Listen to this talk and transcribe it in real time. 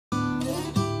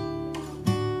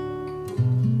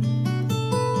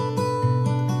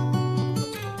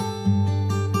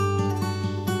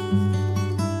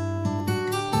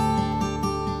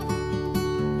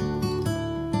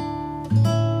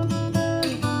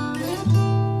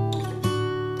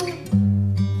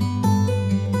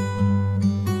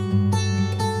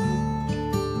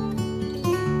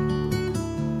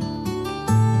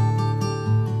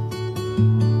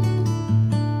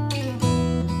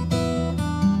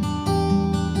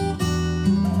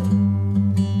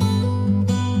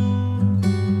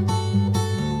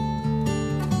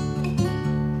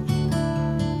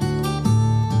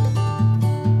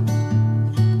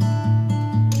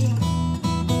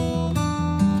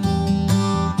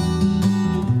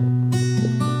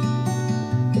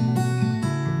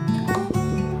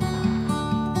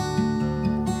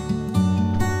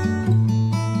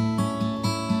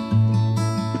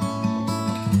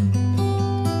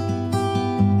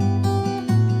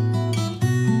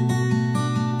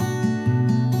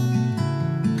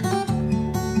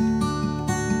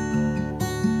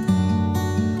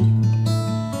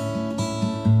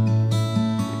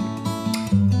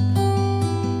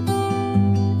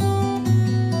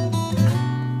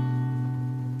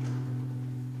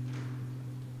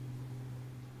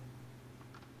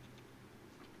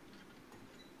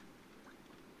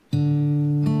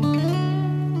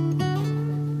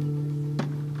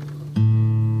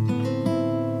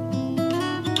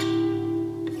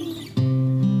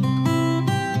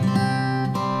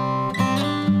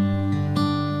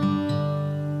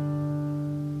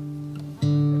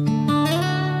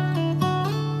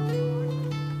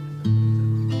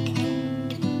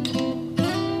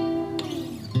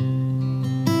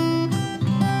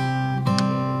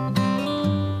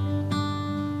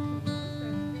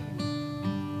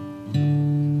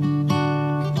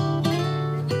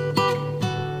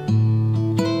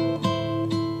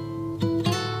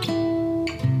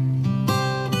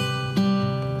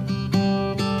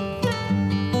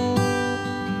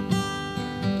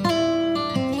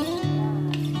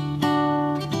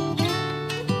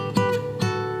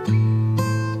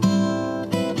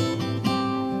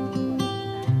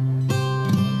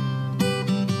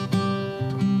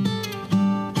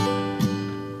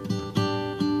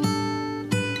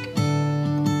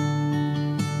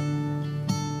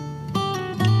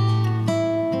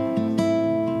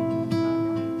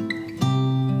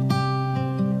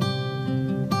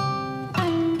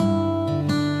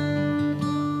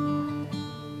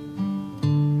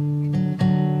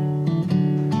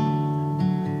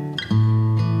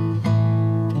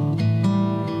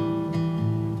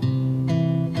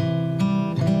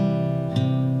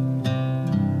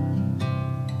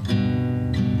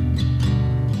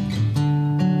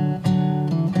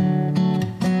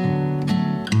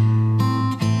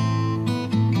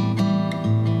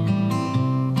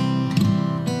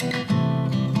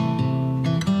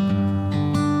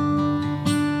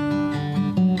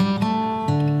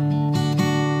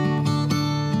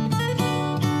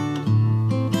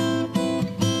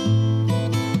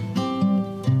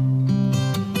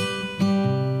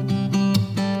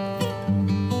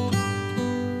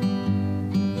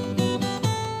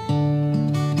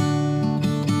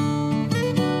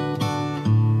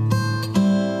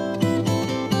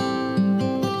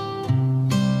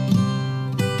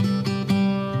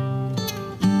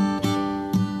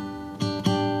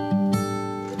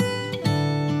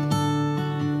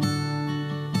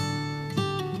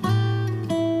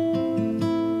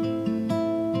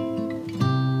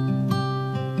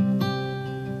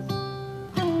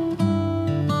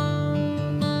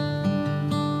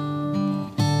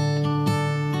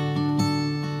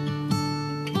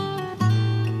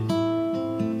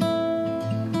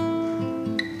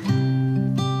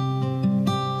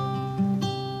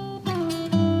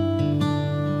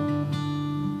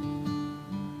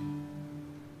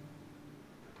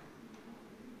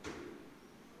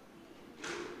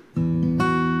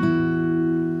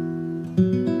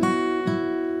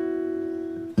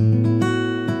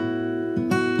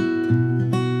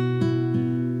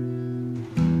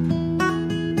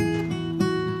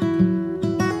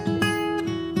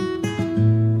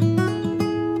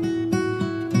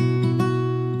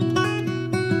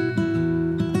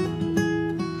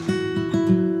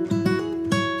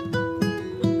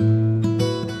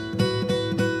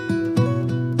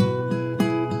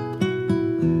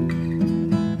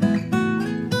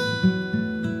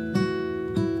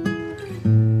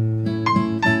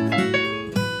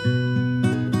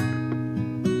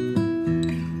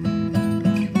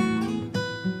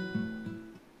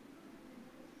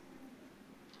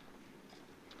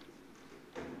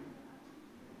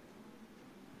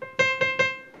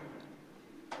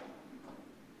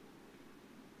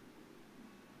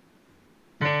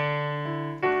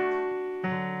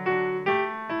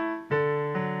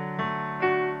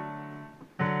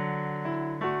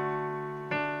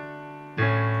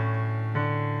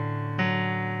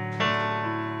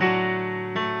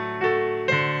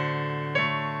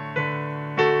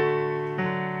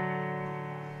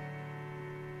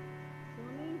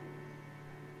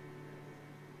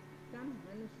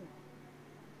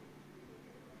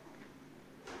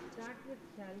with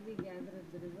Shall We Gather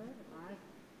at the River? Ask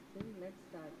till let's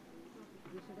start.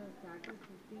 We should have started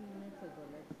 15 minutes ago.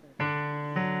 Let's start.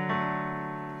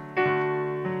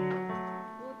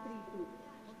 432.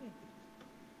 Okay.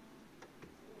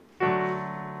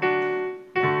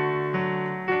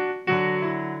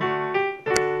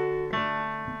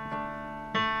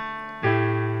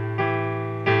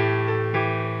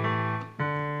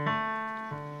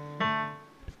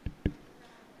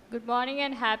 Good morning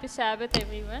and happy Sabbath,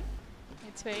 everyone.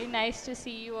 It's very nice to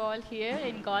see you all here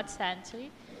in God's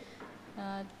sanctuary.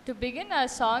 To begin our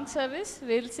song service,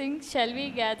 we'll sing Shall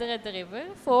We Gather at the River,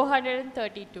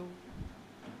 432.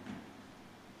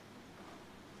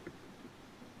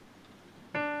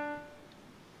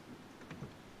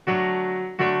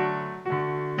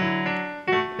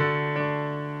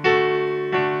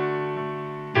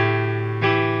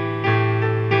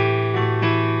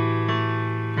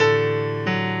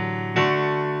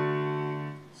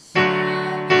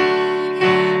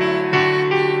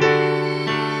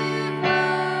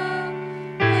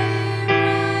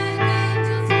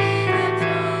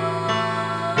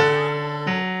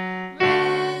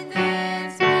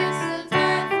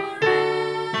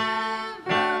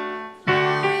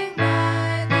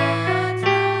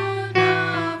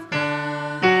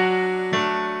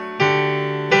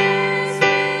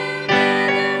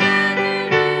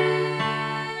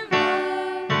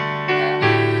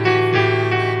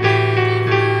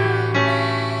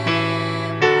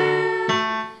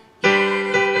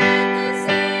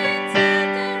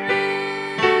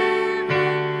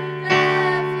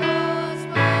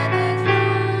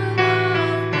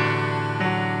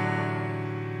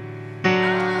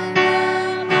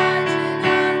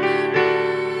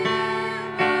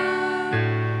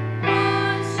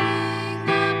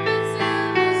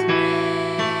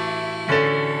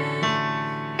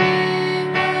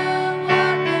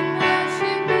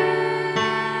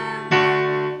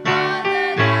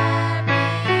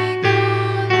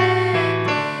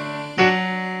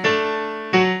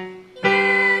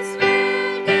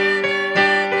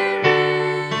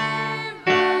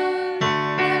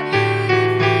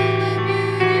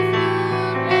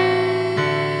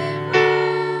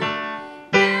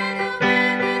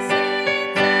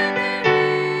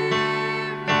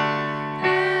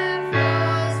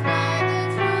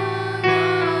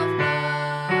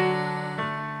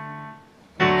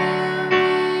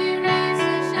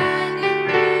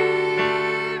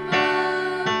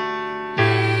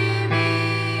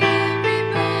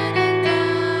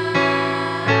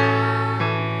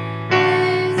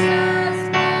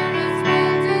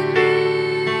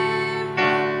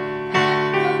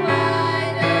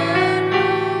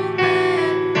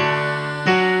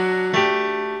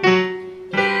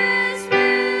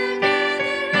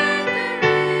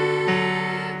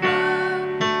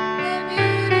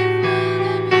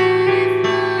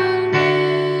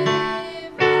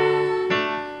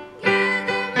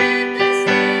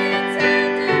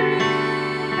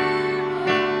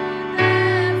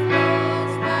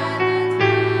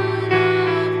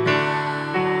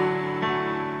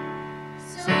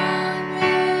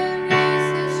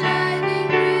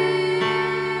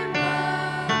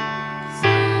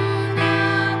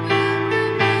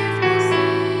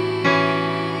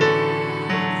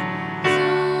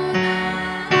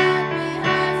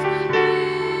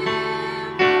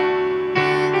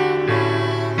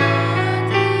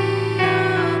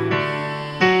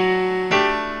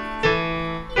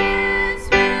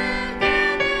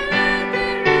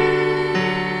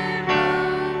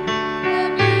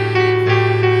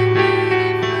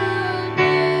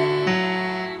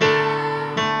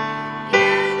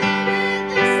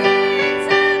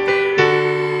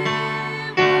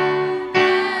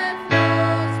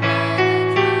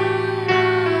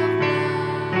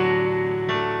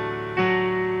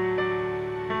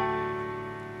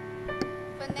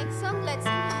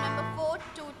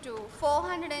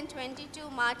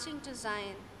 Marching to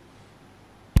Zion.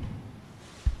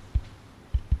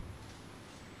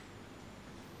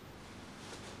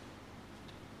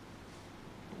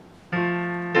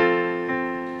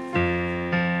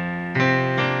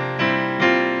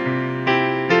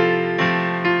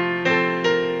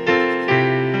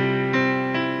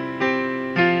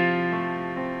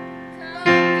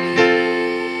 Complete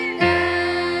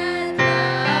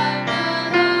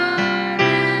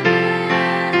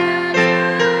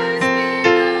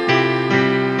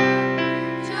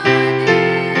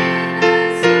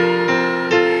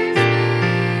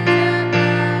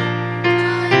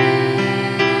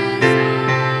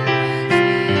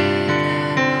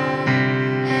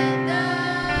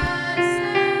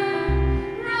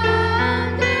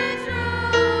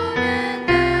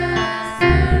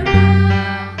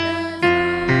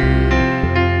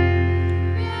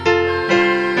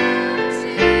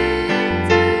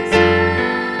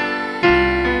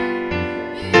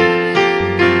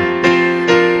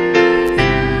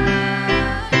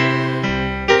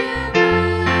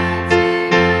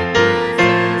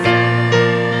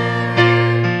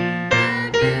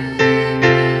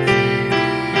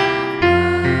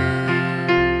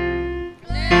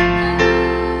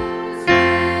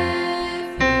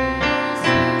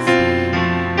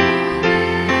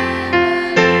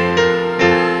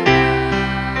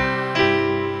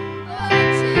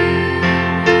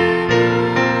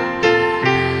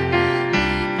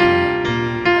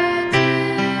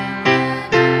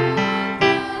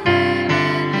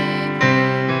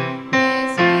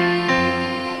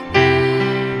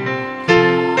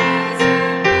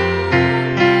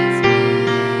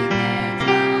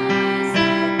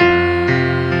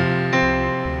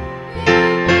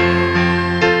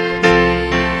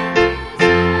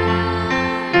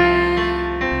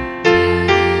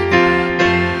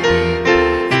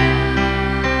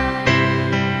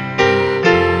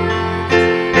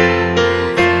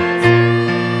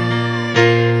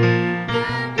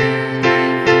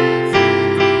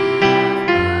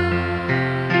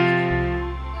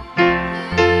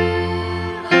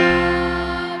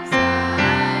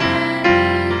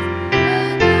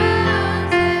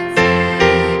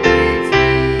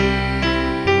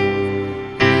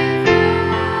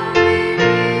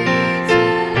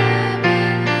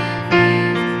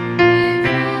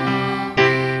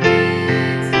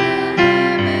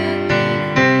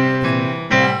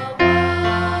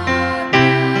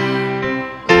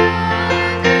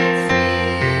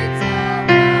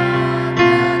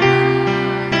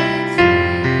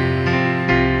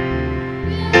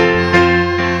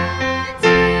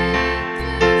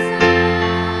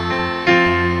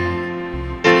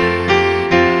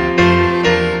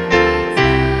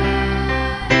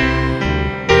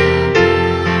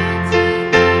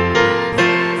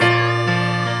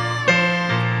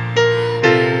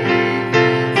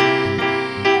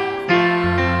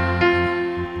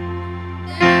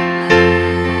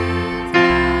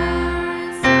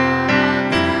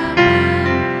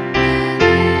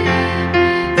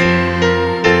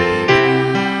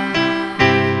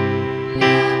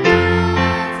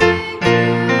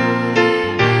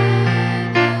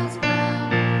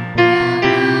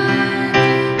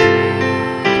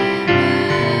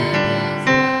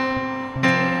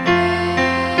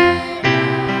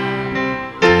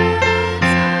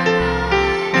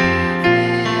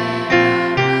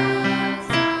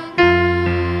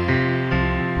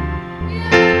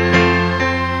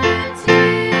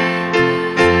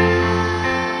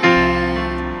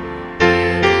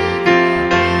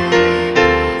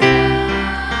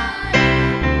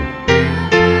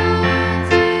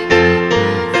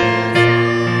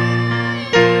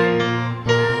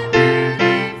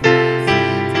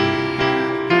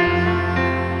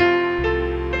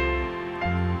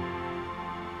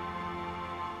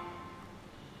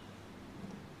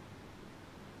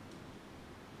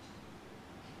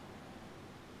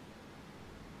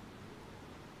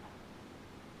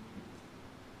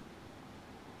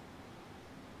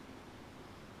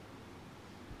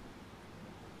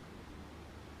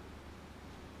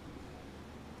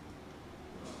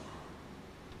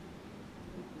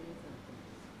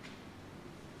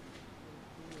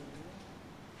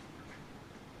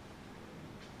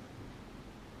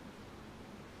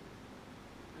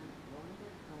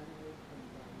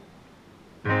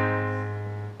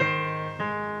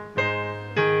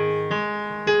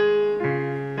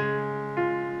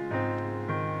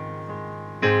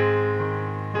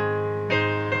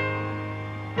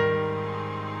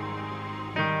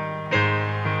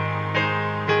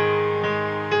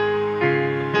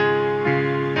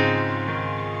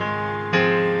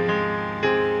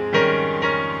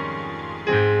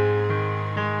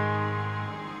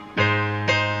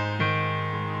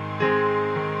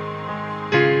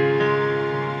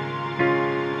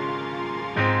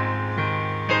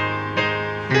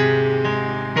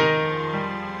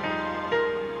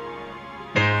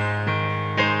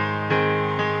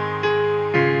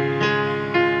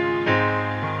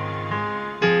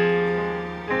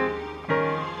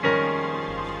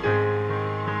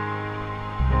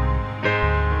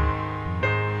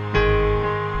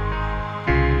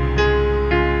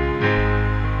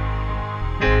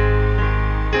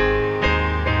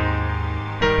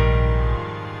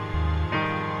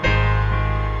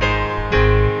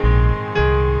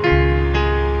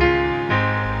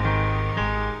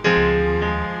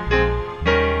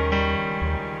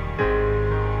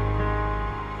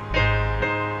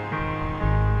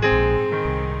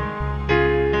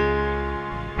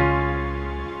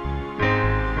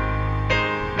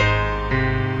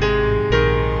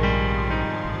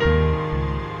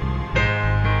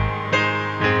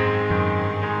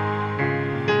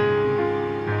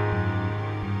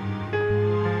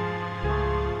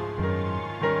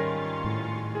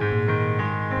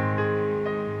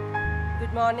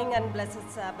morning and blessed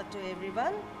Sabbath to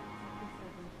everyone.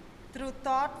 Through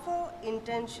thoughtful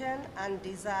intention and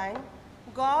design,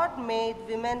 God made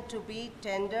women to be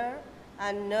tender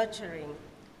and nurturing.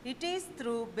 It is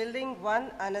through building one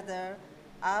another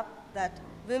up that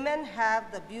women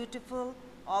have the beautiful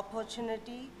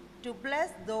opportunity to bless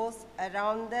those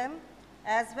around them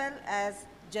as well as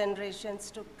generations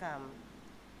to come.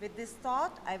 With this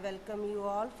thought, I welcome you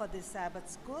all for this Sabbath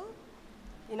school.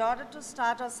 In order to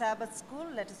start our Sabbath school,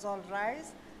 let us all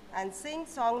rise and sing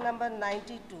song number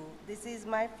 92, This Is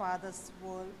My Father's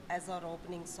World, as our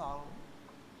opening song.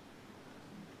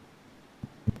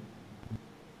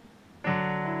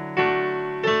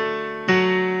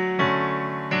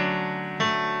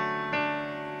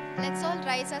 Let's all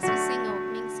rise as we sing our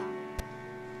opening song.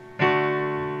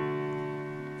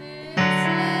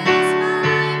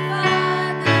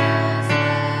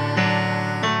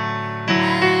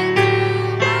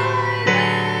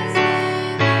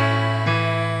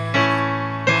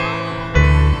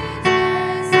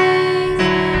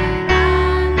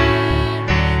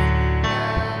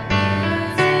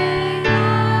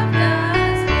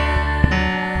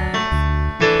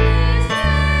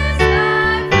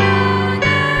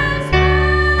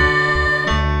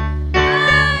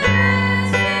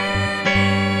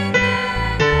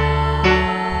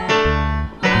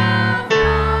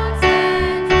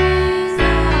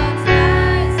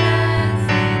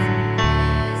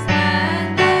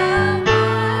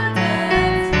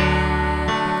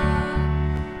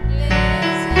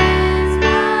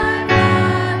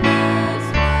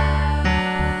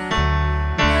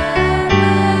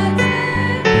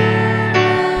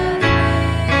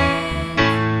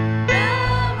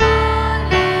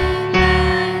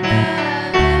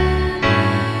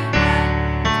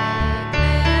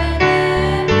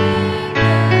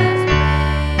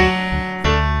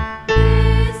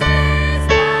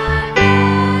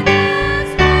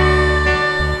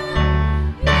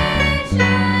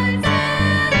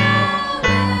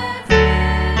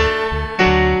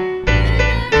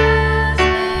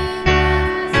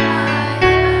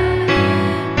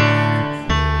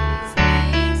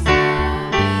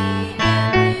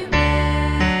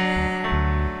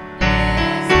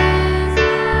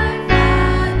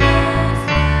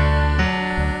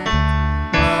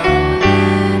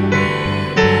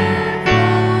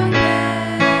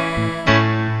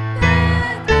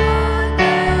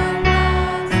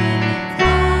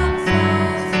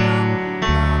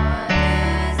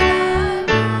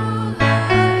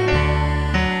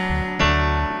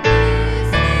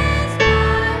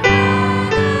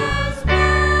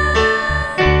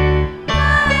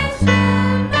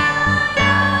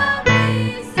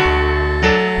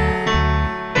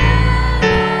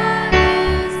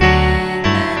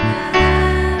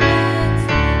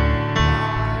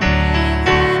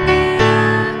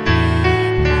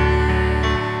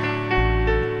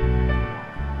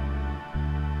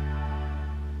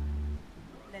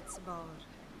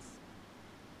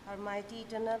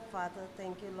 Father,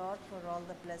 thank you, Lord, for all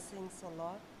the blessings, O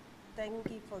Lord.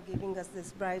 Thank you for giving us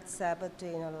this bright Sabbath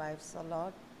day in our lives, O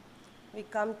Lord. We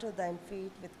come to thine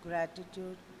feet with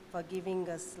gratitude for giving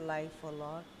us life, O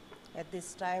Lord. At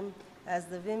this time, as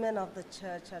the women of the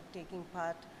church are taking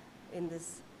part in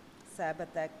this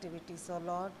Sabbath activities, O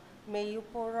Lord, may you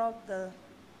pour out the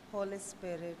Holy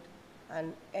Spirit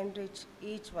and enrich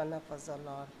each one of us, O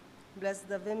Lord. Bless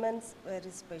the women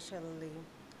very specially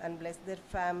and bless their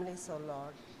families, O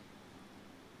Lord.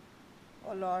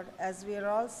 O Lord, as we are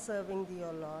all serving thee,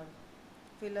 O Lord,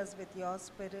 fill us with your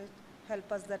spirit.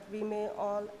 Help us that we may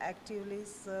all actively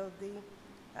serve thee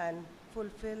and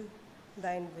fulfill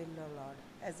thine will, O Lord.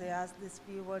 As I ask these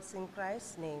few words in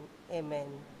Christ's name, amen.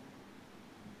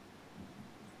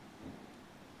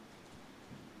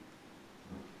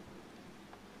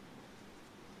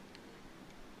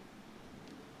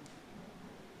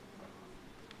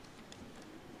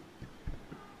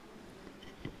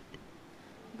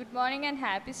 Good morning and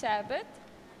happy Sabbath.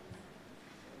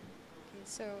 Okay,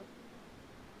 so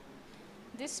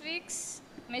this week's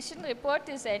mission report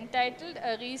is entitled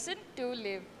A Reason to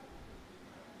Live.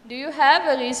 Do you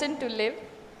have a reason to live?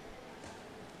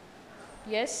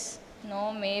 Yes?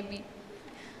 No? Maybe?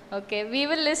 Okay, we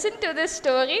will listen to this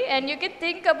story and you can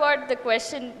think about the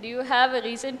question, do you have a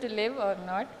reason to live or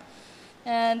not?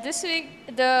 And this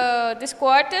week, this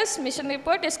quarter's mission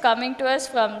report is coming to us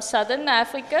from Southern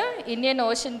Africa, Indian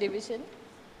Ocean Division.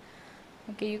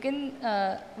 Okay, you can,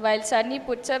 while Sunny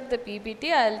puts up the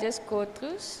PPT, I'll just go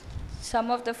through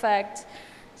some of the facts.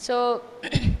 So,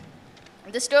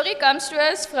 the story comes to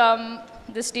us from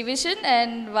this division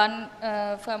and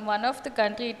from one of the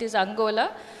country, it is Angola.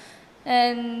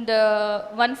 And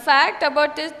one fact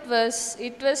about it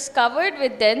was covered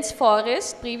with dense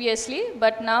forest previously,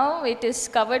 but now it is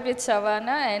covered with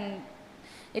savanna, and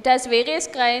it has various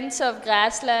kinds of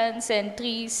grasslands and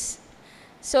trees.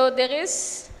 So there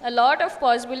is a lot of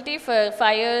possibility for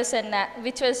fires, and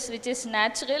which is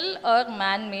natural or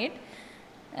man-made.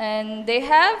 And they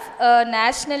have a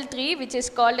national tree which is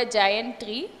called a giant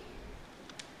tree.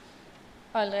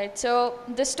 All right, so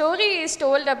the story is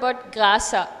told about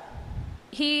Grasa.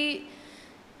 He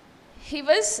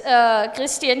was a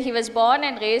Christian. He was born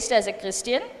and raised as a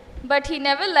Christian, but he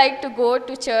never liked to go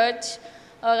to church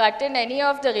or attend any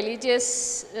of the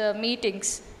religious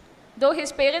meetings. Though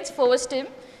his parents forced him,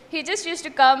 he just used to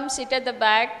come, sit at the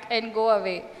back and go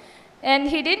away. And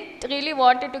he didn't really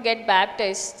wanted to get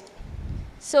baptized.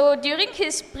 So during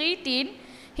his pre-teen,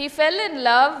 he fell in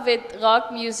love with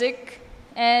rock music,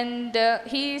 and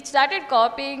he started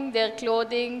copying their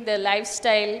clothing, their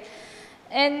lifestyle.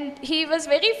 And he was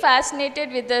very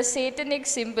fascinated with the satanic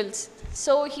symbols.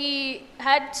 So he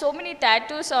had so many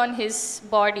tattoos on his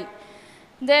body.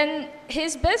 Then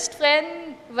his best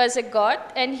friend was a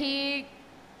goth, and he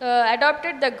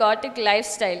adopted the gothic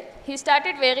lifestyle. He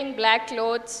started wearing black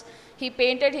clothes. He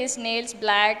painted his nails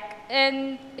black,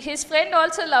 and his friend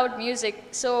also loved music.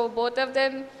 So both of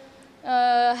them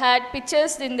had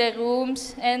pictures in their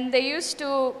rooms, and they used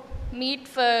to meet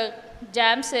for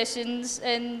jam sessions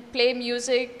and play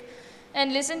music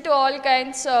and listen to all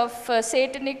kinds of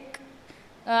satanic,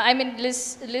 have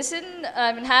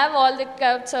all the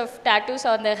kinds of tattoos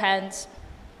on their hands.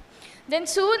 Then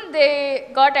soon they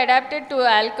got adapted to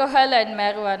alcohol and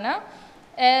marijuana,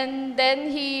 and then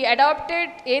he adopted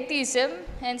atheism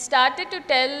and started to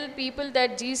tell people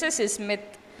that Jesus is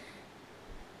myth.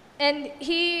 And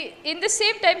in the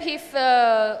same time, he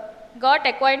got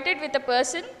acquainted with a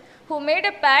person who made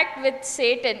a pact with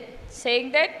Satan,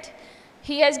 saying that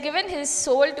he has given his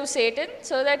soul to Satan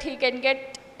so that he can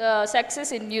get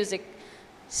success in music.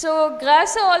 So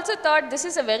Grasa also thought, this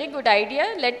is a very good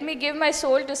idea. Let me give my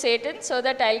soul to Satan so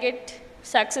that I'll get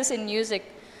success in music.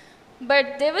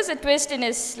 But there was a twist in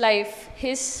his life.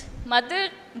 His mother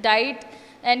died,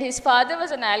 and his father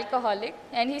was an alcoholic,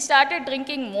 and he started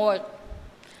drinking more.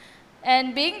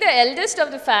 And being the eldest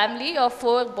of the family of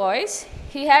 4 boys,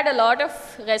 he had a lot of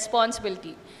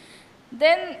responsibility.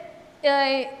 Then,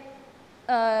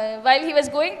 while he was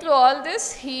going through all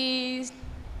this, he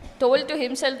told to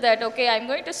himself that, okay, I'm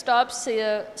going to stop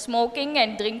smoking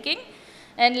and drinking,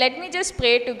 and let me just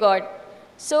pray to God.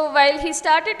 So while he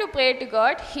started to pray to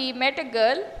God, he met a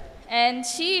girl, and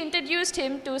she introduced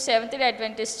him to Seventh-day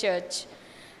Adventist Church.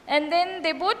 And then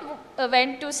they both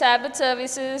went to Sabbath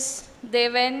services. They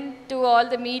went to all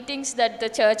the meetings that the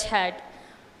church had.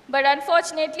 But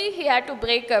unfortunately, he had to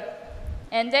break up.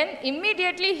 And then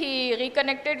immediately he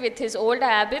reconnected with his old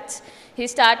habits. He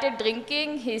started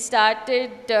drinking. He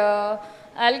started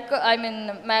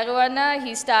marijuana.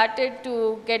 He started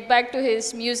to get back to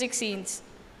his music scenes.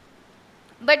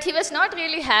 But he was not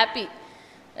really happy.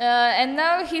 And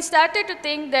now he started to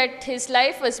think that his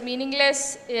life was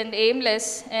meaningless and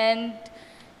aimless. And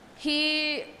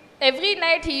every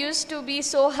night he used to be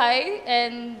so high,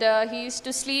 and he used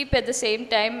to sleep at the same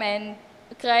time and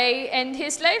cry, and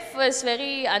his life was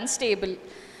very unstable.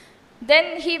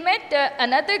 Then he met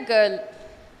another girl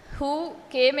who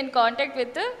came in contact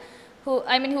with who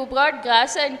brought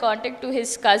Grasa in contact to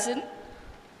his cousin,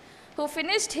 who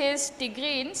finished his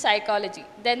degree in psychology.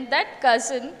 Then that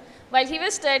cousin, while he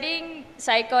was studying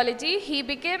psychology, he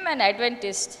became an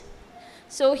Adventist.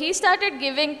 So he started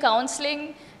giving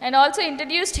counseling and also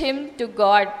introduced him to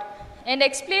God and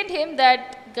explained him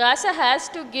that Grasa has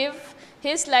to give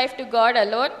his life to God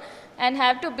alone and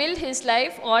have to build his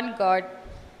life on God.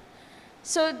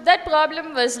 So that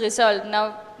problem was resolved.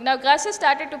 Now Grasa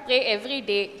started to pray every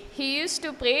day. He used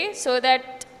to pray so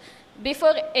that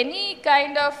before any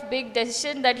kind of big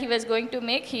decision that he was going to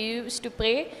make, he used to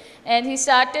pray, and he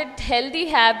started healthy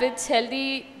habits,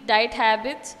 healthy diet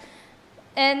habits.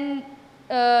 And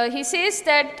he says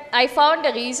that I found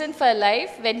a reason for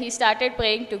life when he started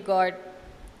praying to God.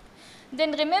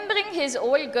 Then remembering his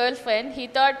old girlfriend, he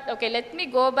thought, okay, let me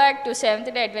go back to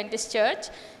Seventh-day Adventist Church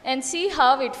and see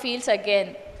how it feels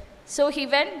again. So he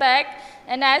went back,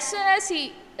 and as soon as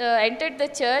he entered the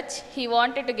church, he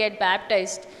wanted to get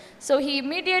baptized. So he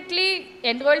immediately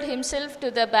enrolled himself to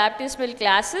the baptismal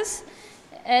classes,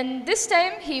 and this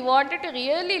time he wanted to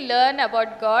really learn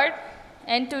about God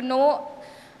and to know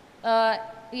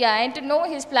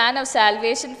his plan of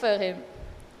salvation for him.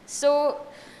 So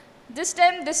this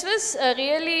time, this was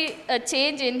really a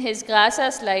change in his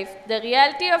Grasa's life. The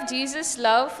reality of Jesus'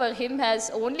 love for him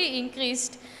has only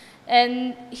increased,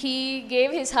 and he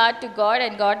gave his heart to God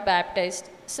and got baptized.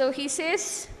 So he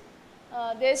says,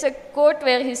 there's a quote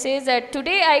where he says that,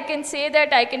 "Today I can say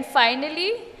that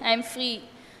I'm free.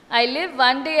 I live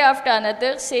one day after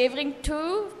another, savoring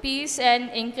true peace and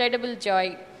incredible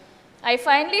joy. I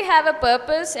finally have a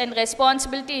purpose and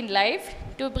responsibility in life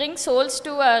to bring souls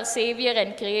to our Savior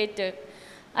and Creator.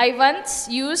 I once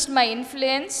used my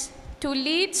influence to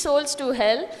lead souls to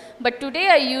hell, but today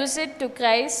I use it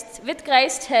with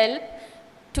Christ's help,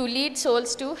 to lead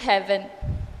souls to heaven."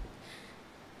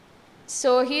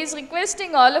 So he is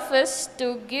requesting all of us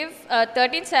to give a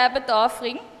 13th Sabbath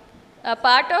offering. A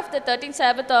part of the 13th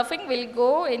Sabbath offering will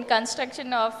go in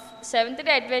construction of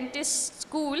Seventh-day Adventist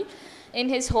school in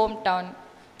his hometown.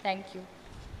 Thank you.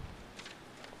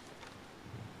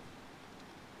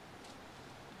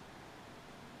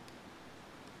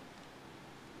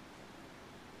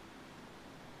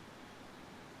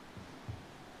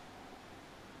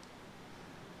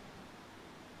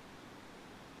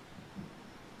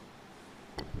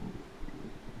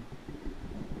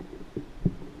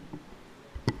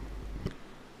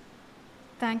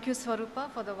 Thank you, Swarupa,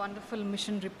 for the wonderful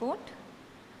mission report.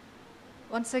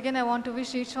 Once again, I want to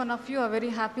wish each one of you a very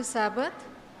happy Sabbath.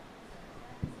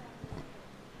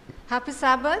 Happy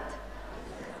Sabbath.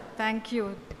 Thank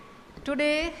you.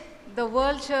 Today, the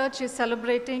World Church is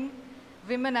celebrating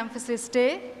Women Emphasis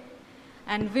Day,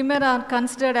 and women are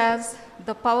considered as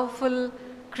the powerful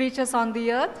creatures on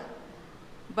the earth.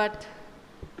 But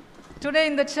today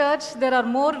in the church, there are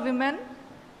more women,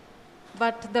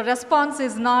 but the response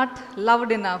is not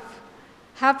loud enough.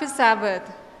 Happy Sabbath.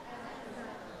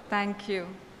 Thank you.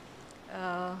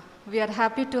 We are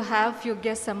happy to have few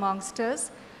guests amongst us.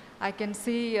 I can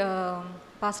see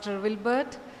Pastor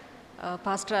Wilbert,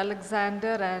 Pastor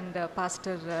Alexander, and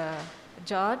Pastor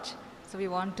George. So we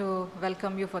want to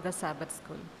welcome you for the Sabbath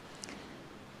school.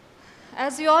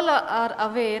 As you all are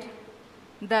aware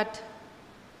that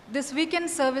this weekend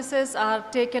services are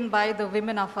taken by the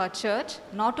women of our church,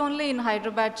 not only in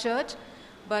Hyderabad church,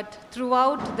 but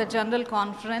throughout the general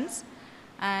conference.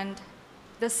 And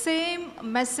the same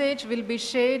message will be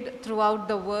shared throughout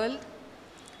the world.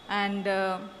 And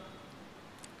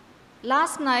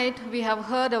last night we have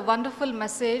heard a wonderful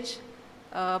message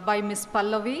by Miss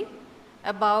Pallavi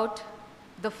about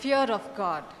the fear of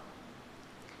God.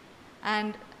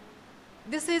 And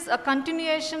this is a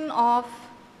continuation of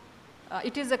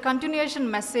it is a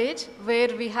continuation message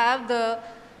where we have the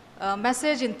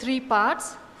message in 3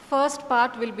 parts. First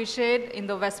part will be shared in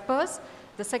the Vespers,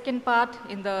 the second part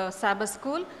in the Sabbath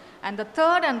school, and the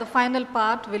third and the final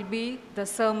part will be the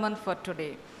sermon for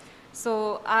today.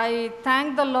 So I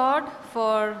thank the Lord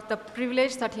for the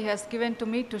privilege that He has given to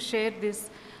me to share this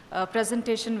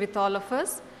presentation with all of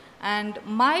us. And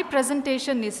my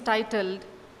presentation is titled,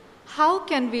 "How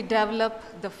can we develop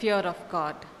the fear of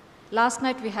God?" Last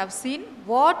night we have seen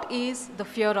what is the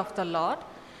fear of the Lord,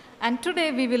 and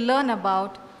today we will learn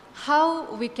about how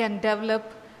we can develop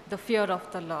the fear of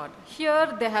the Lord. Here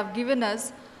they have given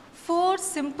us 4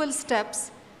 simple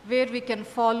steps where we can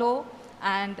follow,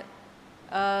 and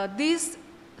these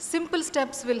simple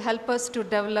steps will help us to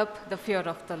develop the fear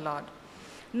of the Lord.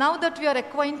 Now that we are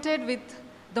acquainted with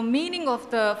the meaning of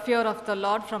the fear of the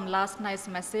Lord from last night's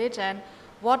message and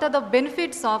what are the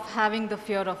benefits of having the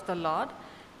fear of the Lord,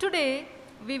 today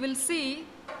we will see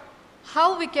how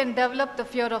we can develop the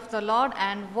fear of the Lord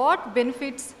and what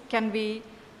benefits can we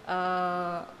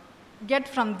get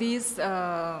from these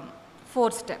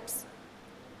 4 steps.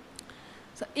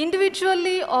 So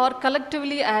individually or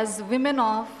collectively as women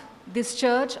of this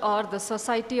church or the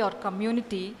society or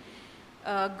community,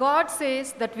 God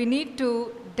says that we need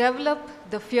to develop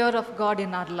the fear of God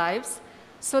in our lives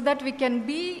so that we can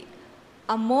be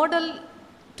a model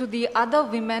to the other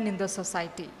women in the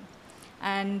society.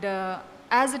 And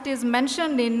as it is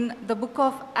mentioned in the book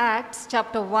of Acts,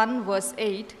 chapter 1, verse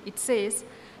 8, it says,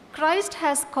 "Christ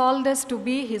has called us to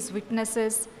be His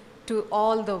witnesses to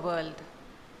all the world."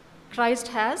 Christ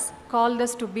has called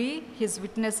us to be His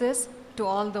witnesses to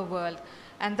all the world.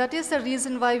 And that is the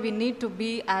reason why we need to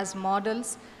be as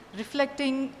models,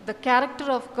 reflecting the character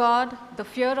of God, the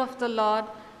fear of the Lord,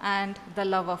 and the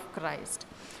love of Christ.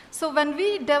 So when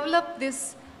we develop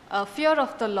this fear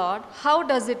of the Lord, how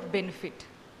does it benefit?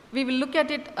 We will look at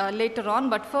it later on,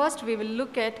 but first we will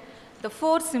look at the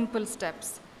 4 simple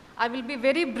steps. I will be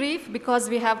very brief because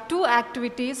we have 2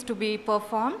 activities to be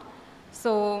performed.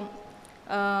 So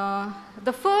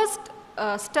the first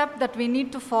step that we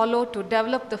need to follow to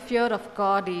develop the fear of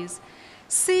God is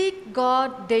seek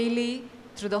God daily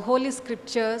through the Holy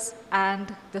Scriptures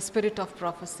and the spirit of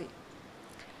prophecy.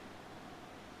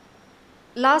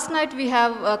 Last night we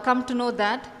have come to know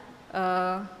that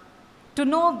to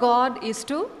know God is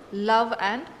to love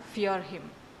and fear Him.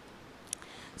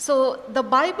 So the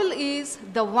Bible is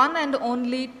the one and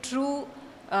only true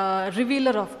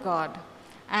revealer of God.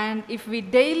 And if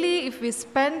we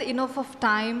spend enough of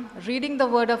time reading the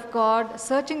Word of God,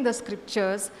 searching the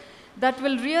Scriptures, that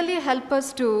will really help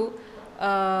us to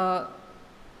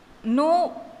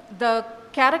know the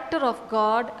character of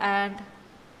God and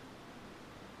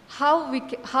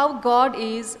how God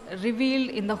is revealed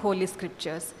in the Holy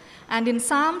Scriptures. And in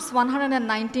Psalms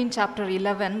 119, chapter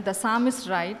 11, the psalmist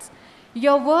writes,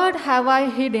 "Your word have I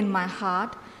hid in my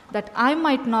heart, that I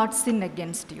might not sin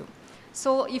against you."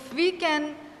 So if we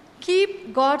can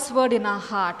keep God's word in our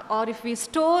heart, or if we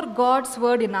store God's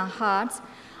word in our hearts,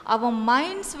 our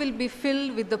minds will be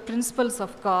filled with the principles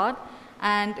of God,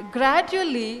 and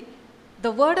gradually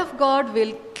the word of God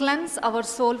will cleanse our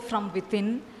soul from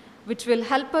within, which will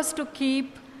help us to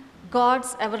keep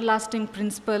God's everlasting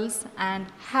principles and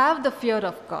have the fear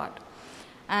of God.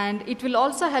 And it will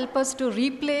also help us to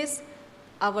replace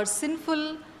our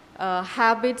sinful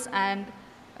habits and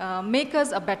make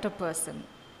us a better person.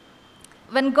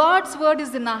 When God's word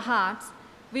is in our hearts,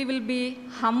 we will be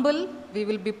humble, we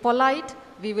will be polite,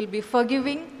 we will be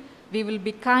forgiving, we will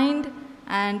be kind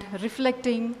and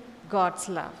reflecting God's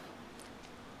love.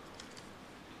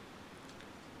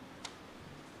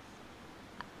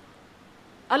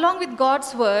 Along with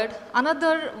God's word,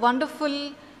 another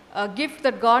wonderful gift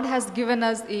that God has given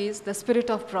us is the spirit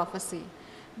of prophecy.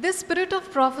 This spirit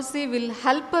of prophecy will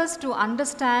help us to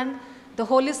understand the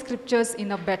Holy Scriptures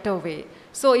in a better way.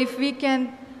 So if we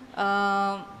can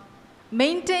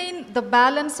maintain the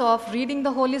balance of reading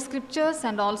the Holy Scriptures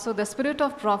and also the spirit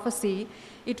of prophecy,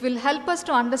 it will help us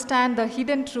to understand the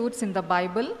hidden truths in the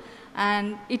Bible,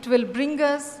 and it will bring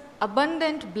us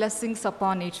abundant blessings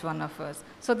upon each one of us.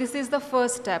 So this is the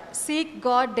first step. Seek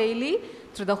God daily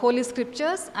through the Holy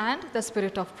Scriptures and the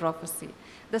spirit of prophecy.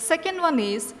 The second one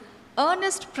is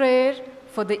earnest prayer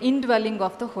for the indwelling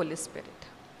of the Holy Spirit.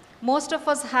 Most of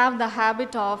us have the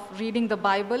habit of reading the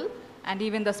Bible and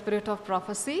even the spirit of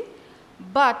prophecy,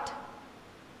 but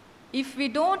if we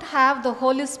don't have the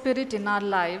Holy Spirit in our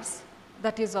lives,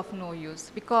 that is of no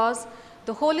use, because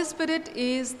the Holy Spirit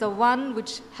is the one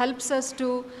which helps us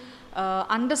to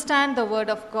understand the Word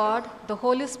of God. The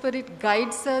Holy Spirit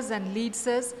guides us and leads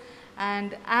us,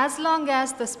 and as long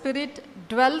as the Spirit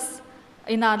dwells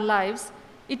in our lives,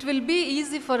 it will be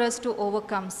easy for us to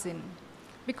overcome sin.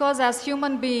 Because as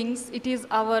human beings, it is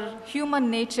our human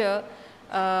nature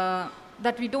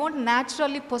that we don't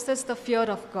naturally possess the fear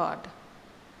of God.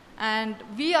 And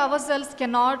we ourselves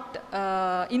cannot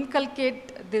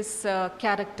inculcate this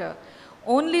character.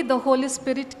 Only the Holy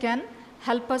Spirit can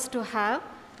help us to have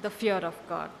the fear of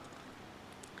God.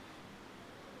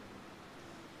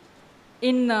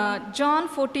 In John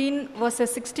 14,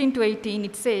 verses 16 to 18,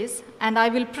 it says, "And I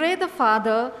will pray the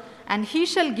Father, and He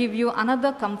shall give you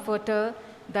another Comforter,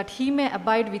 that He may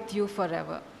abide with you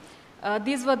forever."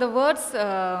 These were the words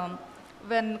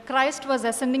when Christ was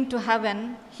ascending to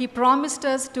heaven. He promised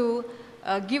us to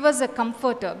give us a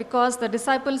Comforter, because the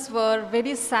disciples were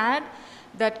very sad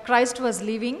that Christ was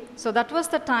leaving. So that was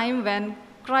the time when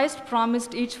Christ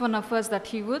promised each one of us that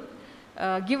He would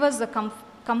give us a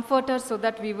Comforter so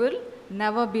that we will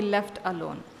never be left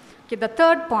alone. Okay, the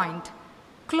third point,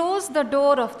 close the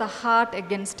door of the heart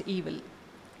against evil.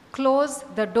 Close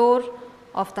the door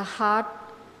of the heart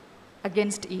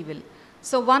against evil.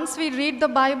 So once we read the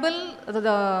Bible,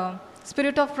 the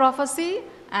spirit of prophecy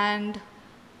and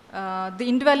the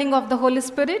indwelling of the Holy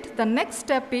Spirit, the next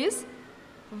step is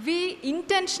we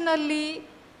intentionally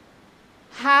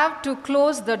have to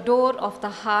close the door of the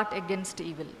heart against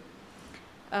evil.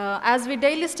 As we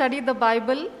daily study the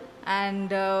Bible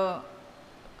and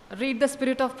read the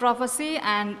spirit of prophecy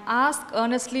and ask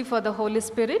earnestly for the Holy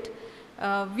Spirit,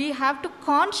 we have to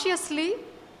consciously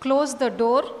close the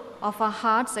door of our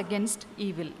hearts against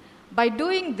evil. By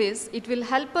doing this, it will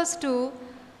help us to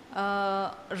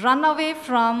run away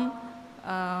from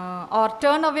or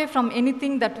turn away from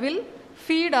anything that will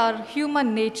feed our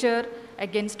human nature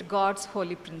against God's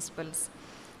holy principles.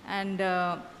 And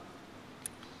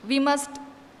we must,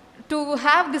 to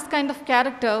have this kind of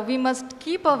character, we must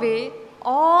keep away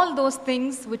all those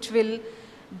things which will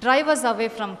drive us away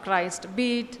from Christ,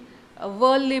 be it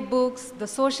worldly books, the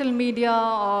social media,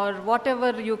 or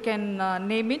whatever you can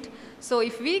name it. So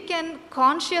if we can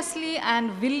consciously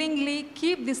and willingly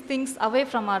keep these things away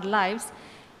from our lives,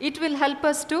 it will help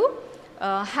us to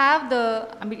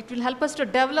it will help us to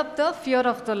develop the fear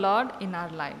of the Lord in our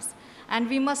lives. And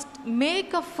we must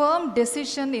make a firm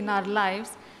decision in our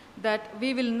lives that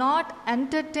we will not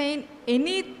entertain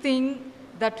anything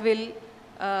that will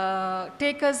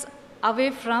take us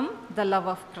away from the love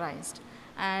of Christ.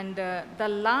 And the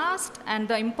last and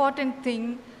the important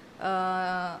thing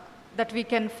that we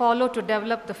can follow to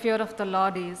develop the fear of the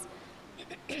Lord is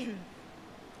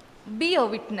be a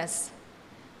witness,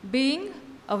 being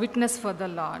a witness for the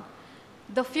Lord.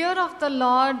 The fear of the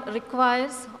Lord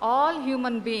requires all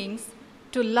human beings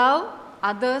to love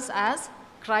others as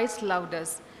Christ loved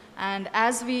us. And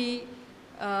as we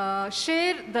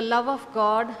share the love of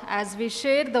God, as we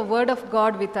share the word of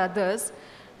God with others,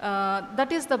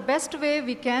 that is the best way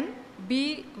we can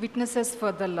be witnesses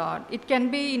for the Lord. It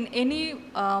can be in any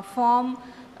form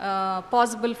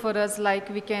possible for us, like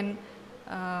we can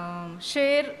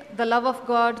share the love of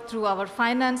God through our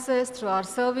finances, through our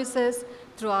services,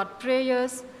 through our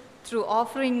prayers, through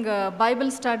offering Bible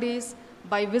studies,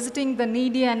 by visiting the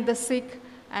needy and the sick,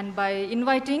 and by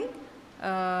inviting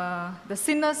the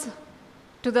sinners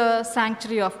to the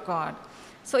sanctuary of God.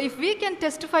 So if we can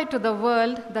testify to the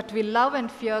world that we love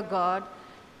and fear God,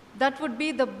 that would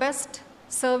be the best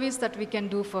service that we can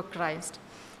do for Christ.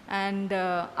 And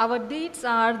our deeds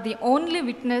are the only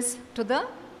witness to the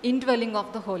indwelling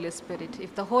of the Holy Spirit.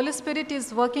 If the Holy Spirit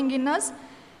is working in us,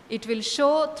 it will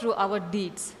show through our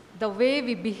deeds. The way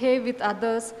we behave with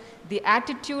others, the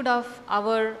attitude of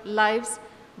our lives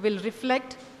will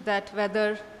reflect that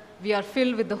whether we are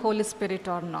filled with the Holy Spirit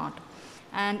or not.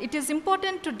 And it is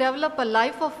important to develop a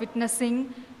life of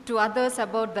witnessing to others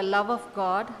about the love of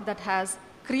God that has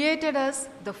created us,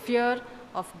 the fear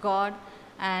of God,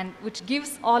 and which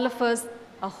gives all of us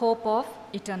a hope of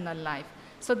eternal life.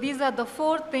 So these are the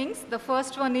 4 things. The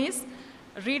first one is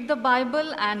read the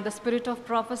Bible and the spirit of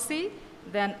prophecy.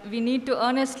 Then we need to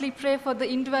earnestly pray for the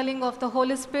indwelling of the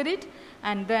Holy Spirit.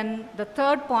 And then the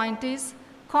third point is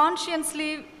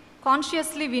consciously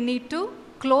we need to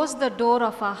close the door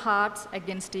of our hearts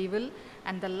against evil.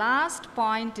 And the last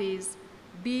point is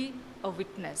be a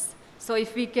witness. So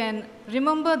if we can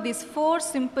remember these 4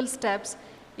 simple steps,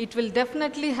 it will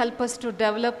definitely help us to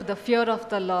develop the fear of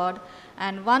the Lord.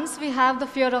 And once we have the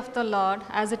fear of the Lord,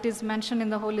 as it is mentioned in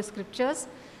the Holy Scriptures,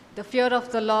 the fear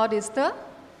of the Lord is the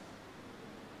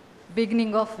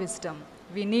beginning of wisdom.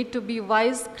 We need to be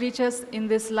wise creatures in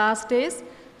these last days.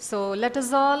 So let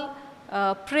us all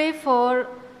pray for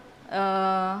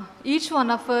each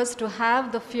one of us to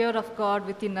have the fear of God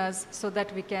within us so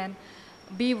that we can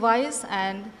be wise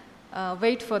and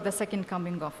wait for the second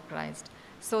coming of Christ.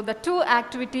 So the 2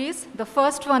 activities, the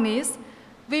first one is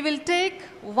we will take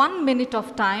 1 minute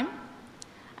of time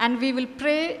and we will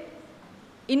pray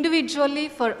individually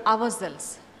for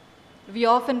ourselves. We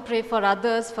often pray for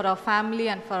others, for our family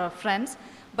and for our friends,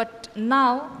 but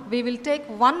now we will take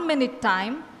 1 minute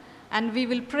time and we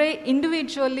will pray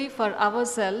individually for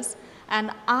ourselves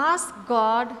and ask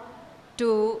God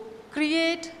to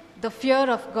create the fear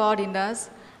of God in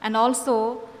us and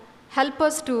also help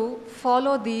us to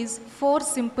follow these 4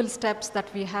 simple steps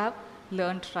that we have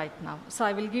learned right now. So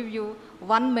I will give you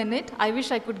 1 minute. I wish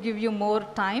I could give you more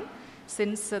time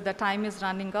since the time is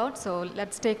running out. So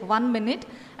let's take 1 minute.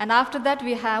 And after that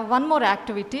we have one more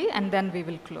activity and then we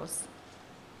will close.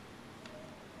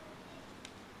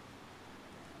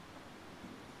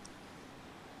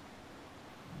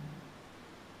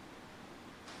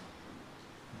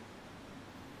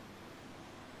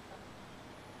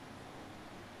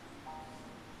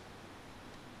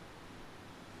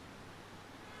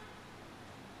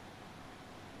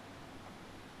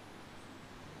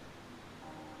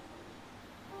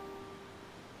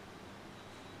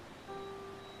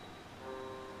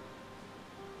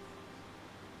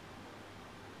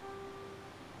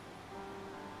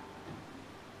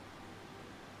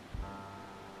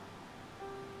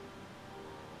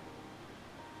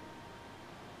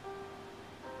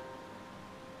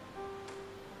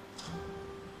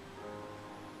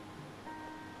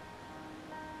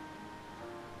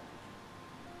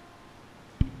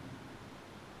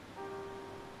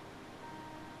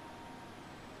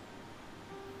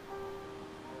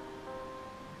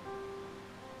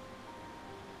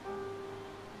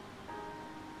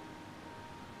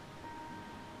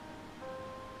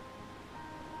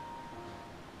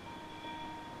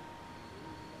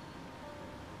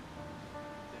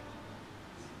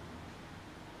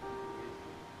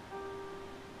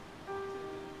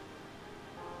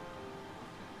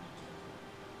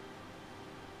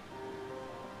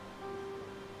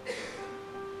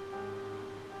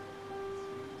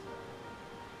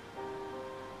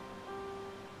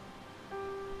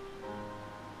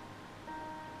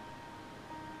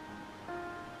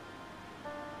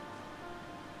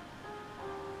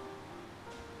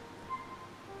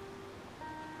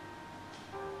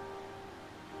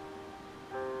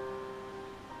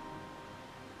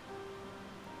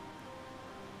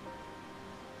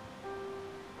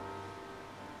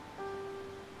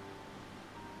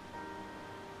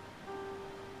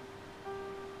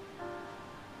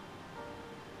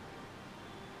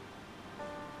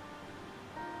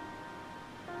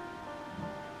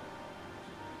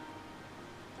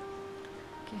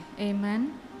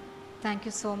 Amen. Thank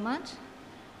you so much.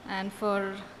 And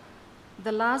for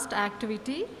the last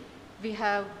activity, we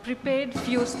have prepared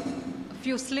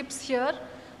few slips here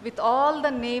with all the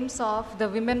names of the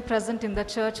women present in the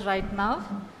church right now.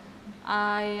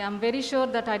 I am very sure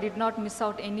that I did not miss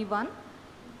out anyone.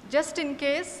 Just in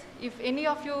case, if any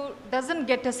of you doesn't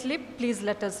get a slip, please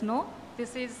let us know.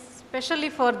 This is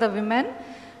specially for the women,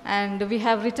 and we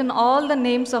have written all the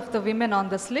names of the women on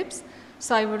the slips.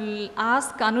 So I will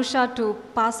ask Anusha to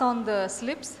pass on the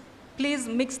slips. Please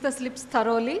mix the slips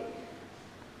thoroughly.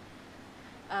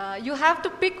 You have to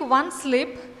pick one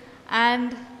slip,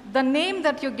 and the name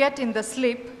that you get in the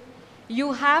slip,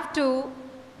 you have to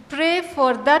pray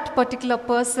for that particular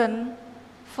person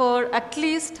for at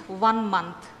least 1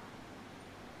 month.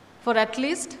 For at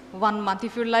least 1 month.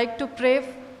 If you like to pray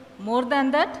more than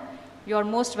that, you are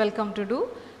most welcome to do.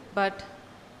 But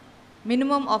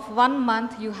minimum of 1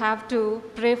 month, you have to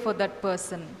pray for that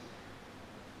person.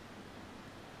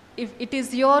 If it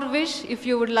is your wish, if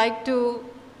you would like to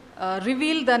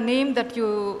reveal the name that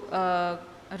you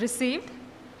received,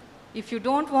 if you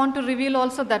don't want to reveal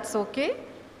also, that's okay.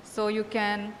 So you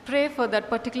can pray for that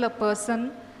particular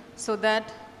person so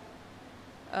that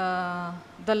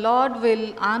the Lord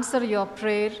will answer your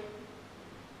prayer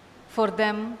for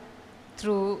them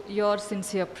through your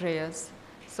sincere prayers.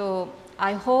 So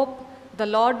I hope the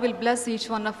Lord will bless each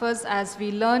one of us as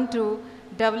we learn to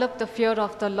develop the fear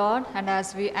of the Lord, and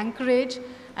as we encourage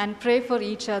and pray for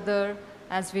each other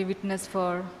as we witness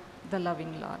for the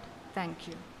loving Lord. Thank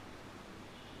you.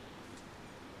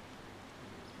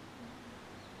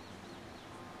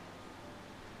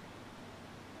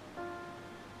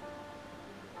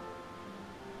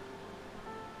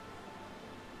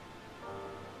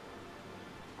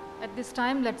 At this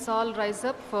time, let's all rise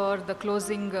up for the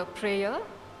closing prayer,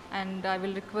 and I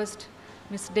will request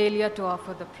Miss Dahlia to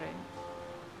offer the prayer.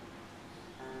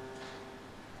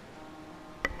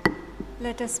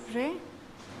 Let us pray.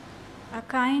 Our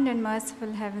kind and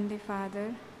merciful Heavenly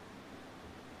Father,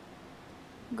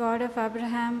 God of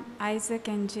Abraham, Isaac,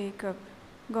 and Jacob,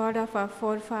 God of our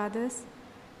forefathers,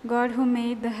 God who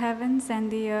made the heavens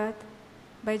and the earth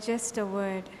by just a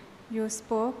word, you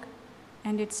spoke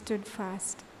and it stood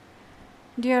fast.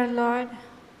 Dear Lord,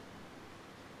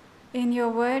 in your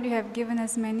word you have given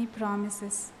us many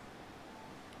promises.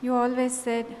 You always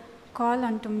said, "Call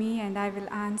unto me and I will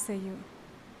answer you.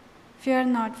 Fear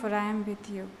not, for I am with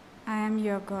you. I am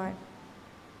your God."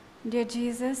 Dear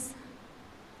Jesus,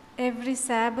 every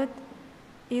Sabbath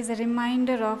is a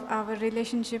reminder of our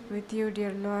relationship with you,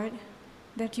 dear Lord,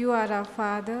 that you are our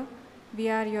Father, we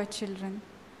are your children.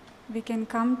 We can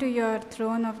come to your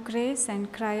throne of grace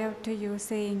and cry out to you,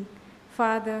 saying,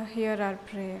 "Father, hear our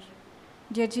prayer."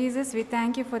 Dear Jesus, we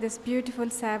thank you for this beautiful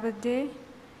Sabbath day.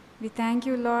 We thank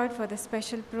you, Lord, for the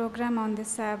special program on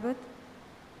this Sabbath.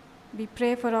 We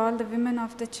pray for all the women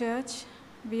of the church.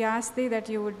 We ask thee that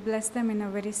you would bless them in a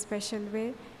very special way.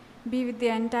 Be with the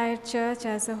entire church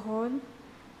as a whole.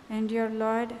 And dear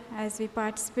Lord, as we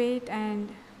participate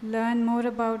and learn more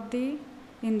about thee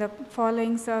in the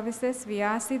following services, we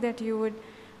ask thee that you would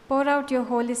pour out your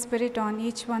Holy Spirit on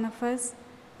each one of us,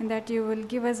 and that you will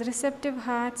give us receptive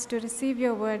hearts to receive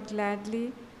your word gladly.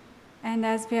 And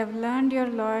as we have learned, your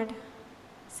Lord,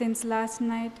 since last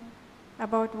night,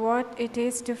 about what it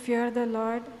is to fear the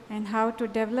Lord and how to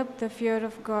develop the fear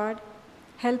of God,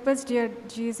 help us, dear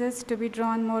Jesus, to be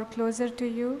drawn more closer to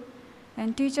you,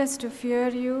 and teach us to fear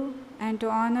you and to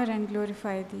honor and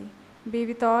glorify thee. Be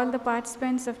with all the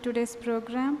participants of today's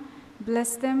program.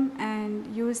 Bless them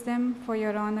and use them for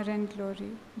your honor and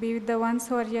glory. Be with the ones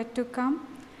who are yet to come,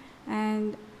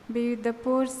 and be with the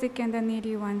poor, sick, and the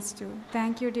needy ones too.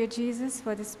 Thank you, dear Jesus,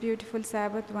 for this beautiful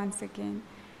Sabbath once again.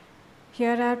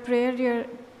 Hear our prayer, dear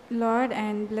Lord,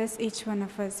 and bless each one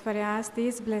of us. For I ask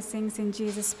these blessings in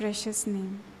Jesus' precious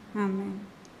name. Amen.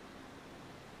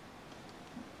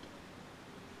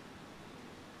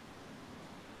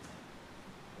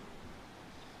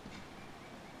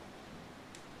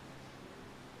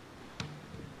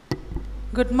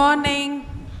 Good morning.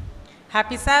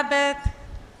 Happy Sabbath.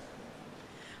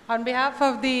 On behalf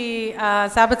of the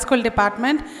Sabbath School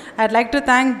Department, I'd like to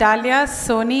thank Dahlia,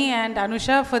 Sony, and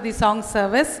Anusha for the song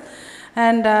service,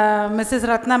 and Mrs.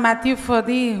 Rathna Matthew for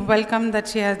the welcome that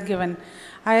she has given.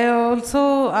 I also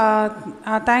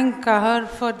thank her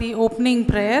for the opening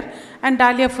prayer and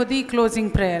Dahlia for the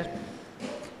closing prayer.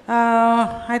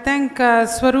 I thank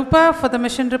Swarupa for the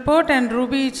mission report and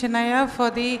Uma Chinnaiah for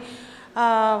the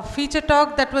feature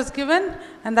talk that was given,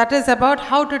 and that is about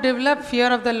how to develop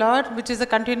fear of the Lord, which is a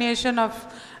continuation of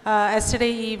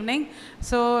yesterday evening.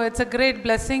 So it's a great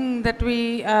blessing that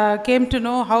we came to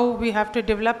know how we have to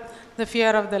develop the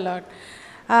fear of the Lord.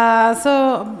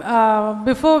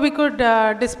 Before we could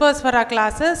disperse for our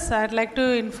classes, I'd like to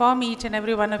inform each and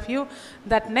every one of you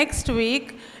that next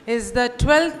week is the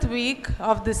 12th week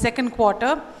of the second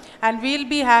quarter, and we'll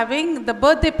be having the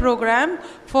birthday program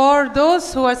for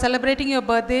those who are celebrating your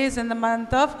birthdays in the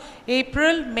month of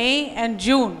April, May and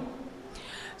June.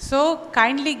 So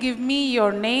kindly give me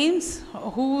your names,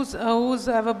 whose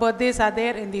birthdays are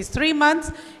there in these 3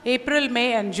 months, April,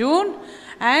 May and June,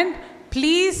 and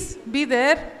please be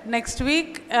there next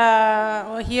week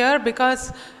here,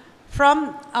 because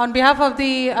on behalf of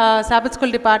the Sabbath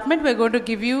School Department, we're going to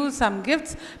give you some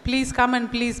gifts. Please come and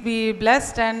please be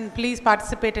blessed, and please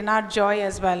participate in our joy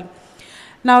as well.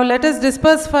 Now let us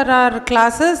disperse for our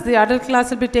classes. The adult class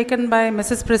will be taken by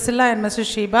Mrs. Priscilla and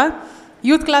Mrs. Sheba.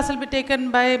 Youth class will be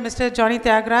taken by Mr. Johnny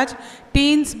Thyagraj.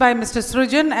 Teens by Mr.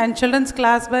 Srujan, and children's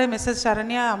class by Mrs.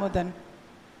 Saranya Amudhan.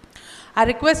 I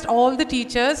request all the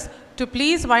teachers to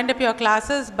please wind up your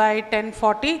classes by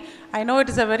 10:40. I know it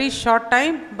is a very short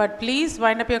time, but please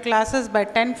wind up your classes by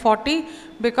 10:40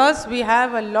 because we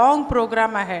have a long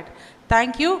program ahead.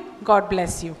 Thank you. God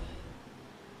bless you.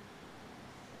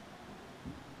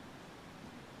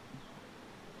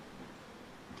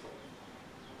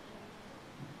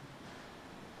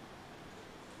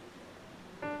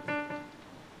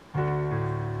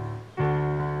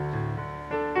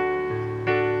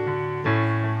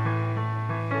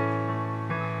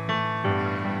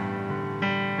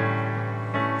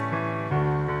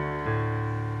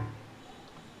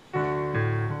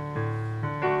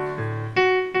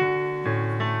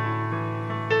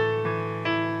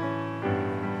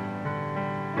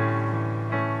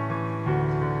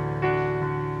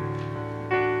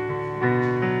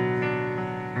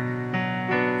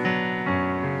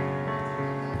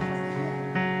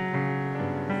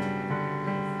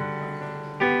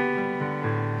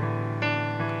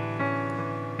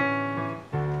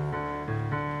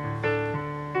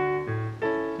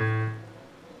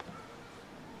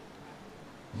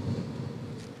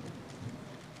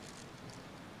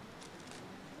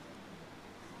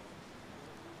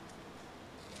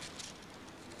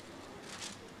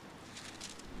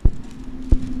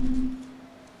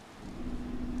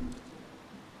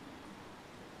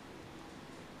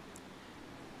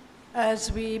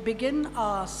 As we begin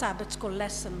our Sabbath School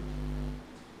lesson,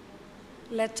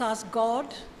 let's ask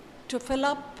God to fill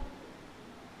up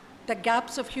the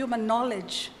gaps of human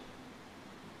knowledge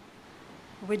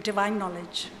with divine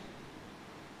knowledge.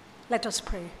 Let us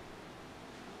pray.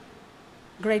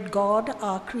 Great God,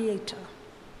 our Creator,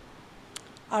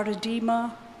 our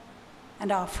Redeemer,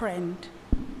 and our friend,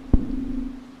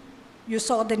 you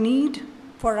saw the need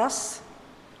for us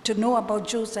to know about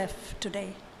Joseph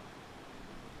today.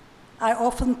 I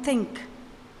often think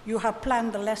you have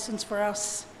planned the lessons for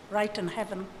us right in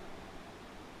heaven.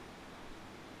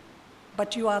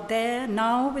 But you are there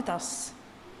now with us.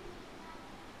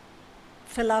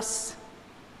 Fill us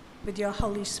with your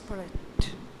Holy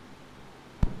Spirit.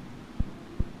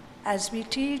 As we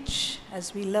teach,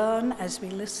 as we learn, as we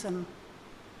listen,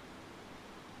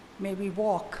 may we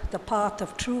walk the path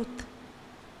of truth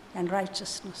and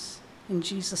righteousness. In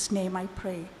Jesus' name I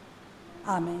pray.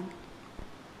 Amen.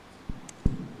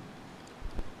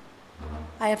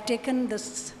 I have taken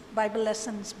this Bible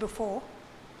lessons before,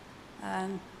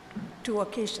 and 2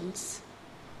 occasions,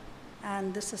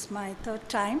 and this is my 3rd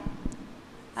time,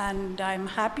 and I'm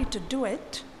happy to do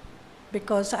it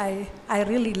because I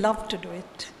really love to do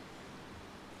it.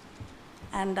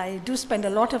 And I do spend a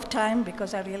lot of time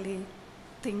because I really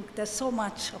think there's so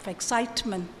much of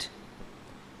excitement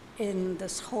in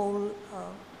this whole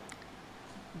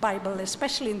Bible,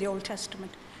 especially in the Old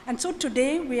Testament. And so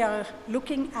today we are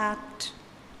looking at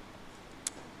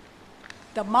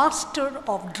the master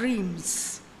of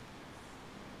dreams.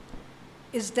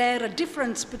 Is there a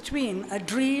difference between a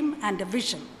dream and a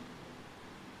vision?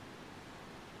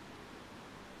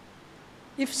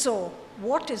 If so,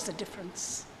 what is the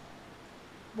difference?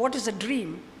 What is a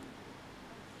dream?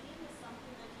 A dream is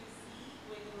something that you see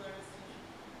when you are asleep.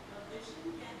 A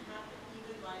vision can happen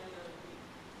even while you are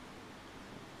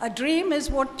awake. A dream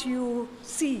is what you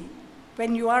see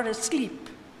when you are asleep.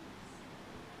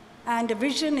 And a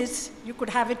vision is, you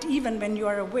could have it even when you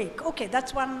are awake. Okay,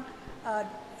 that's one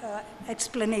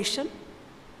explanation.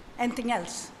 Anything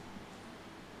else?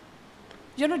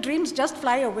 You know, dreams just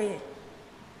fly away.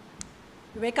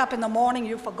 You wake up in the morning,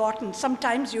 you've forgotten.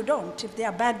 Sometimes you don't. If they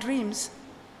are bad dreams,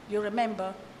 you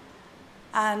remember.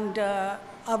 And a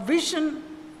vision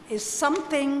is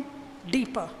something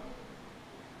deeper.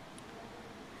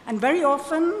 And very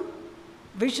often,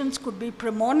 visions could be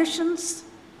premonitions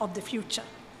of the future.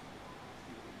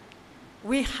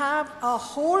 We have a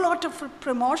whole lot of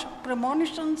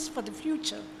premonitions for the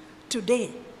future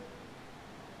today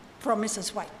from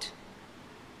Mrs. White.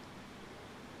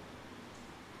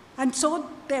 And so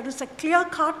there is a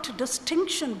clear-cut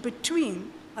distinction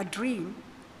between a dream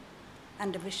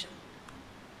and a vision.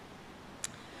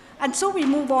 And so we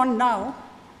move on now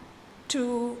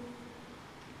to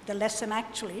the lesson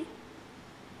actually.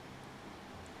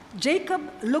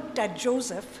 Jacob looked at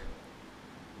Joseph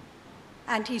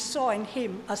and he saw in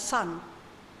him a son.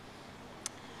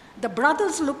 The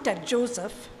brothers looked at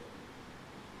Joseph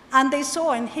and they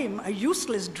saw in him a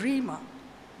useless dreamer.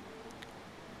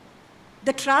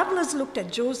 The travelers looked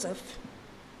at Joseph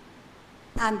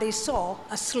and they saw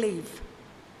a slave.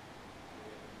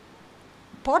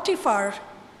 Potiphar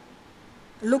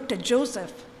looked at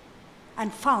Joseph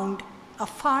and found a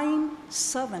fine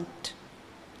servant.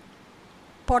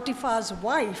 Potiphar's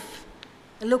wife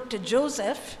looked at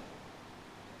Joseph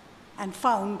and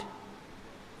found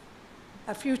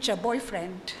a future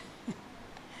boyfriend.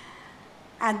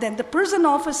 And then the prison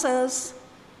officers,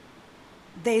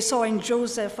 they saw in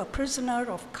Joseph a prisoner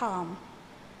of calm.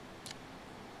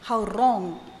 How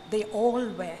wrong they all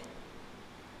were.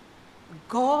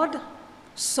 God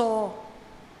saw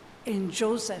in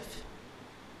Joseph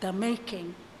the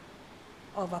making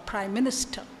of a prime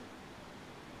minister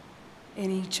in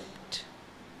Egypt.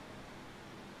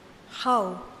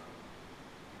 How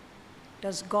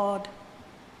does God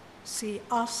see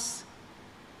us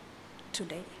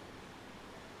today?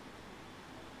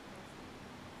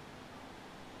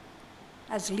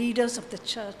 As leaders of the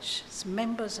church, as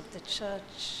members of the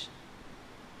church,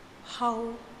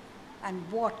 how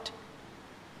and what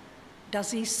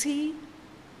does he see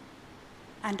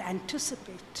and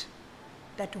anticipate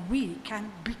that we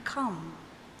can become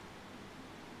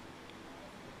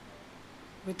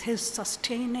with his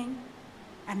sustaining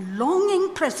and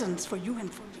longing presence for you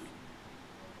and for me?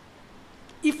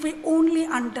 If we only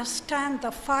understand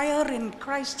the fire in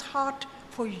Christ's heart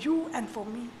for you and for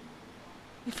me,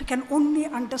 if we can only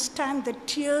understand the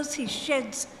tears he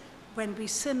sheds when we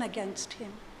sin against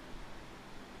him,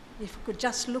 if we could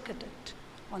just look at it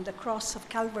on the cross of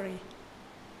Calvary,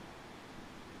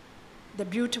 the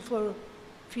beautiful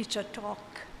feature talk,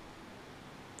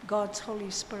 God's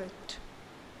Holy Spirit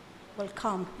will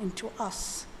come into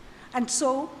us. And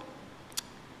so,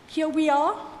 here we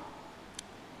are.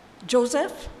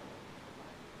 Joseph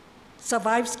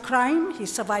survives crime, he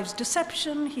survives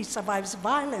deception, he survives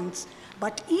violence,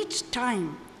 but each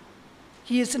time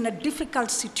he is in a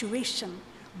difficult situation,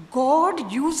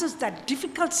 God uses that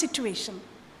difficult situation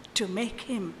to make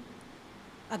him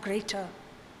a greater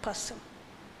person.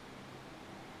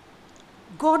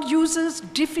 God uses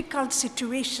difficult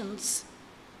situations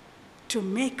to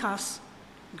make us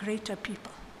greater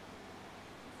people.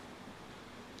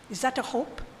 Is that a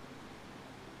hope?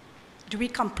 Do we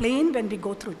complain when we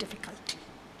go through difficulty?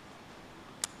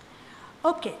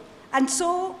 Okay, and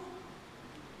so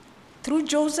through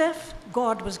Joseph,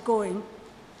 God was going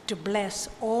to bless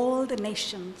all the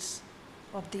nations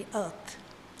of the earth.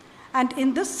 And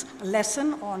in this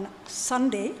lesson on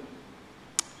Sunday,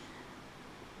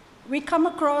 we come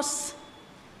across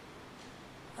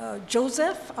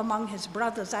Joseph among his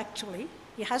brothers, actually.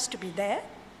 He has to be there.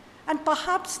 And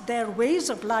perhaps their ways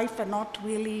of life are not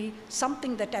really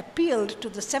something that appealed to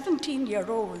the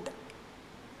 17-year-old.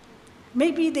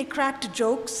 Maybe they cracked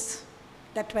jokes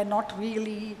that were not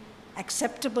really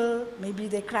acceptable. Maybe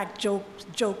they cracked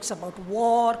jokes about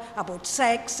war, about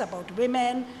sex, about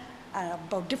women,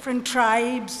 about different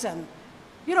tribes, and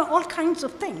all kinds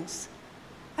of things.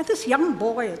 And this young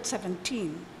boy at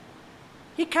 17,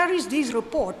 he carries these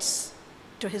reports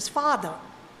to his father.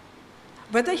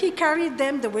 Whether he carried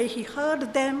them the way he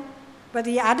heard them, whether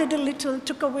he added a little,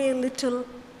 took away a little,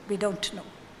 we don't know.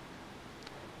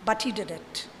 But he did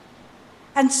it.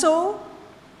 And so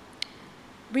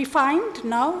we find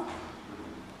now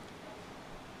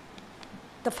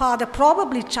the father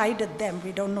probably chided them.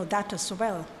 We don't know that as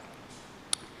well.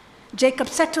 Jacob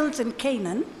settles in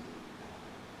Canaan.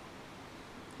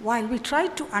 While we try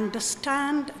to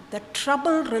understand the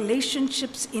troubled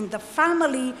relationships in the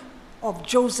family of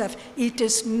Joseph, it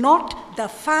is not the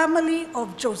family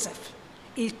of Joseph.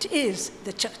 It is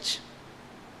the church.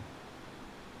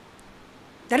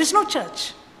 There is no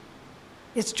church.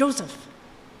 It's Jacob.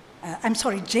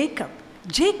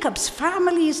 Jacob's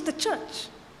family is the church.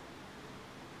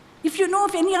 If you know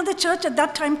of any other church at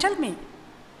that time, tell me.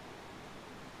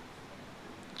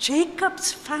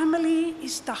 Jacob's family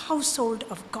is the household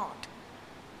of God.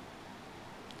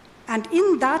 And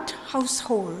in that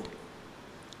household,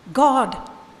 God,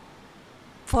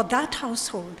 for that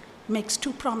household, makes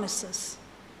two promises.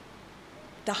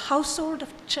 The household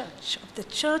of the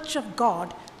church of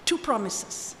God, two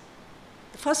promises.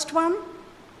 The first one,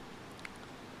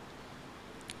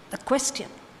 the question.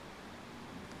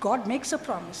 God makes a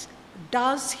promise.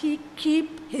 Does he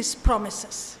keep his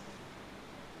promises?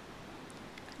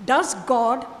 Does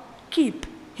God keep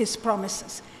his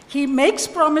promises? He makes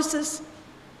promises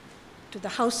to the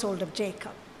household of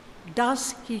Jacob.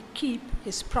 Does he keep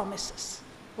his promises?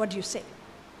 What do you say?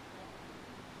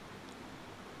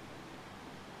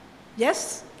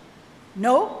 Yes?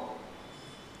 No?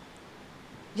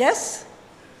 Yes?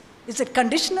 Is it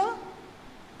conditional?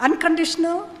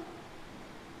 Unconditional?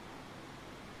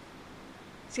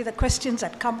 See the questions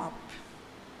that come up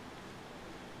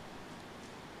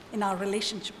in our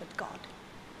relationship with God.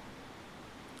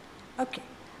 Okay.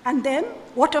 And then,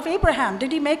 what of Abraham?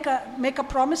 Did he make a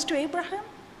promise to Abraham?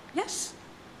 Yes.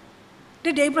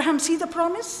 Did Abraham see the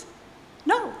promise?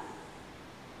 No.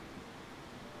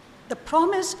 The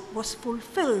promise was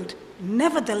fulfilled.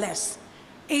 Nevertheless,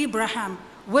 Abraham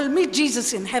will meet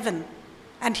Jesus in heaven,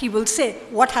 and he will say,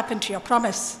 what happened to your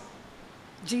promise?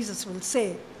 Jesus will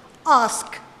say,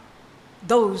 ask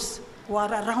those who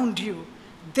are around you.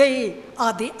 They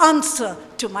are the answer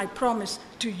to my promise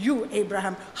to you,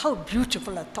 Abraham. How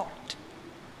beautiful a thought.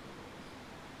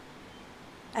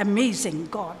 Amazing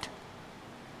God.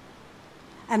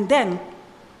 And then,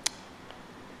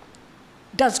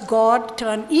 does God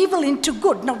turn evil into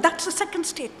good? Now, that's the second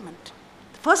statement.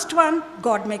 The first one,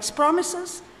 God makes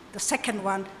promises. The second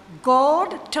one,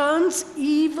 God turns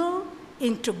evil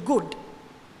into good.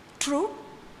 True?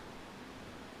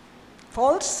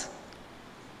 False?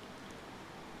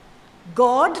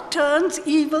 God turns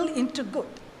evil into good.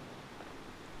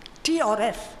 T or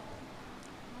F?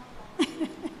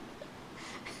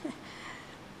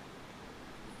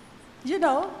 You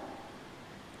know,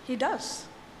 he does.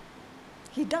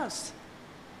 He does.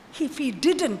 If he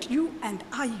didn't, you and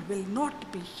I will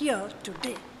not be here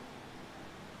today.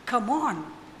 Come on.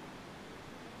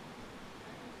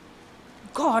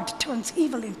 God turns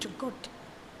evil into good.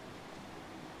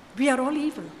 We are all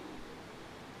evil.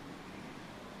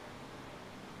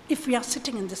 If we are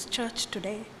sitting in this church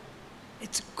today,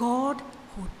 it's God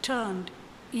who turned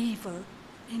evil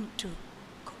into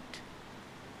good.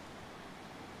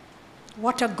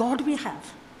 What a God we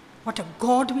have. What a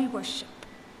God we worship.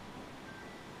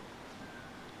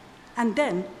 And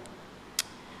then,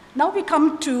 now we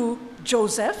come to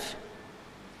Joseph.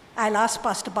 I'll ask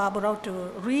Pastor Barbara to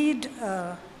read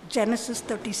Genesis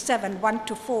 37, 1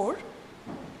 to 4.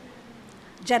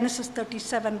 Genesis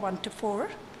 37, 1 to 4.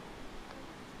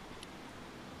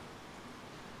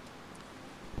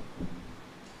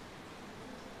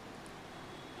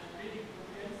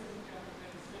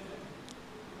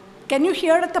 Can you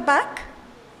hear at the back?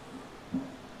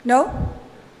 No?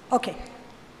 Okay.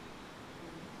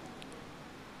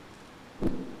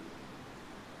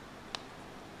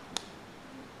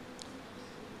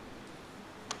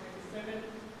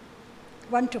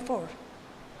 One to four.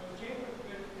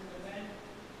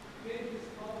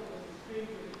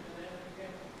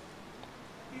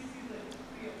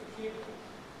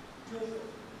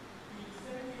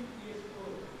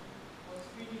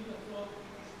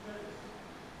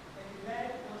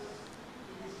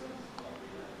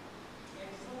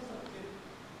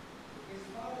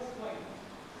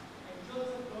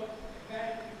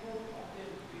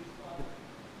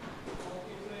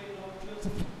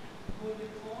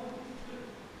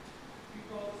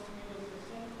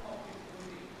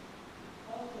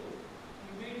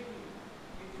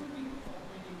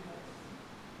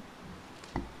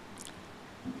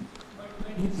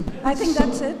 I think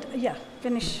that's it. Yeah,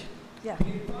 finish. Yeah.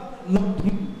 Loved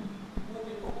him more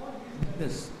than all his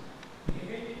brothers. They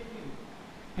hated him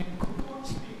and could not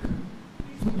speak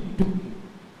peacefully to him.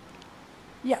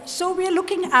 Yeah, so we are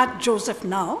looking at Joseph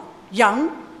now,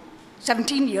 young,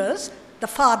 17 years. The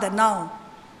father now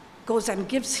goes and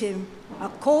gives him a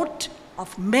coat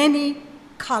of many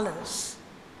colors.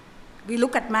 We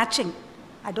look at matching.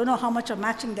 I don't know how much of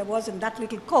matching there was in that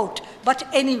little coat, but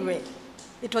anyway,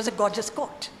 it was a gorgeous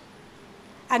coat.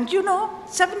 And you know,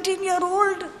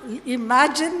 17-year-old,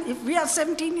 imagine if we are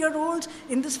 17-year-olds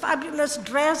in this fabulous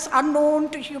dress, unknown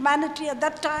to humanity at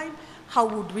that time, how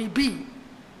would we be?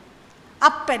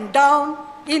 Up and down,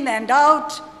 in and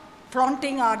out,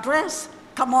 flaunting our dress.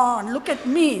 Come on, look at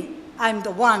me, I'm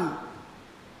the one.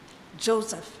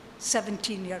 Joseph,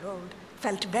 17-year-old,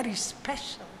 felt very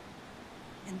special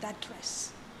in that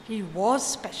dress. He was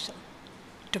special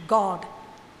to God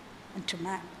and to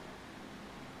man.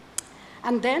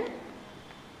 And then,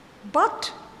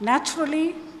 but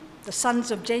naturally, the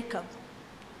sons of Jacob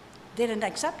didn't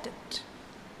accept it.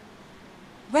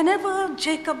 Whenever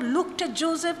Jacob looked at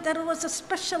Joseph, there was a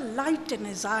special light in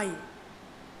his eye.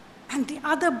 And the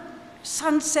other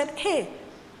sons said, hey,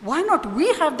 why not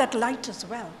we have that light as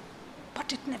well?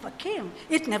 But it never came.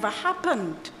 It never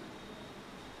happened.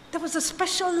 There was a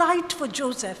special light for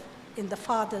Joseph in the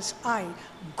father's eye.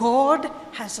 God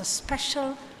has a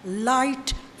special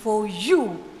light for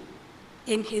you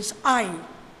in his eye.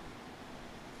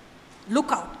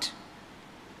 Look out.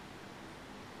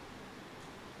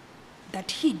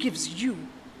 That he gives you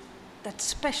that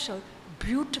special,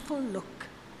 beautiful look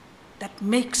that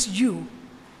makes you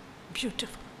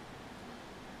beautiful.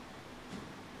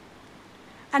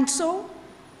 And so,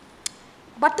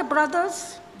 but the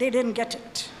brothers, they didn't get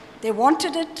it. They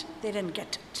wanted it, they didn't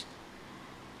get it.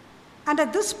 And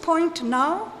at this point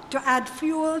now, to add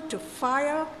fuel to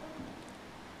fire,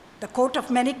 the coat of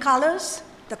many colors,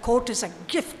 the coat is a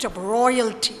gift of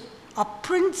royalty. A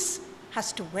prince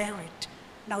has to wear it.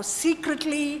 Now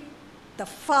secretly, the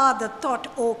father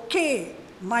thought, okay,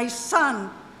 my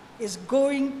son is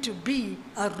going to be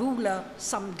a ruler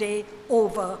someday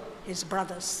over his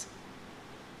brothers.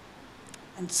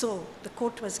 And so the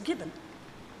coat was given.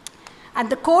 And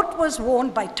the coat was worn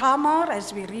by Tamar,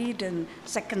 as we read in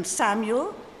 2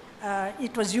 Samuel.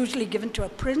 It was usually given to a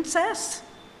princess,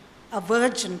 a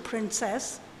virgin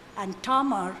princess, and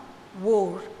Tamar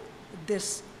wore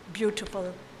this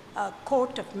beautiful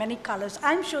coat of many colors.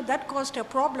 I'm sure that caused her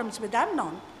problems with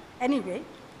Amnon. Anyway.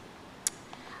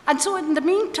 And so in the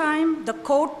meantime, the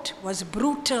coat was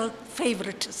brutal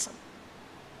favoritism.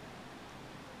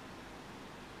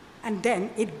 And then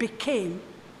it became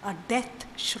a death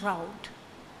shroud.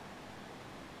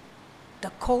 The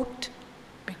coat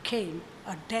became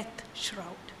a death shroud.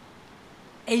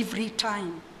 Every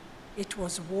time it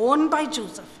was worn by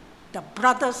Joseph, the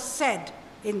brothers said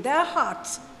in their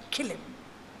hearts, kill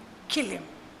him,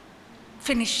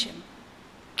 finish him,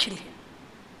 kill him.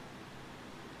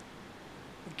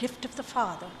 The gift of the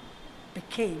father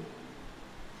became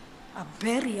a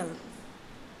burial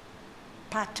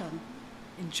pattern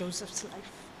in Joseph's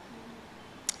life.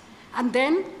 And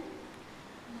then,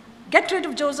 get rid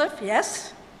of Joseph,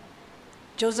 yes.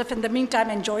 Joseph in the meantime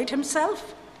enjoyed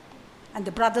himself, and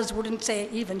the brothers wouldn't say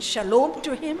even shalom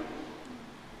to him.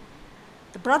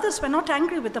 The brothers were not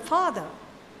angry with the father.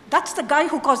 That's the guy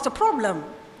who caused the problem.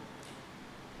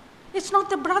 It's not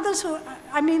the brothers who,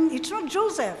 it's not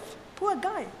Joseph, poor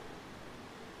guy.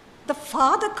 The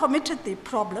father committed the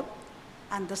problem,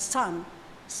 and the son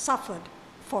suffered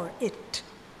for it.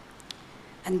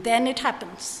 And then it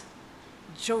happens.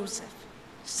 Joseph,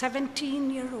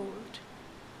 17-year-old,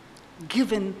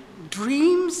 given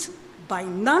dreams by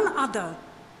none other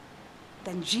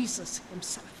than Jesus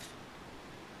himself.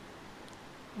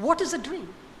 What is a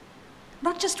dream?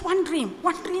 Not just one dream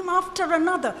after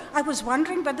another. I was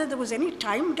wondering whether there was any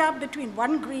time gap between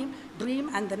one dream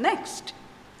and the next.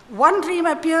 One dream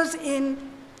appears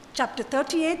in chapter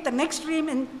 38, the next dream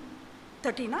in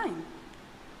 39.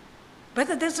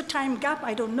 Whether there's a time gap,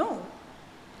 I don't know.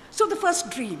 So the first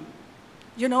dream,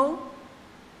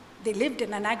 they lived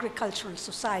in an agricultural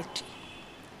society.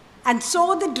 And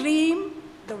so the dream,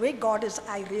 the way God is,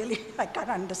 I can't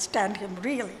understand him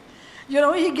really.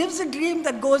 He gives a dream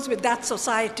that goes with that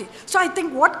society. So I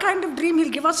think what kind of dream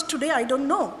he'll give us today, I don't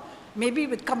know. Maybe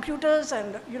with computers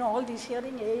and, all these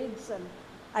hearing aids and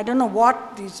I don't know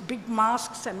what, these big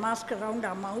masks and masks around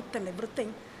our mouth and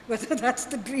everything, whether that's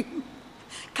the dream,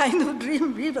 kind of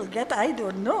dream we will get, I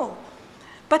don't know.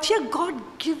 But here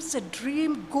God gives a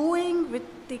dream going with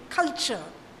the culture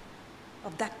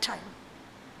of that time.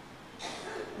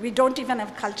 We don't even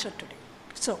have culture today.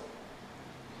 So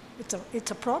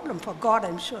it's a problem for God,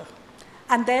 I'm sure.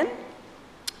 And then,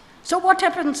 so what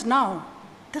happens now?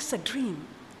 This is a dream.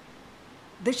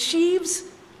 The sheaves,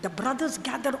 the brothers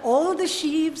gather all the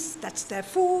sheaves, that's their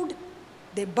food,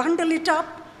 they bundle it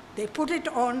up, they put it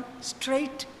on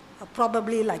straight,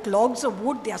 probably like logs of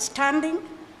wood, they are standing.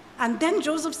 And then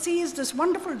Joseph sees this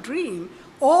wonderful dream.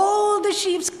 All the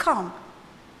sheaves come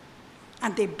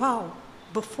and they bow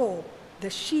before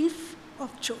the sheaf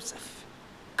of Joseph.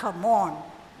 Come on.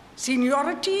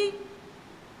 Seniority,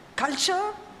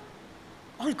 culture,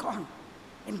 all gone.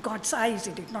 In God's eyes,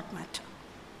 it did not matter.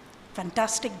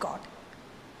 Fantastic God.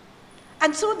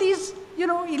 And so these,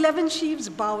 11 sheaves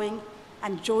bowing,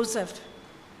 and Joseph,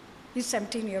 he's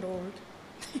 17-year-old.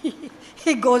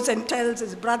 He goes and tells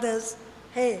his brothers,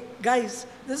 hey, guys,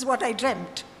 this is what I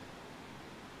dreamt.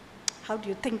 How do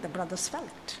you think the brothers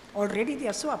felt? Already they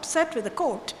are so upset with the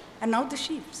coat, and now the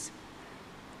sheaves.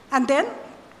 And then,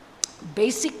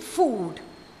 basic food.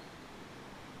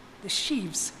 The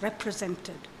sheaves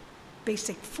represented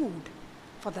basic food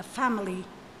for the family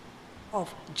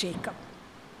of Jacob.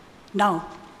 Now,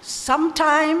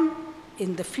 sometime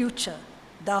in the future,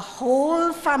 the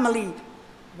whole family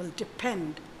will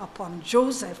depend upon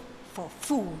Joseph for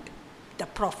food. The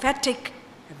prophetic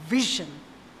vision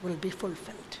will be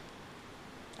fulfilled.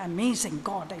 Amazing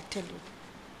God, I tell you.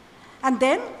 And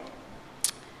then,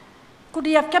 could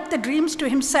he have kept the dreams to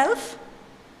himself?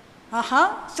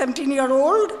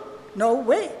 17-year-old? No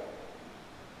way.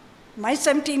 My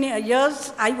 17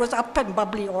 years, I was up and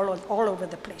bubbly all over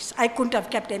the place. I couldn't have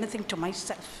kept anything to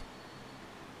myself.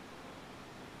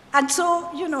 And so,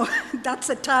 that's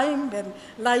a time when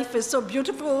life is so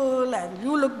beautiful and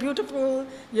you look beautiful.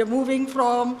 You're moving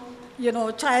from,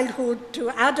 childhood to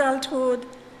adulthood,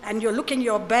 and you're looking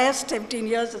your best. 17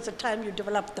 years is the time you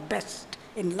develop the best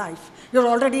in life. You're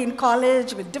already in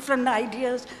college with different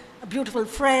ideas, beautiful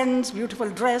friends, beautiful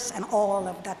dress, and all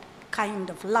of that kind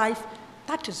of life.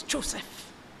 That is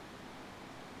Joseph.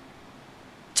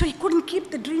 So he couldn't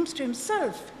keep the dreams to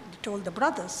himself, he told the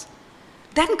brothers.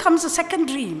 Then comes the second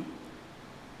dream.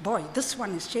 Boy, this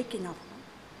one is shaking up.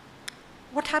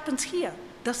 What happens here?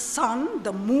 The sun,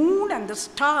 the moon, and the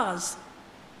stars.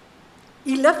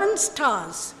 11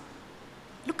 stars.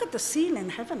 Look at the scene in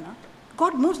heaven.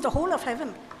 God moves the whole of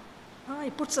heaven. He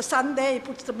puts the sun there, he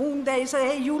puts the moon there. He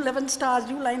says, hey, you 11 stars,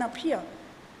 you line up here.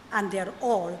 And they're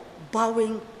all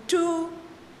bowing to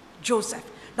Joseph.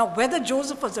 Now, whether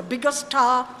Joseph was a bigger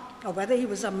star or whether he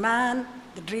was a man,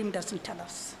 the dream doesn't tell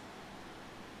us.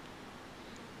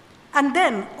 And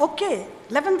then,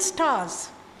 11 stars.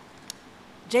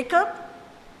 Jacob,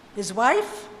 his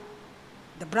wife,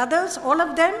 the brothers, all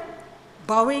of them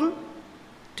bowing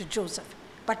to Joseph.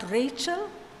 But Rachel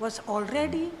was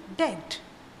already dead.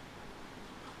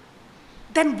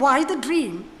 Then why the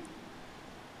dream?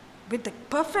 With the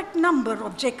perfect number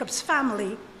of Jacob's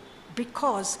family,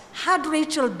 because had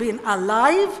Rachel been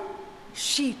alive,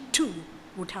 she too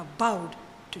would have bowed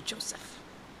to Joseph.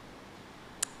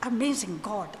 Amazing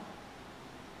God.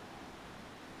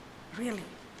 Really.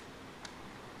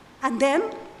 And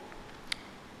then,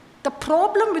 the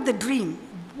problem with the dream.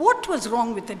 What was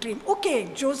wrong with the dream? Okay,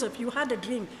 Joseph, you had a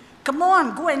dream. Come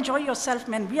on, go enjoy yourself,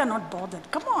 man. We are not bothered.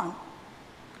 Come on.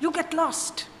 You get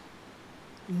lost.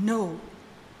 No.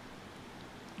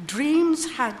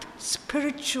 Dreams had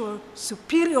spiritual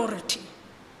superiority.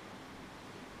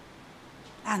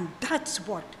 And that's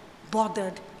what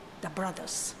bothered the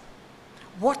brothers.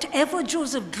 Whatever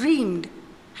Joseph dreamed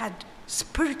had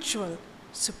spiritual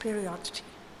superiority.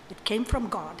 It came from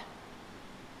God.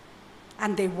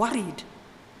 And they worried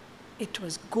it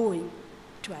was going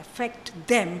to affect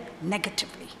them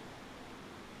negatively.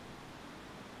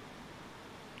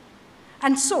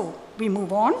 And so we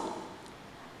move on.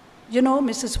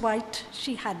 Mrs. White,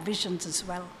 she had visions as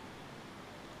well.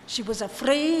 She was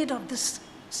afraid of this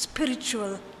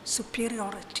spiritual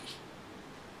superiority.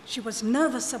 She was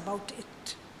nervous about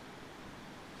it.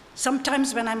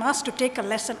 Sometimes when I'm asked to take a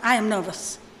lesson, I am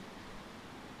nervous.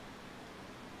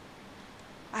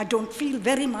 I don't feel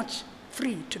very much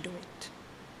free to do it.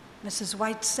 Mrs.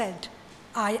 White said,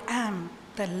 I am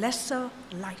the lesser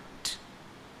light.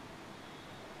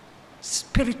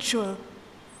 Spiritual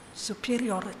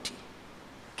superiority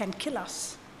can kill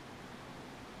us.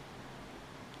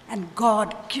 And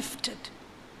God gifted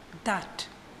that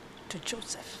to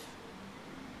Joseph.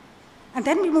 And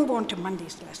then we move on to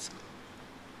Monday's lesson.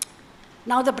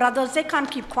 Now the brothers, they can't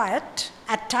keep quiet.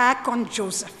 Attack on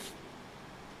Joseph.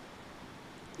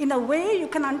 In a way, you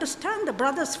can understand the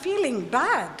brothers feeling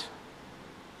bad.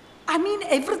 I mean,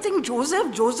 everything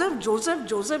Joseph, Joseph, Joseph,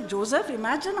 Joseph, Joseph.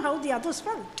 Imagine how the others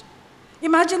felt.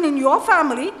 Imagine in your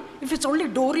family, if it's only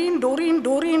Doreen, Doreen,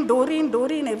 Doreen, Doreen,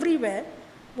 Doreen everywhere,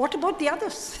 what about the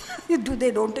others?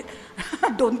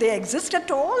 Don't they exist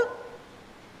at all?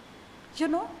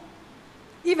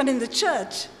 Even in the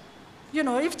church,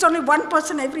 if it's only one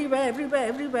person everywhere, everywhere,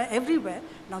 everywhere, everywhere,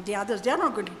 now the others, they're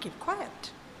not going to keep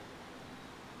quiet.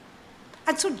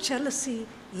 And so jealousy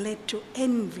led to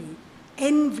envy,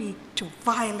 envy to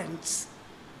violence.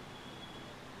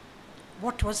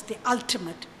 What was the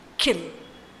ultimate? Kill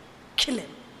him,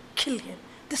 kill him.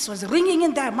 This was ringing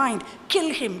in their mind.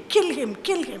 Kill him, kill him,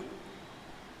 kill him.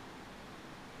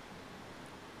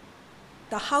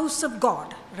 The house of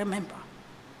God, remember,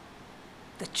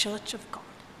 the church of God.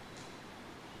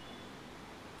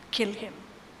 Kill him.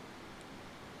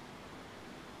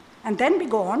 And then we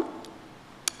go on.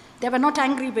 They were not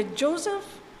angry with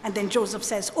Joseph, and then Joseph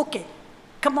says, okay,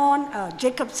 come on,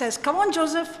 Jacob says, come on,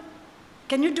 Joseph,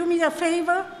 can you do me a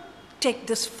favor? Take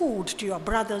this food to your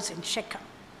brothers in Shechem.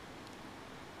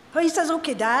 So he says,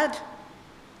 okay, Dad.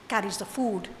 Carries the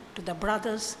food to the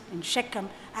brothers in Shechem,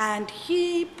 and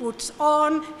he puts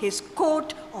on his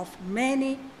coat of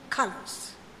many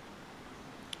colors.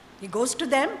 He goes to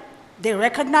them. They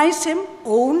recognize him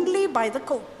only by the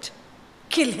coat.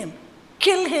 Kill him,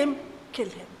 kill him, kill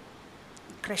him.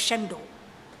 Crescendo.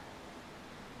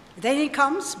 Then he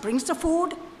comes, brings the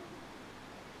food,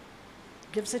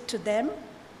 gives it to them.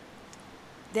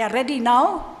 They are ready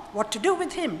now. What to do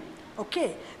with him?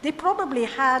 Okay, they probably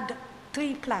had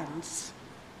 3 plans.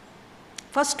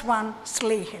 First one,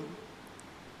 slay him.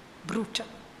 Brutal.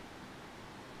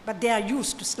 But they are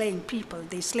used to slaying people.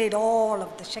 They slayed all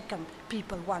of the Shechem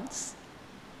people once.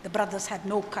 The brothers had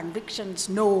no convictions,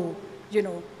 no,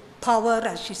 power,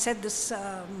 as she said this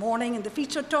morning in the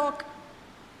feature talk.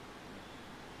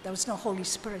 There was no Holy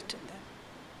Spirit in them.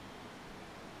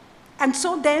 And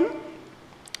so then,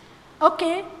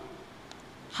 okay,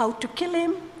 how to kill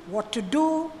him, what to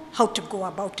do, how to go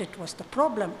about it was the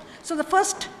problem. So the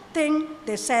first thing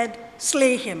they said,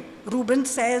 slay him. Reuben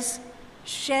says,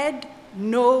 shed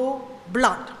no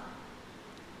blood.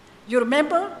 You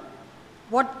remember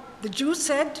what the Jews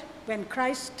said when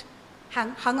Christ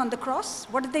hung on the cross?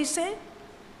 What did they say?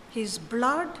 His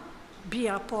blood be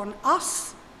upon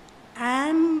us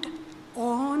and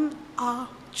on our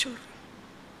children.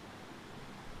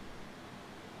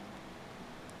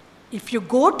 If you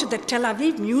go to the Tel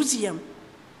Aviv Museum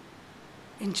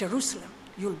in Jerusalem,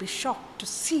 you'll be shocked to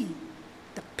see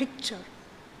the picture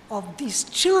of these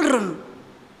children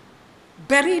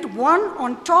buried one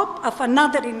on top of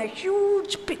another in a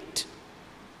huge pit.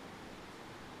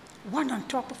 One on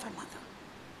top of another.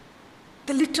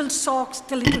 The little socks,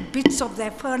 the little bits of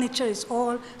their furniture is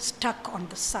all stuck on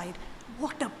the side.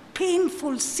 What a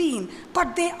painful scene,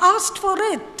 but they asked for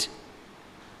it.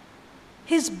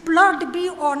 His blood be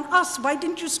on us. Why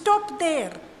didn't you stop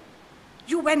there?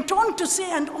 You went on to say,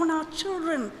 and on our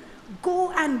children.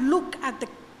 Go and look at the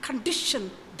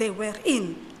condition they were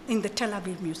in the Tel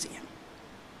Aviv Museum.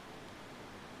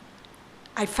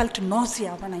 I felt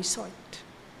nausea when I saw it.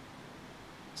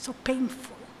 So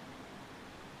painful.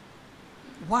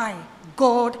 Why?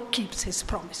 God keeps his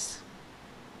promise.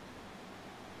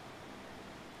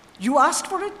 You asked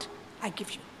for it, I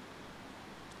give you.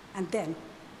 And then,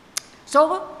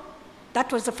 so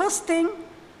that was the first thing.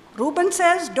 Reuben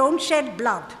says, don't shed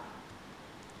blood.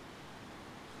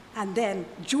 And then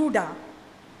Judah,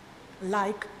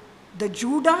 like the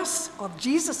Judas of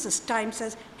Jesus' time,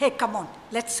 says, hey, come on,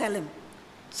 let's sell him.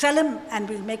 Sell him and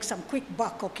we'll make some quick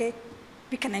buck, okay?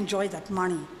 We can enjoy that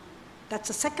money. That's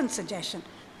the second suggestion.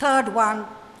 Third one,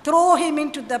 throw him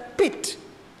into the pit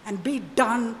and be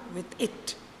done with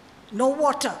it. No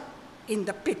water in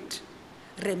the pit.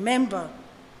 Remember,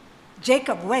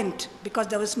 Jacob went because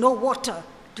there was no water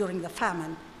during the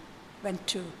famine, went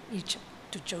to Egypt,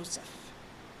 to Joseph.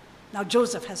 Now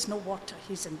Joseph has no water,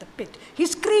 he's in the pit.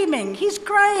 He's screaming, he's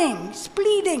crying, he's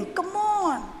pleading, come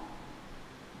on.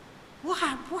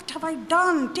 What have I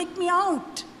done? Take me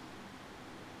out.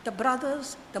 The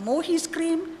brothers, the more he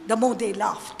screamed, the more they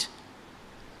laughed.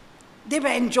 They were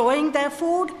enjoying their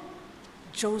food.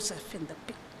 Joseph in the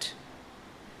pit.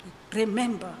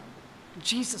 Remember,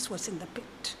 Jesus was in the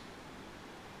pit.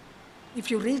 If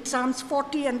you read Psalms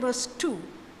 40 and verse 2,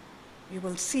 you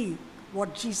will see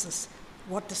what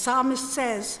the psalmist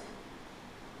says.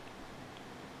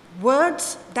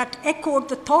 Words that echoed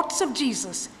the thoughts of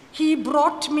Jesus. He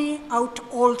brought me out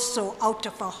also out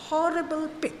of a horrible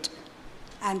pit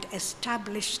and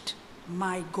established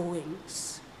my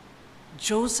goings.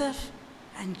 Joseph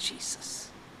and Jesus,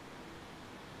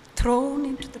 thrown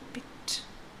into the pit.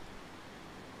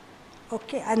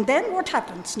 Okay, and then what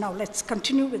happens? Now let's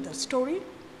continue with the story.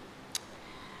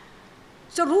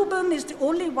 So Reuben is the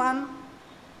only one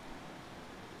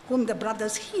whom the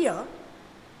brothers hear,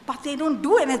 but they don't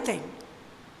do anything.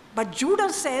 But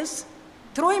Judah says,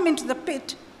 throw him into the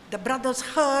pit. The brothers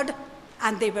heard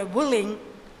and they were willing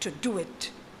to do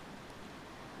it.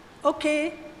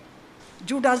 Okay,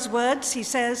 Judah's words, he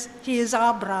says, he is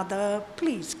our brother,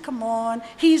 please, come on,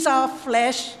 he's our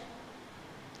flesh.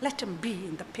 Let him be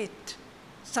in the pit.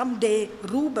 Someday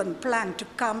Reuben planned to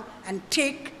come and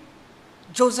take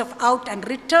Joseph out and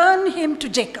return him to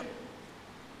Jacob.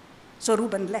 So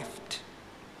Reuben left.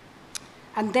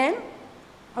 And then,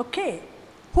 okay,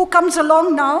 who comes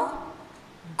along now?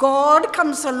 God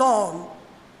comes along.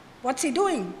 What's he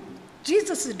doing?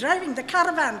 Jesus is driving the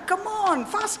caravan. Come on,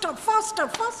 faster, faster,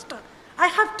 faster. I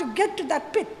have to get to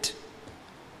that pit.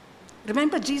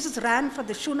 Remember Jesus ran for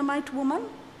the Shunammite woman?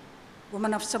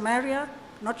 woman of Samaria,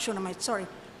 not Shunammite, sorry,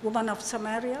 woman of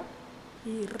Samaria,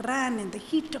 he ran in the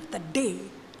heat of the day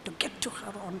to get to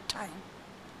her on time.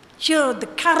 Here the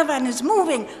caravan is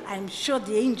moving. I'm sure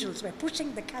the angels were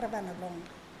pushing the caravan along.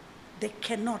 They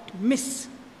cannot miss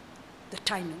the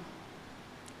timing.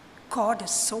 God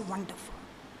is so wonderful.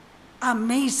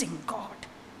 Amazing God.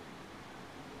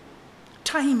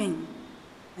 Timing.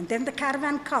 And then the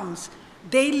caravan comes.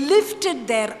 They lifted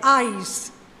their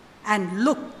eyes and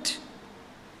looked.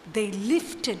 They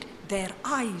lifted their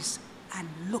eyes and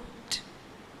looked.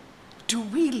 Do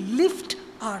we lift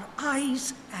our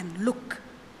eyes and look?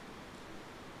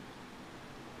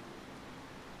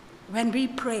 When we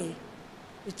pray,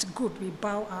 it's good we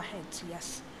bow our heads,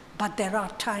 yes. But there are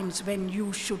times when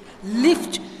you should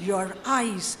lift your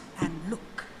eyes and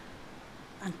look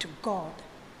unto God.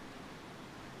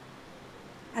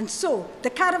 And so the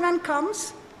caravan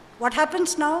comes. What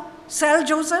happens now? Sell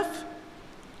Joseph,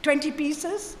 20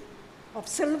 pieces of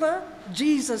silver.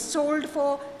 Jesus sold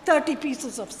for 30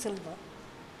 pieces of silver.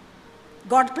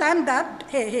 God planned that.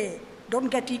 Hey, don't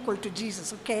get equal to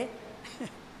Jesus, okay?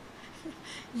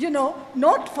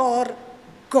 Not for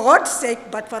God's sake,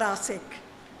 but for our sake.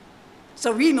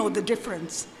 So we know the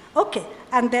difference. Okay,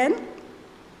 and then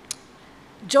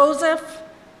Joseph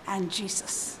and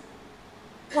Jesus.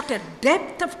 What a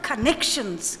depth of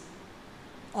connections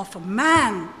of a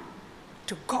man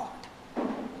to God.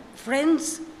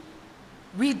 Friends,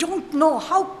 we don't know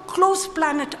how close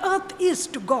planet Earth is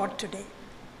to God today.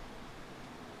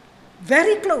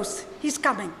 Very close. He's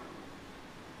coming.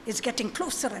 It's getting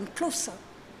closer and closer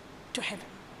to heaven.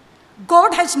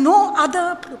 God has no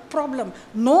other problem,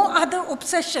 no other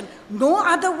obsession, no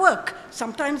other work.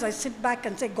 Sometimes I sit back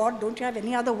and say, God, don't you have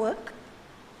any other work?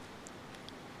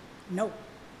 No.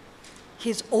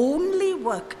 His only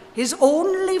work, his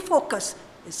only focus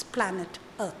is planet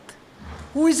Earth.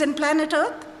 Who is in planet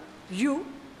Earth? You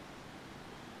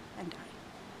and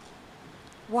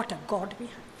I. What a God we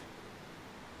have.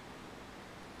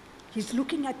 He's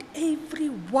looking at every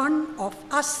one of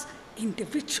us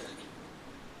individually.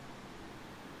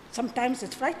 Sometimes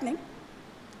it's frightening,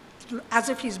 as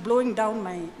if he's blowing down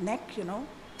my neck,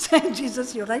 saying,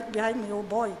 Jesus, you're right behind me, oh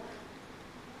boy.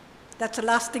 That's the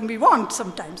last thing we want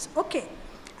sometimes. Okay.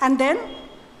 And then,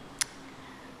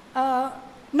 now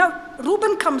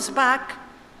Reuben comes back.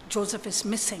 Joseph is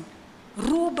missing.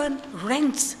 Reuben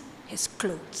rents his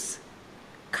clothes.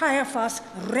 Caiaphas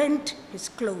rent his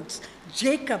clothes.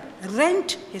 Jacob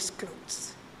rent his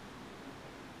clothes.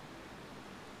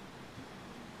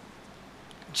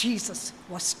 Jesus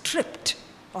was stripped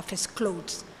of his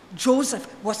clothes. Joseph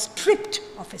was stripped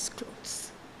of his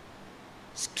clothes.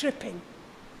 Stripping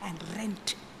and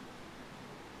renting.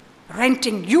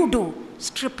 Renting you do,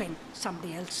 stripping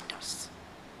somebody else does.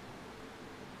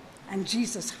 And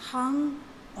Jesus hung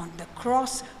on the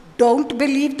cross. Don't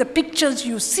believe the pictures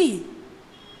you see.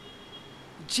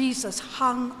 Jesus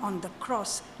hung on the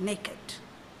cross naked.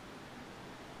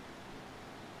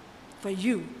 For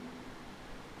you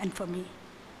and for me.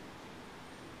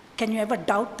 Can you ever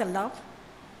doubt the love?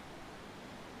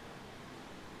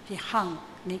 He hung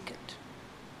naked.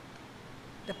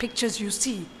 The pictures you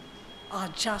see are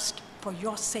just for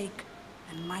your sake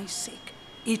and my sake.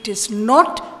 It is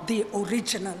not the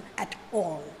original at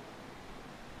all.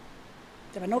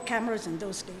 There were no cameras in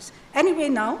those days. Anyway,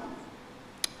 now,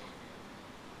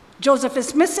 Joseph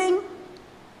is missing.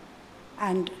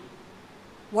 And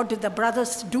what do the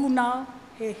brothers do now?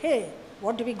 Hey,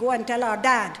 what do we go and tell our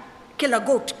dad? Kill a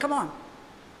goat, come on.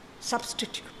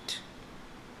 Substitute.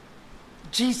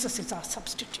 Jesus is our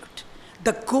substitute.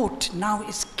 The goat now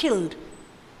is killed.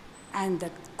 And the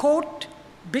coat,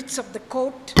 bits of the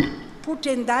coat, put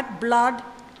in that blood,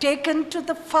 taken to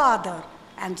the father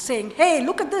and saying, hey,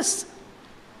 look at this.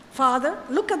 Father,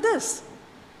 look at this.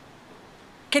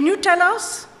 Can you tell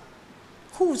us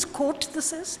whose coat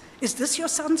this is? Is this your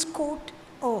son's coat?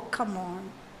 Oh, come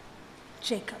on.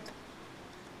 Jacob.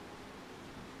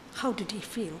 How did he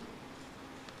feel?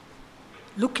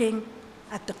 Looking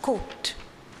at the coat,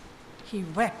 he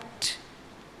wept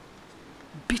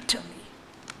bitterly.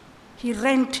 He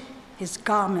rent his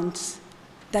garments.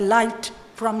 The light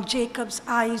from Jacob's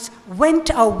eyes went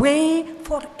away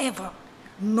forever.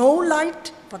 No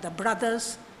light for the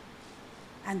brothers,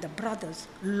 and the brothers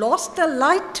lost the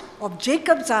light of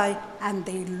Jacob's eye, and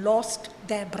they lost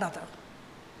their brother.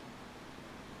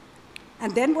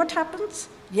 And then what happens?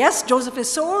 Yes, Joseph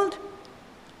is sold.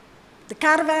 The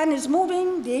caravan is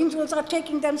moving. The angels are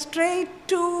taking them straight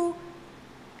to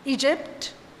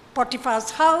Egypt,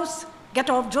 Potiphar's house. Get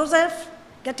off, Joseph.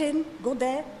 Get in, go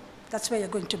there. That's where you're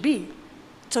going to be.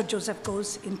 So Joseph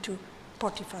goes into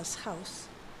Potiphar's house.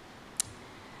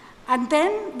 And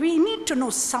then we need to know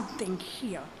something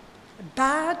here.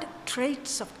 Bad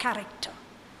traits of character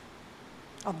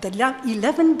of the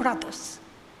 11 brothers.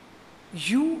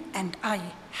 You and I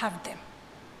have them.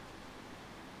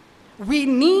 We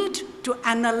need to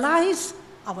analyze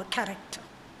our character.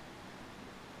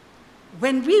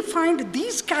 When we find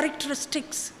these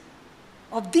characteristics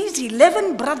of these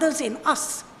 11 brothers in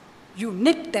us, you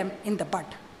nip them in the bud.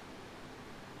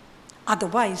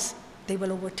 Otherwise, they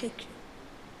will overtake you.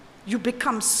 You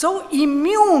become so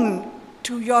immune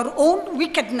to your own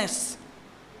wickedness,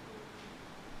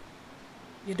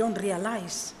 you don't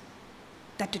realize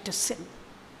that it is sin.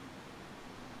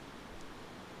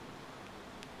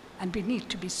 And we need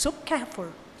to be so careful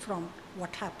from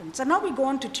what happens. And now we go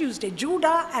on to Tuesday,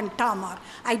 Judah and Tamar.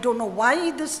 I don't know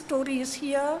why this story is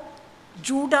here,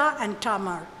 Judah and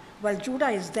Tamar. Well, Judah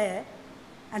is there,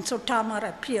 and so Tamar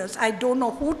appears. I don't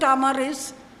know who Tamar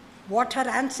is, what her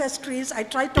ancestry is. I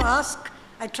tried to ask,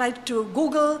 I tried to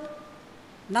Google,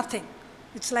 nothing.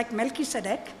 It's like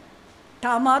Melchizedek.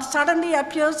 Tamar suddenly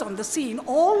appears on the scene.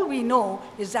 All we know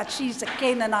is that she's a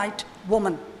Canaanite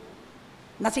woman,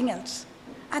 nothing else.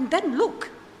 And then look,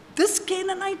 this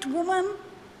Canaanite woman,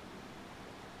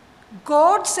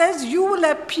 God says, you will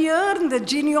appear in the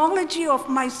genealogy of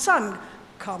my son.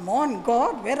 Come on,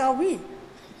 God, where are we?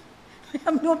 We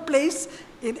have no place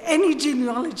in any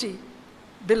genealogy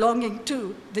belonging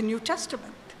to the New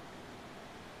Testament.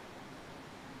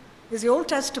 Is the Old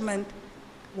Testament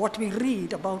what we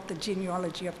read about the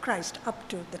genealogy of Christ up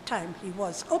to the time he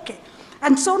was. Okay,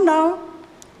 and so now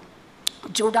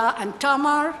Judah and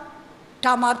Tamar.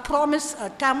 Tamar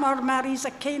marries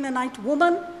a Canaanite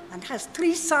woman and has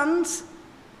 3 sons.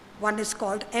 One is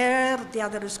called the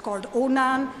other is called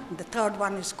Onan, and the third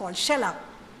one is called Shelah.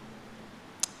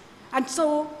 And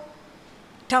so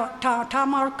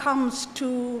Tamar comes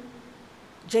to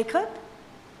Jacob.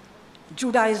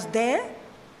 Judah is there.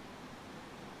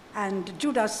 And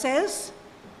Judah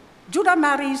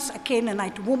marries a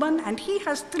Canaanite woman, and he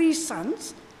has 3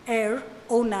 sons,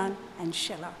 Onan, and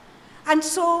Shelah. And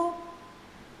so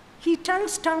he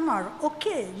tells Tamar,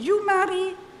 okay, you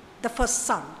marry the first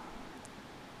son.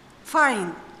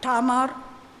 Fine, Tamar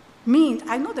means,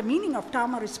 I know the meaning of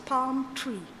Tamar is palm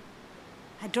tree.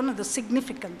 I don't know the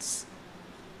significance,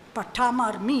 but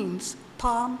Tamar means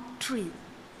palm tree.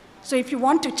 So if you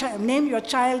want to name your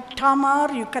child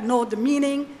Tamar, you can know the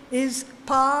meaning is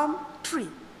palm tree.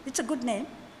 It's a good name,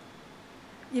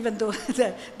 even though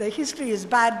the history is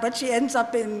bad, but she ends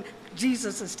up in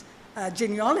Jesus'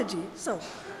 genealogy. So,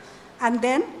 and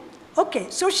then, okay,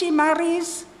 so she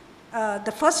marries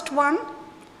the first one,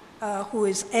 who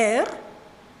is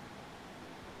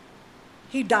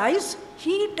He dies.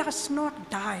 He does not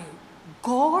die.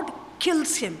 God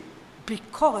kills him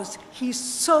because he's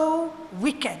so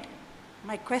wicked.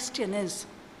 My question is,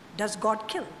 does God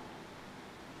kill?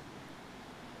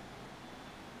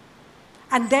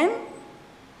 And then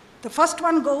the first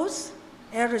one goes,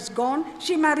 is gone.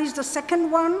 She marries the second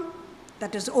one,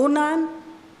 that is Onan.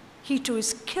 He too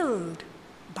is killed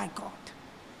by God.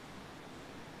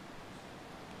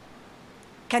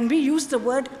 Can we use the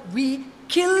word, we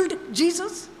killed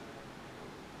Jesus?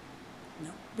 No,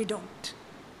 we don't.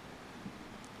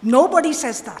 Nobody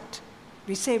says that.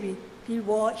 We say he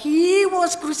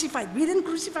was crucified. We didn't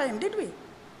crucify him, did we?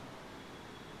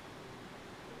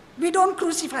 We don't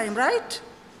crucify him, right?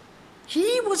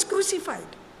 He was crucified,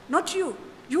 not you.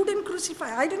 You didn't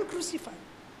crucify, I didn't crucify.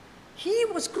 He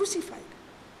was crucified.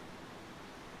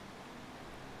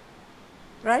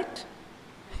 Right?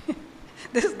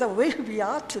 This is the way we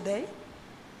are today.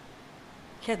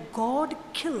 Here, God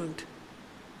killed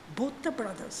both the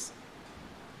brothers.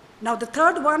 Now, the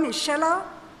third one is Shelah.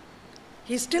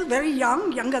 He's still very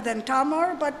young, younger than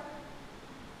Tamar, but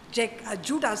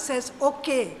Judah says,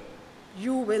 okay,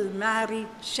 you will marry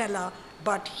Shelah,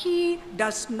 but he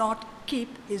does not keep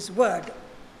his word.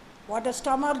 What does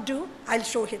Tamar do? I'll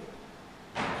show him.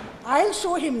 I'll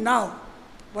show him now.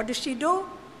 What does she do?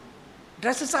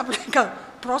 Dresses up like a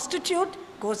prostitute,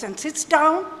 goes and sits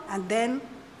down, and then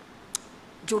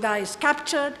Judah is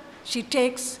captured. She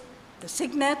takes the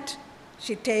signet,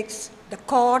 she takes the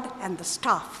cord and the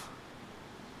staff.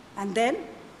 And then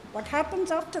what happens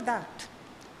after that?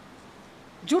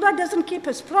 Judah doesn't keep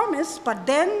his promise, but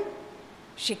then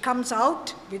she comes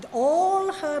out with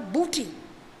all her booty.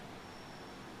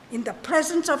 In the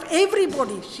presence of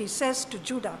everybody, she says to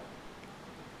Judah,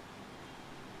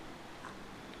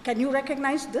 can you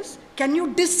recognize this? Can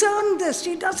you discern this?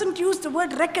 She doesn't use the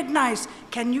word recognize.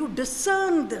 Can you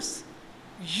discern this?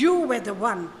 You were the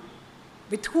one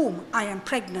with whom I am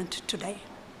pregnant today.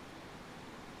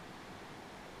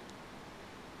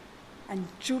 And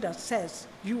Judah says,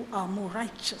 you are more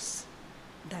righteous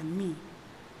than me.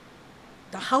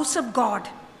 The house of God,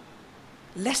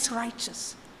 less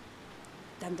righteous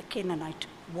than the Canaanite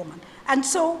woman. And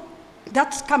so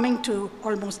that's coming to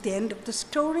almost the end of the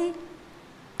story.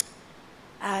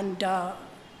 And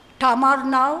Tamar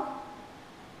now,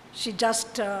 she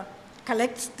just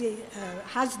collects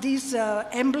has these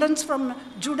emblems from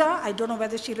Judah. I don't know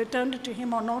whether she returned it to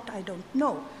him or not, I don't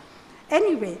know.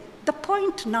 Anyway, the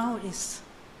point now is,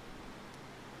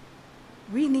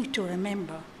 we need to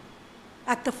remember,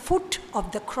 at the foot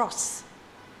of the cross,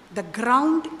 the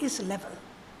ground is level.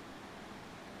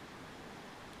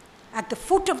 At the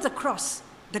foot of the cross,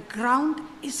 the ground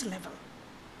is level.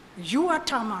 You are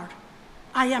Tamar,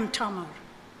 I am Tamar.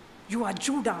 You are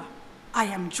Judah, I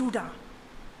am Judah.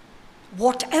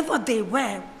 Whatever they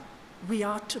were, we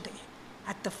are today.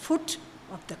 At the foot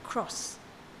of the cross,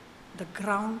 the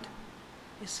ground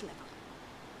is level.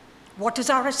 What is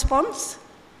our response?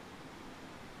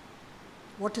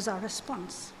 What is our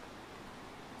response?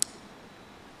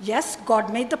 Yes,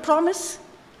 God made the promise.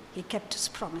 He kept his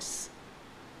promise.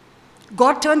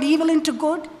 God turned evil into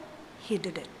good. He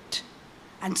did it.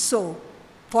 And so,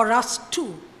 for us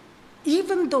too,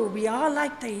 even though we are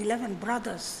like the 11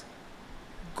 brothers,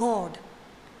 God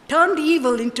turned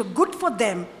evil into good for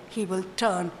them. He will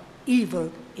turn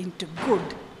evil into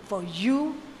good for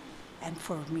you and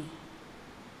for me.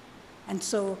 And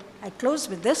so I close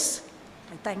with this.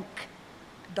 I thank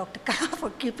Dr. Kala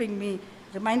for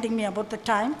reminding me about the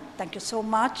time. Thank you so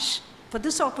much for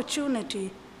this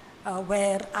opportunity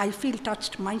where I feel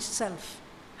touched myself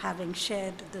having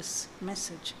shared this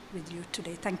message with you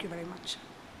today. Thank you very much.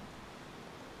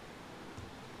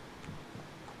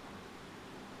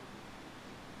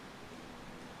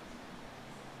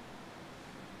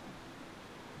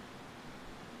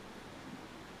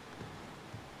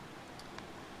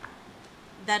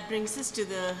 That brings us to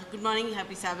the, good morning,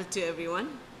 happy Sabbath to everyone.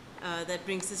 That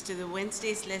brings us to the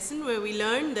Wednesday's lesson, where we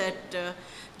learn that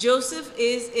Joseph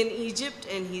is in Egypt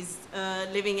and he's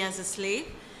living as a slave.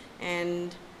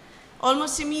 And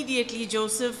almost immediately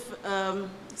Joseph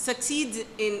succeeds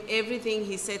in everything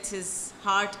he sets his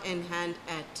heart and hand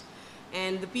at.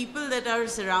 And the people that are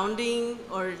surrounding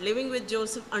or living with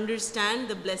Joseph understand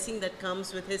the blessing that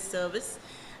comes with his service.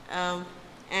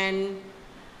 And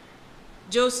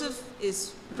Joseph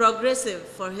is progressive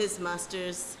for his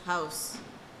master's house.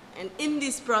 And in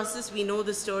this process, we know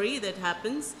the story that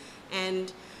happens,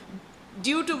 and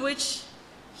due to which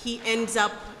he ends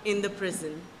up in the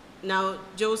prison. Now,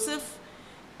 Joseph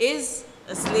is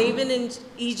a slave in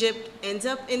Egypt, ends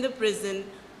up in the prison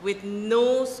with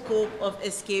no scope of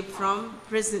escape from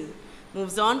prison.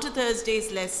 Moves on to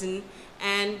Thursday's lesson,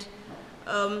 and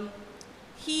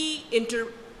he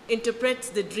interprets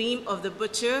the dream of the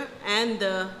butcher and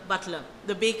the butler,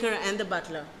 the baker and the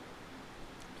butler.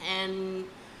 And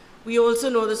we also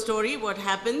know the story, what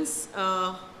happens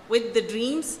with the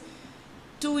dreams.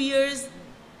 2 years,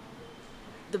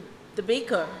 the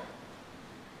baker,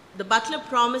 the butler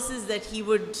promises that he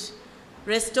would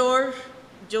restore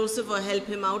Joseph or help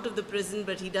him out of the prison,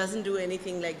 but he doesn't do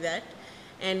anything like that.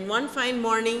 And one fine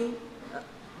morning,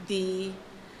 the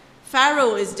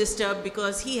Pharaoh is disturbed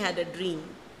because he had a dream.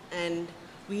 And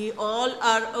we all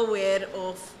are aware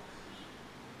of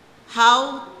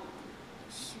how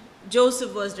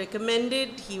Joseph was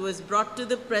recommended. He was brought to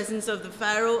the presence of the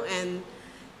Pharaoh, and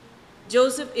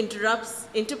Joseph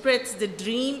interprets the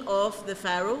dream of the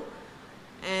Pharaoh,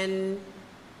 and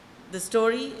the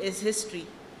story is history.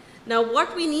 Now,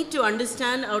 what we need to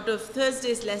understand out of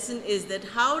Thursday's lesson is that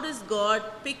how does God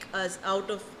pick us out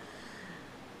of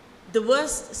the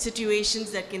worst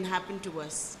situations that can happen to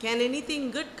us? Can anything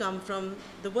good come from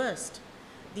the worst?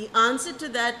 The answer to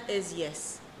that is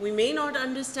yes. We may not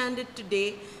understand it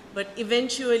today, but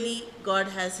eventually God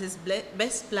has his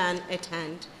best plan at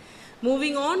hand.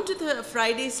 Moving on to the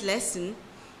Friday's lesson,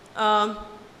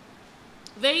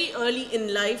 very early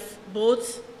in life,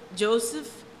 both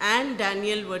Joseph and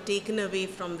Daniel were taken away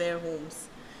from their homes.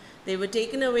 They were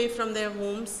taken away from their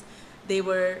homes. They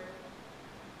were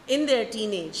in their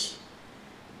teenage.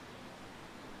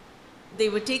 They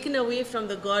were taken away from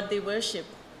the God they worship.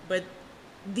 But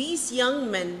these young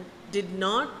men did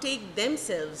not take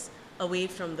themselves away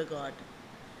from the God.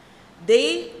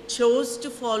 They chose to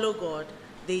follow God.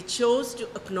 They chose to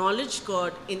acknowledge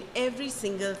God in every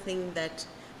single thing that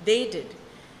they did.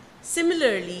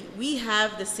 Similarly, we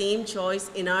have the same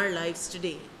choice in our lives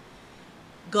today.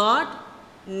 God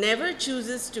never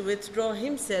chooses to withdraw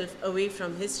himself away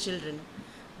from his children,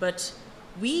 but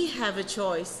we have a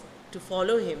choice to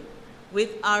follow him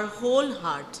with our whole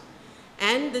heart,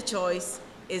 and the choice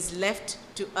is left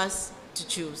to us to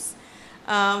choose.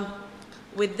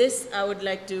 With this, I would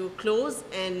like to close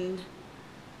and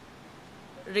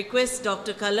request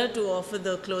Dr. Kala to offer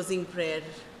the closing prayer.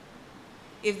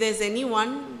 If there's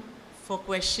anyone for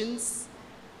questions,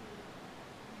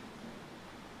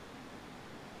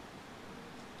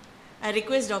 I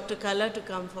request Dr. Kala to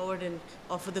come forward and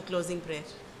offer the closing prayer.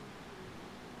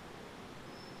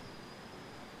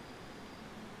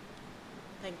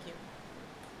 Thank you.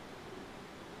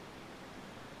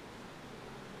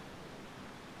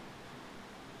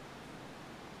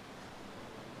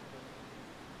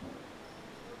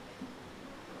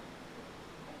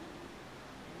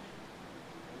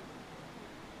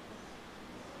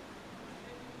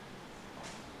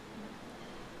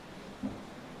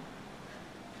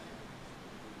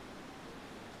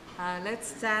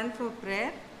 Let's stand for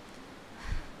prayer.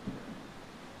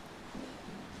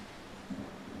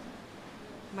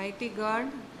 Mighty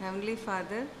God, Heavenly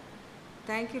Father,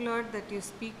 thank you, Lord, that you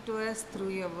speak to us through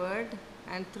your word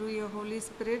and through your Holy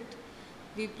Spirit.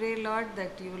 We pray, Lord,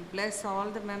 that you will bless all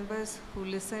the members who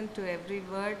listen to every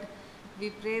word. We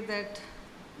pray that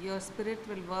your Spirit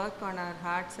will work on our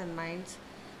hearts and minds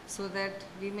so that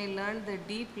we may learn the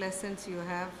deep lessons you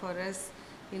have for us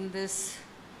in this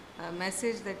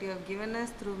message that you have given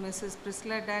us through Mrs.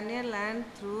 Priscilla Daniel and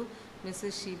through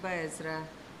Mrs. Sheba Ezra.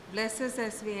 Bless us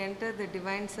as we enter the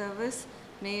divine service.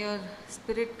 May your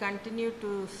Spirit continue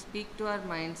to speak to our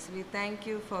minds. We thank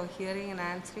you for hearing and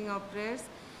answering our prayers,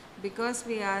 because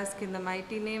we ask in the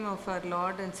mighty name of our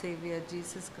Lord and Savior,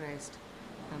 Jesus Christ.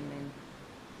 Amen.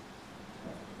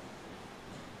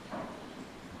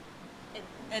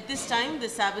 At this time, the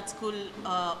Sabbath School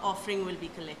offering will be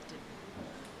collected.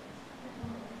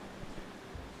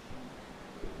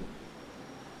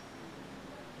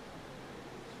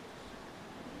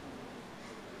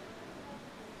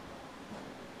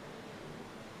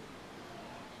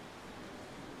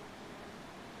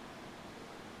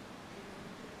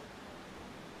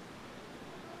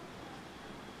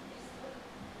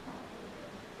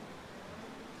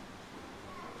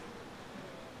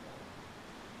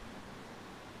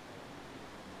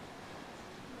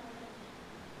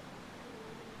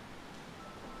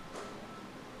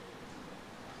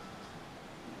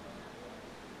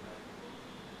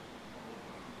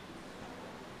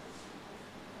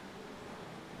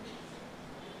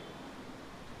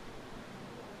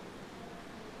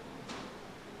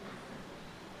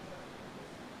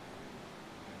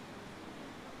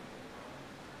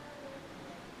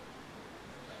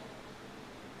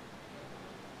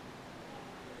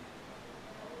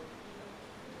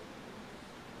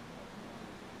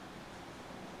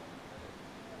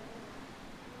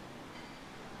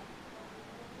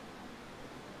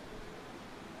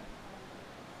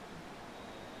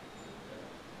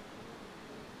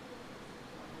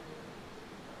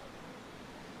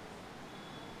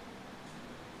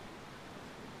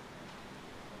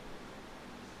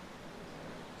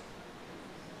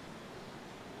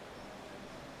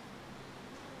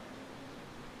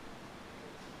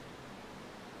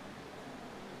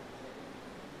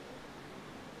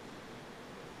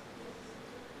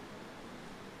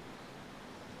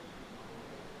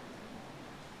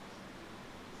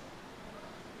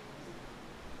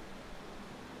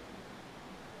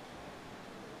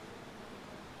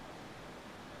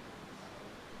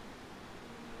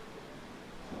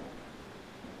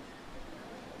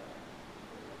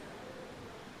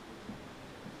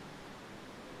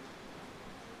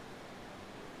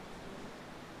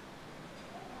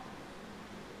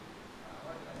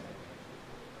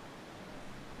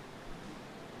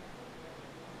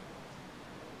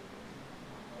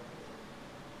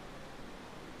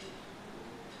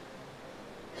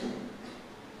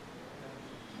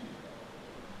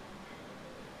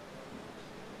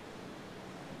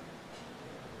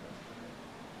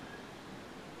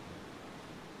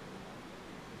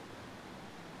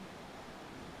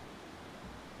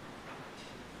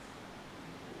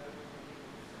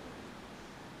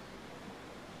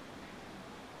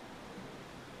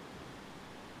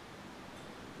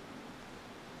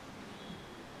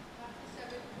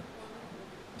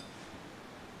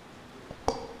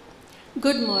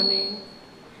 Good morning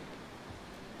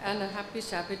and a happy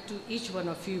Sabbath to each one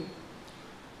of you.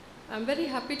 I'm very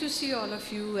happy to see all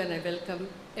of you and I welcome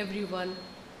everyone.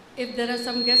 If there are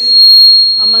some guests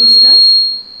amongst us,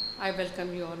 I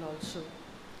welcome you all also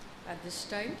at this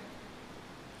time.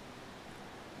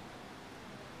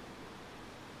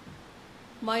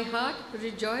 My heart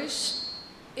rejoices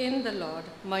in the Lord.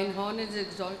 Mine horn is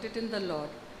exalted in the Lord.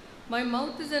 My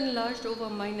mouth is enlarged over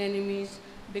mine enemies,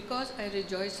 because I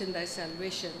rejoice in thy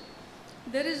salvation.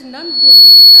 There is none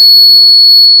holy as the Lord.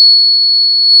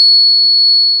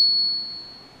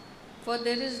 For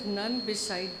there is none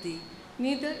beside thee,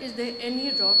 neither is there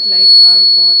any rock like our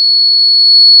God.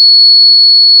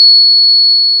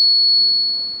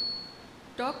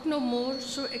 Talk no more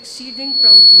so exceeding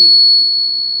proudly.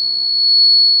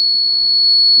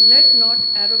 Let not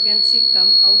arrogancy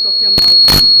come out of your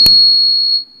mouth.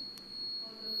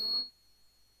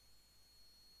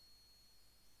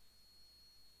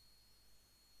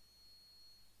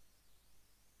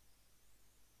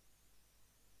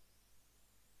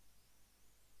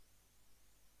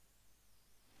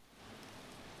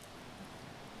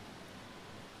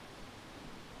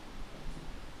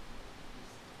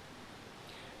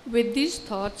 With these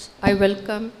thoughts, I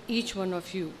welcome each one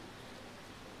of you.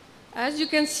 As you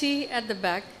can see at the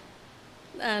back,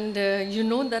 and you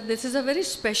know that this is a very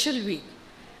special week,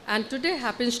 and today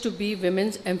happens to be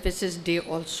Women's Emphasis Day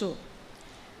also.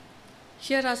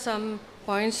 Here are some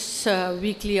points,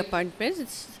 weekly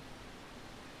appointments.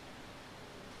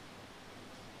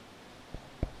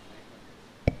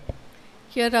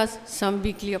 Here are some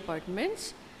weekly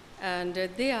appointments, and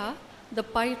they are: the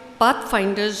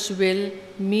Pathfinders will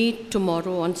meet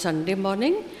tomorrow on Sunday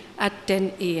morning at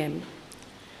 10 a.m.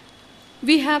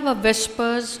 We have a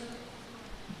Vespers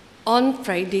on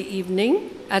Friday evening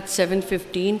at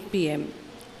 7:15 p.m.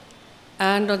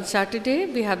 And on Saturday,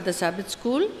 we have the Sabbath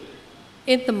school.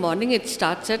 In the morning, it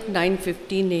starts at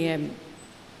 9:15 a.m.,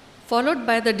 followed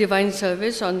by the divine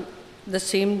service on the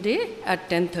same day at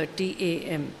 10:30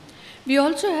 a.m. We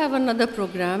also have another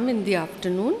program in the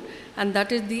afternoon, and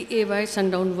that is the AY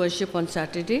Sundown Worship on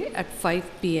Saturday at 5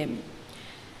 p.m.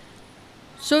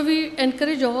 So we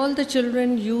encourage all the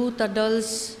children, youth,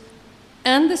 adults,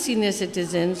 and the senior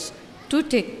citizens to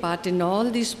take part in all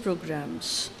these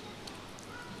programs.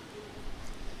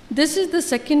 This is the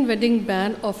second wedding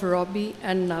band of Robbie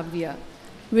and Navya,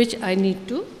 which I need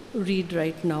to read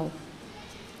right now.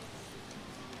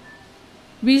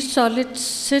 We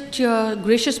solicit your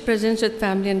gracious presence with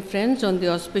family and friends on the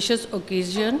auspicious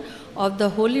occasion of the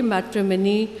holy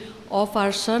matrimony of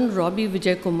our son Robbie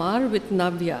Vijay Kumar with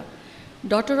Navya,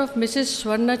 daughter of Mrs.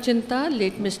 Swarnachinta,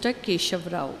 late Mr.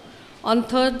 Keshav Rao, on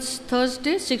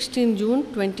Thursday, 16 June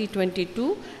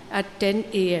 2022 at 10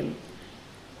 a.m.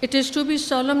 It is to be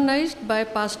solemnized by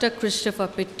Pastor Christopher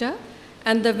Pitta,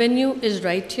 and the venue is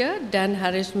right here, Dan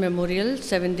Harris Memorial,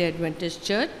 Seventh-day Adventist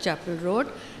Church, Chapel Road,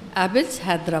 Abbots,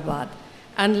 Hyderabad,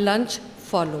 and lunch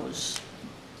follows.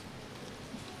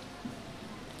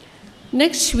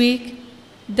 Next week,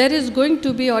 there is going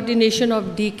to be ordination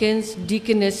of deacons,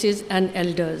 deaconesses, and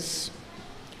elders.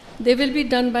 They will be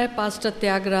done by Pastor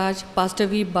Thyagraj, Pastor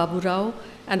V. Baburao,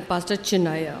 and Pastor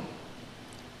Chinnaiah.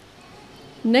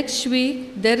 Next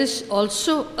week, there is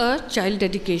also a child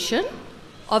dedication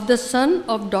of the son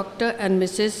of Dr. and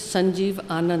Mrs. Sanjeev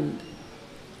Anand.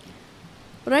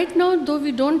 Right now, though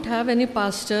we don't have any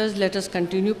pastors, let us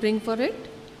continue praying for it.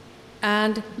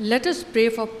 And let us pray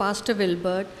for Pastor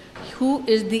Wilbert, who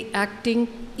is the acting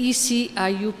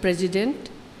ECIU president,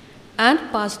 and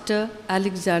Pastor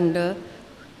Alexander,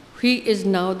 he is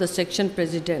now the section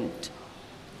president.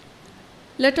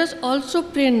 Let us also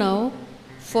pray now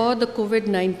for the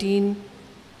COVID-19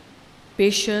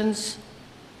 patients,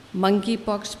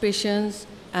 monkeypox patients,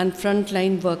 and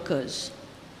frontline workers.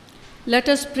 Let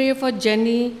us pray for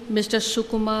Jenny, Mr.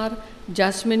 Sukumar,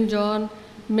 Jasmine John,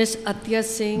 Miss Atya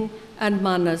Singh, and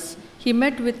Manas. He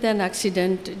met with an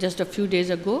accident just a few days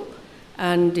ago,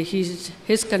 and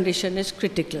his condition is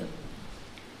critical.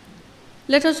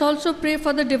 Let us also pray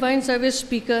for the divine service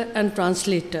speaker and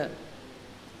translator.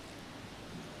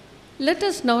 Let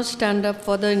us now stand up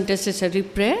for the intercessory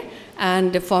prayer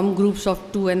and form groups of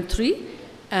 2 and 3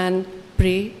 and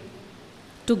pray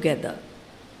together.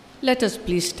 Let us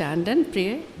please stand and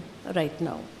pray right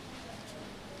now.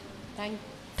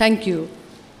 Thank you.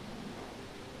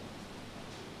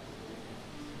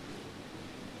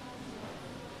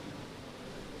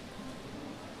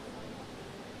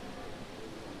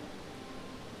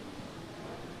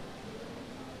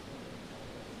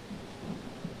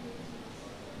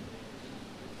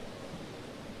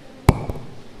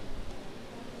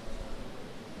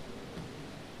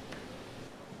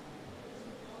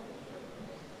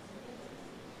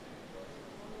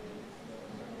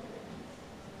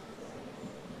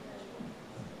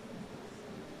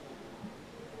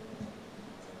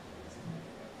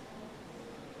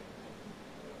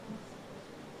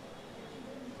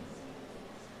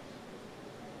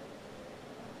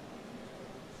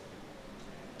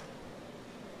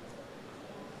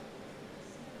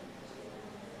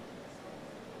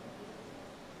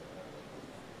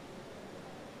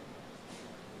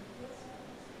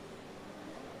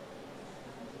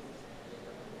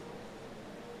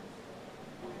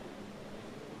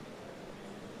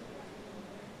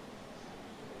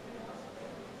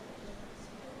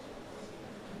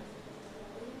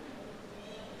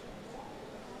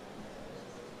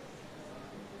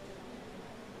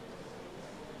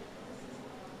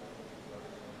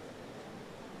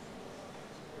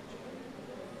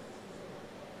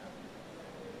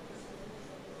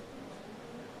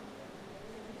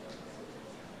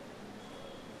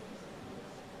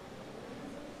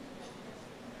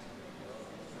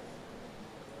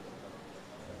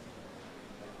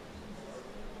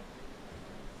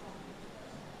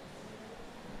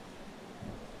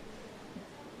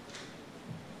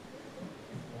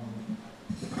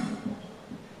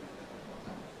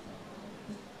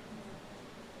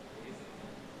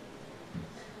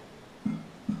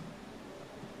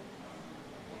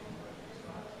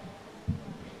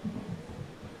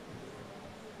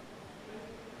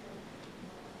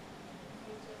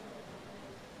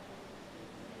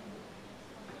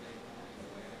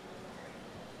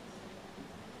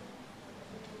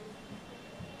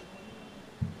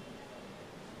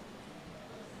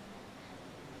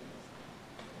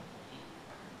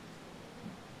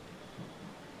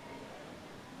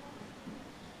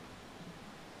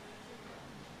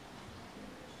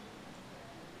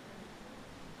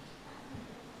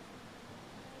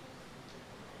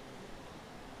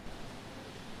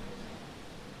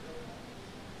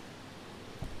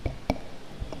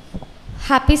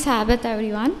 Happy Sabbath,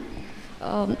 everyone.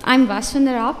 I'm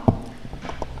Vasundhara.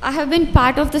 I have been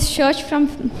part of this church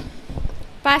from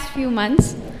past few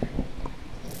months.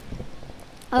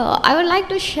 I would like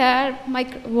to share my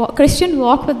Christian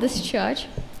walk with this church.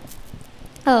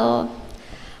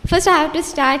 First, I have to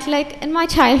start, like, in my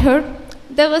childhood,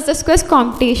 there was this quiz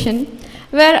competition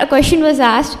where a question was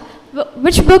asked,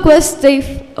 which book was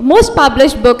the most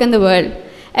published book in the world?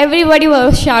 Everybody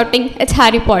was shouting, it's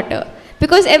Harry Potter.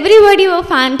 Because everybody was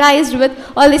fantasized with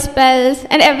all the spells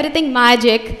and everything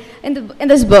magic in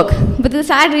this book. But the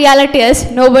sad reality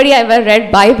is nobody ever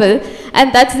read Bible,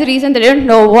 and that's the reason they don't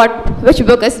know which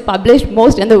book is published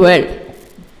most in the world.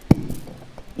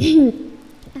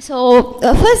 So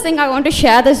the first thing I want to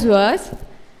share this verse.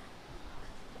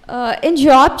 In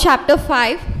Job chapter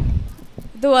 5,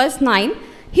 the verse 9,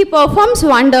 he performs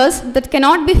wonders that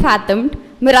cannot be fathomed,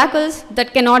 miracles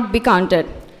that cannot be counted.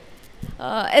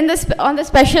 On the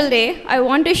special day, I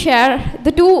want to share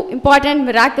the two important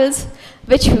miracles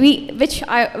which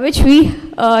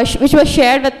were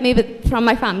shared with me from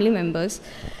my family members.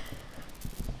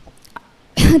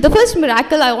 The first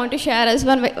miracle I want to share is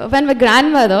when my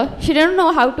grandmother, she didn't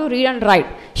know how to read and write.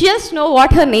 She just know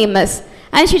what her name is,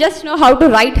 and she just know how to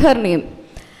write her name.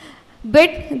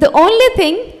 But the only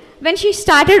thing, when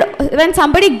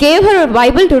somebody gave her a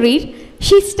Bible to read,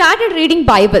 she started reading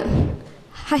Bible.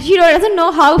 She doesn't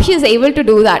know how she is able to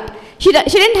do that. She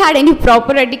didn't have any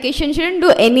proper education. She didn't do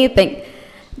anything.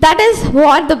 That is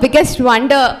what the biggest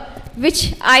wonder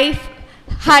which I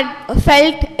had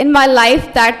felt in my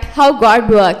life, that how God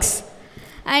works.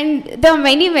 And there are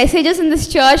many messages in this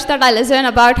church that I listen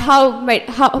about how like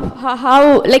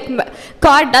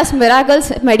God does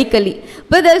miracles medically.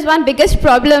 But there's one biggest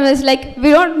problem is, like,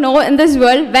 we don't know in this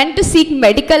world when to seek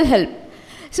medical help.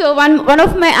 So one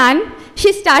of my aunt,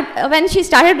 when she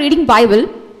started reading Bible,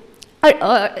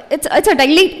 it's a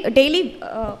daily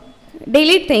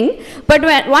thing. But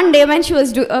one day when she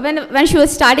was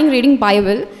starting reading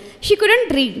Bible, she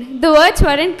couldn't read. The words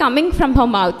weren't coming from her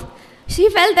mouth. She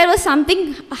felt there was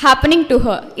something happening to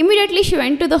her. Immediately she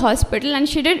went to the hospital, and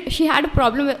she had a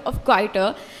problem of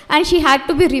goiter, and she had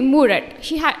to be removed.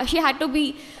 She had to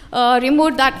be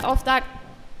removed of that.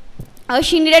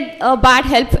 She needed bad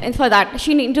help for that.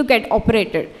 She needed to get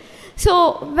operated.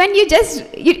 So when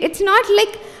it's not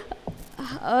like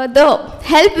the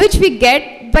help which we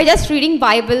get by just reading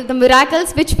Bible, the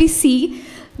miracles which we see,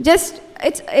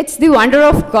 it's the wonder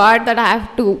of God that I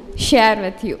have to share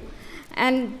with you.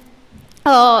 And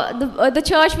the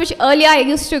church which earlier I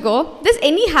used to go, there's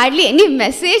hardly any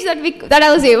message that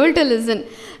I was able to listen.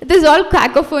 There's all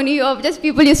cacophony of just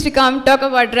people used to come talk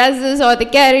about dresses or the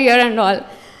career and all.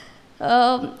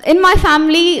 In my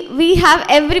family, we have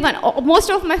everyone, most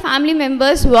of my family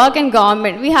members work in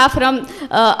government. We have from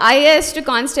IAS to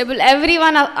constable,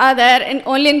 everyone are there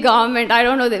only in government. I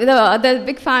don't know, they're a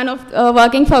big fan of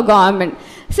working for government.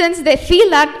 Since they feel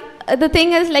that the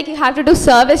thing is, like, you have to do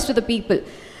service to the people.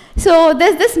 So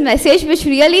there's this message which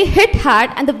really hit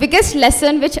hard, and the biggest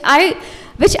lesson which I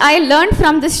learned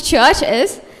from this church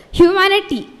is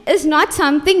humanity is not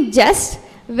something just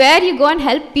where you go and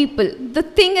help people. The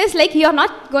thing is, like, you're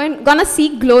not gonna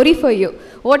seek glory for you.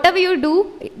 Whatever you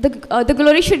do, the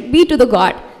glory should be to the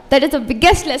God. That is the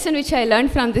biggest lesson which I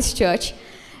learned from this church.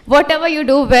 Whatever you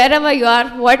do, wherever you are,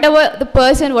 whatever the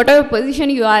person, whatever position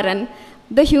you are in,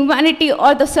 the humanity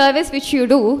or the service which you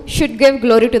do should give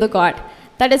glory to the God.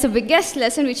 That is the biggest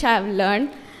lesson which I have learned.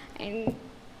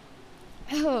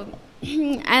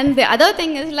 And the other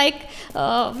thing is, like,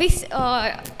 my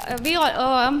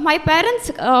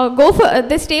parents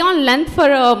they stay on Lent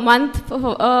for a month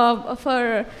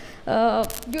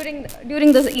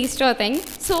during this Easter thing.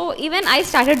 So even I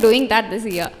started doing that this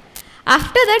year.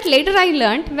 After that, later I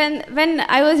learned when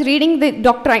I was reading the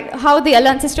doctrine, how the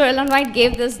Sister Ellen White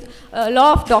gave this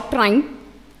law of doctrine,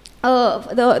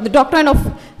 the doctrine of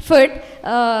food.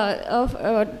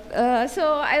 So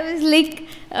I was like,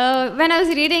 when I was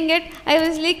reading it, I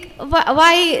was like,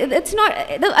 why it's not,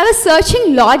 I was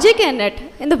searching logic in it.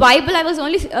 In the Bible, I was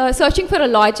only searching for a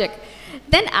logic.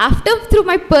 Then through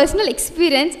my personal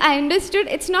experience, I understood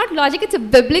it's not logic, it's a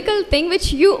biblical thing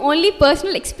which you only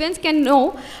personal experience can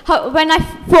know. When I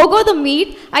forgo the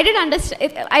meat, I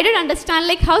didn't understand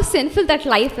like how sinful that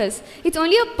life is. It's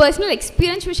only a personal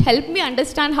experience which helped me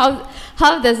understand how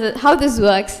this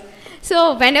works.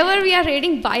 So whenever we are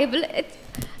reading Bible,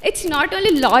 it's not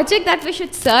only logic that we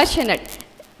should search in it.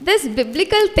 This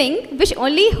biblical thing which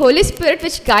only Holy Spirit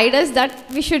which guide us, that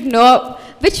we should know,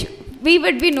 which we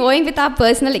would be knowing with our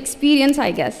personal experience, I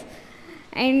guess.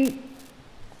 And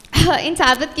in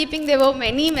Sabbath keeping, there were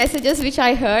many messages which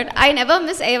I heard. I never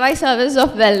miss AY service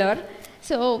of Vellore.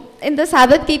 So in the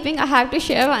Sabbath keeping, I have to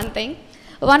share one thing.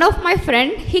 One of my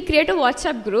friend, he created a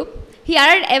WhatsApp group. He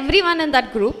added everyone in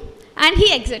that group and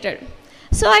he exited.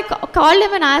 So I called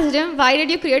him and asked him, why did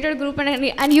you create a group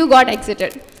and you got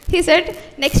exited? He said,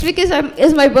 next week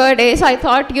is my birthday, so I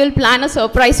thought you'll plan a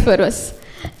surprise for us.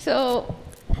 So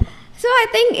I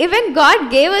think even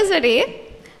God gave us a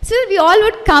day, so we all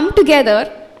would come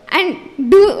together and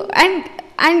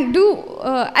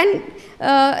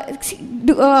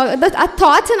our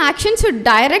thoughts and actions should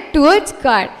direct towards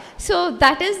God. So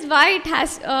that is why it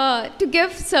has to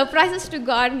give surprises to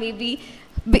God, maybe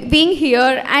being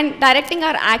here and directing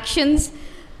our actions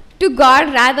to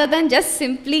God rather than just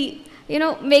simply,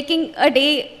 making a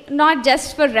day not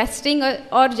just for resting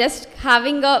or just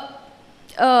having a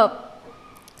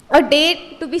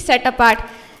day to be set apart.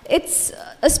 It's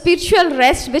a spiritual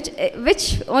rest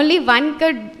which only one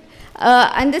could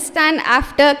understand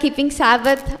after keeping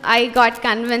Sabbath. I got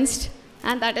convinced,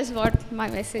 and that is what my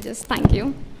message is. Thank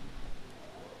you.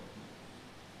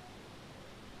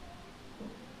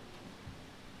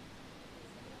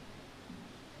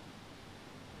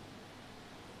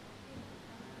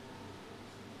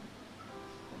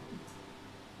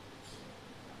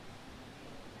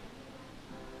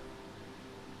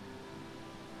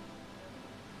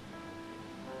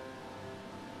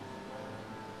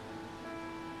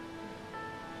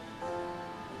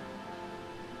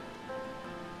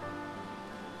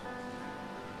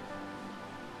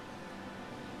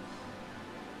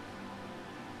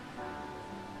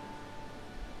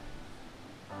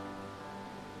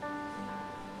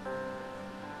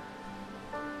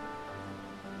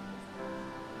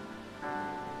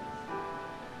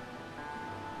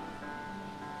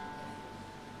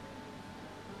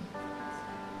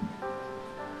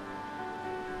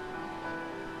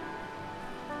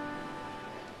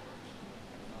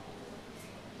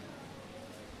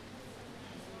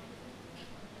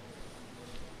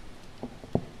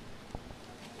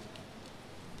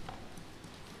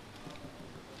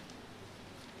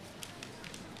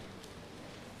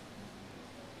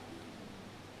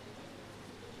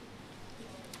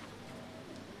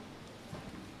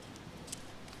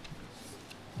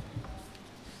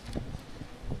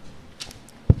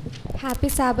 Happy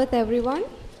Sabbath, everyone.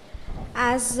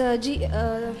 As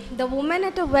the woman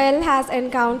at a well has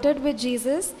encountered with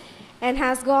Jesus and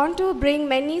has gone to bring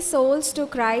many souls to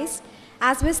Christ,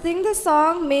 as we sing the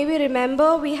song, may we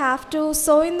remember we have to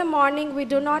sow in the morning. We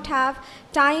do not have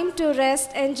time to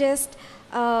rest and just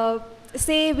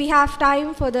say we have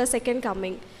time for the second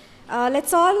coming.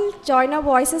 Let's all join our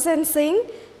voices and sing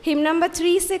hymn number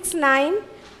 369,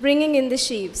 Bringing in the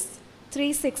Sheaves.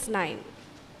 369.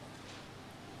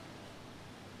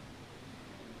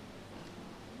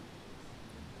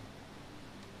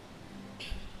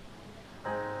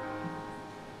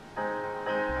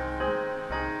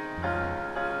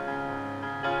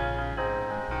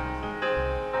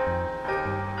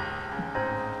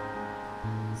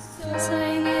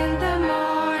 Sowing in the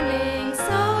morning,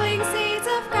 sowing seeds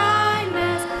of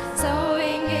kindness,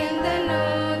 sowing in the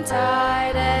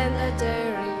noontide and the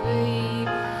dairy weed,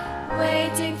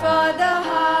 waiting for the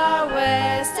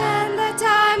harvest and the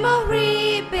time of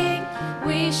reaping.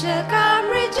 We shall come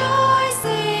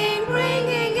rejoicing,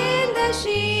 bringing in the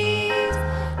sheaves,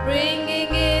 bringing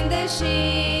in the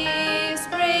sheaves,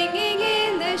 bringing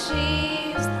in the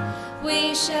sheaves.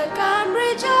 We shall come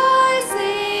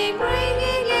rejoicing,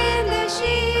 bringing in the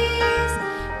sheaves,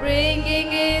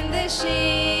 bringing in the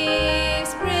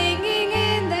sheaves, bringing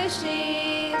in the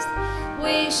sheaves.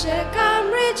 We shall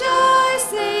come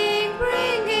rejoicing,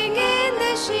 bringing in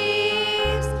the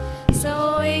sheaves,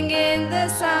 sowing in the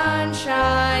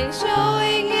sunshine,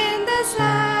 showing in the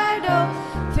shadow,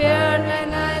 fear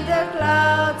neither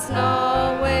clouds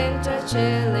nor winter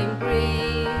chilling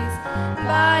breeze.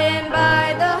 By and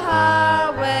by the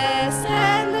harvest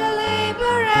and the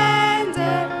labor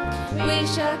ended, we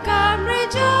shall come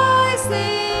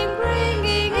rejoicing,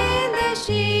 bringing in the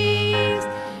sheaves,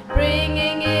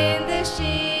 bringing in the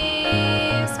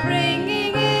sheaves,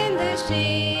 bringing in the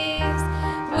sheaves.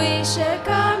 We shall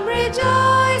come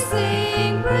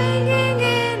rejoicing, bringing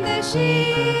in the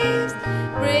sheaves,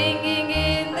 bringing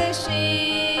in the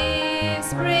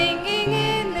sheaves, bringing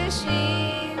in the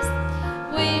sheaves.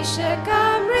 We shall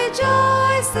come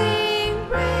rejoicing,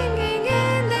 bringing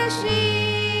in the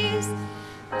sheaves,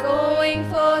 going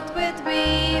forth with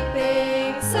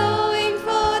weeping, sowing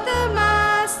for the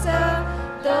Master,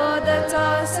 though the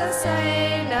toss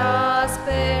sustain our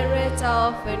spirit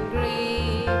often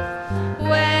grieve.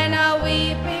 When our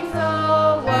weeping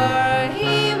forward,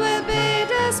 He will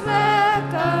bid us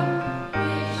welcome.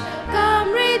 We shall come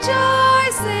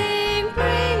rejoicing,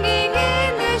 bringing in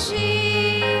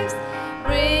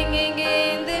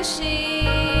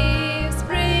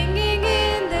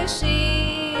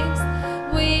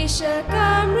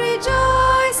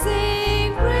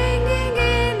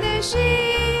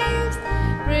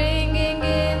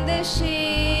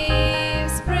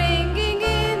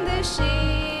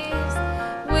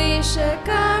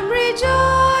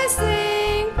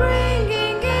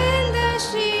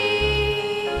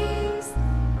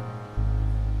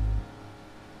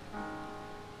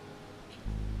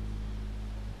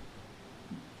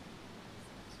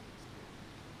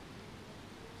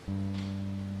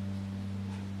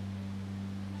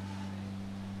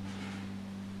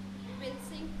We'll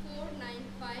sing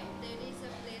 495, There is a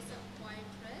Place of Quiet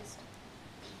Rest.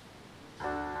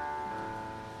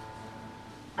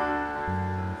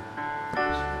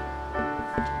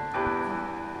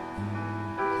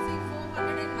 We'll sing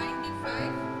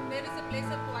 495, There is a Place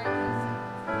of Quiet Rest.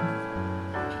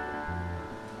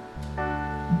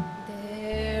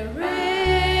 There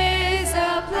is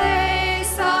a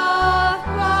place of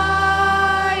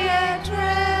quiet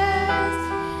rest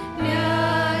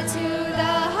near to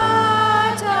the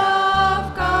heart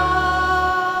of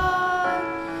God,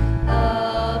 a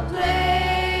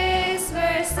place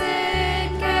where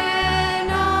sin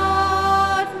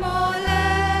cannot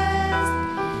molest,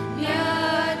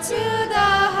 near to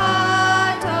the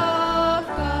heart of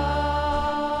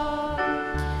God.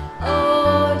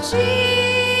 Oh,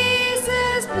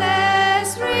 Jesus,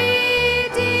 blessed Redeemer,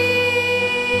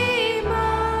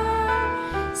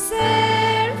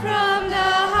 sent from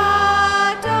the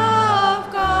heart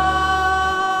of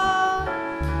God,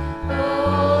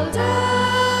 hold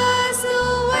us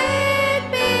who wait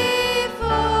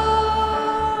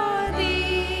before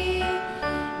Thee,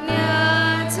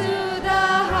 near to the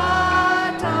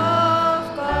heart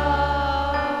of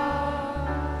God.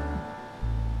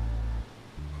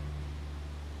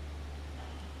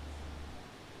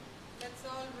 Let's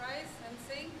all rise and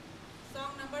sing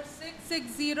song number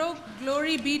 660,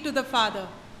 Glory Be to the Father.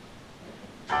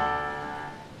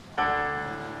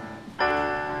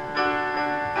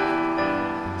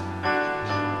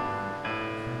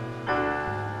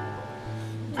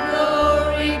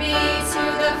 Glory be to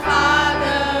the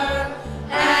Father,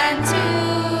 and to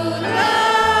the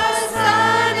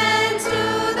Son, and to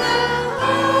the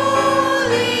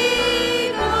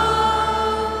Holy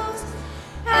Ghost,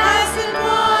 as it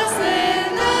was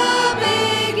in the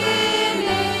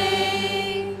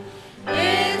beginning,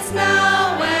 is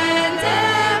now, and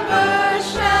ever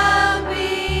shall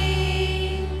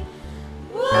be,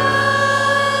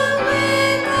 world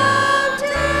without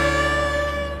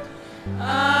end.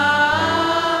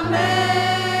 Amen.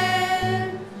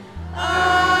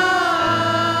 Amen.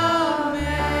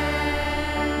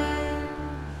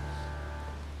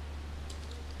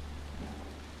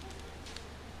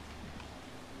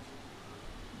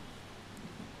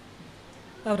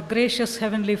 Our gracious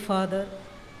Heavenly Father,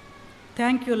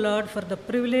 thank you, Lord, for the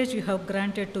privilege you have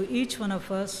granted to each one of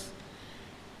us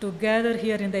to gather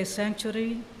here in thy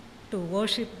sanctuary, to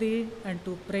worship thee, and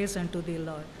to praise unto thee,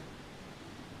 Lord.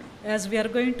 As we are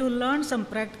going to learn some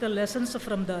practical lessons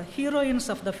from the heroines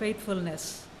of the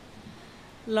faithfulness,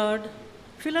 Lord,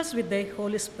 fill us with thy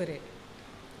Holy Spirit.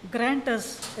 Grant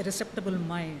us a receptible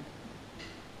mind.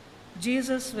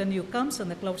 Jesus, when you comes on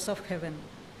the clouds of heaven,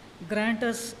 grant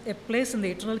us a place in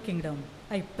the eternal kingdom.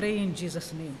 I pray in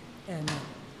Jesus' name. Amen.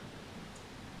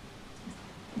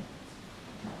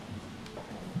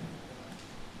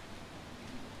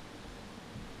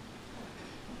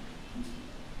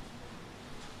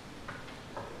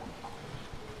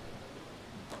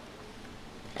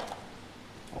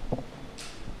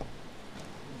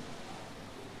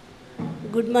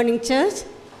 Good morning, church.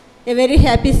 A very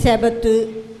happy Sabbath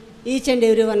to each and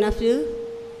every one of you,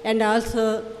 and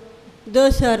also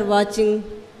those who are watching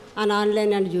on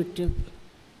online and YouTube.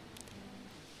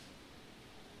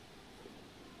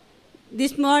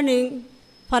 This morning,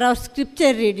 for our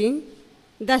scripture reading,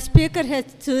 the speaker has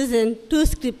chosen two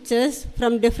scriptures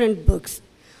from different books,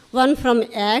 one from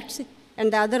Acts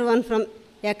and the other one from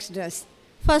Exodus.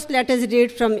 First, let us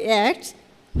read from Acts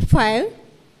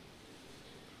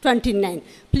 5:29.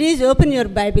 Please open your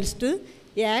Bibles to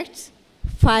Acts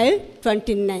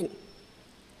 5:29.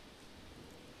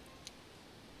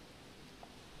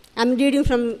 I'm reading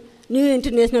from New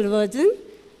International Version.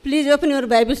 Please open your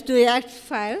Bibles to Acts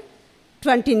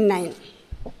 5:29.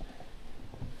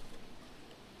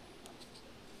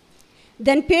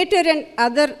 Then Peter and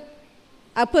other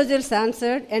apostles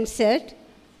answered and said,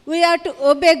 "We are to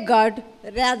obey God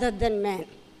rather than man."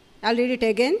 I'll read it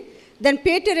again. Then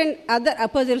Peter and other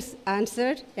apostles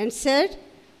answered and said,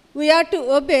 "We are to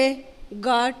obey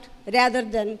God rather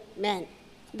than man."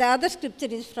 The other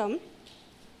scripture is from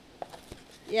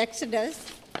Exodus.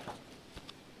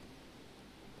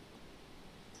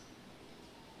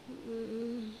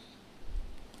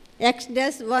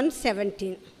 Exodus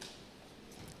 1:17.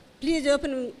 Please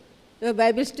open your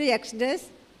Bibles to Exodus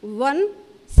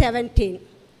 1:17.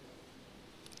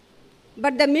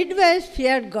 But the midwives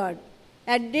feared God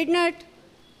and did not,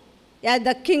 as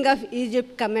the king of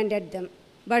Egypt commanded them,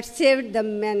 but saved the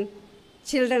men,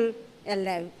 children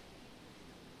alive.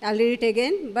 I'll read it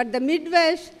again. But the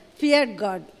midwives feared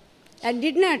God and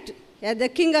did not, as the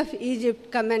king of Egypt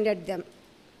commanded them,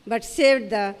 but saved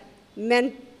the men,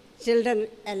 children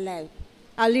alive.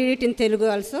 I'll read it in Telugu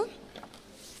also.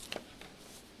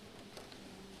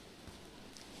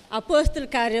 అపోస్తుల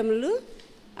కార్యములు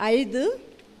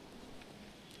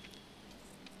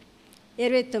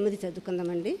 5:29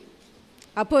 చదువుకుందామండి.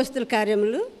 అపోస్తుల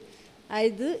కార్యములు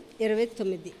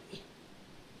 5:29.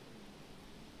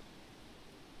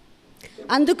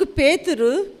 అందుకు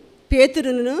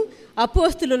పేతురును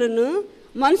అపోస్తులను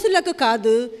మనుషులకు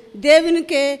కాదు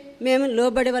దేవునికే మేము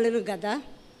లోబడవలను కదా.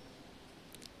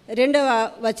 2వ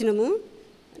వచనము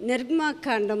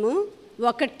నిర్గమాకాండము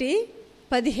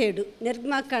 1:17.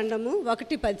 నిర్గమాకాండము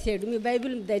 1:17. మీ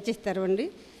బైబిల్ దయచేసి తెరవండి.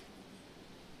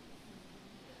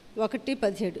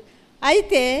 1:17.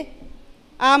 అయితే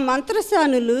ఆ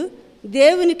మంత్రసానులు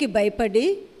దేవునికి భయపడి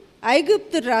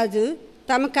ఐగుప్తు రాజు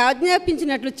తమకు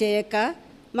ఆజ్ఞాపించినట్లు చేయక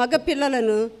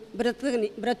మగపిల్లలను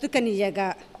బ్రతుకనియగా.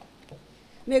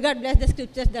 May God bless the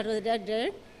scriptures that was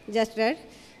just read.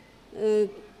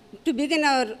 To begin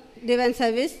our divine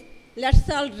service, let's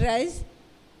all rise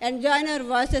and join our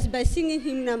voices by singing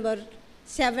hymn number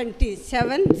 70.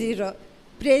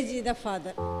 Praise ye the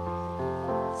Father.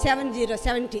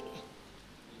 70.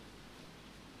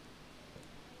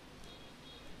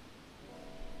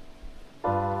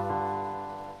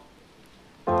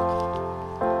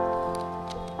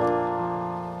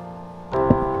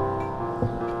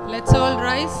 Let's all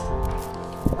rise.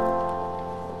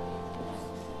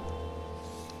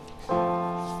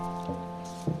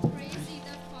 Praise ye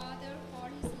the Father for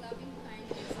his loving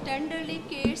kindness. Tenderly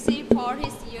cares he for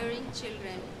his hearing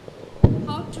children.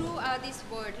 How true are these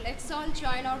words. Let's all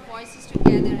join our voices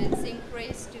together and sing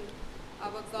praise to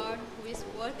our God who is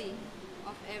worthy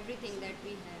of everything that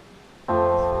we have.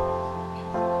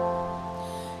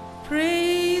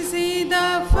 Praise ye the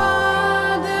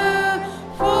Father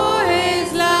for his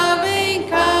loving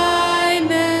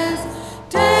kindness.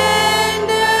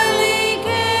 Tenderly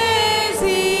cares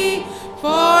he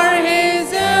for his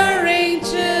erring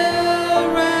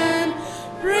children.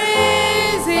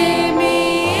 Praise him, ye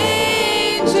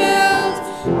angels.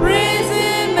 Praise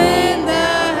him in the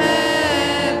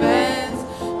heavens.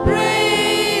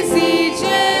 Praise ye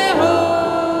Jehovah.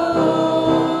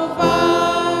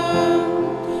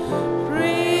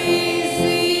 Praise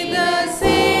ye the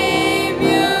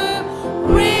Savior.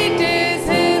 Great is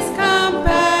his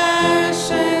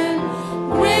compassion.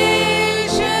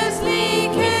 Graciously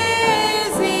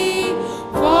cares he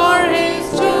for his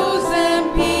chosen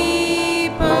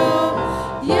people.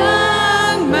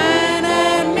 Young men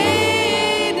and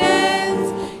maidens,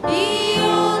 ye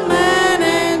old men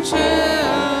and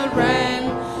children,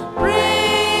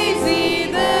 praise ye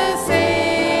the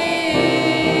Savior.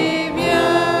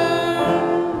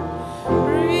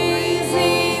 Praise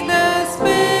ye the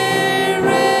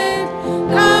Spirit,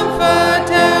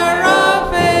 Comforter of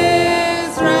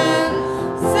Israel,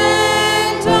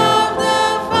 sent of the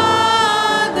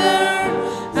Father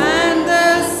and the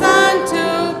Son to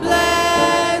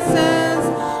bless us.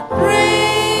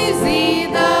 Praise ye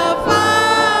the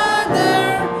Father,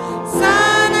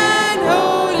 Son and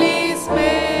Holy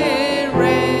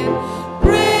Spirit.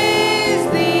 Praise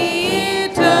the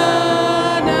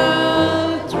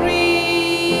eternal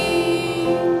three.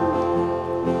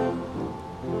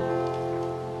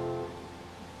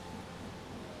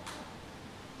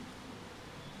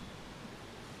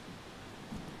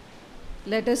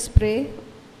 Let us pray.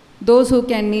 Those who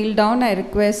can kneel down, I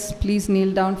request, please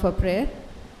kneel down for prayer.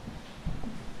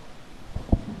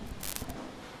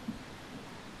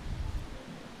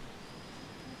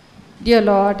 Dear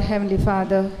Lord, Heavenly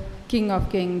Father, King of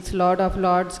Kings, Lord of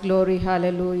Lords, glory,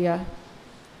 hallelujah.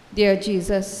 Dear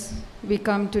Jesus, we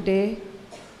come today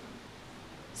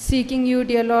seeking you,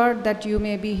 dear Lord, that you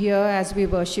may be here as we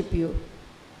worship you.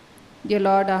 Dear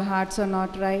Lord, our hearts are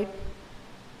not right.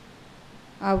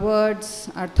 Our words,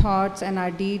 our thoughts, and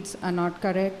our deeds are not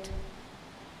correct.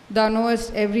 Thou knowest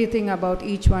everything about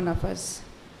each one of us.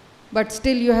 But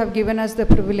still you have given us the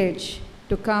privilege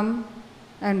to come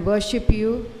and worship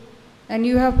you, and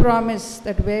you have promised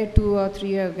that where 2 or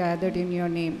 3 are gathered in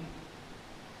your name,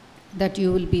 that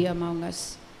you will be among us.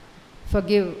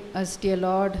 Forgive us, dear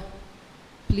Lord.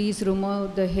 Please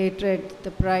remove the hatred,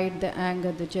 the pride, the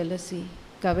anger, the jealousy,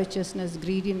 covetousness,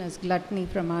 greediness, gluttony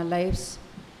from our lives,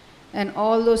 and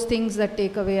all those things that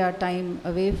take away our time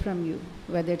away from you,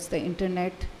 whether it's the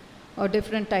internet or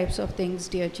different types of things,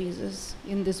 dear Jesus.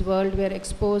 In this world, we are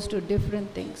exposed to different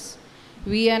things.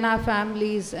 We and our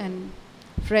families and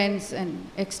friends and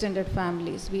extended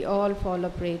families, we all fall a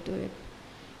prey to it.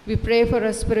 We pray for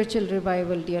a spiritual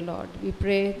revival, dear Lord. We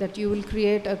pray that you will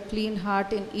create a clean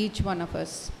heart in each one of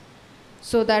us,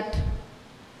 so that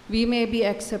we may be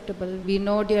acceptable. We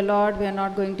know, dear Lord, we are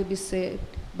not going to be saved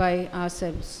by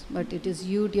ourselves, but it is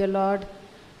you, dear Lord.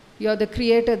 You are the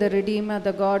creator, the redeemer,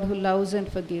 the God who loves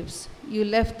and forgives. You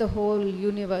left the whole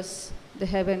universe, the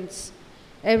heavens,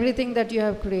 everything that you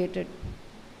have created,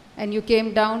 and you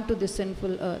came down to the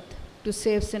sinful earth to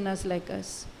save sinners like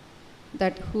us.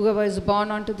 That whoever is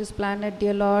born onto this planet,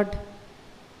 dear Lord,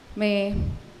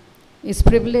 is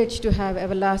privileged to have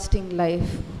everlasting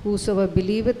life. Whosoever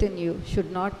believeth in you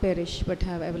should not perish but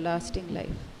have everlasting life.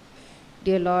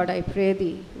 Dear Lord, I pray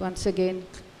thee once again,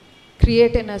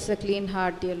 create in us a clean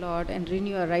heart, dear Lord, and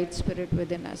renew a right spirit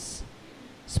within us.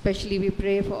 Especially we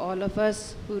pray for all of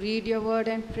us who read your word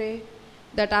and pray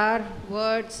that our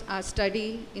words, our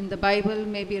study in the Bible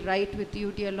may be right with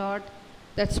you, dear Lord,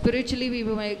 that spiritually we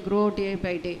may grow day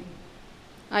by day.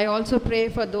 I also pray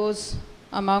for those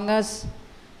among us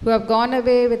who have gone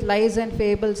away with lies and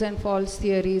fables and false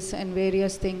theories and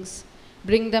various things.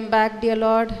 Bring them back, dear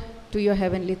Lord, to your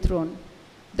heavenly throne,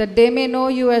 that they may know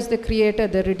you as the Creator,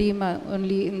 the Redeemer.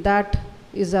 Only in that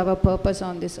is our purpose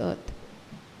on this earth.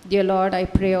 Dear Lord, I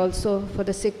pray also for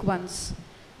the sick ones.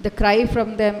 The cry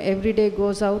from them every day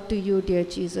goes out to you, dear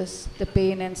Jesus, the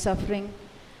pain and suffering,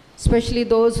 especially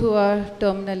those who are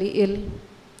terminally ill,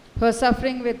 who are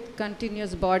suffering with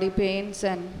continuous body pains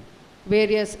and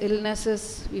various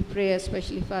illnesses. We pray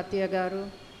especially for Thyagraj,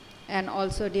 and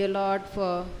also, dear Lord,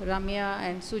 for Ramya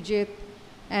and Sujit,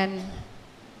 and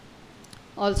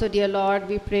also, dear Lord,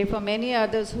 we pray for many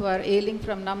others who are ailing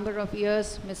from number of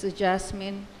years, Mrs.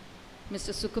 Jasmine,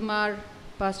 Mr. Sukumar,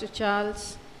 Pastor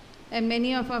Charles, and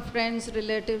many of our friends,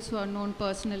 relatives who are known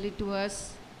personally to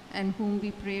us and whom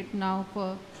we prayed now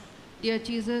for. Dear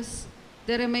Jesus,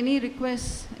 there are many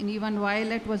requests, and even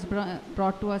Violet was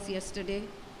brought to us yesterday,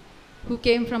 who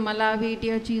came from Malawi.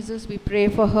 Dear Jesus, we pray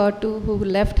for her too, who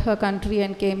left her country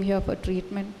and came here for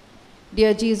treatment.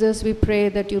 Dear Jesus, we pray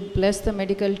that you bless the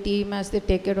medical team as they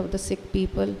take care of the sick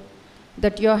people,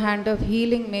 that your hand of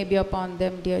healing may be upon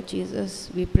them, dear Jesus.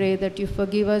 We pray that you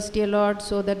forgive us, dear Lord,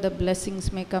 so that the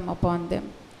blessings may come upon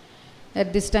them.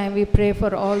 At this time, we pray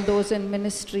for all those in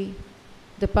ministry,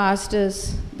 the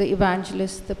pastors, the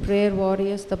evangelists, the prayer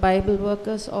warriors, the Bible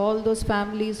workers, all those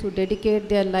families who dedicate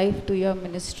their life to your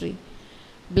ministry.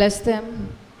 Bless them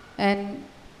and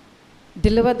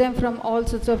deliver them from all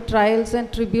sorts of trials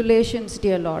and tribulations,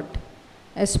 dear Lord,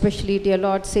 especially, dear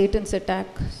Lord, Satan's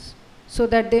attacks, so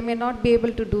that they may not be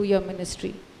able to do your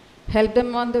ministry. Help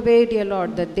them on the way, dear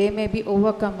Lord, that they may be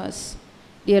overcomers.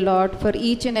 Dear Lord, for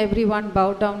each and every one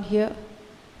bow down here,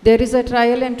 there is a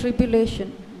trial and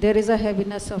tribulation, there is a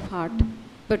heaviness of heart,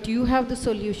 but you have the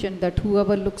solution, that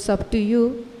whoever looks up to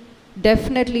you,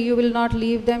 definitely you will not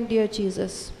leave them, dear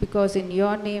Jesus, because in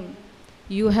your name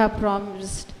you have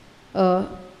promised a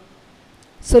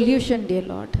solution, dear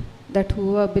Lord, that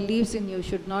whoever believes in you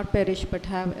should not perish but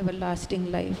have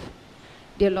everlasting life.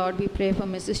 Dear Lord, we pray for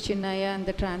Mrs. Chinnaiah and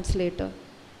the translator.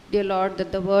 Dear Lord,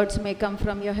 that the words may come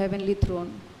from your heavenly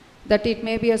throne, that it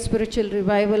may be a spiritual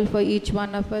revival for each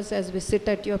one of us as we sit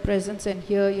at your presence and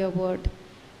hear your word.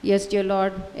 Yes, dear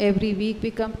Lord, every week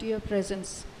we come to your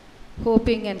presence,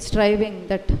 hoping and striving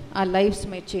that our lives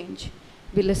may change.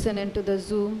 We listen into the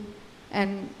Zoom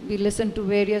and we listen to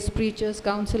various preachers,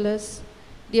 counselors.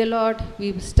 Dear Lord,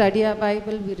 we study our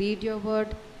Bible, we read your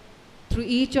word. Through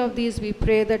each of these, we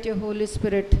pray that your Holy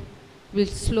Spirit will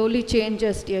slowly change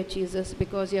us, dear Jesus,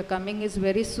 because your coming is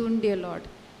very soon, dear Lord,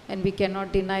 and we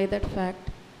cannot deny that fact.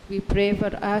 We pray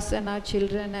for us and our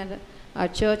children and our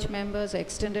church members,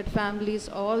 extended families,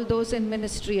 all those in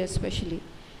ministry especially.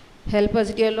 Help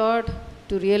us, dear Lord,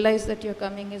 to realize that your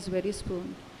coming is very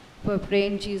soon. For pray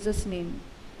in Jesus' name.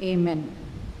 Amen.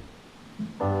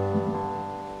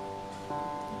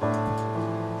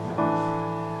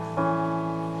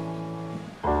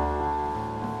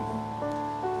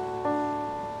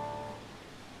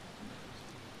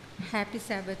 Happy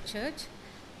Sabbath, church.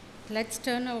 Let's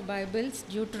turn our Bibles,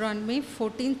 Deuteronomy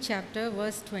 14th chapter,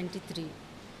 verse 23.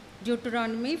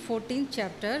 Deuteronomy 14th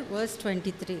chapter, verse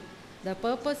 23. The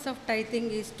purpose of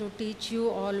tithing is to teach you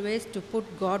always to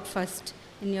put God first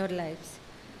in your lives.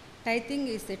 Tithing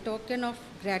is a token of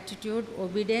gratitude,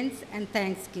 obedience, and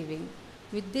thanksgiving.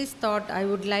 With this thought, I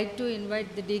would like to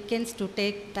invite the deacons to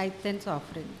take tithes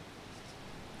offering,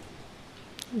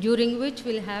 during which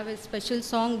we'll have a special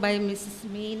song by Mrs.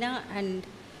 Meena and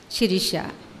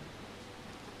Shirisha.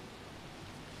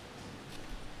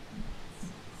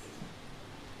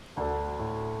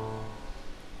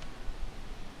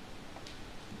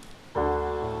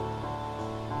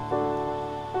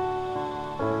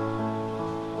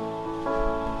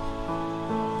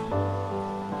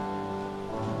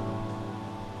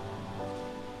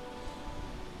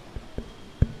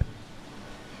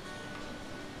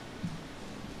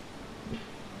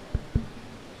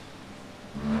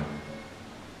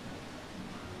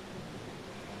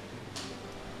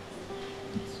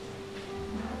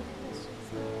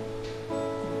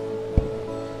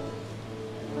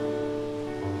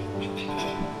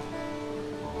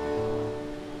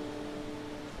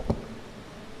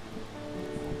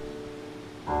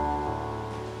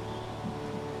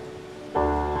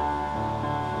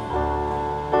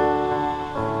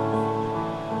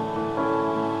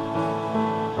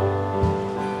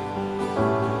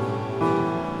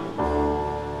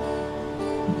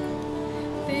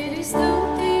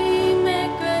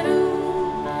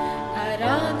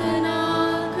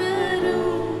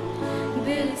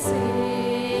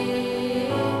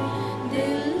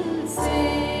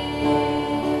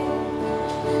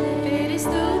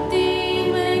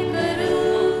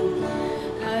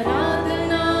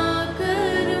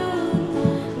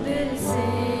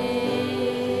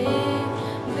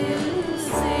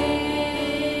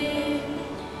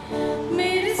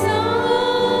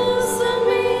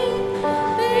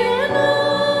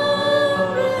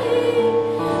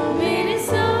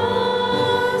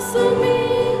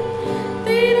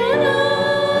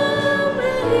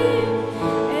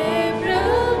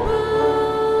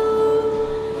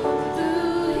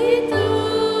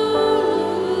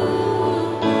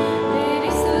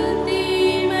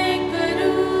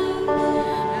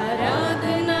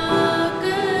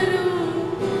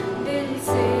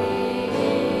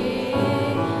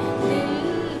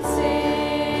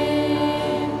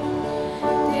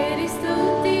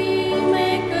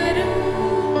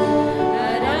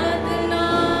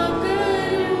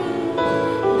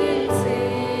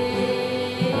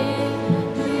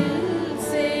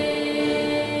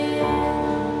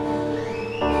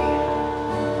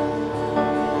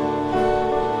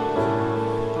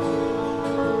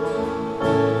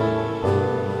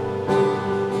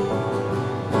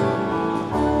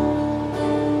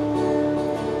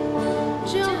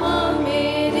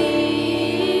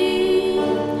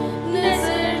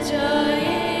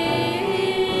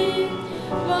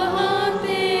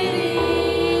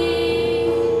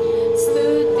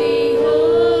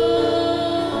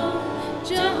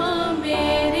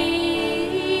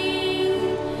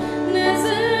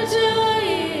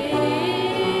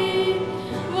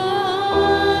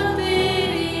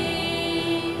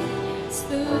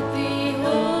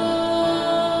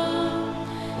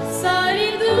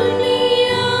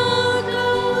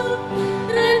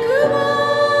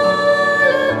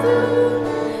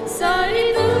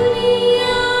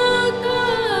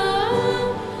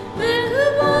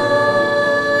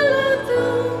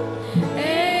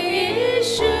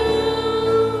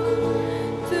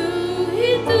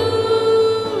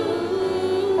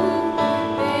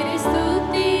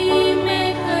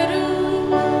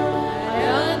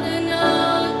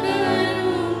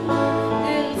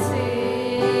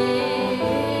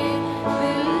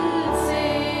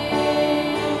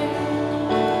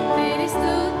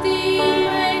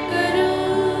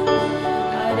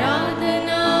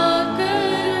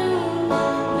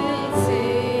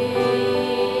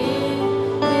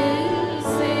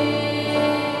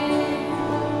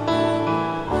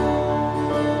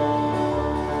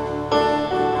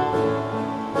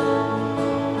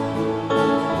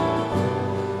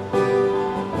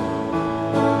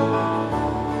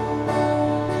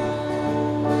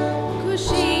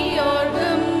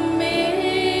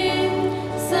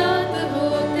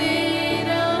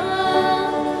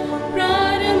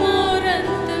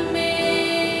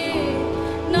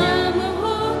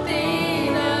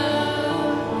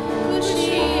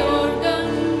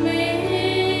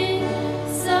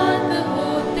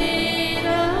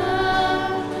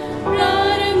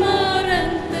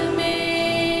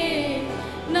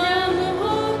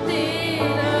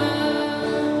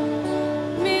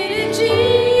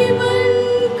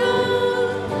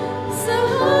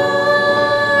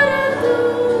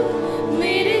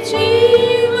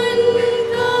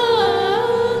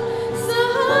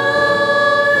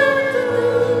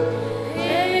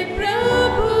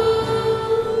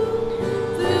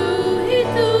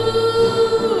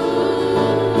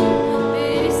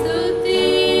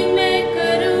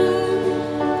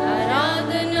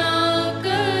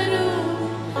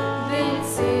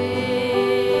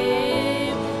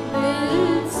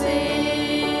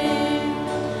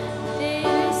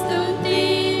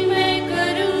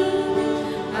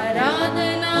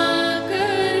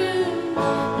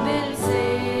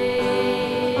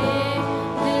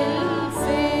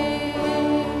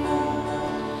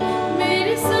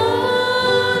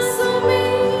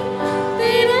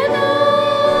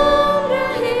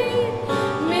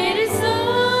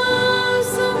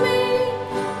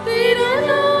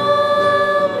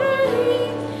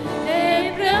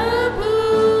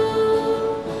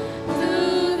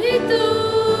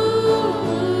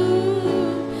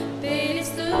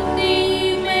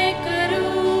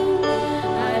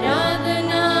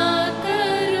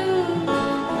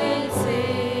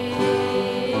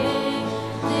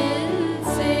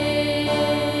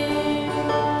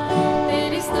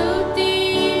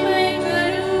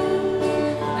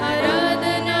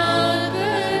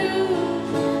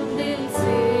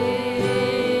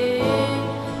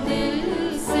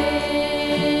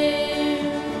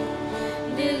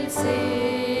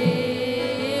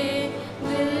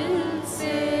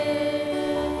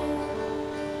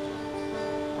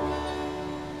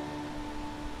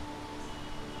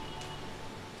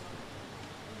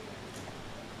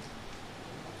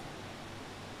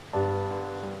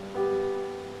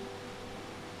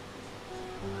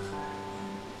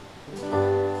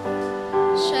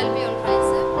 Shall we all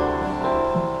rise up?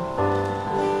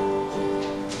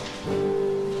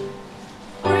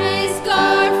 Praise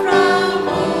God from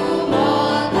whom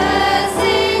all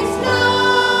blessings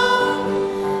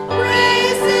flow.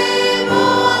 Praise Him,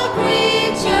 all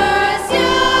creatures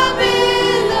here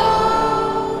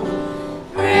below.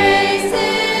 Praise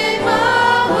Him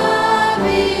above,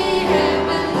 ye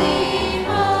heavenly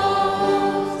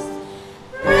hosts.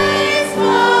 Praise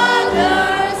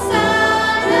Father,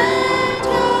 Son, and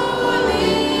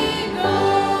Holy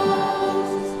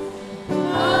Ghost.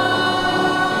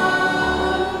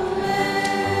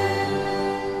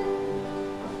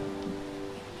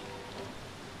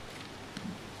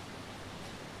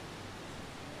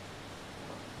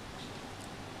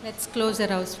 Let's close our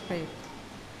house prayer.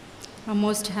 Our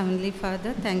most Heavenly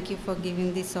Father, thank you for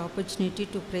giving this opportunity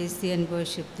to praise Thee and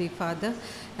worship Thee, Father.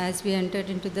 As we entered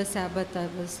into the Sabbath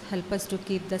hours, help us to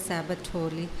keep the Sabbath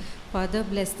holy. Father,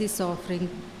 bless this offering.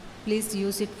 Please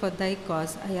use it for Thy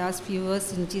cause. I ask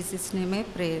viewers in Jesus' name I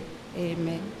pray.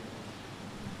 Amen.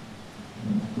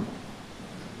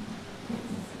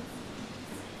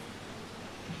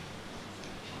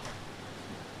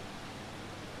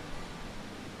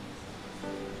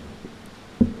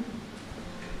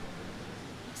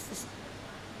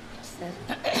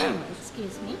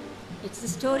 Excuse me. It's the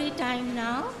story time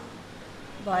now.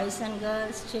 Boys and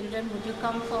girls, children, would you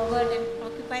come forward and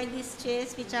occupy these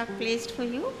chairs which are placed for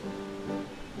you?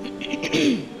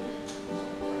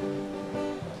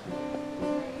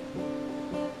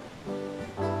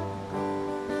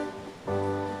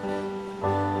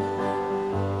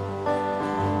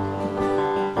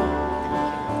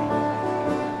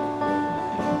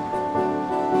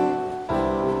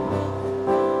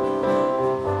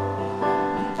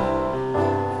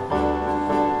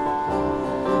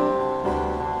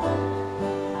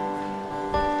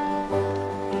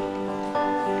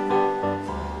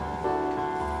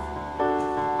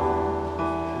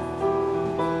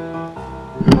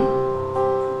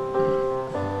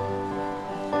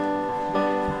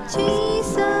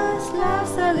 Jesus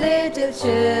loves the little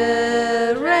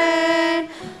children,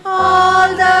 all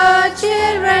the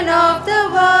children of the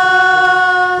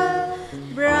world.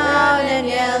 Brown and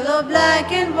yellow,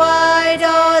 black and white,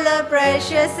 all are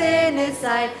precious in His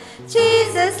sight.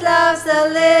 Jesus loves the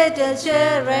little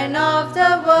children of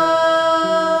the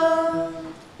world.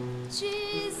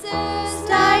 Jesus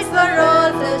died for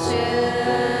all the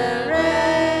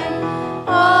children,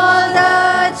 all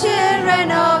the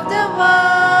children of the world.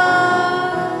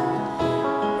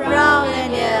 Brown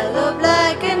and yellow,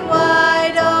 black and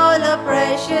white, all are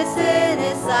precious in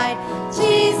His sight.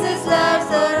 Jesus loves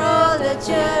all the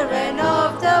children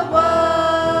of the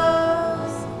world.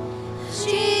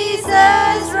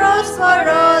 Jesus rose for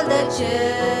all the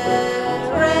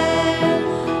children,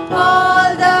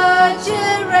 all the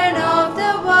children of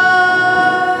the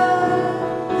world.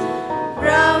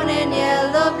 Brown and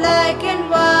yellow, black and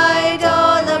white,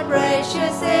 all are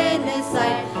precious in His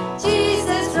sight.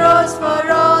 Jesus rose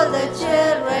for all the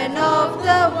children of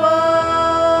the world.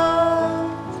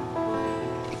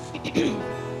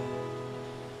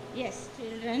 Yes,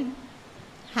 children.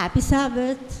 Happy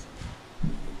Sabbath.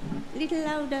 Little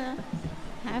louder.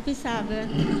 Happy Sabbath.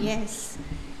 Yes.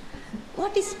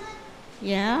 What is...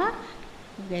 Yeah?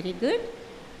 Very good.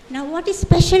 Now, what is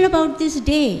special about this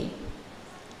day?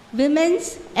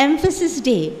 Women's Emphasis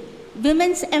Day.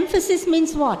 Women's emphasis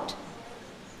means what?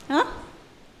 Huh?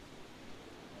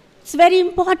 It's very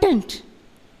important.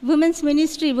 Women's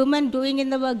ministry, women doing in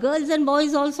the work. Girls and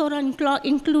boys also are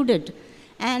included.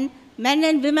 And men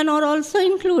and women are also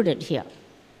included here.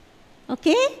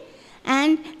 Okay?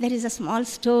 And there is a small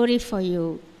story for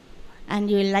you. And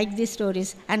you will like these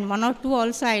stories. And one or two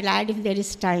also I'll add if there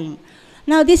is time.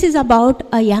 Now this is about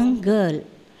a young girl.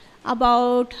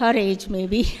 About her age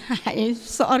maybe. I'm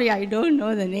sorry, I don't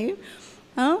know the name.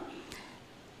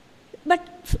 But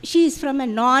she is from a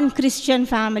non-Christian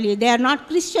family. They are not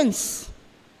Christians.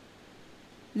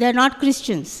 They are not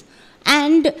Christians.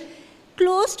 And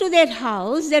close to their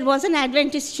house, there was an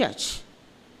Adventist church.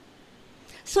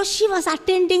 So she was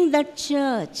attending that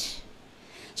church.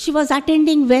 She was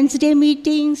attending Wednesday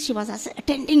meetings. She was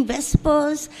attending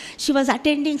Vespers. She was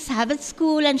attending Sabbath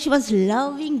school. And she was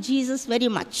loving Jesus very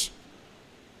much.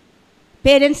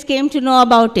 Parents came to know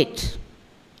about it.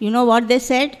 You know what they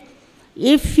said?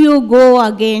 If you go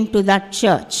again to that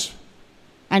church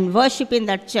and worship in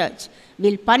that church,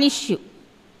 we'll punish you.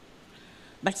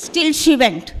 But still she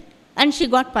went, and she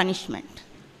got punishment.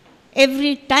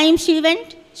 Every time she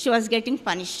went, she was getting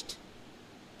punished.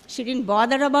 She didn't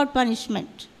bother about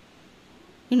punishment.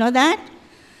 You know that?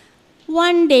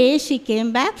 One day she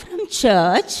came back from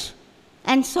church,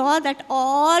 and saw that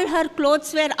all her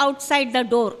clothes were outside the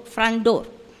door, front door.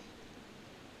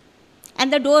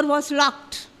 And the door was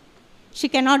locked. She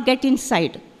cannot get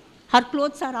inside. Her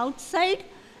clothes are outside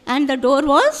and the door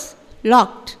was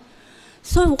locked.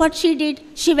 So what she did,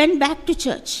 she went back to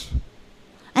church.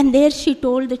 And there she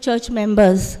told the church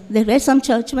members, there were some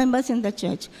church members in the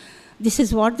church, this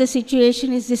is what the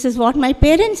situation is, this is what my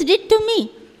parents did to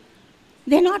me.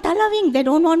 They're not allowing, they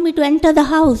don't want me to enter the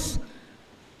house.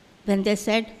 Then they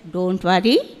said, don't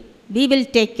worry, we will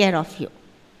take care of you.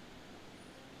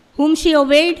 Whom she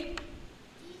obeyed?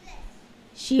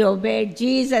 She obeyed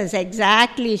Jesus,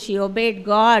 exactly. She obeyed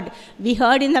God. We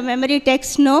heard in the memory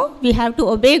text, no? We have to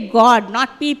obey God,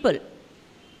 not people,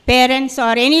 parents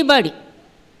or anybody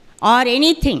or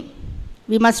anything.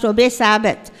 We must obey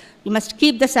Sabbath. We must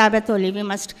keep the Sabbath holy. We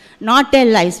must not tell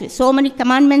lies. So many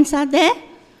commandments are there.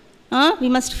 We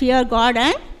must fear God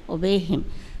and obey Him.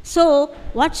 So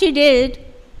what she did,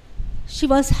 she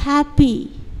was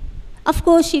happy. Of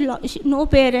course, she no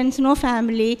parents, no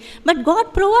family, but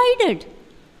God provided.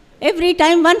 Every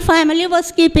time one family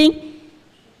was keeping.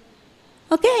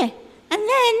 Okay. And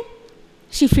then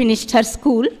she finished her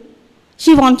school.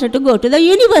 She wanted to go to the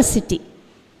university.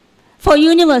 For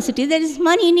university, there is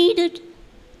money needed.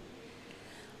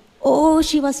 Oh,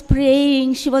 she was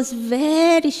praying. She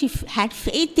had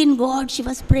faith in God. She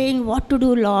was praying, what to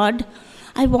do, Lord?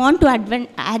 I want to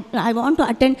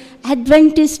attend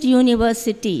Adventist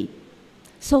University.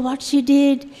 So what she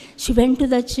did, she went to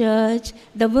the church,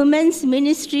 the women's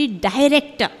ministry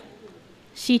director.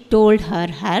 She told her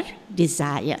her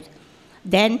desire.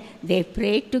 Then they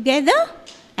prayed together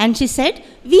and she said,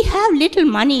 we have little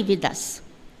money with us,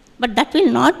 but that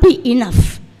will not be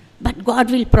enough, but God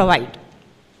will provide.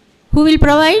 Who will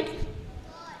provide?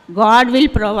 God will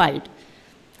provide.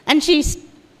 And she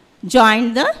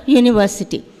joined the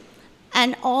university.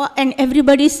 And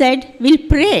everybody said, we'll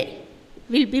pray.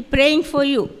 We'll be praying for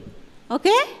you.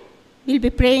 Okay? We'll be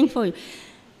praying for you.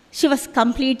 She was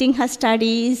completing her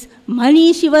studies.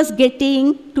 Money she was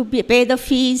getting to pay the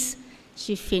fees.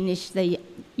 She finished the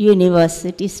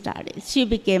university studies. She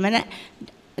became a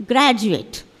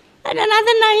graduate. And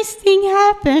another nice thing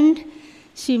happened.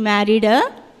 She married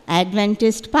an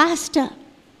Adventist pastor.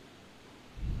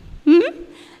 And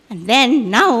then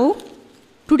now,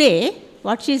 today,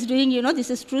 what she's doing, you know, this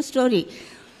is true story.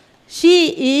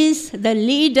 She is the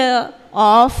leader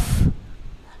of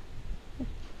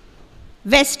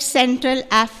West Central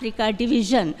Africa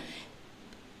Division,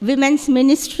 women's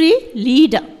ministry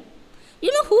leader.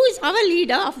 You know who is our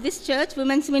leader of this church,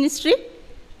 women's ministry?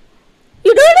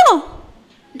 You don't know?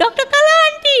 Dr. Kala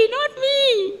auntie, not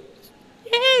me.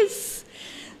 Yes.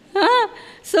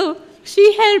 So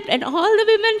she helped and all the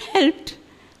women helped.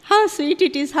 How sweet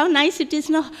it is, how nice it is,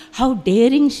 now, how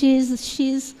daring she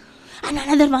is. And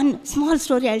another one, small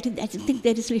story, I think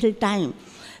there is little time.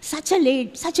 Such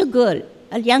a girl,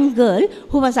 a young girl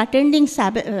who was attending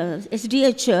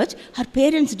SDA church, her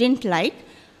parents didn't like.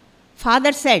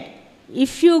 Father said,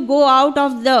 if you go out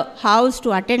of the house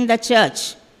to attend the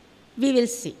church, we will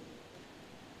see.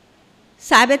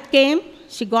 Sabbath came,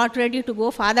 she got ready to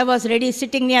go. Father was ready,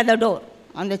 sitting near the door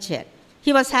on the chair.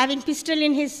 He was having pistol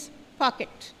in his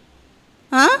pocket.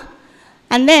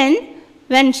 And then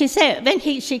when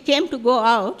she came to go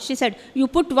out, she said, you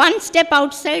put one step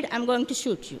outside, I'm going to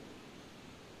shoot you.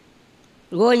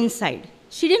 Go inside.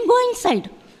 She didn't go inside.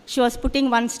 She was putting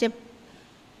one step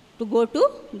to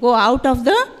go out of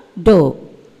the door.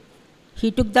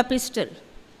 He took the pistol.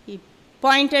 He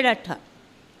pointed at her.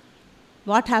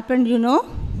 What happened, you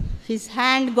know? His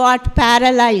hand got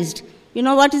paralyzed. You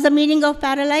know what is the meaning of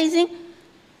paralyzing?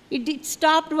 It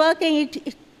stopped working.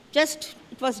 It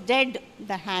was dead,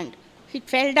 the hand. It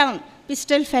fell down.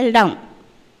 Pistol fell down.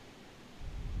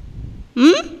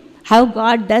 How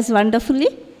God does wonderfully.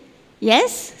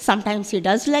 Yes, sometimes He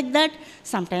does like that.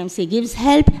 Sometimes He gives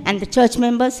help, and the church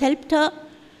members helped her.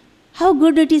 How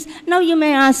good it is. Now you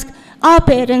may ask, our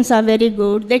parents are very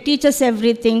good. They teach us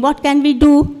everything. What can we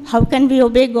do? How can we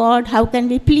obey God? How can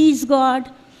we please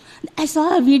God? I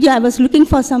saw a video. I was looking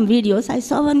for some videos. I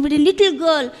saw one with a little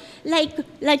girl,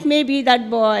 like maybe that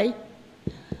boy.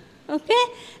 Okay?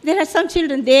 There are some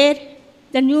children there,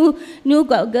 the new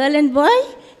girl and boy.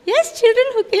 Yes, children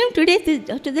who came today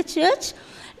to the church.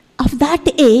 Of that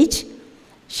age,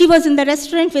 she was in the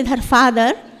restaurant with her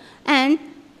father and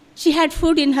she had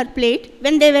food in her plate.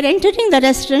 When they were entering the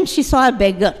restaurant, she saw a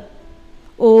beggar,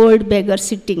 old beggar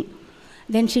sitting.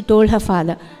 Then she told her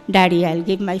father, Daddy, I'll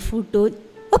give my food to...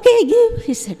 Okay, give,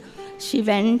 he said. She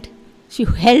went, she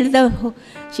held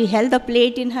the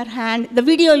plate in her hand. The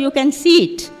video, you can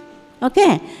see it.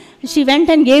 Okay? She went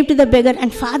and gave to the beggar,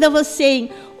 and father was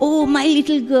saying, oh, my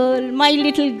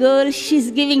little girl,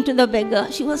 she's giving to the beggar.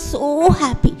 She was so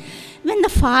happy. When the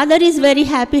father is very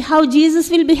happy, how Jesus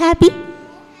will be happy?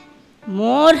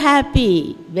 More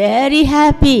happy, very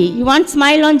happy. You want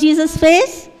smile on Jesus'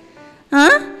 face?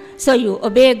 Huh? So you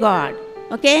obey God,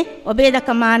 okay? Obey the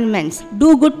commandments.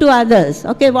 Do good to others,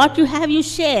 okay? What you have, you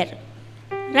share.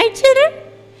 Right, children?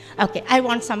 Okay, I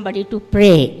want somebody to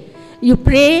pray. You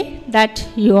pray that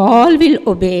you all will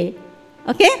obey,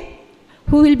 okay?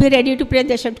 Who will be ready to pray?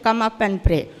 They should come up and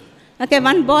pray. Okay,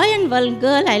 one boy and one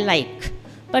girl I like,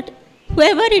 but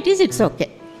whoever it is, it's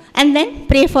okay. And then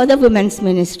pray for the women's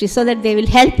ministry so that they will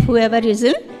help whoever is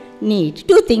in need.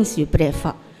 2 things you pray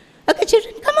for. Okay,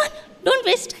 children, come on, don't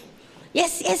waste time.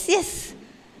 Yes, yes, yes.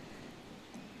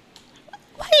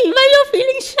 Why are you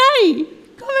feeling shy?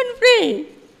 Come and pray.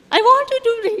 I want you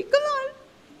to pray. Come on.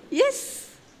 Yes.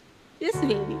 Yes,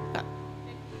 baby. Come.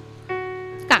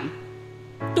 Come.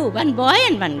 2, one boy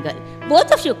and one girl.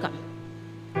 Both of you come.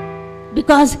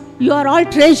 Because you are all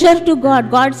treasure to God.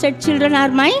 God said, children are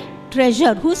my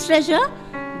treasure. Whose treasure?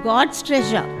 God's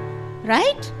treasure.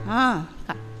 Right? Come.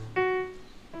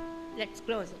 Let's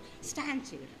close it. Stand,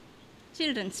 children.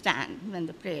 Children stand when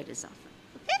the prayer is offered.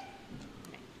 Okay?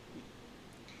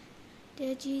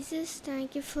 Dear Jesus,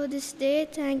 thank you for this day.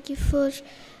 Thank you for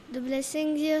the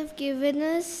blessings you have given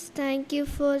us. Thank you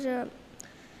for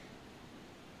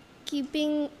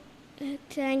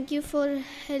thank you for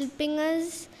helping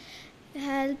us.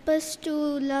 Help us to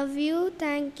love you.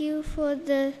 Thank you for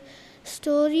the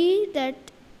story that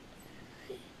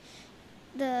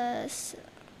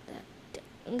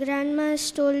Grandma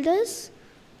has told us.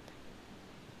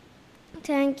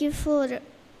 Thank you for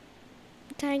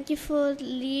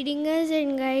leading us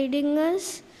and guiding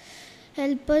us.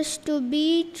 Help us to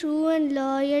be true and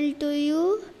loyal to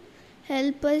you.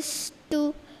 Help us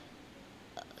to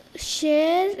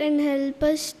share and help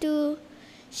us to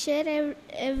share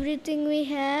everything we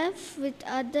have with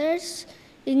others.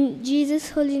 In Jesus'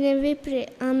 holy name we pray.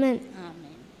 Amen.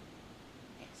 Amen.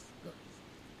 Yes,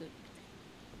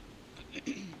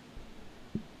 good.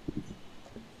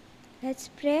 Let's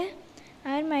pray.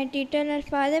 Our mighty eternal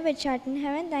Father which art in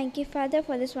heaven, thank you, Father,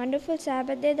 for this wonderful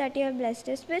Sabbath day that you have blessed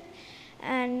us with.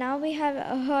 And now we have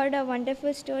heard a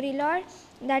wonderful story, Lord,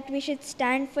 that we should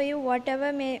stand for you,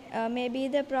 whatever may be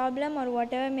the problem or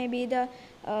whatever may be the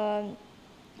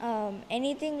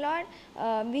anything, Lord.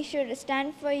 We should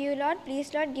stand for you, Lord.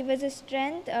 Please, Lord, give us the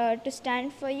strength to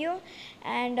stand for you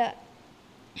and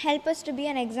help us to be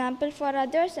an example for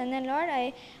others. And then, Lord,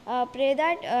 I pray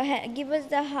that give us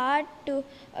the heart to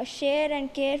share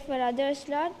and care for others,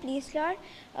 Lord. Please, Lord,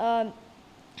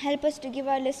 help us to give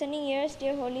our listening ears to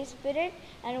your Holy Spirit,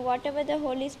 and whatever the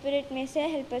Holy Spirit may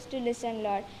say, help us to listen,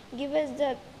 Lord. Give us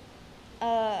the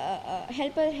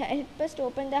help us to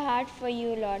open the heart for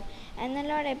you, Lord. And then,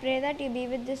 Lord, I pray that you be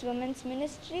with this women's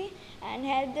ministry and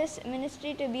help this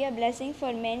ministry to be a blessing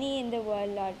for many in the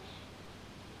world, Lord.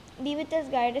 Be with us,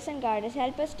 guide us and guard us.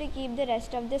 Help us to keep the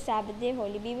rest of the Sabbath day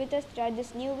holy. Be with us throughout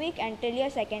this new week until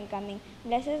your second coming.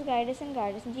 Bless us, guide us and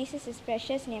guard us. In Jesus'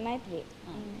 precious name I pray.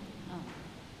 Amen.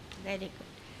 Very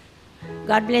good.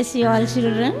 God bless you all,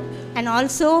 children. And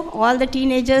also, all the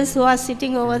teenagers who are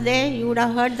sitting over there, you would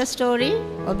have heard the story.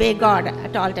 Obey God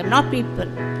at all times, not people.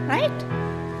 Right?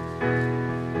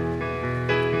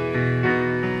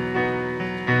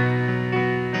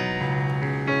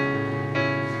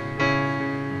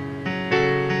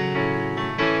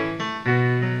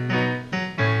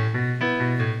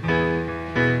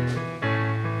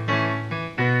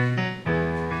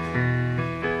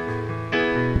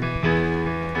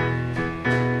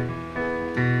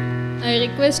 I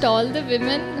request all the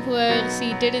women who are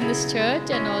seated in this church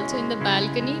and also in the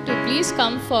balcony to please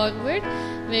come forward.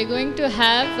 We are going to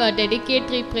have a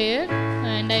dedicatory prayer,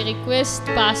 and I request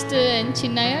Pastor N.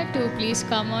 Chinnaiah to please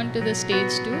come on to the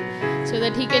stage too so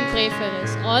that he can pray for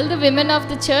us. All the women of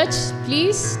the church,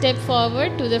 please step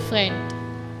forward to the front.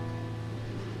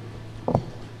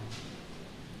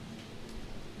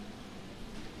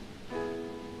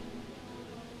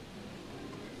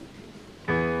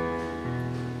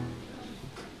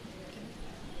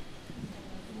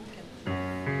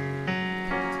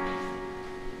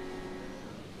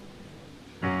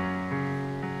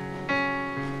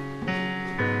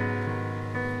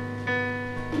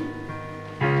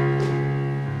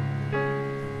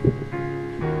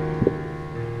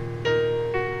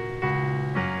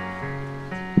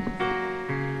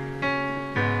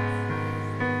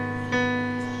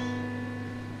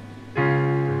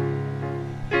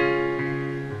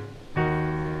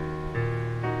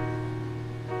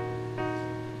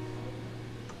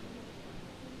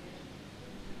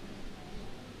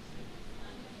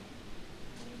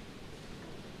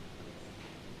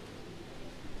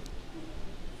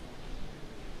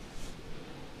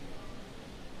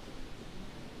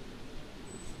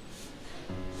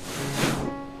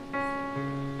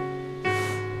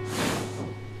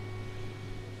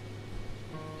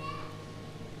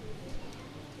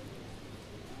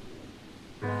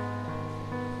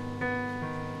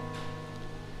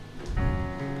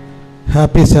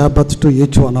 Happy Sabbath to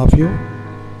each one of you.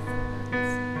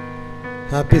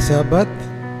 Happy Sabbath.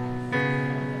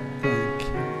 Thank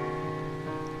you.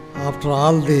 After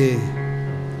all the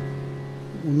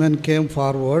women came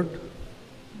forward,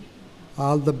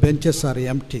 all the benches are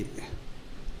empty.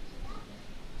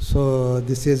 So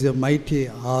this is a mighty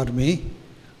army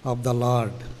of the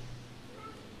Lord.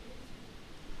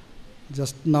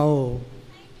 Just now,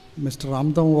 Mr.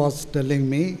 Amudhan was telling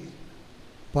me,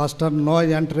 Pastor, no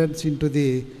entrance into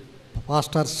the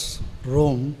pastor's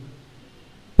room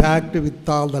packed with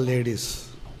all the ladies.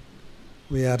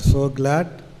 We are so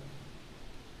glad,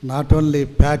 not only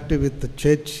packed with the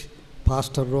church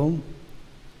pastor room.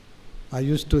 I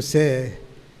used to say,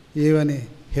 even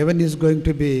heaven is going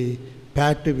to be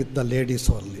packed with the ladies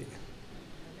only.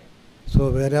 So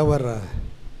wherever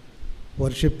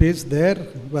worship is there,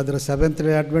 whether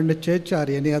Seventh-day Adventist Church or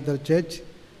any other church,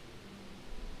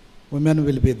 women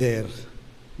will be there.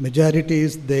 Majority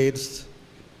is theirs.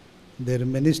 Their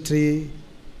ministry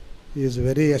is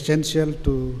very essential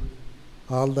to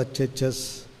all the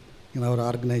churches in our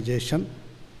organization,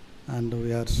 and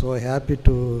we are so happy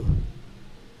to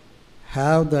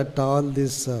have that all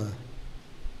these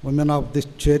women of this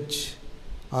church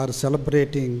are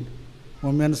celebrating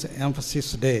Women's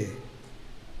Emphasis Day.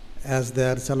 As they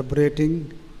are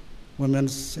celebrating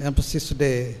Women's Emphasis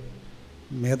Day,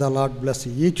 may the Lord bless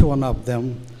each one of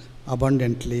them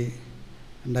abundantly.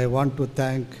 And I want to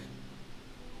thank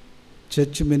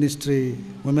Church Ministry,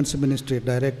 Women's Ministry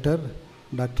Director,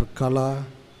 Dr. Kala,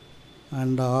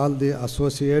 and all the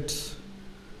associates,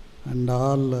 and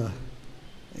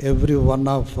every one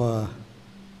of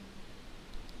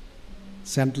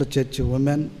Central Church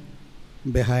women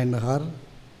behind her.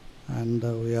 And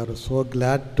we are so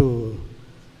glad to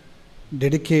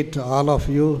dedicate all of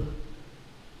you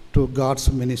to God's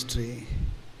ministry.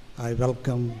 I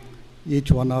welcome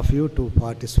each one of you to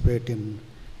participate in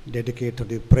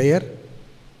dedicated prayer.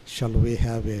 Shall we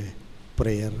have a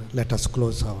prayer? Let us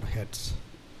close our heads.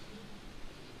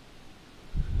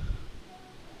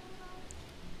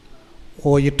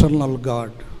 O eternal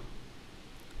God,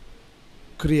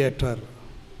 Creator,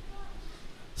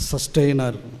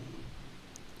 Sustainer,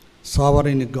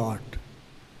 Sovereign God,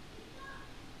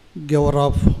 Giver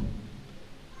of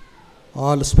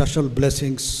all special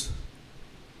blessings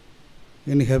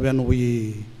in heaven,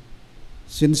 we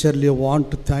sincerely want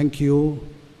to thank you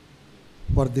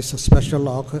for this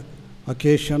special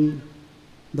occasion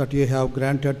that you have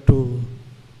granted to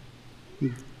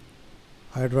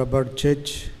Hyderabad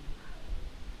Church.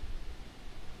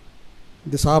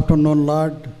 This afternoon,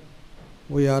 Lord,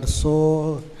 we are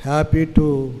so happy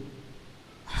to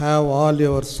have all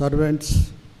your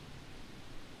servants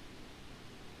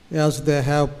as they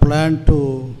have planned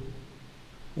to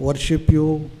worship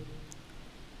you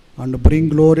and bring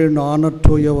glory and honor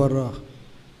to your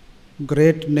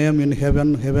great name in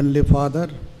heaven, Heavenly Father.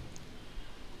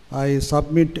 I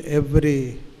submit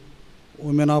every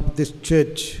woman of this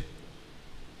church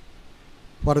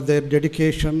for their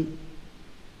dedication,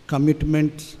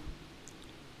 commitment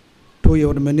to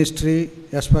your ministry,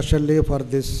 especially for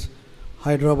this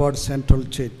Hyderabad Central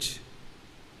Church.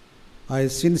 I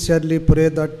sincerely pray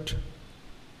that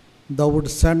thou would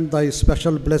send thy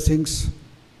special blessings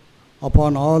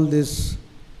upon all these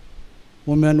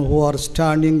women who are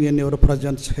standing in your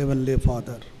presence, Heavenly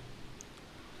Father.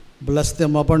 Bless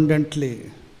them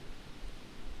abundantly.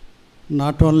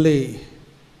 Not only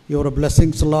your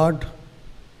blessings, Lord,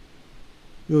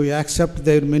 you accept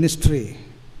their ministry,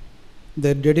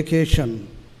 their dedication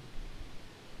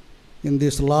in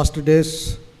these last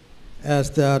days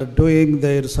as they are doing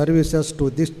their services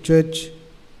to this church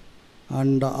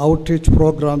and outreach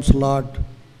programs, Lord.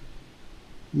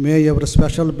 May your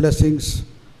special blessings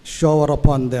shower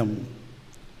upon them.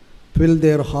 Fill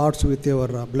their hearts with your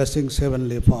blessings,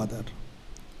 Heavenly Father.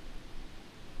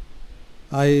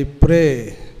 I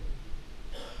pray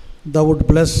thou would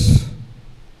bless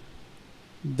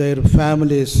their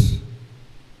families,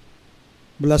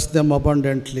 bless them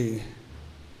abundantly,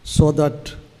 so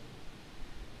that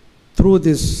through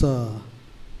this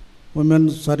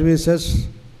women's services,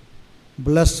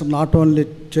 bless not only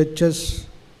churches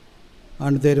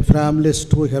and their families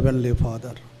too, Heavenly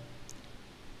Father.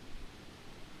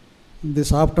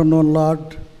 This afternoon,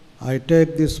 Lord, I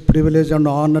take this privilege and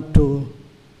honor to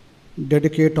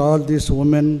dedicate all these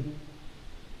women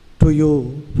to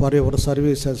you for your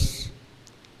services.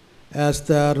 As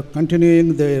they are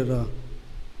continuing their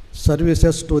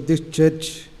services to this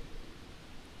church,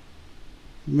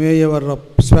 may your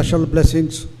special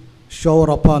blessings shower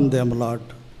upon them, Lord,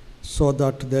 so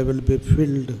that they will be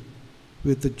filled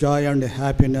with joy and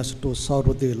happiness to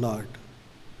serve thee, Lord.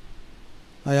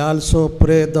 I also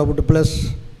pray thou would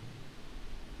bless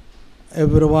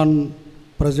everyone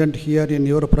present here in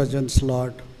your presence,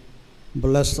 Lord.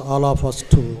 Bless all of us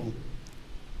too.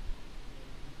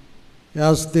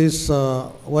 As this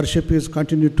worship is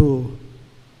continue to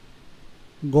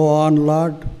go on,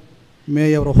 Lord,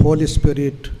 may your Holy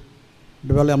Spirit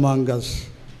dwell among us.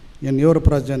 In your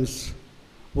presence,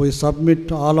 we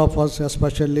submit all of us,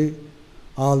 especially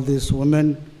all these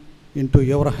women, into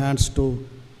your hands to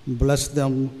bless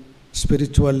them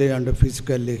spiritually and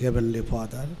physically, Heavenly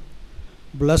Father.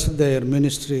 Bless their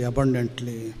ministry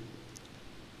abundantly.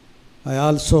 I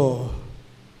also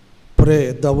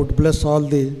pray thou would bless all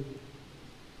the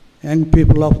young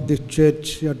people of this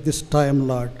church at this time,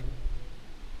 Lord.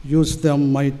 Use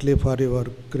them mightily for your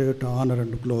great honor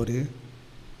and glory.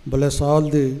 Bless all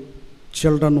the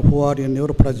children who are in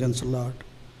your presence, Lord.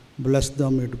 Bless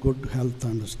them with good health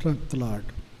and strength, Lord.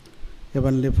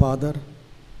 Heavenly Father,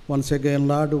 once again,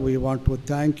 Lord, we want to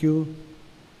thank you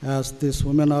as these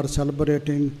women are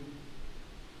celebrating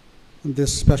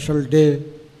this special day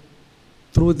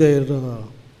through their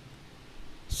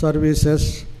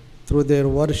services, through their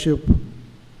worship.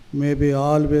 May be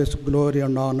always glory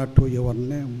and honor to your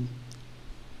name.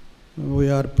 We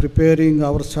are preparing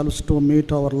ourselves to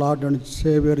meet our Lord and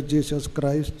Savior Jesus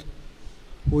Christ,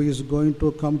 who is going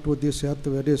to come to this earth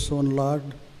very soon, Lord.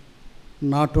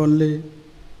 Not only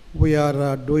we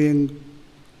are doing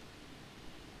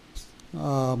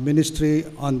ministry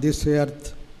on this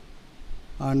earth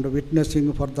and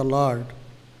witnessing for the Lord,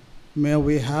 may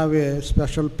we have a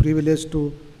special privilege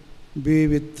to be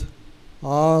with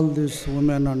all these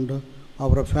women and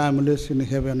our families in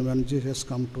heaven when Jesus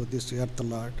comes to this earth,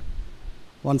 Lord.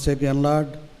 Once again, Lord,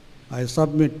 I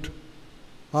submit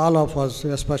all of us,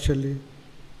 especially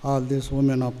all these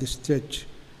women of this church,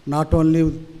 not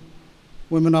only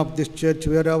women of this church,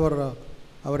 wherever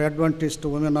our Adventist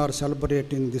women are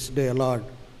celebrating this day, Lord.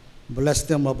 Bless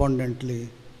them abundantly.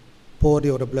 Pour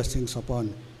your blessings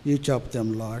upon each of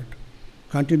them, Lord.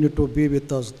 Continue to be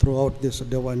with us throughout this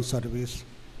divine service.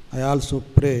 I also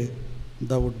pray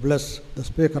thou would bless the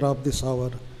speaker of this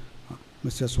hour,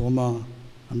 Mrs. Uma,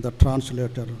 and the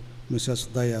translator, Mrs.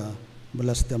 Daya.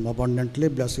 Bless them abundantly.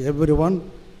 Bless everyone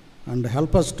and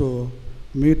help us to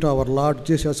meet our Lord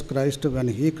Jesus Christ when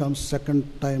he comes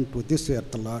second time to this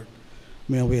earth, Lord.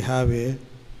 May we have a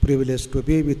privilege to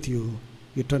be with you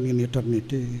in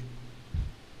eternity.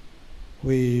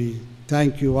 We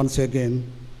thank you once again,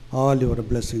 all your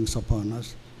blessings upon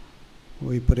us.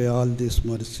 We pray all these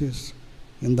mercies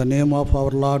in the name of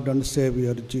our Lord and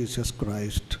Savior Jesus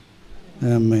Christ.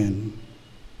 Amen.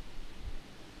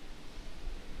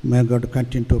 May God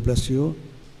continue to bless you,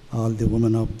 all the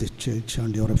women of this church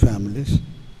and your families.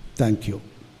 Thank you.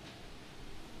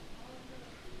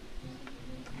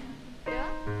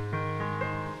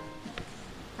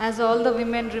 As all the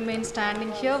women remain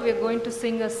standing here, we are going to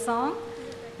sing a song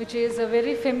which is a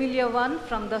very familiar one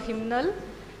from the hymnal,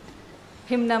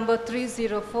 hymn number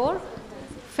 304,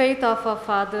 Faith of Our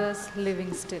Fathers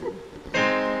Living Still.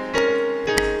 Faith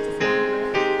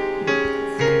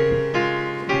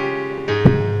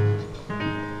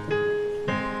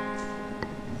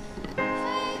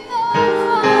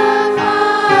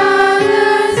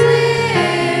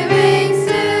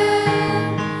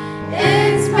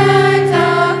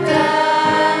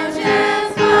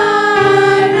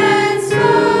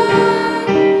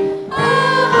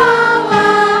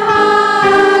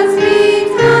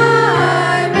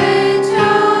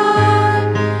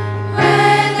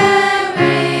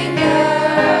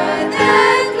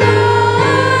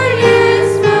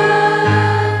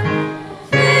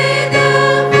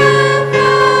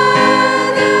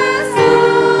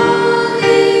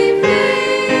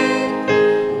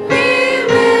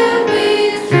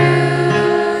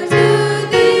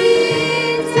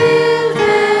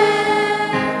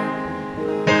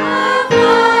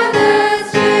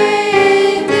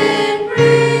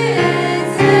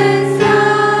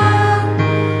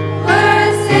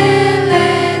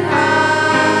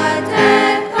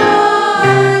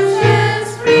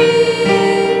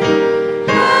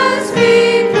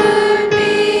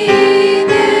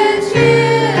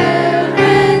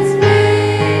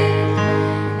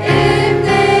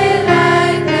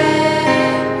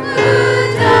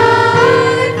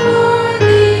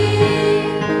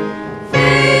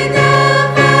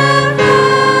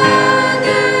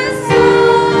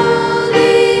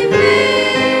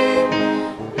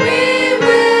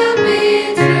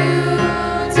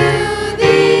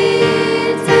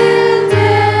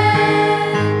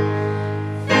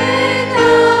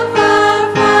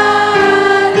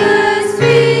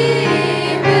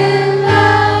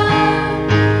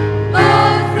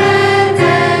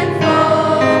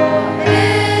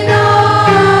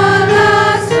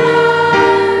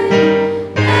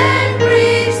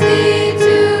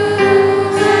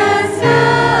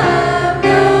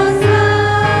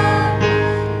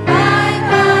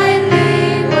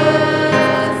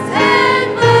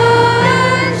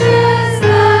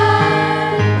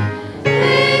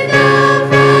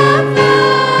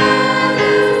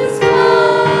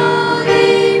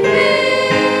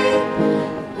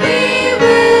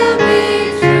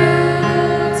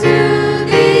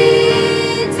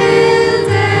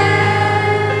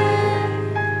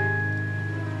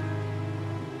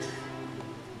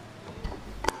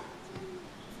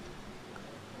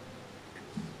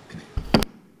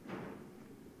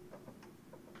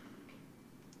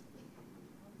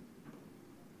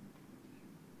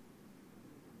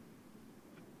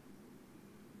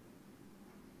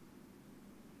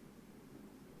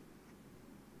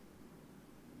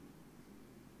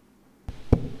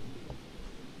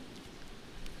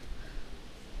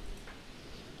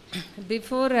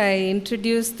Before I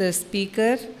introduce the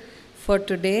speaker for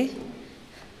today,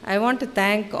 I want to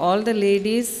thank all the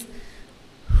ladies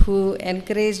who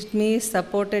encouraged me,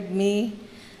 supported me,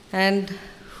 and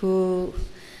who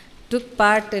took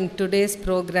part in today's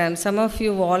program. Some of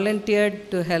you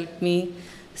volunteered to help me.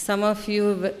 Some of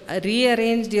you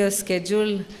rearranged your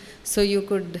schedule so you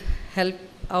could help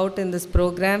out in this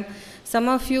program. Some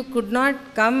of you could not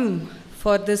come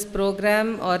for this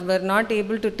program or were not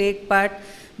able to take part,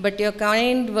 but your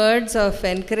kind words of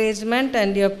encouragement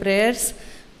and your prayers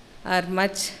are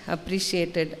much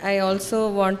appreciated. I also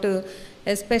want to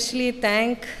especially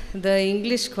thank the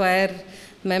English choir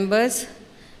members.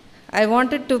 I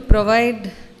wanted to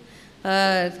provide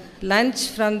lunch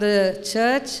from the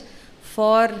church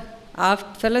for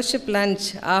fellowship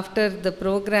lunch after the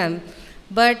program,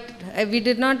 but we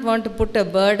did not want to put a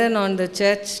burden on the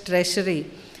church treasury.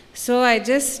 So I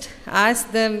just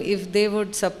asked them if they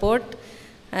would support,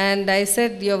 and I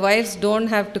said, your wives don't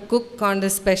have to cook on the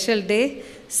special day,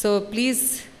 so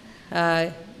please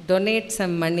donate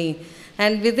some money.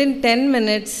 And within 10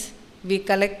 minutes, we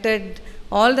collected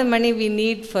all the money we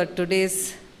need for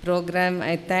today's program.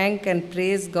 I thank and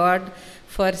praise God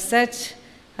for such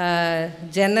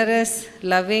generous,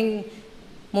 loving,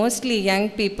 mostly young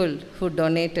people who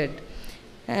donated.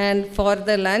 And for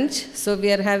the lunch, so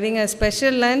we are having a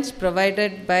special lunch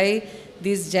provided by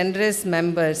these generous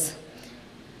members.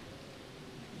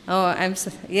 Oh,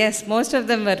 yes, most of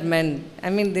them were men. I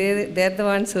mean, they're the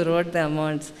ones who wrote the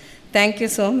amounts. Thank you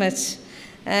so much.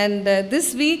 And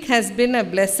this week has been a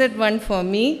blessed one for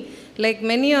me. Like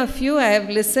many of you, I have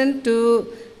listened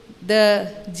to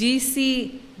the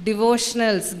GC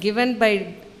devotionals given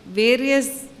by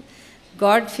various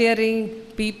God-fearing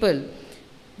people.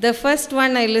 The first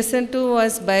one I listened to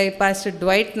was by Pastor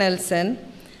Dwight Nelson.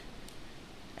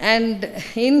 And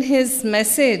in his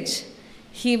message,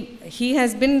 he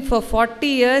has been for 40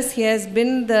 years, he has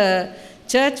been the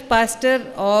church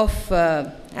pastor of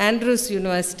Andrews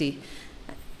University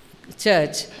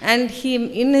Church. And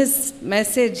in his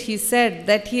message, he said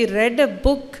that he read a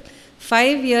book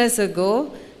 5 years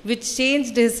ago which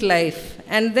changed his life.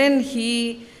 And then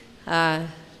he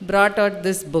brought out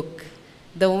this book,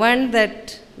 the one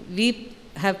that we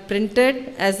have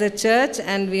printed as a church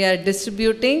and we are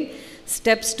distributing,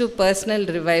 Steps to Personal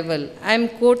Revival. I'm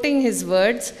quoting his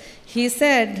words. He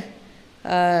said,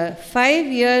 5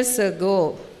 years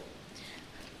ago,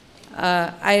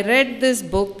 I read this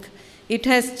book. It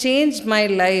has changed my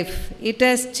life. It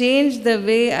has changed the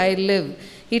way I live.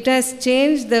 It has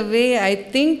changed the way I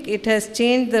think. It has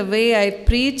changed the way I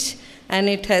preach. And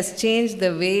it has changed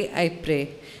the way I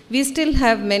pray. We still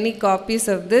have many copies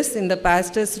of this in the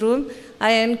pastor's room.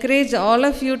 I encourage all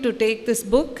of you to take this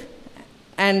book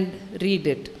and read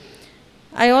it.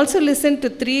 I also listened to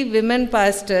 3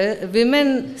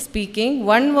 women speaking.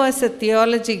 One was a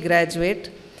theology graduate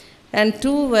and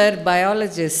 2 were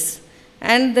biologists.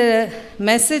 And the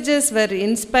messages were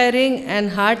inspiring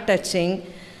and heart-touching.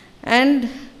 And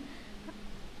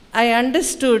I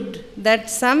understood that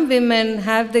some women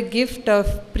have the gift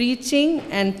of preaching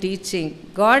and teaching.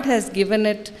 God has given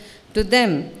it to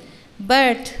them.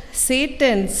 But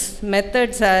Satan's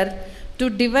methods are to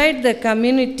divide the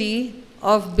community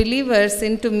of believers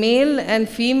into male and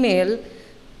female,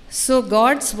 so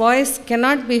God's voice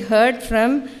cannot be heard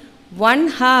from one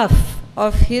half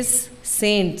of his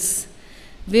saints.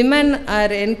 Women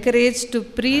are encouraged to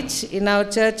preach in our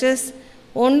churches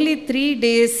only 3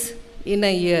 days in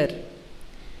a year.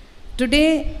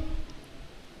 Today,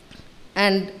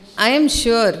 and I am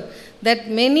sure that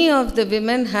many of the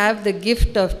women have the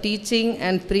gift of teaching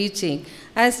and preaching.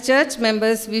 As church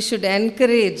members, we should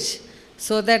encourage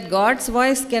so that God's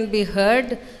voice can be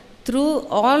heard through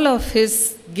all of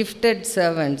his gifted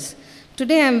servants.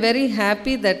 Today, I am very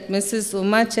happy that Mrs.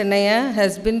 Uma Chinnaiah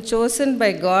has been chosen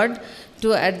by God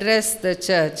to address the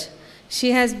church.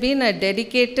 She has been a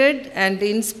dedicated and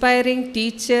inspiring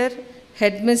teacher,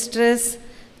 headmistress,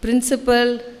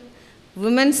 principal,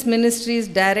 women's ministries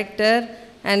director,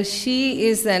 and she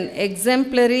is an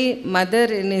exemplary mother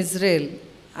in Israel.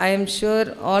 I am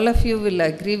sure all of you will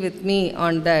agree with me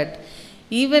on that.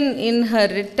 Even in her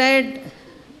retired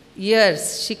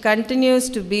years, she continues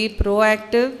to be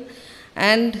proactive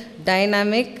and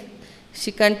dynamic.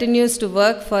 She continues to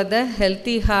work for the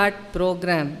Healthy Heart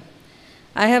program.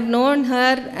 I have known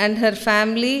her and her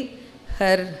family,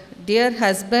 her dear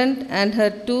husband and her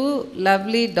 2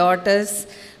 lovely daughters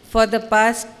for the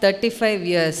past 35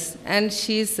 years, and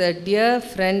she is a dear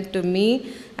friend to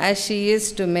me as she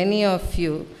is to many of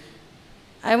you.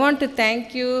 I want to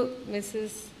thank you,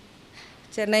 Mrs.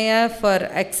 Chinnaiah, for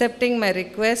accepting my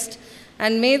request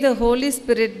and may the Holy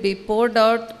Spirit be poured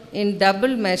out in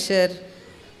double measure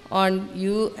on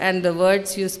you and the words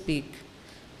you speak.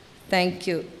 Thank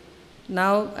you.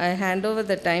 Now I hand over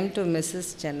the time to Mrs.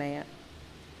 Chinnaiah.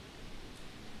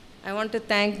 I want to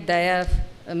thank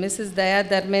Mrs. Daya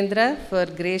Dharmendra for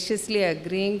graciously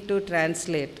agreeing to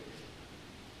translate.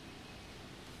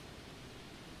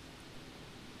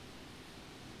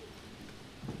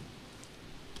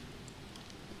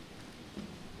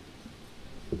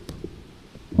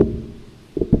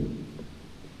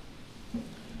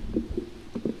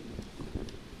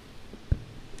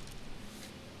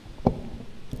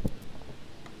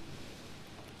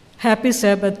 Happy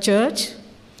Sabbath, Church.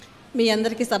 మీ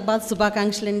అందరికీ Sabbath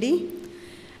శుభాకాంక్షలండి.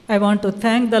 I want to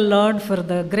thank the Lord for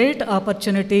the great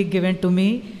opportunity given to me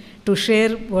to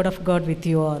share word of God with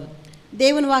you all.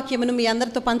 దేవుని వాక్యమును మీ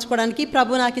అందరితో పంచుకోవడానికి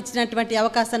ప్రభు నాకు ఇచ్చినటువంటి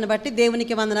అవకాశాన్ని బట్టి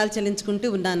దేవునికి వందనాలు చెల్లించుకుంటూ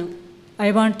ఉన్నాను.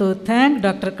 I want to thank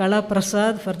Dr. Kala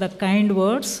Prasad for the kind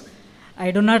words.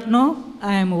 I do not know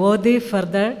I am worthy for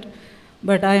that,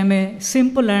 but I am a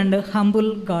simple and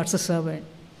humble God's servant.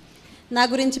 నా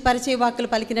గురించి పరిచయ వాక్కులు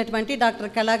పలికినటువంటి డాక్టర్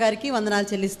కళా గారికి వందనాలు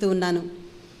చెల్లిస్తూ ఉన్నాను.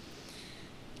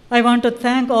 I want to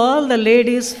thank all the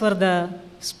ladies for the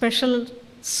special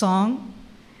song.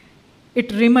 It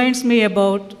reminds me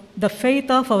about the faith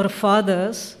of our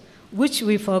fathers, which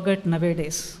we forget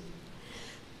nowadays.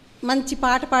 మంచి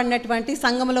పాట పాడినటువంటి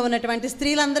సంఘంలో ఉన్నటువంటి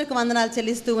స్త్రీలందరికీ వందనాలు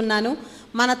చెల్లిస్తూ ఉన్నాను.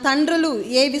 మన తండ్రులు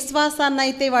ఏ విశ్వాసాన్ని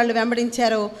అయితే వాళ్ళు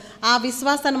వెంబడించారో ఆ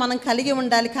విశ్వాసాన్ని మనం కలిగి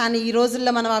ఉండాలి, కానీ ఈ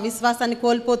రోజుల్లో మనం ఆ విశ్వాసాన్ని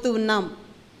కోల్పోతూ ఉన్నాం.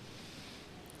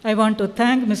 I want to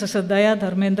thank Mrs. Daya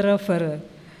Dharmendra for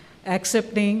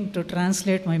accepting to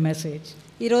translate my message.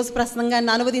 ఈరోజు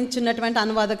ప్రసంగాన్ని అనువదించున్నటువంటి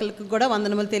అనువాదకులకు కూడా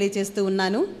వందనములు తెలియజేస్తూ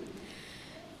ఉన్నాను.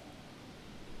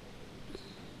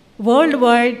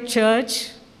 Worldwide Church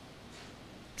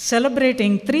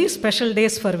celebrating 3 special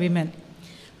days for women.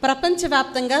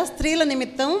 ప్రపంచవ్యాప్తంగా స్త్రీల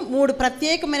నిమిత్తం 3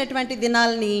 ప్రత్యేకమైనటువంటి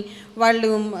దినాలని వాళ్ళు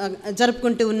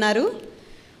జరుపుకుంటూ ఉన్నారు.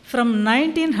 From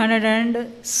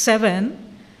 1907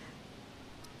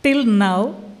 till now,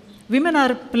 women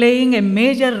are playing a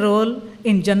major role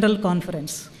in General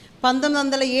Conference.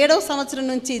 1907వ సంవత్సరం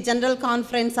నుంచి జనరల్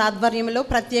కాన్ఫరెన్స్ ఆధ్వర్యంలో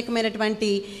ప్రత్యేకమైనటువంటి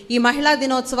ఈ మహిళా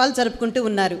దినోత్సవాలు జరుపుకుంటూ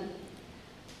ఉన్నారు.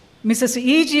 Mrs.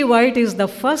 E.G. White is the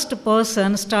first person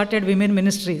started women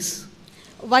ministries.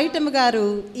 వైటమ్ గారు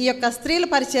ఈ యొక్క స్త్రీల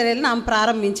పరిచర్యలను ఆమె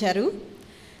ప్రారంభించారు.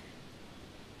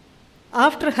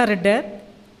 After her death,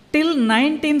 till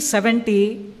 1970,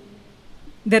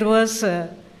 there was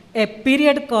a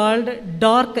period called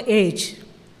Dark Age.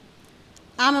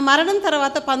 ఆమె మరణం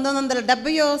తర్వాత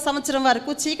 1970వ సంవత్సరం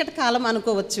వరకు చీకటి కాలం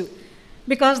అనుకోవచ్చు.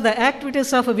 Because the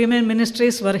activities of women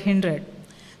ministries were hindered.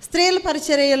 స్త్రీల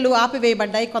పరిచర్యలు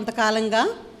ఆపివేయబడ్డాయి కొంతకాలంగా.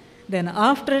 Then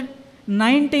after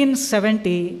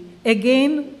 1970,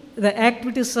 again the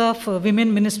activities of women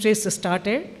ministries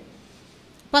started.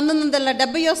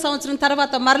 1970వ సంవత్సరం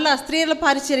తర్వాత మరలా స్త్రీల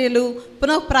పరిచర్యలు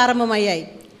పునః ప్రారంభమయ్యాయి.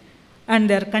 And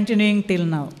they are continuing till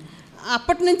now.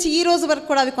 అప్పటి నుంచి ఈ రోజు వరకు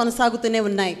కూడా అవి కొనసాగుతూనే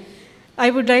ఉన్నాయి. I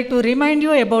would like to remind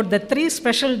you about the 3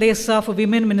 special days of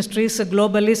women ministries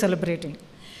globally celebrating.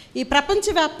 ఈ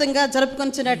ప్రపంచవ్యాప్తంగా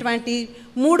జరుపుకొంచున్నటువంటి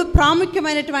 3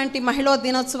 ప్రాముఖ్యమైనటువంటి మహిళా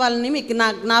దినోత్సవాలని మీకు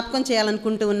జ్ఞాపకం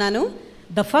చేయాలనుకుంటూ ఉన్నాను.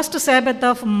 The first Sabbath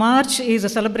of March is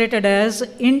celebrated as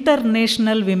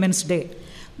International Women's Day.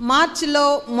 మార్చిలో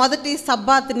మొదటి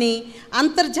సబ్బాత్ని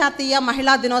అంతర్జాతీయ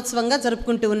మహిళా దినోత్సవంగా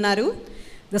జరుపుకుంటూ ఉన్నారు.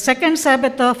 The second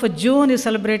Sabbath of June is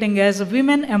celebrating as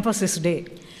Women Emphasis Day.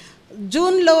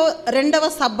 జూన్లో రెండవ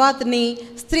సబ్బాత్ని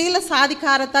స్త్రీల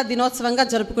సాధికారత దినోత్సవంగా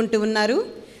జరుపుకుంటూ ఉన్నారు.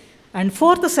 And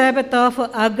fourth Sabbath of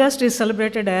August is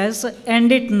celebrated as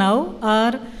End It Now or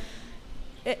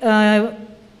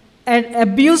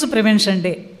Abuse Prevention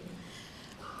Day.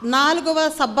 నాలుగవ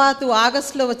సబ్బాతు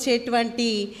ఆగస్టులో వచ్చేటువంటి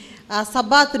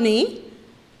సబ్బాతుని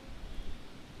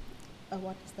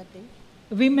what is that day?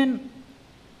 Women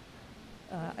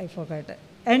I forgot.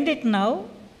 End It Now,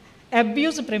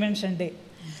 Abuse Prevention Day.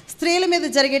 స్త్రీల మీద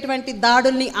జరిగేటువంటి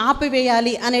దాడుల్ని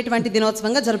ఆపివేయాలి అనేటువంటి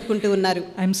దినోత్సవంగా జరుపుకుంటూ ఉన్నారు.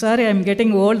 I'm sorry, I'm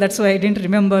getting old, that's why I didn't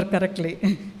remember correctly.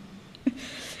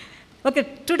 Okay,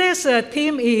 today's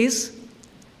theme is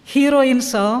Heroines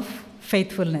of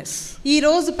Faithfulness. ఈ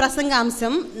రోజు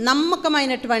ప్రసంగాంశం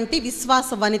నమ్మకమైనటువంటి విశ్వాస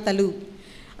వనితలు.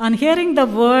 On hearing the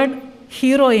word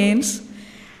heroines,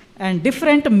 and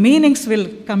different meanings will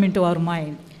come into our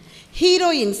mind.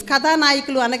 Heroines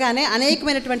కథానాయకులు అనగానే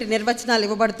అనేకమైనటువంటి నిర్వచనాలు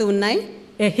ఇవ్వబడుతూ ఉన్నాయి.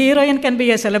 A heroine can be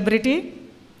a celebrity.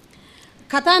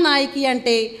 కథానాయకి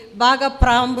అంటే బాగా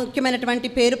ప్రాముఖ్యమైనటువంటి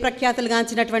పేరు ప్రఖ్యాతులు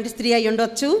గాంచినటువంటి స్త్రీ అయి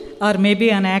ఉండొచ్చు. Or maybe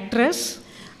an actress.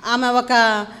 ఆమె ఒక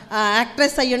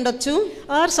యాక్ట్రెస్ అయి ఉండొచ్చు.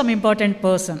 Or some important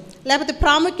person. లేకపోతే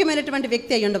ప్రాముఖ్యమైనటువంటి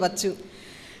వ్యక్తి అయి ఉండవచ్చు.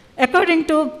 According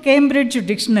to Cambridge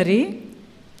Dictionary,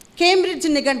 Cambridge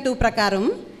నిఘంటు ప్రకారం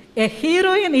a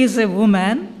heroine is a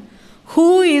woman who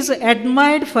is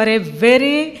admired for a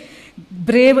very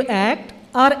brave act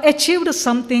or achieved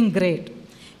something great.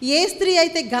 ఏ స్త్రీ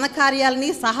అయితే ఘనకార్యాలని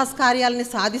సాహసకార్యాలని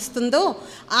సాధిస్తుందో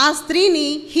ఆ స్త్రీని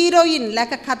హీరోయిన్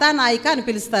లేక కథానాయిక అని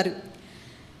పిలుస్తారు.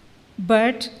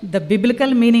 But the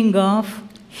biblical meaning of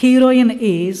heroine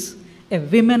is a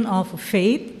woman of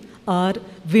faith or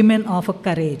women of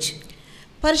courage.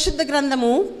 పరిశుద్ధ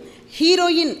గ్రంథము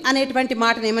హీరోయిన్ అనేటువంటి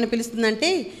మాటను ఏమని పిలుస్తుందంటే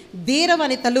ధీర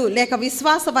వనితలు లేక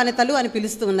విశ్వాస వనితలు అని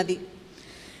పిలుస్తూ ఉన్నది.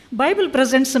 Bible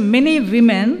presents many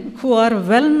women who are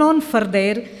well known for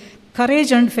their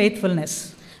courage and faithfulness.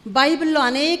 బైబిల్లో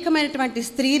అనేకమైనటువంటి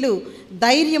స్త్రీలు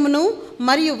ధైర్యమును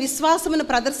మరియు విశ్వాసమును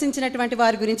ప్రదర్శించినటువంటి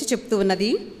వారి గురించి చెప్తూ ఉన్నది.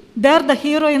 They are the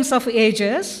heroines of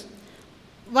ages.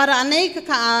 వారు అనేక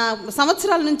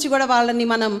సంవత్సరాల నుంచి కూడా వాళ్ళని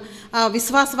మనం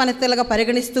విశ్వాసవనితలుగా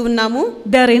పరిగణిస్తూ ఉన్నాము.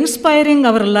 They are inspiring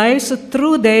our lives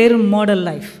through their model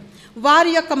life.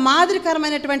 వారి యొక్క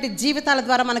మాదిరికరమైనటువంటి జీవితాల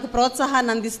ద్వారా మనకు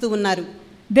ప్రోత్సాహాన్ని అందిస్తూ ఉన్నారు.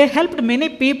 They helped many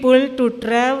people to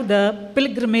travel the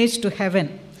pilgrimage to heaven.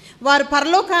 వారు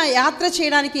పరలోక యాత్ర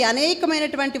చేయడానికి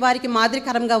అనేకమైనటువంటి వారికి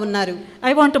మాదిరికరంగా ఉన్నారు.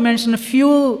 I want to mention a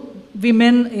few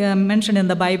women mentioned in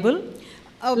the Bible.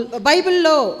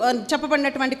 బైబిల్లో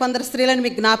చెప్పబడినటువంటి కొందరు స్త్రీలను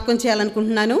మీకు జ్ఞాపకం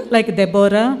చేయాలనుకుంటున్నాను. Like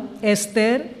Deborah,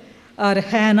 Esther, or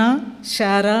Hannah,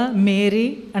 Sarah, Mary,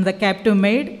 and the captive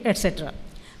maid, etc.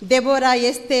 Deborah,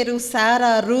 Esther,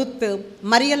 Sarah, Ruth,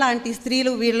 మరియ లాంటి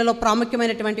స్త్రీలు వీళ్ళలో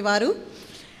ప్రాముఖ్యమైనటువంటి వారు.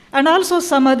 And also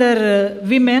some other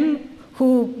women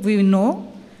who we know.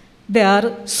 They are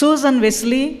Susan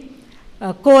Wesley,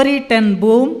 Corrie ten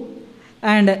Boom,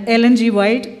 and Ellen G.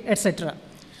 White, etc.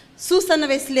 Susan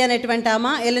Wesley అనేటువంటి ఆమె,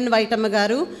 Ellen white అమ్మ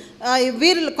గారు,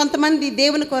 వీరు కొంతమంది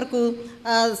దేవుని కొరకు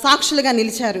సాక్షులుగా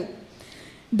నిలిచారు.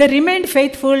 They remained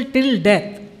faithful till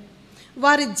death.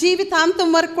 వారి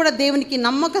జీవితాంతం వరకు కూడా దేవునికి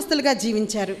నమ్మకస్తులుగా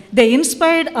జీవించారు. They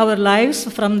inspired our lives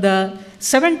from the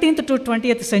 17th to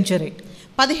 20th century.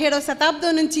 17వ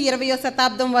శతాబ్దం నుంచి 20వ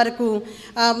శతాబ్దం వరకు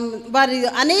వారి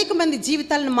అనేక మంది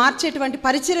జీవితాలను మార్చేటువంటి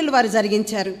పరిచర్యలు వారు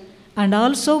జరిగించారు. And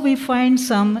also we find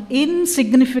some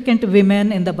insignificant women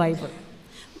in the Bible.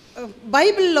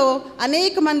 బైబిల్లో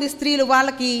అనేక మంది స్త్రీలు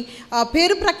వాళ్ళకి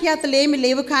పేరు ప్రఖ్యాతులు ఏమీ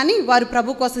లేవు కానీ వారు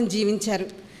ప్రభు కోసం జీవించారు.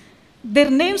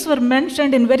 Their names were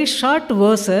mentioned in very short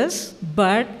verses,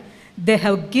 but they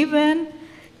have given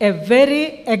a very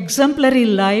exemplary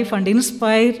life and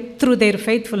inspired through their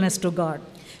faithfulness to God.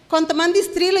 కొంతమంది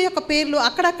స్త్రీల యొక్క పేర్లు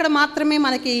అక్కడక్కడ మాత్రమే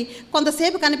మనకి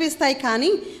కొంతసేపు కనిపిస్తాయి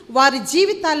కానీ వారి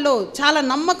జీవితాల్లో చాలా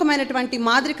నమ్మకమైనటువంటి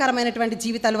మాదిరికరమైనటువంటి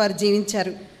జీవితాలు వారు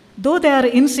జీవించారు. Though they are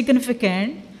insignificant,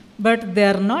 but they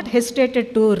are not hesitated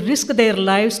to risk their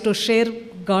lives to share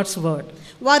God's word.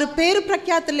 వారు పేరు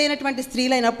ప్రఖ్యాతులు లేనటువంటి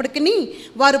స్త్రీలైనప్పటికీ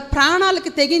వారు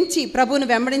ప్రాణాలకు తెగించి ప్రభువును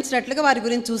వెంబడించినట్లుగా వారి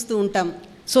గురించి చూస్తూ ఉంటాం.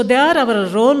 So they are our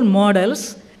role models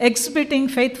exhibiting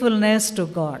faithfulness to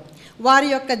God. వారి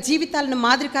యొక్క జీవితాలను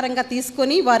మాదిరికరంగా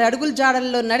తీసుకొని వారి అడుగుల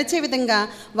జాడల్లో నడిచే విధంగా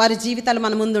వారి జీవితాలు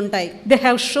మన ముందు ఉంటాయి. They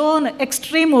have shown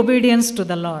extreme obedience to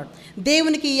the Lord.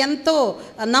 దేవునికి ఎంతో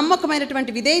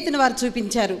నమ్మకమైనటువంటి విధేయతను వారు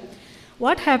చూపించారు.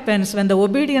 What happens when the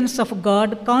obedience of God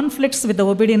conflicts with the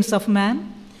obedience of man?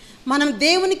 మనం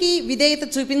దేవునికి విధేయత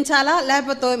చూపించాలా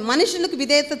లేకపోతే మనుషులకు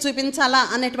విధేయత చూపించాలా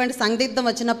అనేటువంటి సందిగ్ధం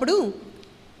వచ్చినప్పుడు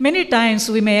Many times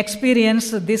we may experience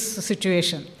this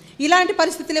situation. ఇలాంటి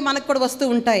పరిస్థితులే మనకు కూడా వస్తూ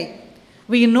ఉంటాయి.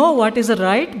 We know what is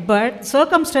right, but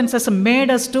circumstances made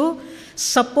us to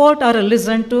support or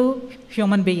listen to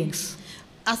human beings.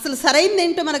 అసలు సరైనది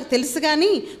ఏంటో మనకు తెలుసు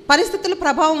కానీ పరిస్థితుల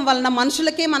ప్రభావం వలన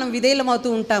మనుషులకే మనం విధేయులం అవుతూ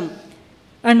ఉంటాం.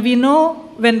 And we know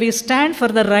when we stand for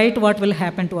the right what will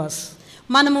happen to us.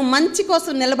 మనము మంచి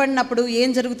కోసం నిలబడినప్పుడు ఏం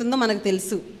జరుగుతుందో మనకు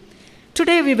తెలుసు.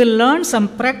 Today we will learn some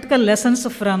practical lessons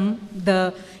from the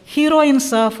heroines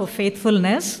of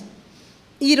faithfulness.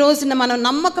 ఈ రోజున మనం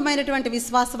నమ్మకమైనటువంటి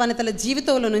విశ్వాసవనితల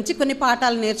జీవితంలో నుంచి కొన్ని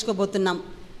పాఠాలు నేర్చుకోబోతున్నాం.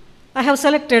 I have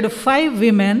selected 5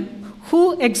 women who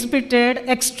exhibited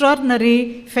extraordinary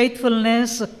faithfulness,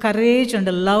 courage and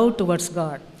love towards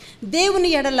God.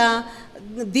 దేవుని ఎడల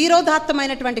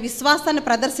ధీరోదాత్తమైనటువంటి విశ్వాసాన్ని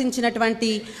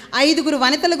ప్రదర్శించినటువంటి 5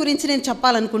 వనితల గురించి నేను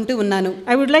చెప్పాలనుకుంటూ ఉన్నాను.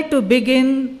 I would like to begin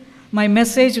my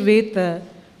message with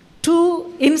 2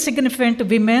 insignificant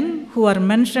women who are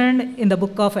mentioned in the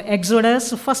book of Exodus,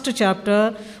 first chapter,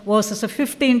 verses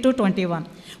 15 to 21.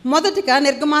 మొదటిగా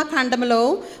నిర్గమాకాండంలో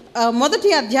మొదటి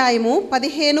అధ్యాయము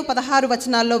 15-16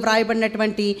 వచనాల్లో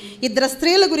వ్రాయబడినటువంటి 2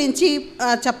 స్త్రీల గురించి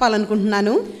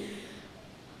చెప్పాలనుకుంటున్నాను.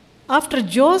 After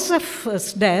Joseph's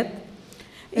death,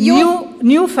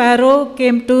 new Pharaoh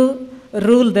came to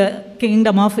rule the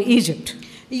kingdom of Egypt.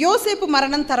 యోసేపు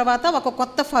మరణం తర్వాత ఒక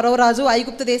కొత్త ఫరో రాజు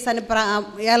ఐగుప్తు దేశాన్ని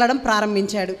ఏలడం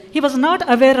ప్రారంభించాడు. He was not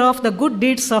aware of the good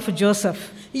deeds of Joseph.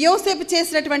 యోసేపు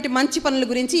చేసినటువంటి మంచి పనుల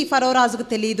గురించి ఈ ఫరో రాజుకు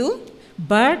తెలియదు.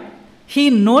 But he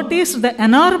noticed the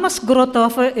enormous growth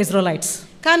of Israelites.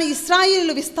 కానీ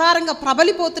ఇశ్రాయేలు విస్తారంగా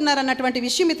ప్రబలిపోతున్నారన్నటువంటి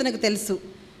విషయం ఇతనికి తెలుసు.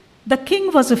 The king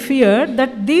was feared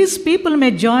that these people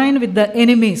may join with the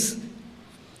enemies.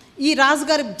 ఈ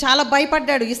రాజుగారు చాలా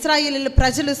భయపడ్డాడు, ఇశ్రాయేలు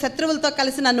ప్రజలు శత్రువులతో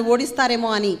కలిసి నన్ను ఓడిస్తారేమో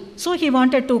అని. So he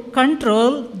wanted to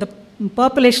control the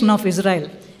population of Israel.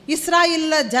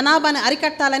 ఇశ్రాయేలుల జనాభాను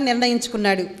అరికట్టాలని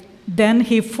నిర్ణయించుకున్నాడు. Then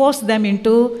he forced them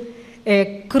into a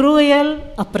cruel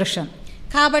oppression.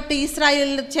 కాబట్టి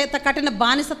ఇశ్రాయేలు చేత కఠిన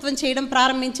బానిసత్వం చేయడం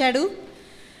ప్రారంభించాడు.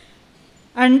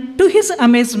 And to his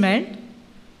amazement,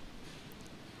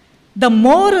 the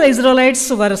more Israelites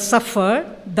were suffered,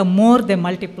 the more they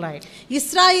multiplied.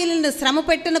 ఇశ్రాయేలును శ్రమ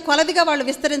పెట్టిన కొలదిగా వాళ్ళు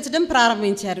విస్తరించడం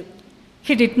ప్రారంభించారు.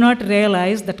 He did not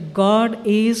realize that God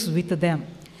is with them.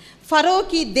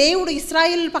 ఫరోకి దేవుడు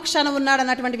ఇశ్రాయేలు పక్షాన ఉన్నాడు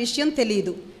అన్నటువంటి విషయం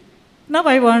తెలియదు. Now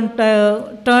I want to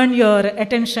turn your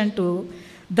attention to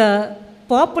the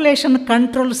population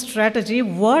control strategy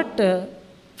what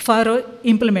Pharaoh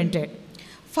implemented.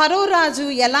 ఫరో రాజు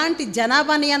ఎలాంటి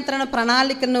జనాభా నియంత్రణ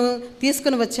ప్రణాళికను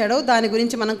తీసుకుని వచ్చాడో దాని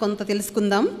గురించి మనం కొంత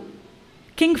తెలుసుకుందాం.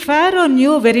 King Pharaoh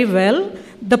knew very well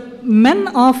the men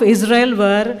of Israel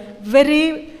were very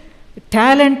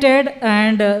talented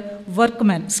and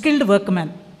workmen, skilled workmen.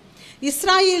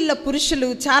 ఇశ్రాయేలు పురుషులు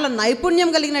చాలా నైపుణ్యం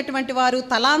కలిగినటువంటి వారు,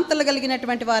 తలాంతులు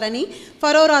కలిగినటువంటి వారని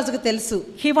ఫరో రాజుకు తెలుసు.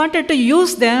 He wanted to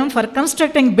use them for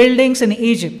constructing buildings in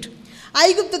Egypt.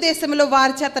 ఐగుప్తు దేశంలో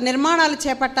వారి చేత నిర్మాణాలు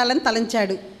చేపట్టాలని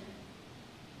తలంచాడు.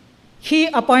 He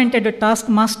appointed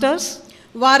taskmasters.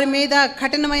 వారి మీద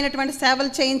కఠినమైనటువంటి సేవలు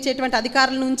చేయించేటువంటి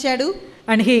అధికారులను ఉంచాడు.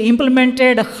 And he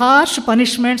implemented harsh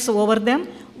punishments over them.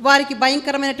 వారికి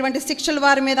భయంకరమైనటువంటి శిక్షలు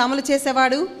వారి మీద అమలు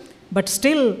చేసేవాడు. But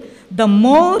still, the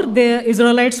more the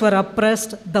Israelites were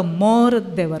oppressed, the more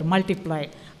they were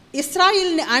multiplied.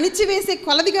 ఇశ్రాయేలుని అణిచివేసే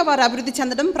కొలదిగా వారు అభివృద్ధి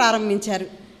చెందడం ప్రారంభించారు.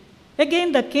 Again,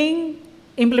 the king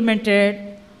implemented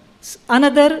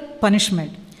another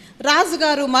punishment.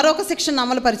 రాజుగారు మరొక శిక్షను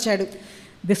అమలుపరిచాడు.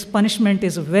 This punishment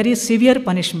is a very severe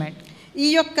punishment. ఈ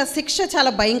యొక్క శిక్ష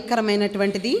చాలా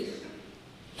భయంకరమైనటువంటిది.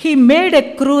 He made a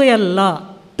cruel law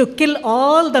to kill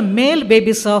all the male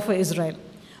babies of Israel.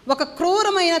 ఒక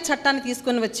క్రూరమైన చట్టాన్ని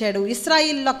తీసుకొని వచ్చాడు.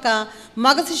 ఇశ్రాయేల్ యొక్క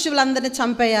మగ శిశువులందరినీ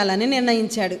చంపేయాలని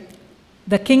నిర్ణయించాడు.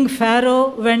 The king Pharaoh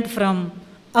went from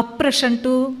oppression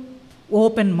to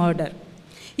open murder.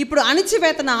 ఇప్పుడు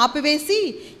అణిచివేతను ఆపివేసి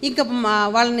ఇంకా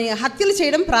వాళ్ళని హత్యలు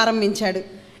చేయడం ప్రారంభించాడు.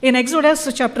 In Exodus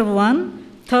chapter 1,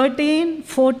 13,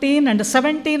 14 and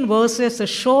 17 verses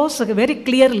shows very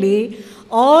clearly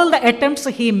all the attempts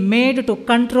he made to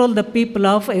control the people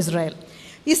of Israel.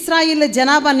 ఇశ్రాయేలు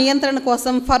జనాభా నియంత్రణ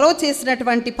కోసం ఫరో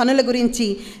చేసినటువంటి పనుల గురించి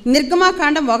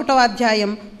నిర్గమాకాండం 1వ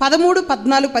అధ్యాయం 13,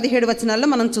 14, 17 వచనాల్లో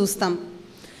మనం చూస్తాం.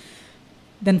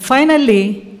 Then finally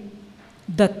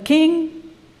the king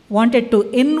wanted to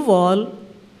involve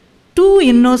 2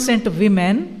 innocent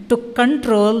women to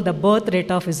control the birth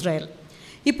rate of Israel.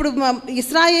 ఇప్పుడు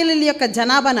ఇశ్రాయేలీల యొక్క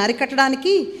జనాభాను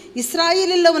అరికట్టడానికి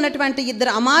ఇశ్రాయేలీలో ఉన్నటువంటి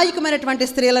 2 అమాయకమైనటువంటి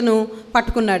స్త్రీలను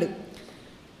పట్టుకున్నాడు.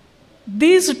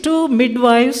 These 2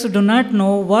 midwives do not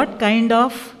know what kind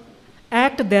of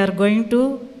act they are going to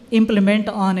implement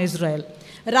on Israel.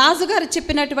 రాజుగారు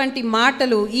చెప్పినటువంటి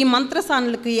మాటలు ఈ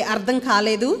మంత్రసానులకి అర్థం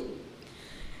కాలేదు.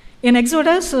 In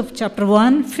Exodus chapter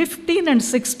 1, 15 and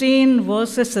 16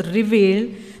 verses reveal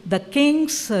the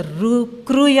king's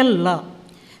cruel law.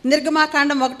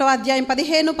 నిర్గమాకాండం 1వ అధ్యాయం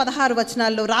 15, 16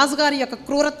 వచనాల్లో రాజుగారి యొక్క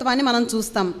క్రూరత్వాన్ని మనం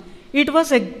చూస్తాం. It was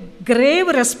a grave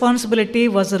responsibility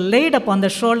was laid upon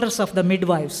the shoulders of the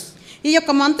midwives. ఈ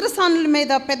యొక్క మంత్రసానుల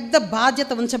మీద పెద్ద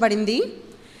బాధ్యత ఉంచబడింది.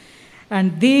 And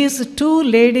these 2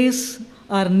 ladies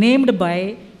are named by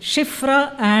Shifra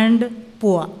and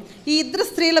Pua. ఈ 2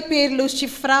 స్త్రీల పేర్లు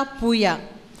షిఫ్రా, పూయా.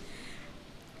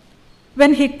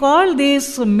 When he called these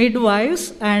midwives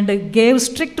and gave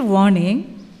strict warning,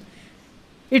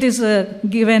 it is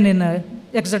given in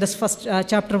Exodus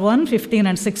chapter 1, 15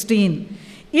 and 16.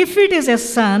 If it is a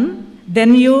son, then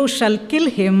you shall kill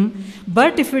him,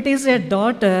 but if it is a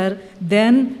daughter,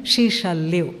 then she shall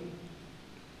live.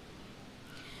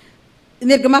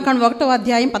 నిర్గమాకాండం 1వ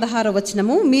అధ్యాయం 16వ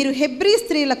వచనము, మీరు Hebrew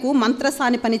స్త్రీలకు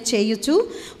మంత్రసాని పని చేయుచు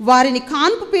వారిని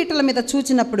కాన్పు పీటల మీద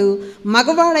చూచినప్పుడు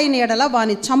మగవాడైన ఎడల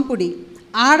వాని చంపుడి,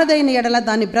 ఆడదైన ఎడల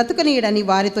దాన్ని బ్రతుకనీయడని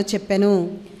వారితో చెప్పెను.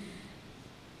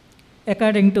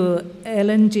 According to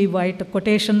Ellen G. White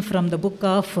quotation from the book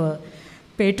of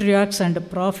Patriarchs and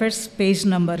Prophets, page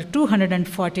number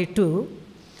 242,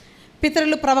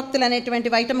 పితరులు ప్రవక్తలు అనేటువంటి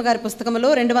వైటమ్మ గారి పుస్తకంలో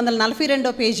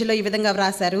 242వ పేజీలో ఈ విధంగా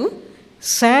వ్రాశారు.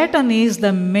 Satan is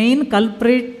the main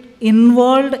culprit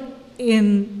involved in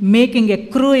making a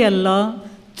cruel law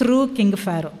through King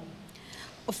Pharaoh.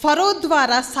 ఫరో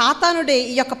ద్వారా సాతానుడే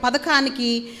ఈ యొక్క పథకానికి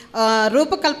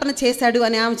రూపకల్పన చేశాడు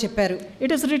అని ఆమె చెప్పారు.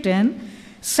 It is written,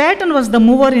 Satan was the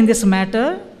mover in this matter.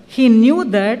 He knew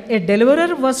that a deliverer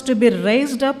was to be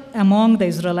raised up among the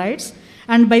Israelites,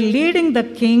 and by leading the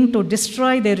king to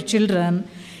destroy their children,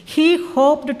 he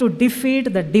hoped to defeat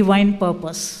the divine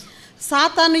purpose.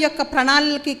 సాతాను యొక్క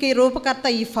ప్రణాళికకి రూపకర్త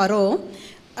ఈ ఫరో.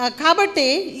 కాబట్టి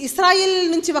ఇశ్రాయేల్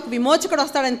నుంచి ఒక విమోచకుడు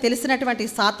వస్తాడని తెలిసినటువంటి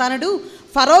సాతానుడు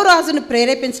ఫరో రాజును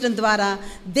ప్రేరేపించడం ద్వారా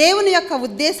దేవుని యొక్క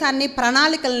ఉద్దేశాన్ని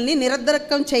ప్రణాళికల్ని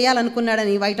నిరర్ధకం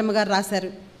చేయాలనుకున్నాడని వైటమ్మ గారు రాశారు.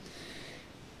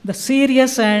 The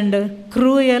serious and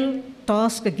cruel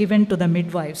task given to the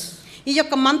midwives. ఈ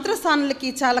యొక్క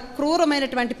మంత్రసానులకి చాలా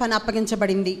క్రూరమైనటువంటి పని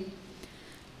అప్పగించబడింది.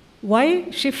 Why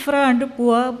Shifra and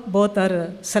Pua both are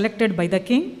selected by the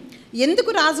king?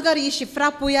 ఎందుకు రాజుగారు ఈ షిఫ్రా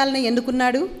పూయాలని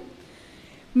ఎన్నుకున్నాడు?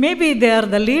 Maybe they are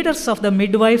the leaders of the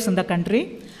midwives in the country.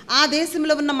 ఆ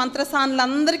దేశంలో ఉన్న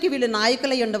మంత్రసానులందరికీ వీళ్ళు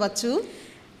నాయకులై ఉండవచ్చు.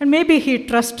 And maybe he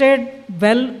trusted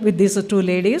well with these two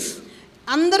ladies.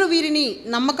 అందరూ వీరిని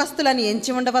నమ్మకస్తులని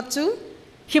ఎంచి ఉండవచ్చు.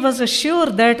 He was sure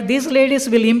that these ladies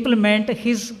will implement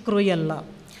his cruel law.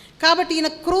 కాబట్టి ఈయన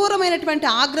క్రూరమైనటువంటి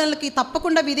ఆజ్ఞలకి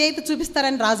తప్పకుండా విధేయత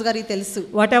చూపిస్తారని రాజుగారికి తెలుసు.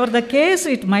 Whatever the case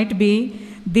it might be,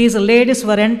 these ladies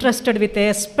were entrusted with a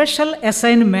special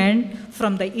assignment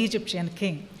from the Egyptian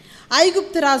king.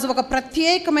 ఐగుప్తు రాజు ఒక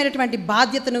ప్రత్యేకమైనటువంటి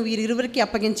బాధ్యతను వీరిరువురికి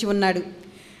అప్పగించి ఉన్నాడు.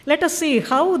 Let us see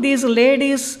how these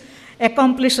ladies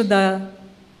accomplished the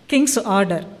king's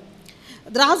order.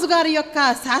 రాజుగారి యొక్క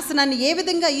శాసనాన్ని ఏ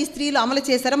విధంగా ఈ స్త్రీలు అమలు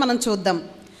చేశారో మనం చూద్దాం.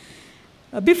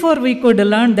 Before we could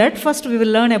learn that, first we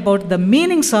will learn about the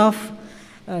meanings of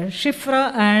Shifra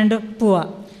and Pua.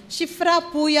 షిఫ్రా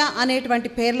పూయ అనేటువంటి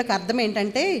పేర్లకు అర్థం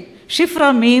ఏంటంటే, Shifra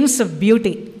means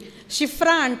beauty.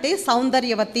 షిఫ్రా అంటే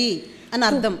సౌందర్యవతి అని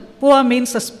అర్థం. Pua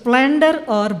means splendor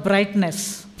or brightness.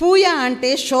 పూయ అంటే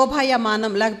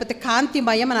శోభాయమానం లేకపోతే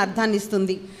కాంతిమయం అని అర్థాన్ని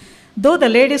ఇస్తుంది. Though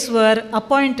the ladies were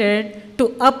appointed to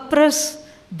oppress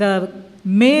the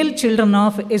male children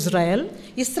of Israel,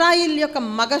 Israel యొక్క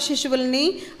మగ శిశువుల్ని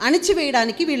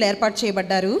అణిచివేయడానికి వీళ్ళు ఏర్పాటు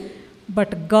చేయబడ్డారు.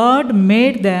 but God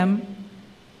made them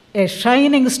a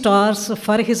shining stars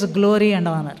for his glory and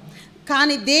honor.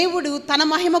 కానీ దేవుడు తన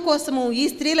మహిమ కోసము ఈ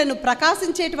స్త్రీలను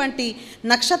ప్రకాశించేటువంటి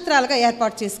నక్షత్రాలుగా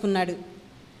ఏర్పాటు చేసుకున్నాడు.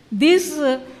 These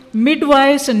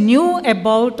midwives knew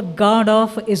about God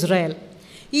of Israel.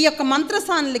 ఈ యొక్క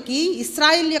మంత్రసానులకి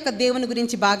ఇశ్రాయేల్ యొక్క దేవుని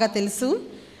గురించి బాగా తెలుసు.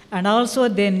 And also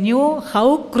they knew how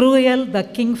cruel the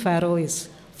king Pharaoh is.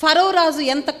 ఫరో రాజు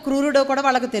ఎంత క్రూరుడో కూడా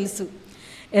వాళ్ళకు తెలుసు.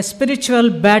 A spiritual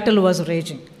battle was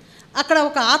raging. అక్కడ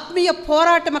ఒక ఆత్మీయ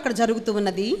పోరాటం అక్కడ జరుగుతూ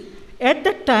ఉన్నది. At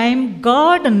that time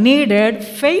God needed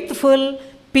faithful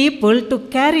people to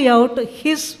carry out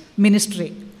his ministry.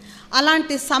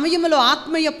 అలాంటి సమయంలో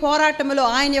ఆత్మీయ పోరాటంలో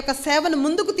ఆయన యొక్క సేవను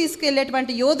ముందుకు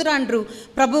తీసుకెళ్లేటువంటి యోధురాండ్రు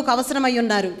ప్రభువుకు అవసరమై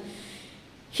ఉన్నారు.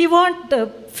 He wanted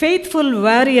faithful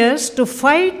warriors to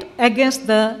fight against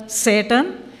the Satan,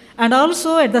 and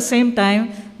also at the same time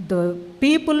the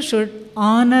people should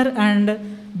honor and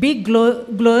be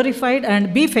glorified and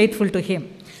be faithful to him.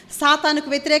 సాతానుకు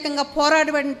వ్యతిరేకంగా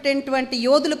పోరాడేటువంటి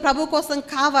యోధులు ప్రభు కోసం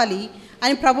కావాలి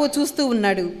అని ప్రభువు చూస్తూ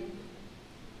ఉన్నాడు.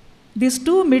 These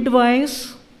two midwives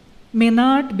may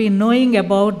not be knowing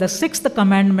about the sixth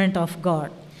commandment of God.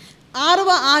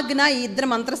 ఆరవ ఆజ్ఞ ఈ ఇద్దరు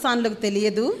మంత్రసానులకు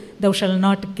తెలియదు. Thou shalt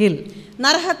not kill.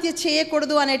 నరహత్య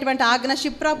చేయకూడదు అనేటువంటి ఆజ్ఞ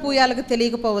షిప్రా పూయాలకు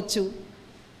తెలియకపోవచ్చు.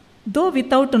 Though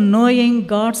without knowing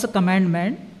God's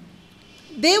commandment,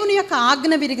 దేవుని యొక్క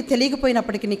ఆజ్ఞ వీరికి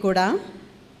తెలియకపోయినప్పటికీ కూడా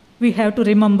we have to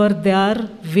remember they are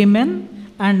women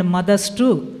and mothers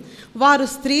too. వారు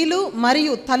స్త్రీలు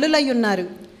మరియు తల్లులై ఉన్నారు.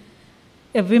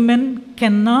 A woman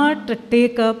cannot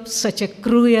take up such a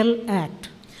cruel act.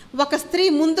 ఒక స్త్రీ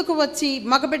ముందుకు వచ్చి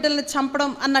మగబిడ్డలను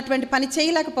చంపడం అన్నటువంటి పని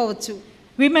చేయలేకపోవచ్చు.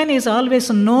 Women is always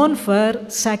known for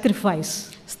sacrifice.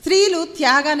 స్త్రీలు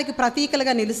త్యాగానికి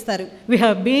ప్రతీకలుగా నిలుస్తారు. We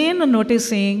have been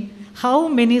noticing how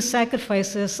many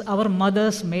sacrifices our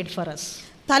mothers made for us.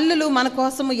 తల్లులు మన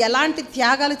కోసము ఎలాంటి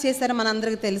త్యాగాలు చేశారో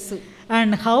మనందరికీ తెలుసు.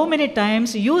 And how many times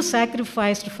you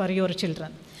sacrificed for your children.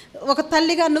 ఒక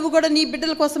తల్లిగా నువ్వు కూడా నీ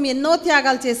బిడ్డల కోసం ఎన్నో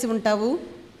త్యాగాలు చేసి ఉంటావు.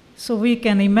 So we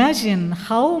can imagine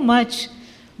how much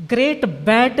great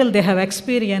battle they have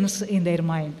experienced in their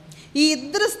mind. ఈ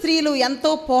ఇద్దరు స్త్రీలు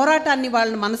ఎంతో పోరాటాన్ని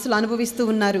వాళ్ళ మనసులో అనుభవిస్తూ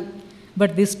ఉన్నారు.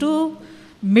 But these two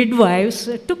midwives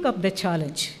took up the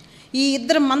challenge. ఈ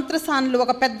ఇద్దరు మంత్రసానులు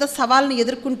ఒక పెద్ద సవాల్ని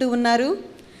ఎదుర్కొంటూ ఉన్నారు.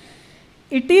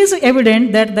 It is evident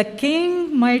that the king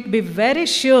might be very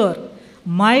sure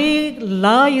my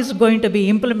law is going to be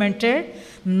implemented.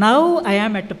 Now I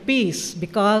am at peace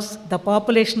because the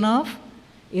population of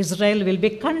Israel will be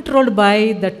controlled by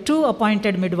the 2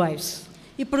 appointed midwives.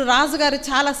 ఇప్పుడు రాజుగారు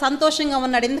చాలా సంతోషంగా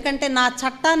ఉన్నాడు, ఎందుకంటే నా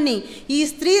చట్టాన్ని ఈ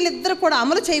స్త్రీలిద్దరు కూడా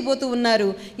అమలు చేయబోతూ ఉన్నారు,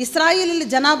 ఇశ్రాయేలీల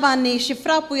జనాభాన్ని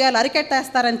షిఫ్రా పూయాలు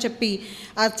అరికెట్టేస్తారని చెప్పి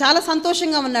చాలా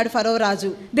సంతోషంగా ఉన్నాడు ఫరో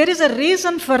రాజు. There is a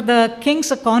reason for the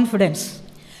king's confidence.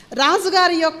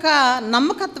 రాజుగారి యొక్క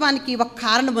నమ్మకత్వానికి ఒక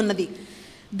కారణం ఉన్నది.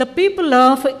 The people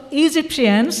of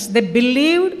Egyptians, they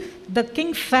believed the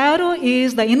king Pharaoh is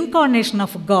the incarnation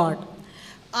of God.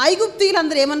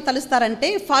 ఐగుప్తీయులందరూ ఏమని తలుస్తారంటే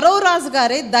ఫరో రాజు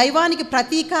గారే దైవానికి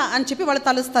ప్రతీక అని చెప్పి వాళ్ళు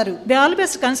తలుస్తారు. They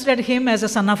always considered him as a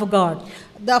son of God.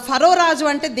 ఫరో రాజు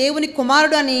అంటే దేవుని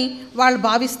కుమారుడు అని వాళ్ళు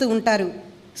భావిస్తూ ఉంటారు.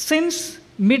 Since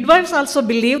midwives also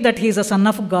believe that he is a son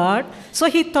of God, so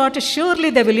he thought surely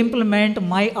they will implement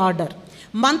my order.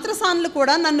 మంత్రసానులు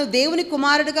కూడా నన్ను దేవుని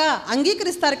కుమారుడిగా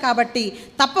అంగీకరిస్తారు కాబట్టి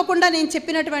తప్పకుండా నేను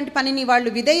చెప్పినటువంటి పనిని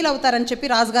వాళ్ళు విధేయులు అవుతారని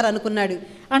చెప్పి రాజుగారు అనుకున్నాడు.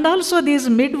 And also these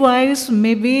midwives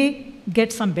maybe get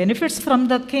some benefits from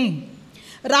the king.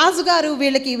 రాజుగారు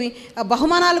వీళ్ళకి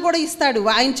బహుమానాలు కూడా ఇస్తాడు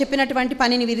ఆయన చెప్పినటువంటి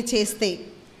పనిని వీరు చేస్తే.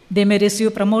 They may receive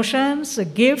promotions,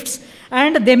 gifts,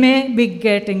 and they may be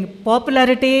getting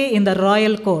popularity in the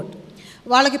royal court.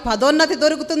 వాళ్ళకి పదోన్నతి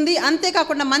దొరుకుతుంది,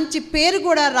 అంతేకాకుండా మంచి పేరు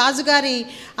కూడా రాజుగారి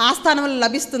ఆస్థానంలో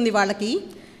లభిస్తుంది వాళ్ళకి.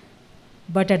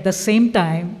 But at the same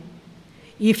time,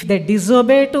 if they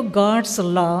disobey to God's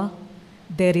law,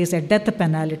 there is a death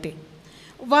penalty.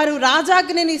 వారు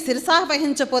రాజాజ్ఞని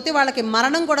శిరసావహించకపోతే వాళ్ళకి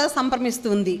మరణం కూడా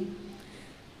సంప్రమిస్తుంది.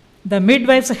 The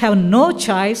midwives have no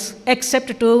choice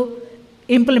except to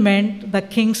implement the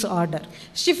king's order.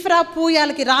 షిఫ్రా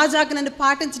పూయాలకి రాజాజ్ఞని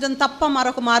పాటించడం తప్ప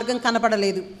మరొక మార్గం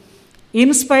కనపడలేదు. In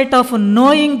spite of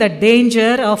knowing the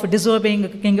danger of disobeying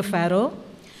King Pharaoh,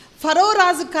 ఫరో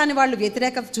రాజు కాని వాళ్ళు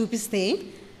వ్యతిరేకత చూపిస్తే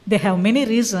they have many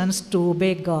reasons to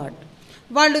obey God.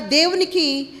 వాళ్ళు దేవునికి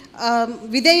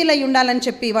విధేయులై ఉండాలని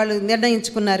చెప్పి వాళ్ళు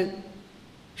నిర్ణయించుకున్నారు.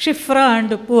 Shifra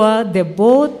and Pua, they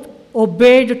both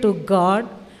obeyed to God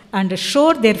and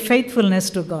showed their faithfulness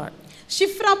to God.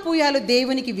 షిఫ్రా పూయాలు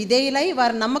దేవునికి విధేయులై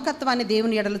వారి నమ్మకత్వాన్ని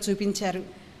దేవుని ఎడల చూపించారు.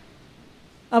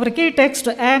 Our key text,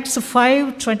 Acts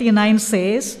 5:29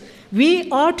 says, we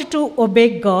ought to obey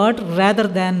God rather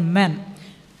than men.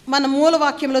 మన మూల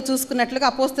వాక్యంలో చూసుకున్నట్లుగా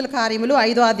అపోస్తల కార్యములు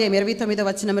 5వ అధ్యాయం 29వ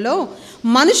వచనంలో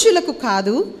మనుషులకు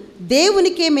కాదు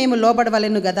దేవునికే మేము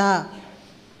లోబడవలెను గదా.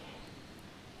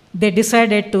 They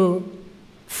decided to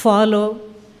follow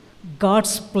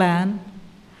God's plan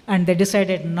and they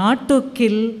decided not to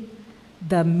kill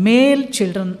the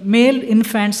male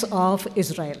infants of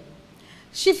Israel.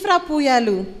 షిఫ్రా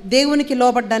పూయాలు దేవునికి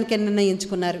లోబడడానికి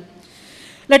నిర్ణయించుకున్నారు.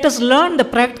 Let us learn the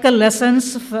practical lessons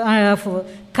of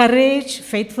courage,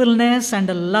 faithfulness and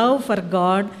love for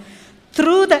God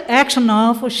through the action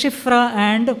of Shifra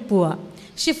and Pua.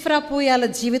 షిఫ్రా పూయాల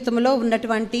జీవితంలో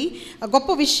ఉన్నటువంటి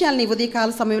గొప్ప విషయాల్ని ఉదయకాల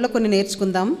సమయంలో కొన్ని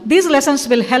నేర్చుకుందాం. These lessons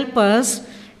will help us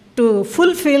to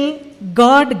fulfill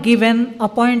God-given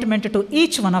appointment to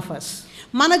each one of us.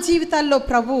 మన జీవితాల్లో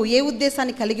ప్రభు ఏ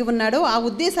ఉద్దేశాన్ని కలిగి ఉన్నాడో ఆ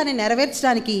ఉద్దేశాన్ని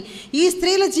నెరవేర్చడానికి ఈ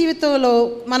స్త్రీల జీవితంలో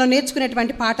మనం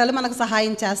నేర్చుకునేటువంటి పాఠాలు మనకు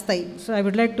సహాయం చేస్తాయి. So I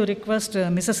would like to request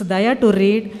Mrs. Daya to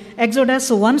read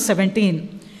Exodus 1:17.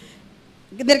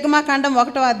 నిర్గమాకాండం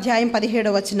 1వ అధ్యాయం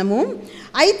 17వ వచనము.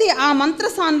 అయితే ఆ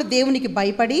మంత్రసానులు దేవునికి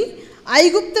భయపడి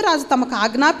ఐగుప్తు రాజు తమకు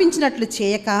ఆజ్ఞాపించినట్లు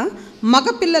చేయక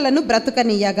మగపిల్లలను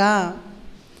బ్రతుకనీయగా.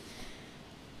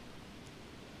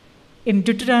 In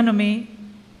Deuteronomy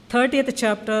 30th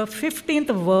chapter 15th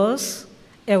verse,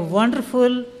 a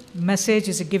wonderful message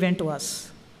is given to us.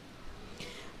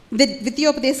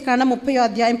 ద్వితీయోపదేశకాండం 30వ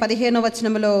అధ్యాయం 15వ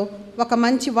వచనములో ఒక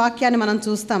మంచి వాక్యాన్ని మనం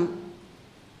చూస్తాం.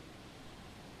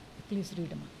 Please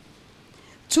read.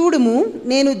 చూడుము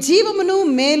నేను జీవమును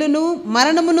మేలును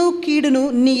మరణమును కీడును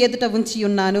నీ ఎదుట ఉంచి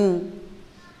ఉన్నాను.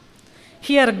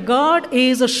 Here God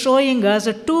is showing us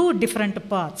two different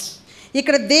paths.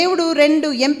 ఇక్కడ దేవుడు రెండు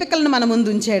ఎంపికలను మన ముందు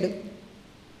ఉంచాడు.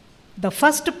 The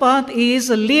first path is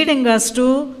leading us to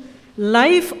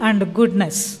life and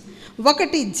goodness.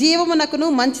 ఒకటి జీవమునకును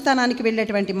మంచితనానికి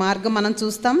వెళ్ళేటువంటి మార్గం మనం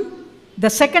చూస్తాం.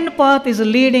 The second path is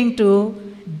leading to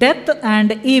death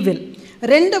and evil.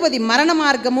 రెండవది మరణ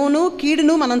మార్గమును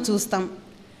కీడును మనం చూస్తాం.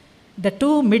 The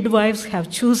two midwives have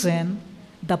chosen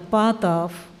the path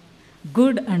of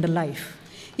good and life.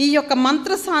 ఈ యొక్క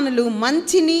మంత్రసానులు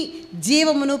మంచిని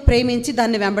జీవమును ప్రేమించి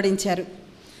దాన్ని వెంబడించారు.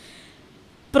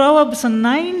 Proverbs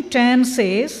 9:10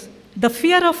 says, the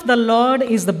fear of the Lord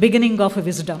is the beginning of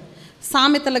wisdom.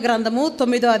 సామెతల గ్రంథము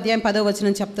 9వ అధ్యాయం 10వ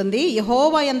వచనం చెప్తుంది,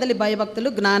 యెహోవా యందలి భయభక్తులు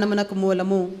జ్ఞానమునకు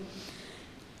మూలము.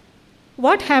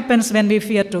 What happens when we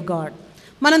fear to God?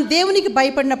 మనం దేవునికి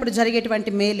భయపడినప్పుడు జరిగేటువంటి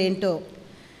మేలేంటో.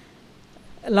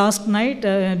 Last night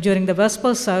during the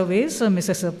Vesper service,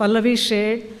 Mrs. Pallavi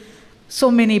shared so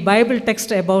many Bible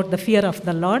texts about the fear of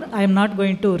the Lord. I am not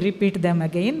going to repeat them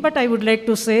again, but I would like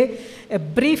to say a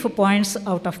brief points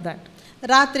out of that.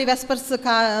 రాత్రి వెస్పర్స్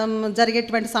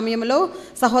జరిగేటువంటి సమయంలో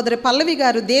సహోదరి పల్లవి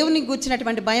గారు దేవుని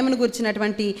గూర్చినటువంటి భయమును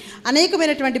గూర్చినటువంటి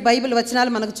అనేకమైనటువంటి Bible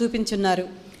వచనాలు మనకు చూపించున్నారు.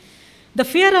 The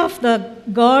fear of the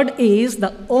God is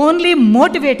the only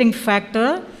motivating factor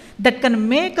that can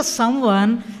make someone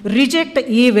reject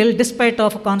evil despite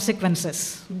of consequences.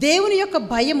 దేవుని యొక్క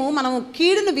భయము మనము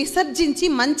కీడును విసర్జించి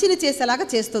మంచిని చేసేలాగా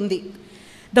చేస్తుంది.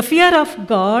 The fear of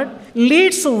God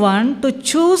leads one to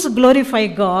choose glorify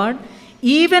God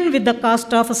even with the cost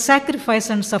of sacrifice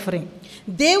and suffering.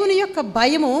 దేవుని యొక్క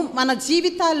భయము మన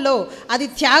జీవితాల్లో అది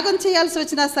త్యాగం చేయాల్సి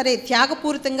వచ్చినా సరే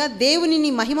త్యాగపూరితంగా దేవునిని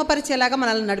మహిమపరిచేలాగా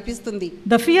మనల్ని నడిపిస్తుంది.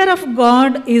 The fear of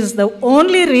God is the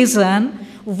only reason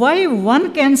why one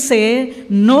can say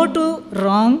no to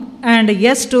wrong and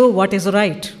yes to what is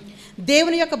right.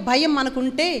 దేవుని యొక్క భయం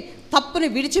మనకుంటే తప్పుని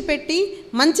విడిచిపెట్టి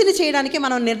మంచిని చేయడానికి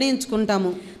మనం నిర్ణయించుకుంటాము.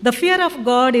 The fear of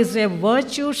God is a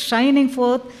virtue shining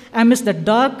forth amidst the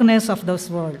darkness of this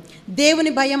world.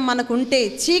 దేవుని భయం మనకుంటే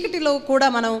చీకటిలో కూడా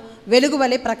మనం వెలుగు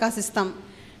వలె ప్రకాశిస్తాం.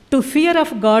 To fear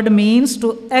of God means to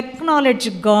acknowledge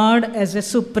God as a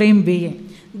supreme being.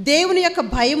 దేవుని యొక్క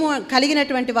భయము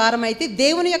కలిగినటువంటి వారమైతే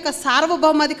దేవుని యొక్క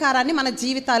సార్వభౌమాధికారాన్ని మన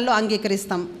జీవితాల్లో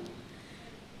అంగీకరిస్తాం.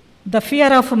 The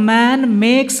fear of man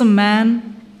makes man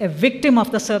a victim of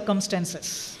the circumstances.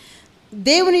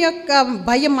 దేవుని యొక్క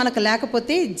భయం మనకు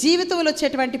లేకపోతే జీవితంలో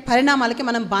వచ్చేటువంటి పరిణామాలకి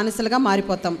మనం బానిసలుగా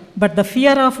మారిపోతాం. But the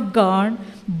fear of God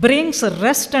brings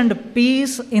rest and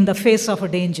peace in the face of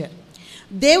danger.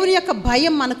 దేవుని యొక్క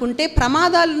భయం మనకుంటే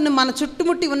ప్రమాదాలను మన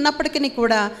చుట్టుముట్టి ఉన్నప్పటికీ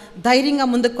కూడా ధైర్యంగా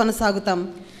ముందుకు కొనసాగుతాం.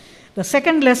 The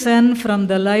second lesson from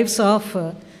the lives of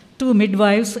two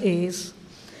midwives is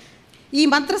ఈ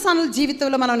మంత్రసానుల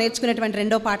జీవితంలో మనం నేర్చుకునేటువంటి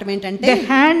రెండో పాఠం ఏంటంటే they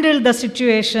handled the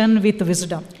situation with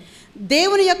wisdom.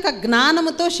 దేవుని యొక్క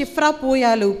జ్ఞానముతో షిఫ్రా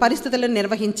పూయాలు పరిస్థితులను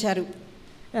నిర్వహించారు.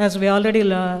 As we already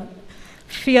learned,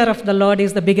 fear of the Lord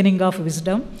is the beginning of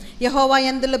wisdom. యెహోవా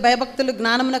యందు భయభక్తులు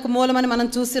జ్ఞానమునకు మూలమని మనం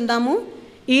చూస్తున్నాము.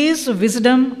 Is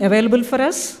wisdom available for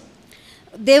us?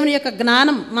 దేవుని యొక్క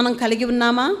జ్ఞానం మనం కలిగి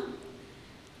ఉన్నామా?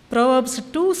 Proverbs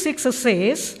 2:6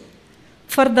 says,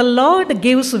 for the Lord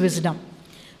gives wisdom.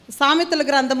 సామెతల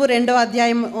గ్రంథము 2వ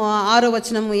అధ్యాయం 6వ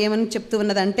వచనం ఏమని చెప్తూ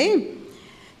ఉన్నదంటే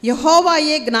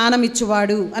యెహోవాయే జ్ఞానం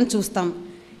ఇచ్చువాడు అని చూస్తాం.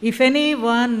 If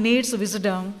anyone needs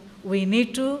wisdom, we need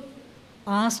to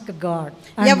ask God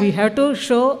and we have to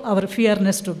show our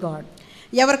fearness to God.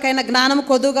 ఎవరికైనా జ్ఞానం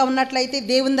కొదువుగా ఉన్నట్లయితే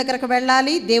దేవుని దగ్గరకు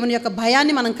వెళ్ళాలి. దేవుని యొక్క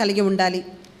భయాన్ని మనం కలిగి ఉండాలి.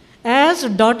 As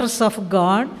daughters of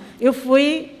God, if we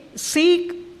seek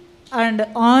and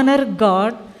honor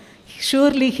God,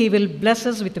 surely He will bless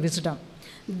us with wisdom.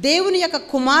 దేవుని యొక్క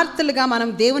కుమార్తెలుగా మనం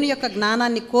దేవుని యొక్క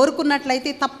జ్ఞానాన్ని కోరుకున్నట్లయితే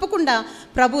తప్పకుండా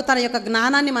ప్రభు తన యొక్క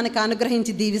జ్ఞానాన్ని మనకు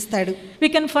అనుగ్రహించి దీవిస్తాడు. We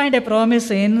can find a promise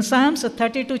in Psalms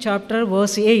 32 chapter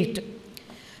verse 8.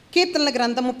 కీర్తనల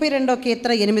గ్రంథం 32వ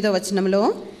కీర్తన 8వ వచనంలో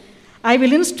I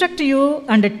will instruct you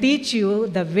and teach you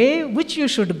the way which you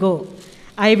should go.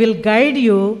 I will guide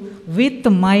you with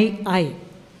my eye.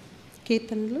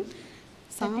 కీర్తనలు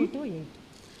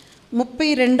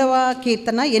 32వ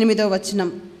కీర్తన 8వ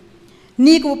వచనం.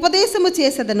 నీకు ఉపదేశము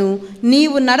చేసేదను,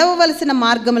 నీవు నడవవలసిన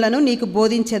మార్గములను నీకు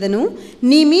బోధించెదను,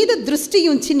 నీ మీద దృష్టి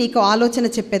ఉంచి నీకు ఆలోచన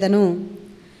చెప్పెదను.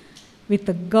 With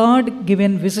the God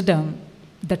given wisdom,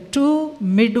 the two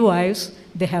midwives,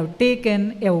 they have taken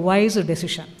a wise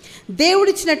decision.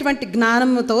 దేవుడిచ్చినటువంటి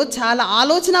జ్ఞానముతో చాలా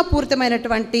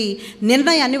ఆలోచనాపూరితమైనటువంటి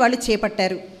నిర్ణయాన్ని వాళ్ళు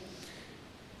చేపట్టారు.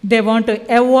 They want to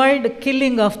avoid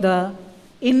killing of the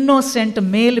innocent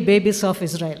male babies of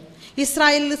Israel.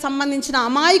 ఇశ్రాయేలుకు సంబంధించిన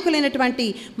అమాయకులైనటువంటి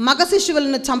మగ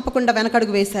శిశువులను చంపకుండా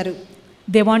వెనకడుగు వేశారు.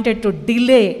 They wanted to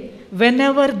delay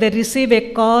whenever they receive a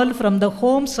call from the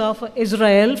homes of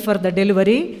Israel for the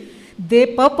delivery. They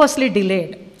purposely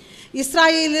delayed.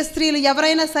 ఇశ్రాయేలు స్త్రీలు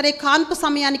ఎవరైనా సరే కాన్పు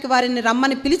సమయానికి వారిని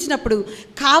రమ్మని పిలిచినప్పుడు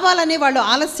కావాలనే వాళ్ళు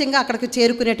ఆలస్యంగా అక్కడికి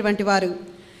చేరుకునేటువంటి వారు.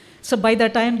 So by the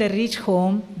time they reach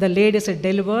home, the ladies are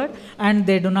delivered and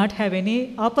they do not have any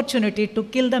opportunity to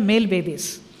kill the male babies.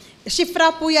 షిఫ్రా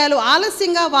పూయాలు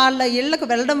ఆలస్యంగా వాళ్ళ ఇళ్లకు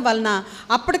వెళ్ళడం వలన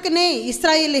అప్పటికనే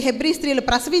ఇశ్రాయేలు హెబ్రీ స్త్రీలు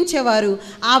ప్రసవించేవారు.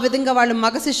 ఆ విధంగా వాళ్ళు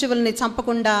మగ శిశువుల్ని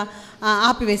చంపకుండా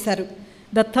ఆపివేశారు.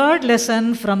 The third lesson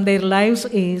from their lives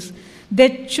is they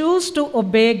choose to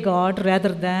obey God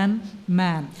rather than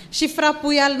man. షిఫ్రా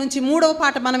పూయాల నుంచి 3వ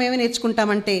పాఠం మనం ఏమి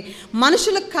నేర్చుకుంటామంటే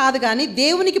మనుషులకు కాదు కానీ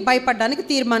దేవునికి భయపడడానికి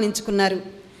తీర్మానించుకున్నారు.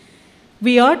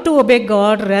 We ought to obey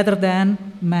God rather than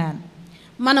man.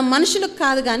 మనం మనుషులకు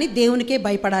కాదు కానీ దేవునికే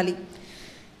భయపడాలి.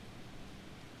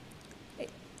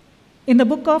 In the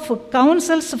book of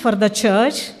Counsels for the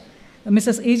Church,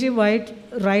 Mrs. E.G. White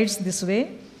writes this way,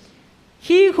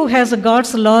 He who has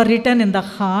God's law written in the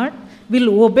heart will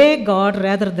obey God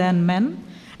rather than men,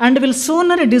 and will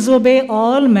sooner disobey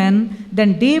all men than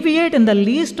deviate in the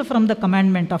least from the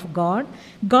commandment of God.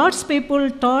 God's people,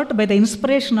 taught by the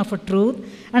inspiration of truth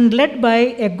and led by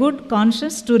a good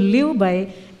conscience to live by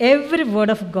every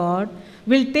word of God,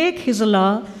 will take His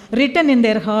law written in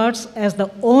their hearts as the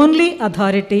only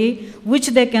authority which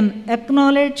they can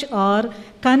acknowledge or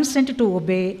consent to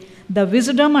obey. The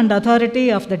wisdom and authority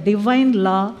of the divine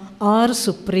law are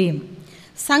supreme.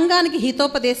 సంఘానికి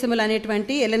హితోపదేశములు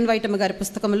అనేటువంటి Ellen వైటమ్ గారి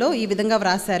పుస్తకంలో ఈ విధంగా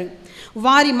వ్రాశారు.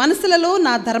 వారి మనసులలో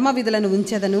నా ధర్మ విధులను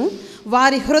ఉంచెదను,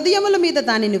 వారి హృదయముల మీద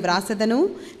దానిని వ్రాసెదను.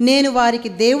 నేను వారికి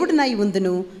దేవుడినై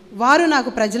ఉందును, వారు నాకు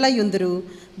ప్రజలై ఉందురు.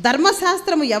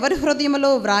 ధర్మశాస్త్రము ఎవరి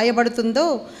హృదయములో వ్రాయబడుతుందో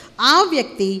ఆ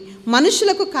వ్యక్తి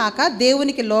మనుషులకు కాక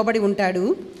దేవునికి లోబడి ఉంటాడు.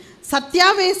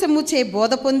 సత్యావేశము చే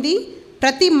బోధ పొంది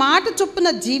ప్రతి మాట చొప్పున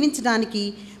జీవించడానికి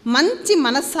మంచి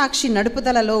మనస్సాక్షి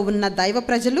నడుపుదలలో ఉన్న దైవ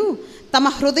ప్రజలు తమ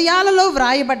హృదయాలలో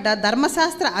వ్రాయబడ్డ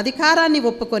ధర్మశాస్త్ర అధికారాన్ని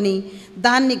ఒప్పుకొని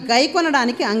దాన్ని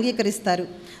గైకొనడానికి అంగీకరిస్తారు.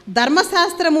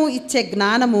 ధర్మశాస్త్రము ఇచ్చే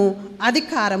జ్ఞానము,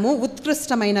 అధికారము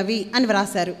ఉత్కృష్టమైనవి అని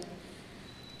వ్రాశారు.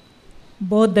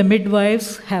 Both the midwives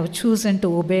have chosen to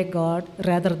obey God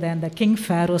rather than the king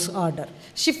Pharaoh's order.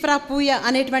 షిఫ్రా పూయ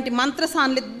అనేటువంటి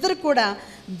మంత్రసానులు ఇద్దరు కూడా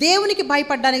దేవునికి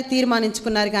భయపడడానికి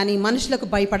తీర్మానించుకున్నారు, కానీ మనుషులకు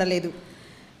భయపడలేదు.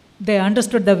 They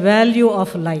understood the value of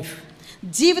life.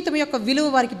 జీవితం యొక్క విలువ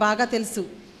వారికి బాగా తెలుసు.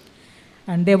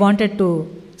 And they wanted to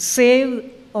save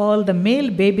all the male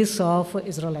babies of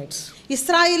Israelites.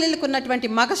 ఇశ్రాయేలీయులకు ఉన్నటువంటి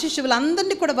మగ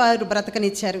శిశువులందరినీ కూడా వారు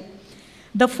బ్రతకనిచ్చారు.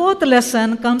 The fourth lesson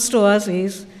comes to us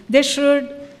is they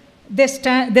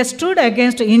stood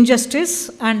against injustice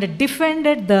and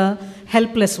defended the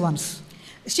helpless ones.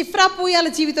 షిఫ్రా పూయాల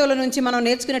జీవితంలో నుంచి మనం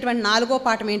నేర్చుకునేటువంటి నాలుగో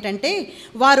పాఠం ఏంటంటే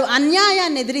వారు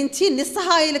అన్యాయాన్ని ఎదిరించి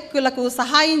నిస్సహాయులకు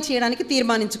సహాయం చేయడానికి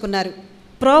తీర్మానించుకున్నారు.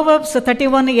 Proverbs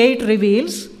 31:8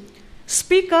 reveals,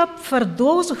 "Speak up for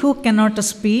those who cannot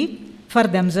speak for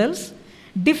themselves,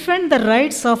 defend the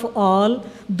rights of all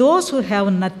those who have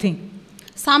nothing."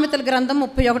 సామెతల గ్రంథం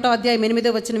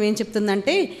 31:8 ఏం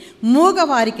చెప్తుందంటే,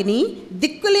 మూగవారికిని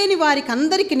దిక్కులేని వారికి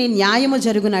అందరికీ న్యాయము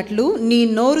జరుగునట్లు నీ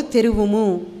నోరు తెరువుము.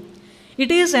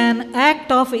 It is an act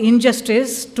of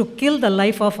injustice to kill the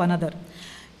life of another.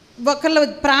 ఒకళ్ళ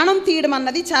ప్రాణం తీయడం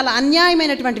అన్నది చాలా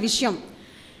అన్యాయమైనటువంటి విషయం.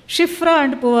 Shifra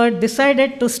and Puah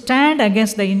decided to stand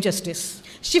against the injustice.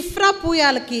 షిఫ్రా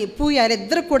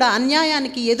పూయాలిద్దరు కూడా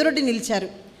అన్యాయానికి ఎదురొడ్డి నిలిచారు.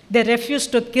 They refused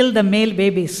to kill the male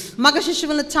babies. మగ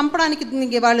శిశువులను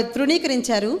చంపడానికి వాళ్ళు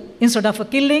తృణీకరించారు. Instead of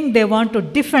killing, they want to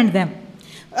defend them.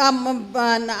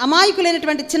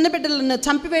 అమాయకులైనటువంటి చిన్న బిడ్డలను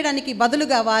చంపివేయడానికి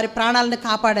బదులుగా వారి ప్రాణాలను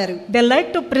కాపాడారు. They like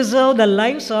to preserve the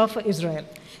lives of Israel.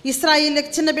 Israel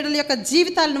చిన్న బిడ్డల యొక్క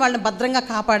జీవితాలను వాళ్ళని భద్రంగా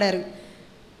కాపాడారు.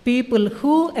 People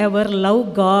who ever love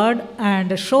God and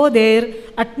show their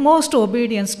utmost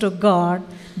obedience to God,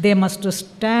 they must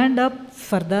stand up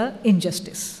for the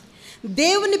injustice.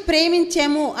 దేవుని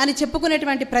ప్రేమించాము అని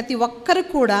చెప్పుకునేటువంటి ప్రతి ఒక్కరు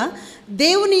కూడా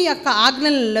దేవుని యొక్క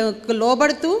ఆజ్ఞలకు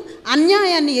లోబడుతూ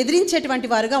అన్యాయాన్ని ఎదిరించేటువంటి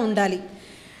వారుగా ఉండాలి.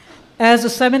 As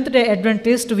a Seventh-day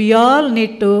Adventist, we all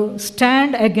need to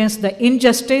stand against the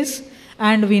injustice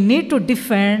and we need to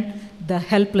defend the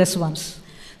helpless ones.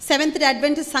 Seventh day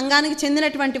Adventist సంఘానికి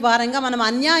చెందినటువంటి వారంగా మనం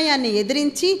అన్యాయాన్ని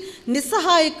ఎదిరించి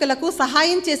నిస్సహాయకులకు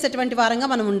సహాయం చేసేటువంటి వారంగా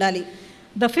మనం ఉండాలి.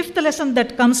 The fifth lesson that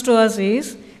comes to us is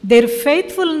their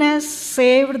faithfulness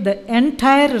saved the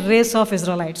entire race of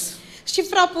Israelites.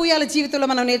 షిఫ్రా పూయాల జీవితంలో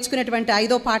మనం నేర్చుకునేటువంటి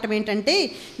ఐదో పాఠం ఏంటంటే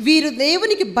వీరు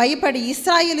దేవునికి భయపడి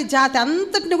ఇశ్రాయేలు జాతి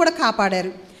అంతటిని కూడా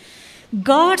కాపాడారు.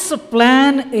 God's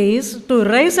plan is to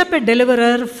raise up a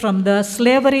deliverer from the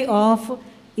slavery of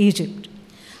Egypt.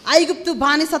 ఐగుప్తు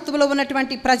బానిసత్వంలో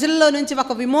ఉన్నటువంటి ప్రజల్లో నుంచి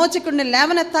ఒక విమోచకుడిని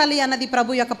లేవనెత్తాలి అన్నది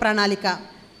ప్రభు యొక్క ప్రణాళిక.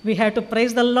 We have to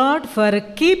praise the Lord for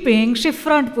keeping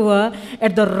Shifra and Puah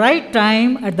at the right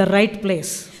time, at the right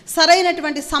place.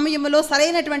 సరైనటువంటి సమయంలో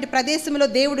సరైనటువంటి ప్రదేశంలో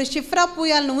దేవుడు షిఫ్రా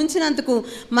పూయాలను ఉంచినందుకు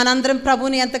మనందరం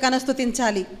ప్రభువుని ఎంతగానో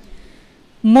స్తుతించాలి.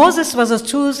 Moses was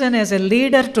chosen as a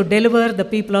leader to deliver the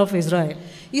people of Israel.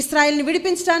 ఇశ్రాయేలుని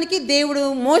విడిపించడానికి దేవుడు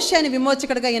మోషేని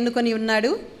విమోచకుడిగా ఎన్నుకొని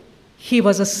ఉన్నాడు. He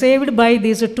was saved by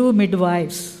these two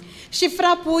midwives.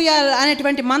 షిఫ్రా పూయాల్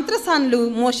అనేటువంటి మంత్రసానులు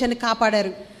మోషేని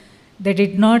కాపాడారు. They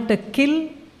did not kill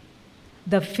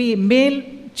the male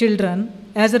children.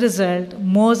 As a result,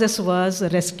 Moses was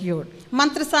rescued.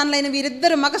 మంత్రసానులైన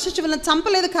వీరిద్దరు మగ శిశువులను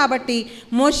చంపలేదు కాబట్టి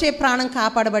మోషే ప్రాణం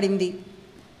కాపాడబడింది.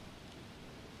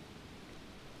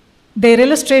 Their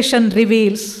illustration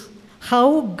reveals how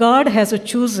God has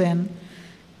chosen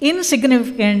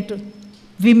insignificant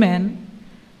women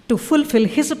to fulfill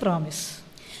His promise.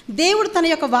 దేవుడు తన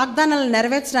యొక్క వాగ్దానాలను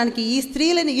నెరవేర్చడానికి ఈ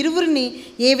స్త్రీలను ఇరువురిని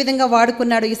ఏ విధంగా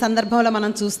వాడుకున్నాడు ఈ సందర్భంలో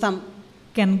మనం చూస్తాం.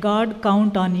 Can God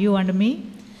count on you and me?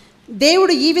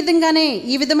 దేవుడు ఈ విధంగానే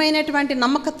ఈ విధమైనటువంటి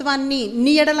నమ్మకత్వాన్ని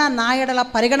నీ ఎడల నా ఎడల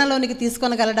పరిగణలోనికి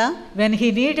తీసుకొనగలడా? When he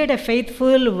needed a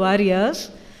faithful warriors,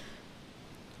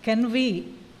 can we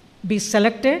be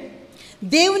selected?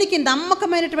 దేవునికి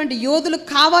నమ్మకమైనటువంటి యోధులు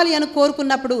కావాలి అని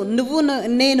కోరుకున్నప్పుడు నువ్వు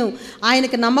నేను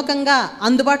ఆయనకి నమ్మకంగా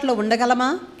అందుబాటులో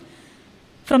ఉండగలమా?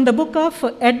 From the book of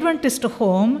Adventist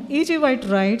Home, E.G. White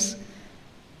writes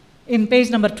in page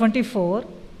number 24,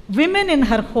 women in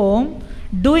her home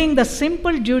doing the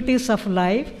simple duties of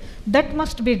life that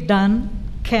must be done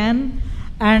can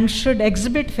and should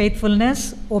exhibit faithfulness,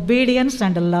 obedience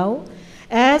and love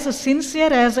as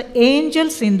sincere as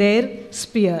angels in their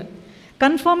sphere.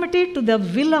 Conformity to the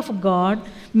will of God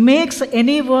makes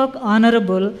any work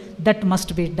honorable that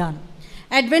must be done.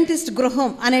 Adventist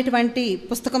గృహం అనేటువంటి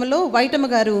పుస్తకంలో వైటమ్మ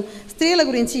గారు స్త్రీల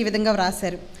గురించి ఈ విధంగా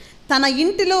వ్రాశారు. తన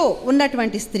ఇంటిలో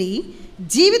ఉన్నటువంటి స్త్రీ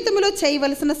జీవితంలో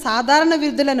చేయవలసిన సాధారణ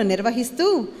విధులను నిర్వహిస్తూ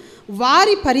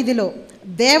వారి పరిధిలో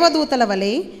దేవదూతల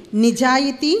వలె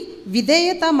నిజాయితీ,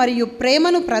 విధేయత మరియు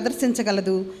ప్రేమను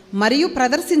ప్రదర్శించగలదు మరియు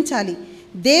ప్రదర్శించాలి.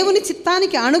 దేవుని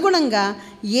చిత్తానికి అనుగుణంగా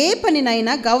ఏ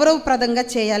పనినైనా గౌరవప్రదంగా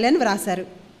చేయాలి అని వ్రాశారు.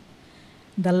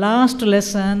 The last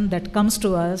lesson that comes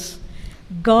to us,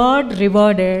 God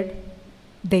rewarded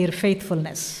their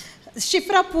faithfulness.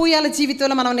 షిఫ్రా పూయాల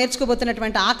జీవితంలో మనం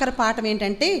నేర్చుకోబోతున్నటువంటి ఆఖరి పాఠం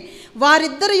ఏంటంటే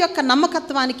వారిద్దరి యొక్క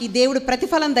నమ్మకత్వానికి దేవుడు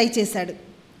ప్రతిఫలం దయచేశాడు.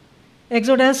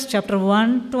 Exodus chapter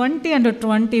 1, 20 and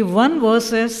 21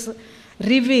 verses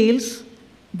reveals,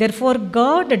 therefore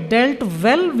God dealt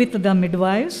well with the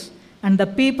midwives, and the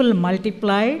people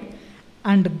multiplied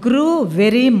and grew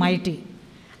very mighty.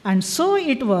 And so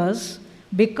it was,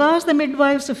 because the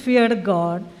midwives feared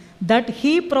God, that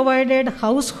he provided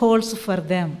households for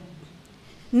them.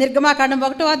 నిర్గమాకాండం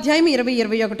 1వ అధ్యాయం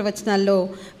 20-21 వచనాల్లో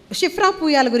షిఫ్రా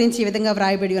పూయాల గురించి ఈ విధంగా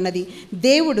వ్రాయబడి ఉన్నది.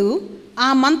 దేవుడు ఆ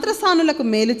మంత్రసానులకు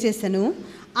మేలు చేసెను,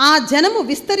 ఆ జనము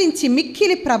విస్తరించి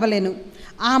మిక్కిలి ప్రబలెను.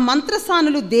 ఆ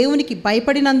మంత్రసానులు దేవునికి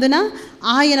భయపడినందున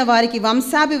ఆయన వారికి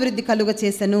వంశాభివృద్ధి కలుగ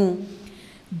చేసెను.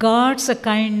 God's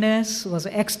kindness was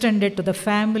extended to the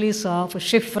families of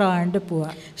Shifra and Pua.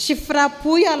 షిఫ్రా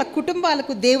పూయాల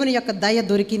కుటుంబాలకు దేవుని యొక్క దయ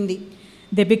దొరికింది.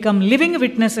 They become living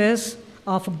witnesses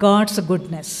of God's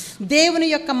goodness. దేవుని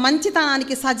యొక్క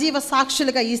మంచితనానికి సజీవ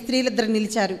సాక్షులుగా ఈ స్త్రీలిద్దరు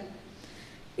నిలిచారు.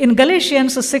 In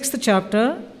Galatians 6th chapter,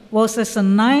 verses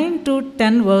 9 to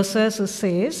 10 verses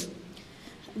says,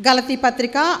 గలతీ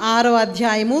పత్రిక 6వ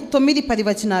అధ్యాయము 9-10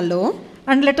 వచనాల్లో,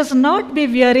 and let us not be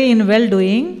weary in well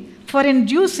doing, for in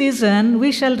due season we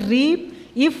shall reap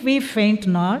if we faint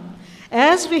not.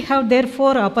 As we have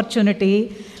therefore opportunity,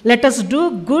 let us do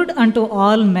good unto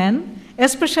all men,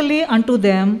 especially unto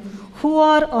them who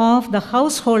are of the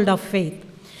household of faith.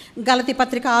 గలతీ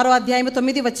పత్రిక 6వ అధ్యాయము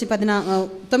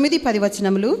 9-10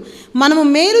 వచనములు, మనము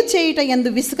మేలు చేయుట యందు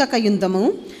విసుకక యుందము,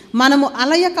 మనము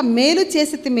అలయక మేలు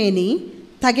చేసితిమేని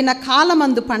తగిన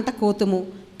కాలమందు పంట కోతుము.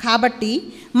 కాబట్టి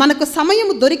మనకు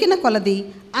సమయము దొరికిన కొలది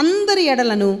అందరి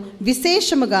ఎడలను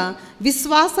విశేషముగా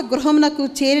విశ్వాస గృహమునకు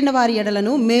చేరిన వారి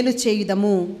ఎడలను మేలు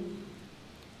చేయుదము.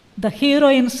 The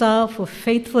heroines of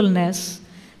faithfulness,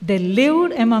 they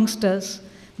lived amongst us.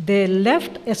 They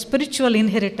left a spiritual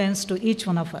inheritance to each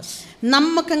one of us.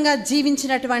 నమ్మకంగా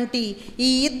జీవించినటువంటి ఈ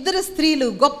ఇద్దరు స్త్రీలు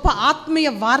గొప్ప ఆత్మీయ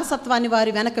వారసత్వాన్ని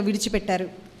వారి వెనక విడిచిపెట్టారు.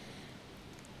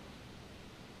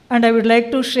 And I would like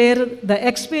to share the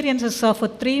experiences of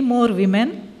 3 more women.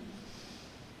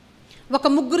 ఒక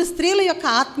ముగ్గురు స్త్రీల యొక్క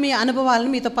ఆత్మీయ అనుభవాలను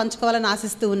మీతో పంచుకోవాలని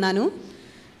ఆశిస్తూ ఉన్నాను.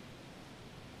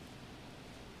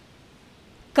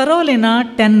 Carolina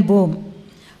Ten Boom.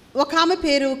 ఒక ఆమె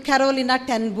పేరు Carolina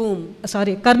ten boom.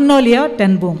 Cornelia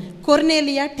Ten Boom.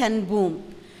 కొర్నేలియా ten boom.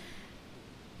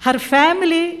 Her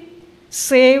family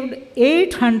saved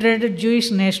 800 Jewish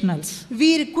nationals.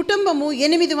 వీరి కుటుంబము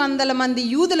 800 మంది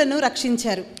యూదులను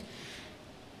రక్షించారు.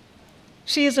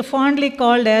 She is fondly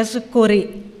called as Kori.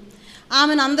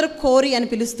 ఆమెను అందరూ కోరి అని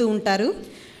పిలుస్తూ ఉంటారు.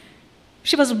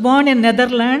 She was born in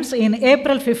Netherlands in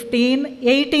April 15,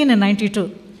 1892.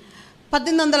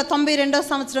 1892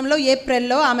 సంవత్సరంలో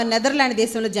ఏప్రిల్లో ఆమె నెదర్లాండ్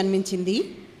దేశంలో జన్మించింది.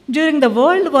 During the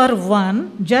World War I,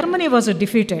 Germany was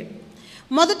defeated.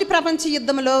 మొదటి ప్రపంచ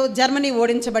యుద్ధంలో Germany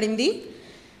ఓడించబడింది.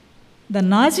 The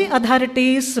Nazi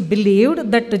authorities believed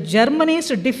that Germany's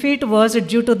defeat was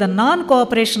due to the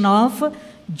non-cooperation of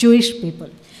Jewish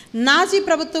people. Nazi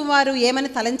ప్రభుత్వం వారు ఏమని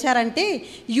తలంచారంటే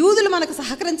యూదులు మనకు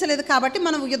సహకరించలేదు కాబట్టి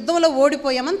మనం యుద్ధంలో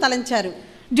ఓడిపోయామని తలంచారు.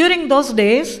 During those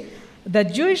days, the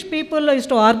Jewish people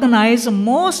used to organize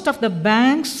most of the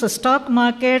banks, stock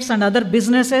markets and other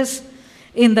businesses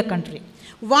in the country.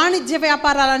 వాణిజ్య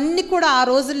వ్యాపారాలన్నీ కూడా ఆ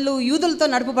రోజుల్లో యూదులతో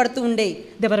నడుపబడుతూ ఉండేవి.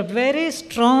 They were very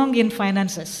strong in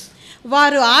finances.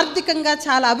 వారు ఆర్థికంగా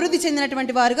చాలా అభివృద్ధి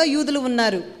చెందినటువంటి వారుగా యూదులు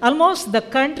ఉన్నారు. Almost the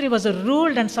country was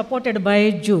ruled and supported by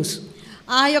Jews.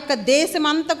 ఆ యొక్క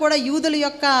దేశమంతా కూడా యూదుల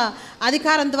యొక్క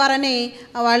అధికారం ద్వారానే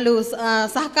వాళ్ళు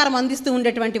సహకారం అందిస్తూ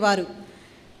ఉండేటువంటి వారు.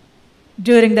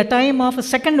 During the time of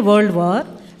Second World War,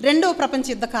 రెండవ ప్రపంచ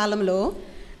యుద్ధ కాలంలో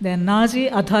the Nazi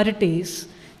authorities,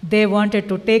 they wanted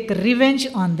to take revenge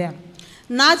on them.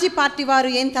 Nazi party వారు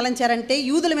ఏం తలంచారంటే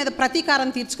యూదుల మీద ప్రతీకారం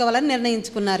తీర్చుకోవాలని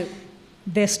నిర్ణయించుకున్నారు.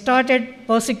 They started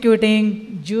persecuting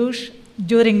Jews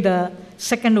during the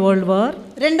Second World War.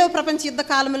 రెండవ ప్రపంచ యుద్ధ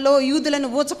కాలంలో యూదులను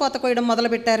ఊచకోత కోయడం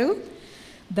మొదలుపెట్టారు.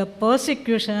 The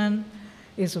persecution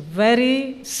is very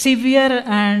severe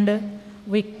and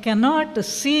we cannot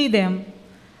see them,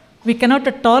 we cannot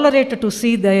tolerate to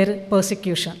see their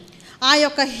persecution. ఆ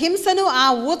యొక్క హింసను ఆ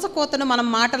ఊచకోతను మనం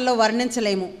మాటల్లో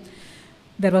వర్ణించలేము.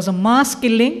 There was a mass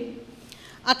killing.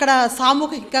 అక్కడ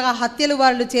సామూహిక హత్యలు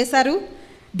వాళ్ళు చేశారు.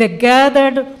 They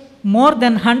gathered more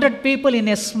than 100 people in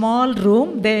a small room.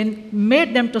 They made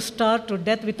them to starve to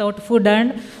death without food and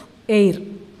air.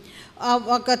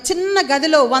 ఒక చిన్న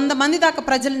గదిలో 100 మంది దాకా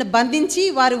ప్రజలను బంధించి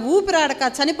వారు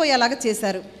ఊపిరాడక చనిపోయేలాగా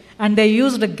చేశారు. And they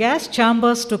used gas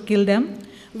chambers to kill them.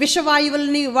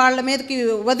 విషవాయువుల్ని వాళ్ళ మీదకి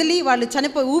వదిలి వాళ్ళు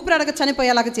ఊపిరాడక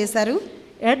చనిపోయేలాగా చేశారు.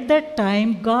 At that time,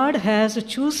 God has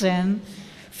chosen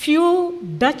few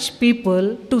Dutch people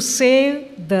to save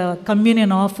the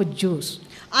communion of Jews.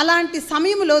 అలాంటి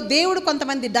సమయంలో దేవుడు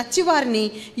కొంతమంది డచ్ వారిని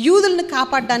యూదులను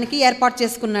కాపాడడానికి ఏర్పాటు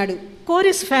చేసుకున్నాడు.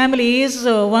 Corey's family is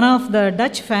one of the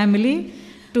Dutch family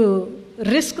to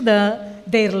risk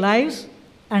their lives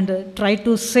and try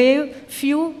to save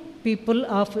few people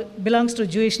of belongs to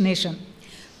Jewish nation.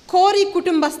 Kori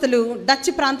కుటుంబస్తులు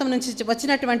Dutch ప్రాంతం నుంచి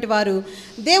వచ్చినటువంటి వారు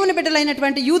దేవుని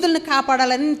బిడ్డలైనటువంటి యూదులను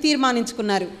కాపాడాలని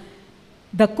తీర్మానించుకున్నారు.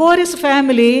 The Corey's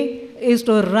family is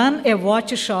to run a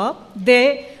watch shop. They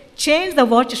changed the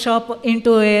watch shop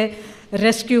into a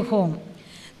rescue home.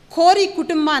 కోరీ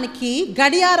కుటుంబానికి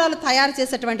గడియారాలు తయారు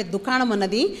చేసేటువంటి దుకాణం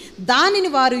ఉన్నది. దానిని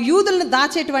వారు యూదులను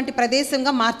దాచేటువంటి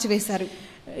ప్రదేశంగా మార్చివేశారు.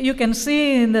 You can see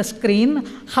in the screen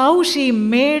how she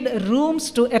made rooms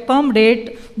to accommodate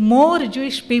more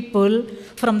Jewish people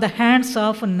from the hands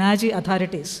of Nazi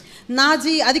authorities.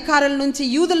 Nazi అధికారుల నుంచి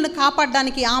యూదులను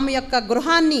కాపాడడానికి ఆమె యొక్క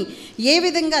గృహాన్ని ఏ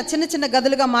విధంగా చిన్న చిన్న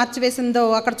గదులుగా మార్చివేసిందో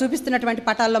అక్కడ చూపిస్తున్నటువంటి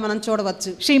పటాల్లో మనం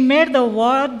చూడవచ్చు. She made the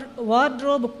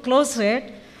wardrobe closet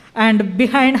and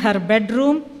behind her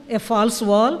bedroom a false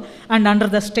wall and under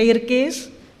the staircase.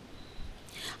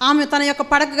 ఆమె తన యొక్క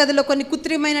పడక గదిలో కొన్ని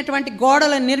కృత్రిమైనటువంటి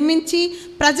గోడలను నిర్మించి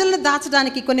ప్రజలను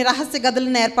దాచడానికి కొన్ని రహస్య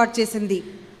గదులను ఏర్పాటు చేసింది.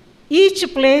 Each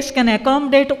place can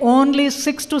accommodate only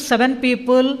 6 to 7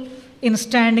 people in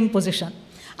standing position.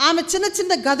 ఆమె చిన్న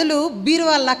చిన్న గదులు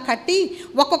బీరువాల్లా కట్టి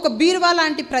ఒక్కొక్క బీరువా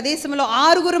లాంటి ప్రదేశంలో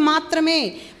 6 మాత్రమే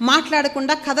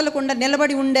మాట్లాడకుండా కదలకుండా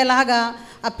నిలబడి ఉండేలాగా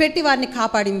పెట్టి వారిని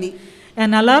కాపాడింది.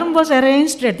 An alarm was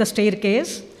arranged at the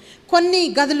staircase. కొన్ని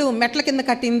గదులు మెట్ల కింద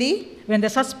కట్టింది. When they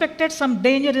suspected some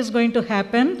danger is going to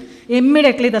happen,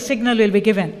 immediately the signal will be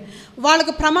given.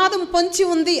 వాళ్ళకు ప్రమాదం పొంచి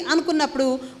ఉంది అనుకున్నప్పుడు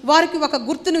వారికి ఒక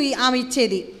గుర్తును ఆమె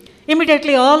ఇచ్చేది.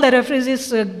 Immediately all the refugees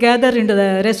gather into the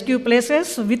rescue places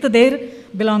with their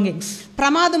belongings.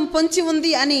 ప్రమాదం పొంచి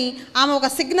ఉంది అని ఆమె ఒక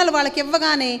సిగ్నల్ వాళ్ళకి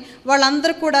ఇవ్వగానే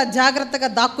వాళ్ళందరూ కూడా జాగ్రత్తగా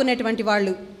దాక్కునేటువంటి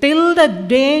వాళ్ళు. Till the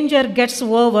danger gets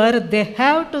over, they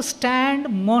have to stand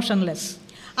motionless.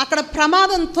 అక్కడ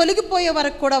ప్రమాదం తొలగిపోయే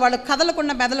వరకు కూడా వాళ్ళు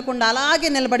కదలకుండా మెదలకుండా అలాగే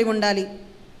నిలబడి ఉండాలి.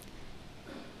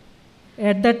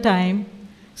 At that time,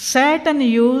 Satan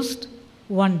used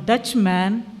one Dutch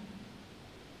man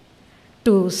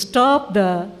to stop the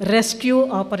rescue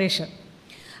operation.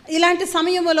 ఇలాంటి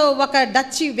సమయంలో ఒక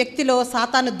డచ్ వ్యక్తిలో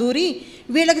సాతాను దూరి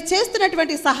వీళ్ళకి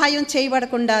చేస్తున్నటువంటి సహాయం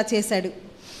చేయబడకుండా చేశాడు.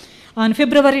 On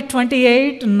February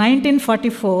 28,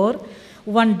 1944,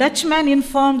 one Dutchman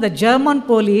informed the German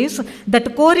police that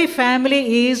Corey family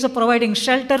is providing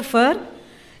shelter for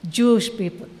Jewish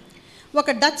people. ఒక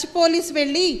డచ్ పోలీస్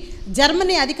వెళ్ళి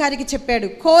జర్మనీ అధికారికి చెప్పాడు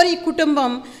కోరీ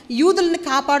కుటుంబం యూదులను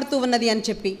కాపాడుతూ ఉన్నది అని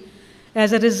చెప్పి.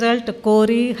 As a result,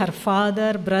 Corey, her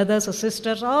father, brothers,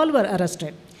 sisters all were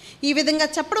arrested. ఈ విధంగా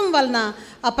చెప్పడం వలన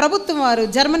ఆ ప్రభుత్వం వారు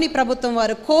జర్మనీ ప్రభుత్వం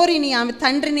వారు కోరీని ఆమె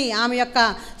తండ్రిని ఆమె యొక్క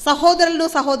సహోదరులను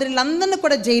సహోదరులందరినీ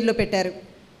కూడా జైల్లో పెట్టారు.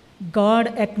 God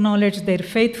acknowledged their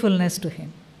faithfulness to him.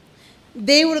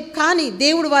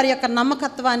 దేవుడు వారి యొక్క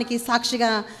నమ్మకత్వానికి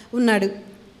సాక్షిగా ఉన్నాడు.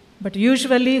 But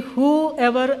usually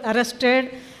whoever arrested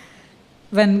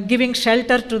when giving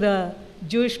shelter to the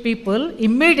Jewish people,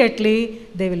 immediately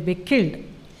they will be killed.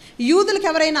 యూదులకు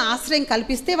ఎవరైనా ఆశ్రయం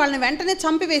కల్పిస్తే వాళ్ళని వెంటనే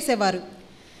చంపివేసేవారు.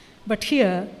 But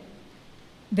here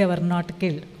they were not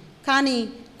killed. కానీ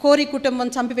కోరి కుటుంబం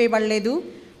చంపివేయబడలేదు.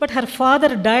 But her father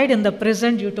died in the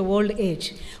prison due to old age.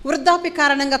 వృద్ధాప్య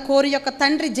కారణంగా కోరి యొక్క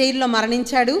తండ్రి జైల్లో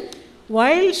మరణించాడు.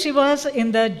 While she was in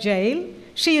the jail,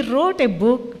 she wrote a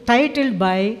book titled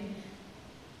by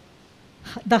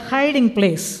The Hiding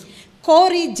Place.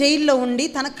 కోరి జైల్లో ఉండి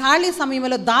తన ఖాళీ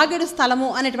సమయంలో దాగడు స్థలము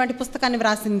అనేటువంటి పుస్తకాన్ని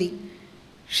వ్రాసింది.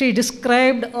 She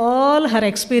described all her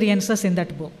experiences in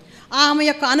that book. ఆమె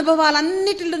యొక్క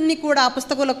అనుభవాలన్నిటిని కూడా ఆ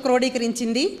పుస్తకంలో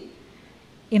క్రోడీకరించింది.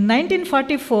 In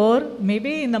 1944,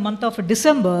 maybe in the month of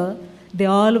December, they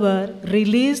all were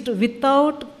released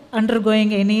without undergoing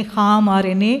any harm or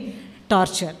any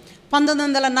torture.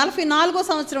 1944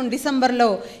 సంవత్సరం డిసెంబర్లో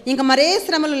ఇంకా మరే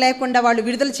శ్రమలు లేకుండా వాళ్ళు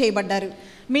విడుదల చేయబడ్డారు.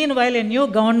 Meanwhile, a new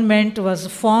government was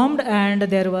formed and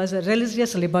there was a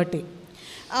religious liberty.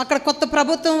 అక్కడ కొత్త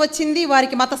ప్రభుత్వం వచ్చింది,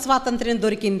 వారికి మత స్వాతంత్ర్యం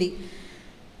దొరికింది.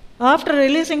 After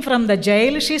releasing from the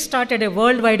jail, she started a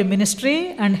worldwide ministry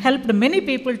and helped many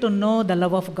people to know the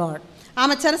love of God.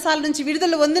 ఆమె చెరసాల నుంచి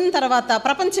విడుదల పొందిన తర్వాత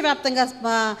ప్రపంచవ్యాప్తంగా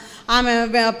ఆమె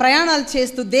ప్రయాణాలు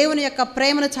చేస్తూ దేవుని యొక్క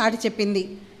ప్రేమను చాటి చెప్పింది.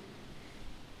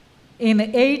 In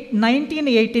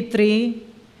 1983,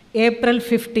 April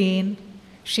 15,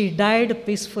 she died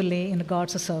peacefully in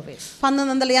God's service.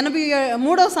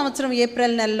 1983వ సంవత్సరం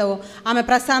ఏప్రిల్ నెలలో ఆమె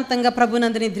ప్రశాంతంగా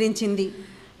ప్రభునందు నిద్రించింది.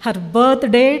 Her birth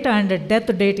date and death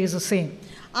date is the same.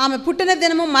 ఆమె పుట్టిన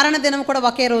దినము మరణ దినము కూడా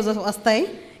ఒకే రోజు వస్తాయి.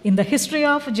 In the history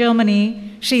of Germany,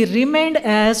 she remained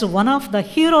as one of the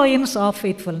heroines of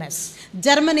faithfulness.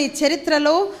 Germany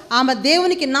చరిత్రలో ఆమె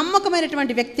దేవునికి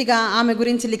నమ్మకమైనటువంటి వ్యక్తిగా ఆమె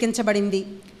గురించి లిఖించబడింది.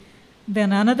 Then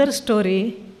another story,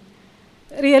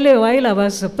 really while I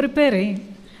was preparing,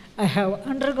 I have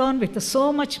undergone with so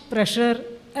much pressure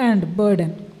and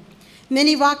burden. నేను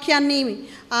ఈ వాక్యాన్ని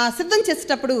సిద్ధం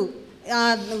చేసేటప్పుడు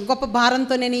గొప్ప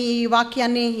భారంతో నేను ఈ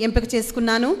వాక్యాన్ని ఎంపిక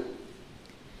చేసుకున్నాను.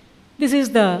 This is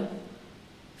the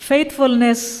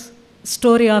faithfulness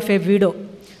story of a widow.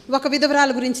 ఒక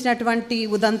విధవరాలు గురించినటువంటి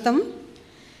ఉదంతం.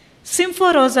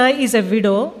 Symphorosa is a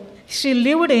widow. She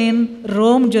lived in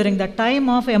Rome during the time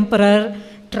of Emperor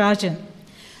Trajan.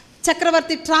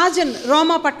 Chakravarthi Trojan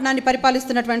రోమా పట్టణాన్ని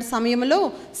పరిపాలిస్తున్నటువంటి సమయంలో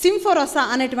సింఫోరోసా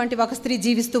అనేటువంటి ఒక స్త్రీ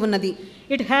జీవిస్తూ ఉన్నది.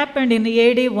 It happened in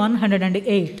AD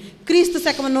 108. క్రీస్తు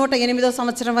శకం 108వ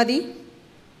సంవత్సరం అది.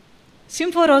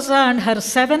 Symphorosa and her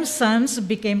 7 sons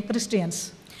became Christians.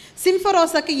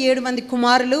 సింఫోరోసాకి 7 మంది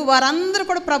కుమారులు, వారందరూ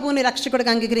కూడా ప్రభువుని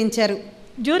రక్షకుడిగా అంగీకరించారు.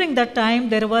 During that time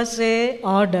there was a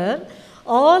order,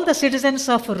 all the citizens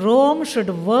of Rome should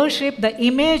worship the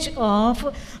image of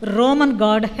Roman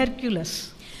god Hercules.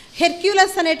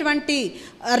 Hercules అనేటువంటి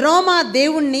రోమా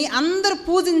దేవుణ్ణి అందరూ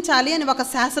పూజించాలి అని ఒక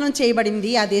శాసనం చేయబడింది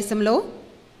ఆ దేశంలో.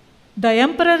 The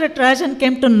emperor Trajan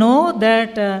came to know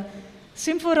that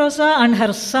Symphorosa and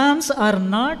her sons are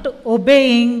not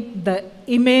obeying the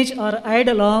image or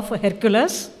idol of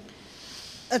Hercules.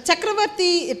 Chakravarthi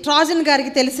Trojan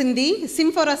గారికి తెలిసింది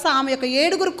సింఫోరోసా ఆమె యొక్క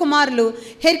 7 కుమారులు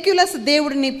హెర్క్యులస్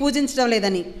దేవుడిని పూజించడం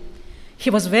లేదని. He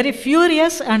was very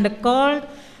furious and called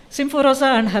Symphorosa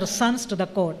and her sons to the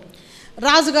court.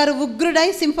 రాజుగారు ఉగ్రుడై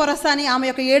సింఫోరోసాని ఆమె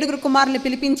యొక్క 7 కుమారుల్ని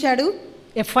పిలిపించాడు.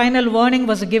 A final warning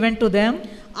was given to them.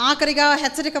 ఆఖరిగా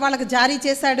హెచ్చరిక వాళ్ళకి జారీ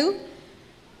చేశాడు.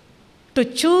 To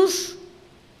choose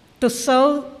to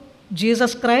serve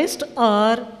Jesus Christ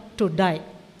or to die.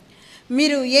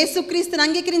 మీరు యేసుక్రీస్తుని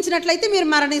అంగీకరించినట్లయితే మీరు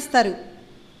మరణిస్తారు.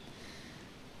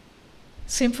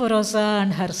 Symphorosa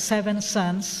and her 7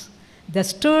 sons, they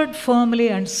stood firmly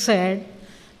and said,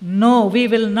 "No, we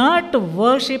will not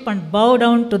worship and bow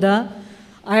down to the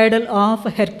idol of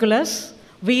Hercules.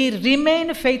 We remain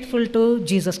faithful to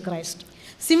Jesus Christ."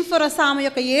 సింఫోరోసా ఆమె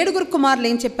యొక్క 7 కుమారులు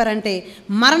ఏం చెప్పారంటే,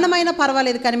 మరణమైన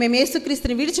పర్వాలేదు కానీ మేము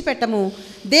యేసుక్రీస్తుని విడిచిపెట్టము,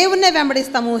 దేవుణ్ణే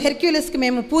వెంబడిస్తాము, హెర్క్యులస్కి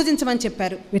మేము పూజించమని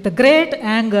చెప్పారు. With a great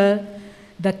anger,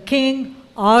 the king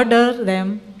ordered them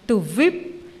to whip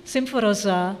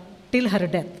Symphorosa till her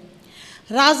death.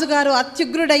 రాజుగారు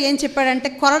అత్యుగ్రుడై ఏం చెప్పాడంటే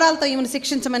కొరడాలతో ఈమెను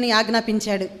శిక్షించమని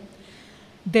ఆజ్ఞాపించాడు.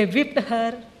 They whipped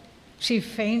her, she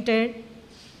fainted.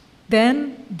 Then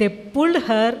they pulled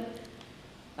her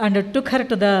and took her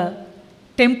to the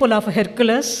temple of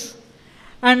Hercules,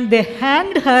 and they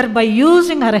hanged her by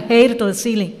using her hair to the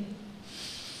ceiling.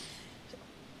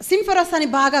 సింఫోరోసాని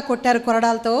బాగా కొట్టారు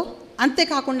కొరడాలతో.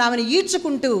 అంతేకాకుండా ఆమెను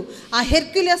ఈడ్చుకుంటూ ఆ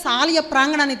హెర్క్యులస్ ఆలయ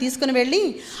ప్రాంగణాన్ని తీసుకుని వెళ్ళి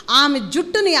ఆమె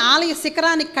జుట్టుని ఆలయ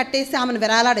శిఖరానికి కట్టేసి ఆమెను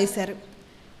వెరాలాడేశారు.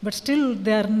 But still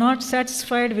they are not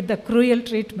satisfied with the cruel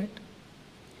treatment.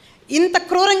 ఇంత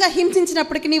క్రూరంగా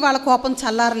హింసించినప్పటికీ వాళ్ళ కోపం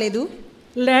చల్లారలేదు.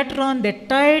 Later on they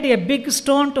tied a big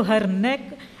stone to her neck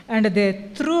and they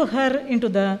threw her into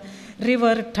the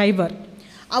river Tiber.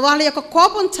 వాళ్ళ యొక్క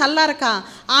కోపం చల్లారక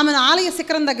ఆమెను ఆలయ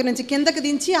శిఖరం దగ్గర నుంచి కిందకి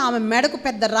దించి ఆమె మెడకు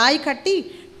పెద్ద రాయి కట్టి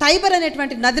టైబర్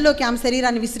అనేటువంటి నదిలోకి ఆమె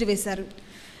శరీరాన్ని విసిరివేశారు.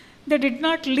 They did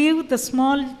not leave the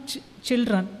small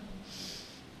children.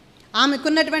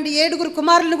 ఆమెకున్నటువంటి 7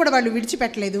 కుమారులను కూడా వాళ్ళు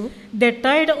విడిచిపెట్టలేదు. They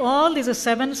tied all these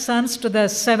 7 sons to the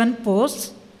 7 posts.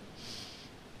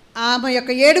 ఆమె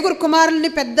యొక్క 7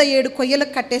 కుమారుల్ని పెద్ద 7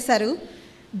 కొయ్యలకు కట్టేశారు.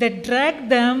 They dragged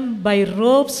them by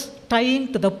ropes tying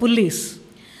to the pulleys.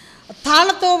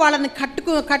 తాళ్ళతో వాళ్ళని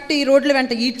కట్టి రోడ్ల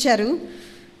వెంట ఈడ్చారు.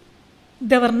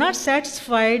 They were not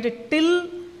satisfied till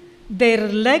their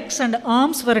legs and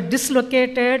arms were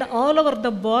dislocated, all over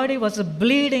the body was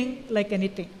bleeding like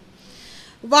anything.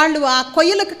 వాళ్ళు ఆ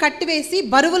కొయ్యలకు కట్టివేసి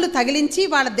బరువులు తగిలించి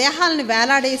వాళ్ళ దేహాలను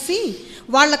వేలాడేసి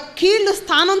వాళ్ళ కీళ్ళు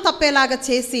స్థానం తప్పేలాగా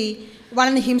చేసి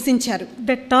వాళ్ళని హింసించారు.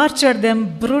 They tortured them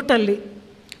brutally.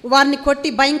 వారిని కొట్టి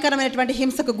భయంకరమైనటువంటి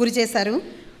హింసకు గురి చేశారు.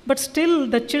 But still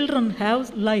the children have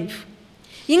life.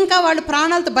 ఇంకా వాళ్ళు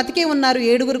ప్రాణాలతో బతికే ఉన్నారు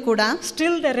 7 కూడా.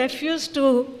 Still they refuse to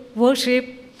worship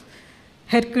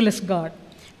Hercules God.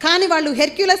 కానీ వాళ్ళు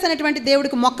హెర్క్యులస్ అనేటువంటి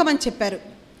దేవుడికి మొక్కమని చెప్పారు.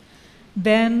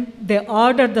 Then they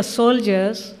ordered the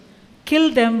soldiers kill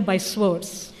them by swords.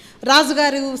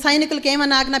 రాజుగారు సైనికులకు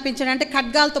ఏమని ఆజ్ఞాపించాడంటే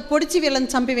ఖడ్గాలతో పొడిచి వీళ్ళని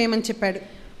చంపివేయమని చెప్పాడు.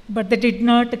 But they did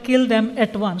not kill them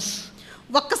at once.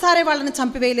 ఒక్కసారి వాళ్ళని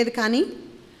చంపివేయలేదు కానీ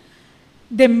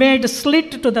they made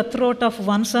slit to the throat of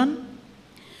one son.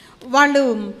 వాళ్ళు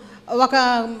ఒక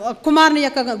కుమారుని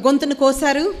యొక్క గొంతును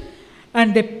కోసారు. And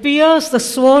they pierced the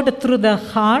sword through the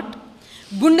heart.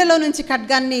 గుండెలో నుంచి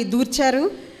ఖడ్గాన్ని దూర్చారు.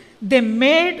 They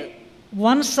made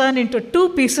one son into 2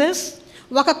 pieces.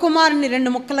 ఒక కుమారుని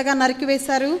 2 ముక్కలుగా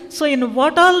నరికివేశారు. So in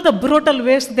what all the brutal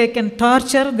ways they can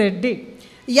torture, they did.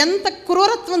 ఎంత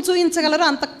క్రూరత్వం చూపించగలరో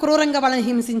అంత క్రూరంగా వాళ్ళని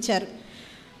హింసించారు.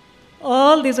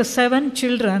 All these 7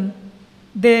 children,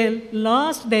 they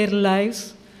lost their lives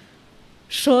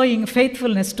showing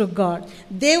faithfulness to God.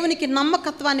 దేవునికి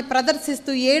నమ్మకత్వాన్ని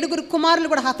ప్రదర్శిస్తూ 7 కుమారులు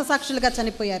కూడా హతసాక్షులుగా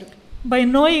చనిపోయారు. By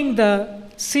knowing the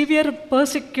severe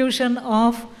persecution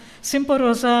of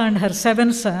Simporosa and her 7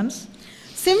 sons,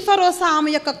 సింఫరోసా ఆమె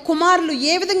యొక్క కుమారులు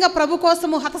ఏ విధంగా ప్రభు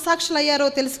కోసము హతసాక్షులయ్యారో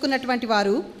తెలుసుకున్నటువంటి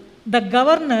వారు, the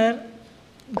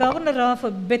governor of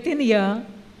Bithynia,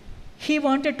 he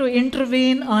wanted to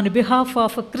intervene on behalf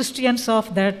of Christians of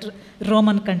that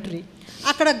Roman country.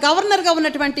 అక్కడ గవర్నర్గా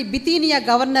ఉన్నటువంటి బితీనియా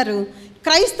గవర్నరు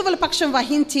క్రైస్తవుల పక్షం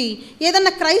వహించి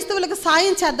ఏదన్నా క్రైస్తవులకు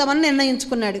సాయం చేద్దామని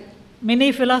నిర్ణయించుకున్నాడు. Many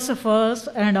philosophers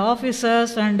and officers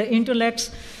and intellects,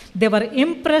 they were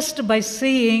impressed by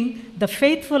seeing the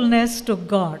faithfulness to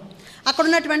God. అక్కడ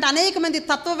ఉన్నటువంటి అనేక మంది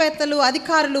తత్వవేత్తలు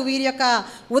అధికారులు వీరి యొక్క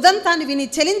ఉదంతాన్ని విని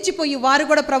చెలించిపోయి వారు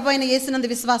కూడా ప్రభు అయిన యేసునందు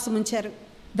విశ్వాసం ఉంచారు.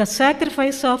 The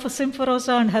sacrifice of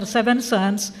Simporosa and her 7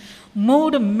 sons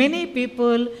moved many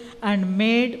people and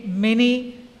made many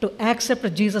to accept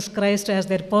Jesus Christ as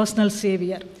their personal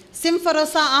savior.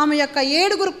 సింఫరోసా ఆమె యొక్క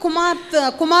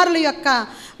 7 కుమారుల యొక్క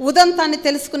ఉదంతాన్ని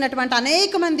తెలుసుకున్నటువంటి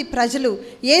అనేక మంది ప్రజలు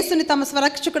యేసుని తమ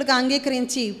స్వరక్షకుడిగా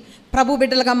అంగీకరించి ప్రభు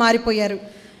బిడ్డలుగా మారిపోయారు.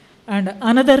 And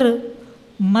another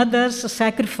mother's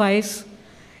sacrifice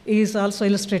is also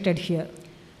illustrated here.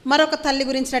 మరొక తల్లి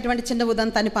గురించినటువంటి చిన్న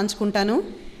ఉదంతాన్ని పంచుకుంటాను.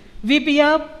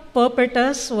 Vijaya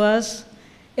Perpetus was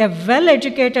a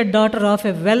well-educated daughter of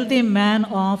a wealthy man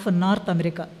of North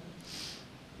America.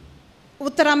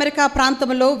 Uttara America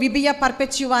ప్రాంతంలో విబియా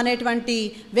పర్పెచ్యువా అనేటువంటి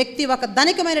వ్యక్తి ఒక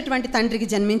ధనికమైనటువంటి తండ్రికి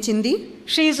జన్మించింది.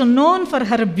 She is known for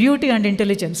her beauty and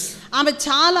intelligence. ఆమె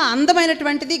చాలా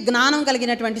అందమైనటువంటిది, జ్ఞానం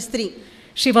కలిగినటువంటి స్త్రీ.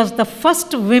 She was the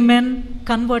first woman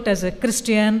convert as a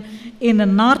Christian in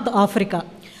North Africa.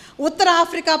 Uttara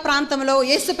Africa ప్రాంతంలో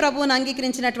యేసు ప్రభువును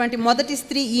అంగీకరించినటువంటి మొదటి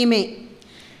స్త్రీ ఈమె.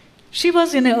 She was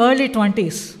in her early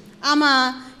 20s. ఆమె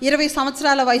 20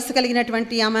 సంవత్సరాల వయసు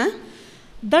కలిగినటువంటి ఆమె.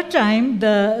 That time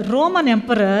the Roman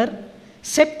Emperor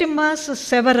Septimus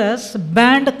Severus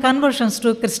banned conversions to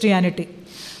Christianity.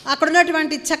 అక్కడ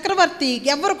ఉన్నటువంటి చక్రవర్తి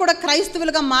ఎవరు కూడా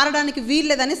క్రైస్తవులుగా మారడానికి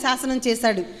వీల్లేదని శాసనం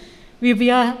చేశాడు.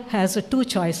 Vijaya has 2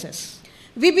 choices.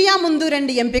 విబియా ముందు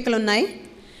 2 ఎంపికలు ఉన్నాయి.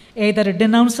 Either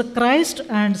denounce Christ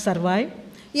and survive,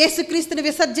 యేసుక్రీస్తుని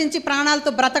విసర్జించి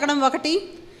ప్రాణాలతో బ్రతకడం ఒకటి,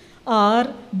 or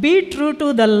be true to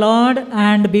the Lord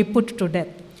and be put to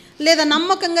death. లేదా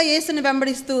నమ్మకంగా యేసుని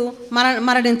వెంబడిస్తూ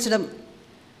మరణించడం.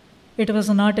 It was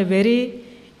not a very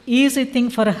easy thing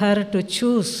for her to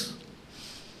choose.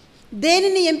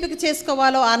 దేనిని ఎంపిక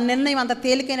చేసుకోవాలో ఆ నిర్ణయం అంత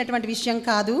తేలికైనటువంటి విషయం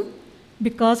కాదు.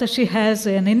 Because she has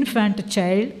an infant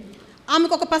child.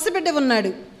 ఆమెకు ఒక పసిబిడ్డ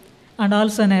ఉన్నాడు. And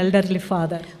also an elderly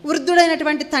father.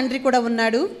 వృద్ధుడైనటువంటి తండ్రి కూడా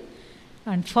ఉన్నాడు.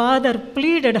 And father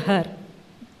pleaded her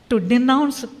to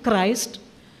denounce Christ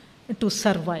to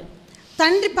survive.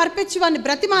 తండ్రి పర్పెచ్యువాని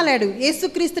బ్రతిమాలాడు,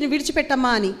 యేసుక్రీస్తుని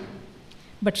విడిచిపెట్టమ్మా అని.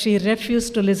 But she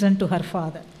refused to listen to her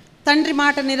father. తండ్రి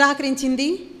మాట నిరాకరించింది.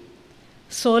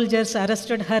 Soldiers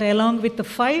arrested her along with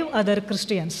 5 other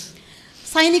Christians.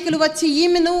 సైనికులు వచ్చి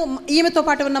ఈమెతో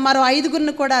పాటు ఉన్న మరో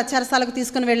 5గురిని కూడా చెరసాలకు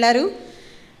తీసుకుని వెళ్ళారు.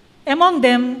 Among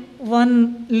them, one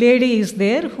lady is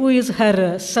there who is her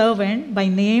servant by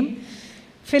name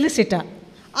Felicita.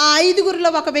 ఆ 5గురిలో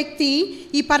ఒక వ్యక్తి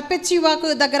ఈ పర్పెచ్యువాకు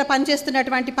దగ్గర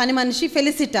పనిచేస్తున్నటువంటి పని మనిషి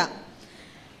ఫెలిసిటా.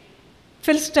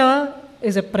 Felicita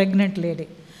is a pregnant lady.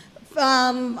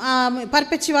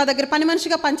 పర్పెచ్యువా దగ్గర పని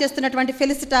మనిషిగా పనిచేస్తున్నటువంటి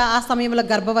ఫెలిసిటా ఆ సమయంలో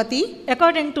గర్భవతి.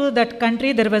 According to that country,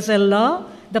 there was a law: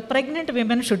 the pregnant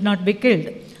women should not be killed.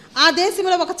 ఆ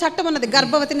దేశంలో ఒక చట్టం ఉన్నది,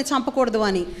 గర్భవతిని చంపకూడదు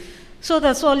అని. So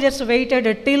the soldiers waited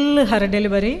till her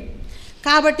delivery.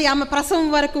 కాబట్టి ఆమె ప్రసవం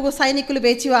వరకు సైనికులు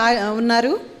వేచి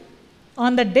ఉన్నారు.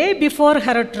 On the day before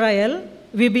her trial,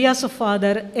 Vijaya's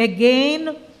father again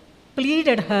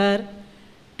pleaded her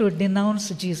to denounce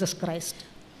Jesus Christ.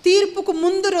 తీర్పుకు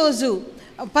ముందు రోజు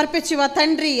పర్పెచ్యువా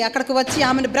తండ్రి అక్కడికి వచ్చి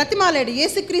ఆమెను బ్రతిమాలాడు,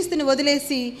 యేసుక్రీస్తుని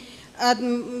వదిలేసి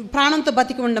ప్రాణంతో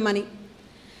బతికి ఉండమని.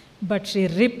 But she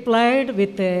replied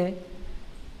with a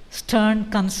stern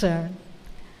concern.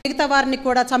 మిగతా వారిని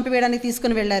కూడా చంపివేయడానికి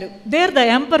తీసుకుని వెళ్ళారు. There the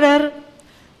emperor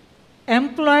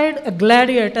employed a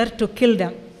gladiator to kill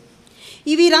them.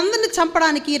 వీరందరిని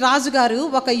చంపడానికి రాజుగారు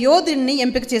ఒక యోధుడిని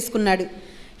ఎంపిక చేసుకున్నాడు.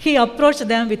 He approached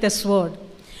them with a sword.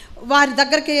 వారి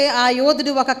దగ్గరికి ఆ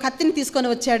యోధుడు ఒక కత్తిని తీసుకొని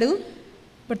వచ్చాడు.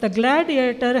 But the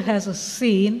gladiator has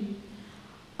seen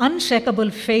unshakable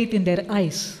faith in their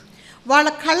eyes. వాళ్ళ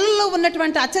కళ్ళల్లో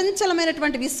ఉన్నటువంటి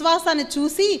అచంచలమైనటువంటి విశ్వాసాన్ని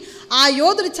చూసి ఆ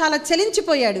యోధుడు చాలా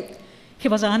చలించిపోయాడు. He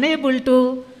was unable to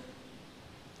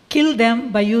kill them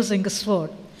by using a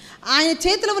sword. ఆయన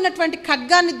చేతిలో ఉన్నటువంటి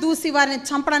ఖడ్గాన్ని దూసి వారిని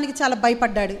చంపడానికి చాలా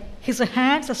భయపడ్డాడు. His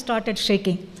hands started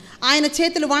shaking. ఆయన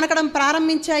చేతులు వణకడం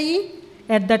ప్రారంభించాయి.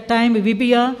 At that time,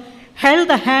 Vijaya held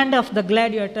the hand of the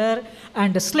gladiator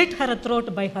and slit her throat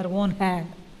by her own hand.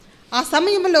 ఆ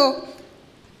సమయంలో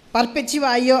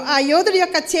పర్పెచ్యువా ఆ యోధుడి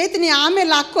యొక్క చేతిని ఆమె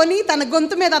లాక్కొని తన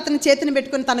గొంతు మీద అతని చేతిని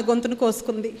పెట్టుకొని తన గొంతును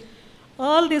కోసుకుంది.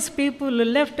 All these people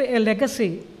left a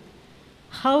legacy,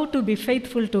 how to be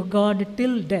faithful to God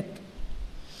till death.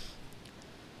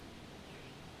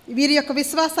 వీరి యొక్క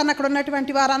విశ్వాసాన్ని అక్కడ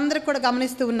ఉన్నటువంటి వారందరూ కూడా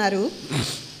గమనిస్తూ ఉన్నారు.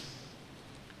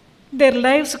 Their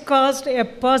lives caused a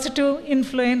positive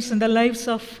influence in the lives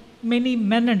of many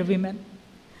men and women.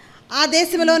 ఆ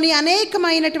దేశంలోని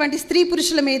అనేకమైనటువంటి స్త్రీ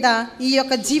పురుషుల మీద ఈ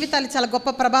యొక్క జీవితాలు చాలా గొప్ప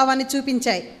ప్రభావాన్ని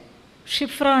చూపించాయి.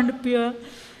 Shifra and Pia,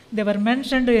 they were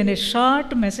mentioned in a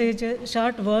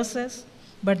short verses,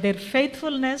 but their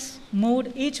faithfulness moved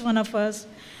each one of us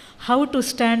how to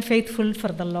stand faithful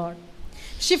for the Lord.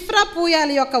 షిఫ్రా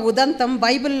పూయాల యొక్క ఉదంతం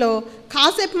బైబిల్లో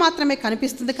కాసేపు మాత్రమే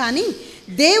కనిపిస్తుంది, కానీ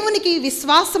దేవునికి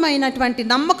విశ్వాసమైనటువంటి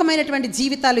నమ్మకమైనటువంటి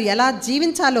జీవితాలు ఎలా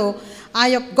జీవించాలో ఆ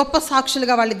యొక్క గొప్ప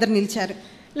సాక్షులుగా వాళ్ళిద్దరు నిలిచారు.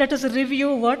 Let us review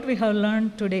what we have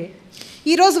learned today.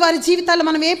 ఈరోజు వారి జీవితాల్లో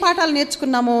మనం ఏ పాఠాలు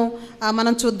నేర్చుకున్నామో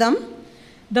మనం చూద్దాం.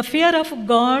 The fear of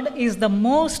God is the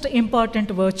most important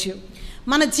virtue.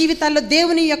 మన జీవితాల్లో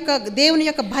దేవుని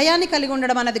యొక్క భయాన్ని కలిగి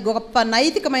ఉండడం అనేది గొప్ప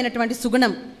నైతికమైనటువంటి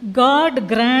సుగుణం. God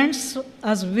grants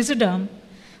us wisdom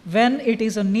when it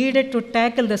is needed to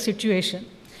tackle the situation.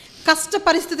 కష్ట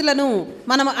పరిస్థితులను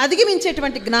మనం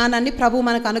అధిగమించేటువంటి జ్ఞానాన్ని ప్రభువు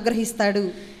మనకు అనుగ్రహిస్తాడు.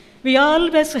 We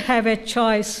always have a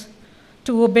choice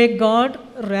to obey God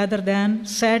rather than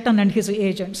Satan and his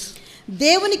agents.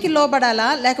 దేవునికి లోబడాలా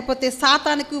లేకపోతే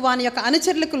సాతానుకు వాని యొక్క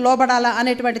అనుచరులకు లోబడాలా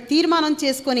అనేటువంటి తీర్మానం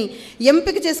చేసుకొని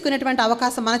ఎంపిక చేసుకునేటువంటి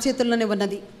అవకాశం మన చేతుల్లోనే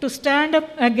ఉన్నది. To stand up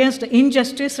against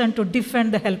injustice and to defend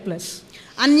the helpless.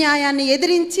 అన్యాయాన్ని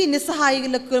ఎదిరించి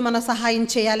నిస్సహాయులకు మనం సహాయం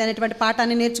చేయాలి అనేటువంటి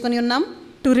పాఠాన్ని నేర్చుకొని ఉన్నాం.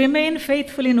 To remain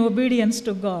faithful in obedience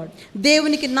to God.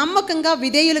 దేవునికి నమ్మకంగా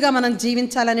విధేయులుగా మనం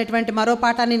జీవించాలనేటువంటి మరో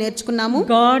పాఠాన్ని నేర్చుకున్నాము.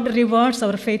 God rewards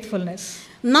our faithfulness.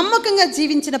 నమ్మకంగా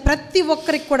జీవించిన ప్రతి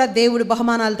ఒక్కరికి కూడా దేవుడు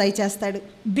బహుమానాలు దయచేస్తాడు.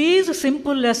 These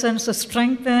simple lessons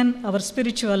strengthen our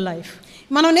spiritual life.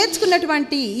 మనం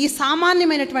నేర్చుకున్నటువంటి ఈ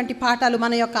సామాన్యమైనటువంటి పాఠాలు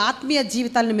మన యొక్క ఆత్మీయ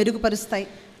జీవితాలను మెరుగుపరుస్తాయి.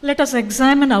 Let us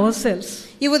examine ourselves.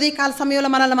 ఈ ఉదయకాల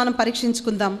సమయంలో మనల్ని మనం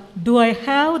పరీక్షించుకుందాం. Do I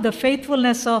have the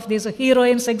faithfulness of these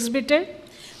heroines exhibited?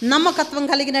 నమ్మకత్వం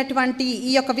కలిగినటువంటి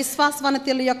ఈ యొక్క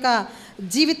విశ్వాసవనతుల యొక్క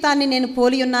జీవితాన్ని నేను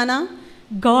పోలి ఉన్నానా?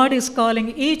 God is calling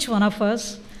each one of us.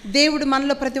 దేవుడు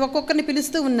మనలో ప్రతి ఒక్కొక్కరిని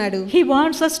పిలుస్తూ ఉన్నాడు. He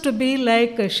wants us to be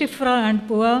like Shifra and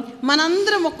Pua.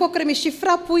 మనందరం ఒక్కొక్కరి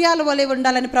షిఫ్రా పూయాల వలె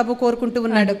ఉండాలని ప్రభు కోరుకుంటూ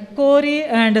ఉన్నాడు. Kori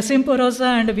and Simporosa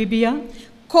and Vijaya.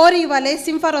 కోరి వలె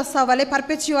సింఫరోసా వలె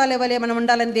పర్పెచ్యువాల వలె మనం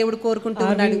ఉండాలని దేవుడు కోరుకుంటూ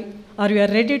ఉన్నాడు. Are you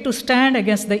ready to stand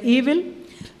against the evil?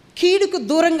 కీడుకు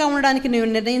దూరంగా ఉండడానికి నీవు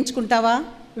నిర్ణయించుకుంటావా?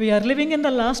 We are living in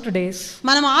the last days.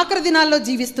 మనం ఆఖరి దినాల్లో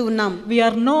జీవిస్తూ ఉన్నాం. We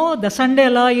know the Sunday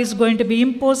law is going to be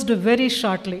imposed very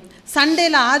shortly.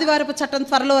 సండేల ఆదివారపు చట్టం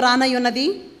త్వరలో రానై ఉన్నది.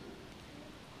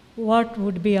 What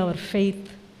would be our faith?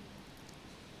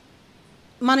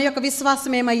 మన యొక్క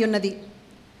విశ్వాసం ఏమై ఉన్నది?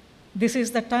 This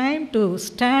is the time to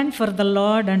stand for the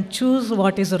Lord and choose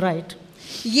what is right.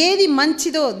 ఏది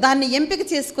మంచిదో దాన్ని ఎంపిక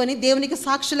చేసుకొని దేవునికి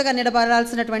సాక్షులుగా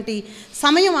నిలబడాల్సినటువంటి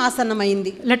సమయం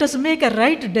ఆసన్నమైంది. Let us make a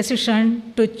right decision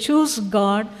to choose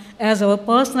God as our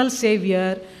personal Savior,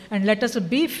 and let us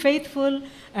be faithful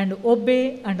and obey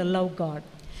and love God.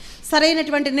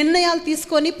 సరైనటువంటి నిర్ణయాలు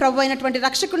తీసుకొని ప్రభు అయినటువంటి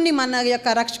రక్షకుడిని మన యొక్క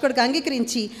రక్షకుడిగా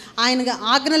అంగీకరించి ఆయన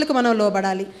ఆజ్ఞలకు మనం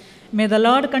లోబడాలి. May the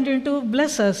Lord continue to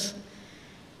bless us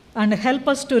and help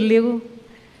us to live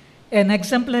an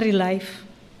exemplary life.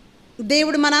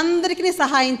 దేవుడు మనందరికీ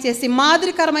సహాయం చేసి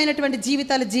మాదిరికరమైనటువంటి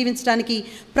జీవితాలు జీవించడానికి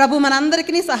ప్రభు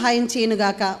మనందరికీ సహాయం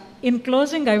చేయనుగాక. In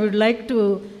closing, I would like to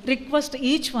request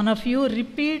each one of you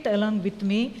repeat along with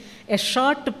me a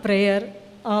short prayer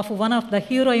of one of the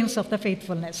heroines of the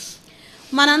faithfulness.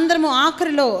 మనందరము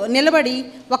ఆఖరిలో నిలబడి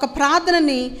ఒక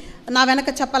ప్రార్థనని నా వెనక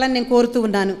చెప్పాలని నేను కోరుతూ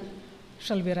ఉన్నాను.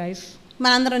 Shall we rise?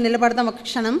 మనందరం నిలబడదాం ఒక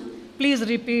క్షణం. Please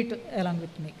repeat along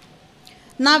with me.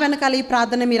 నా వెనకాల ఈ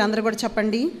ప్రార్థన మీరు అందరూ కూడా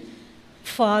చెప్పండి.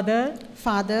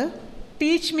 Father,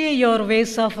 teach me your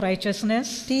ways of righteousness.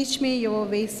 Teach me your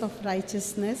ways of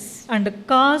righteousness. And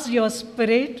cause your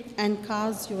spirit. And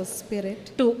cause your spirit.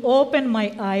 To open my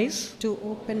eyes. To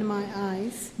open my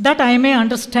eyes. That I may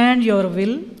understand your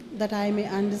will. That I may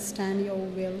understand your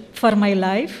will. For my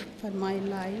life. For my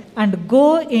life. And go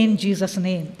in Jesus'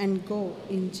 name. And go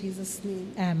in Jesus' name.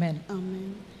 Amen. Amen.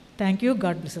 Thank you.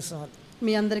 God bless us all.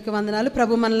 మీ అందరికీ వందనాలు.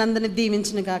 ప్రభు మనలందరినీ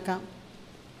దీవించును గాక.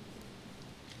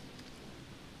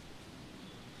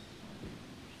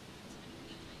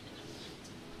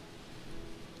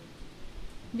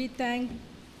 We thank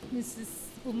Mrs.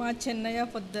 Uma Chinnaiah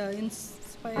for the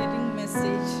inspiring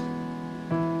message.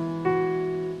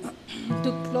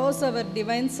 To close our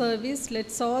divine service,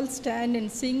 let's all stand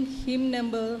and sing hymn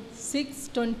number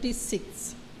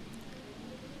 626.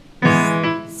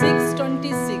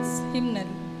 626, hymnal.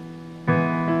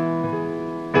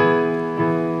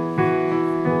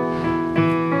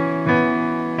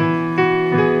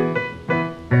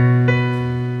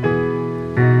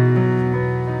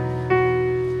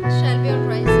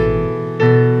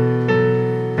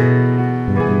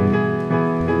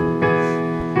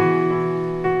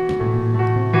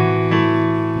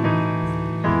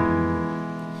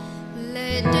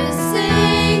 In a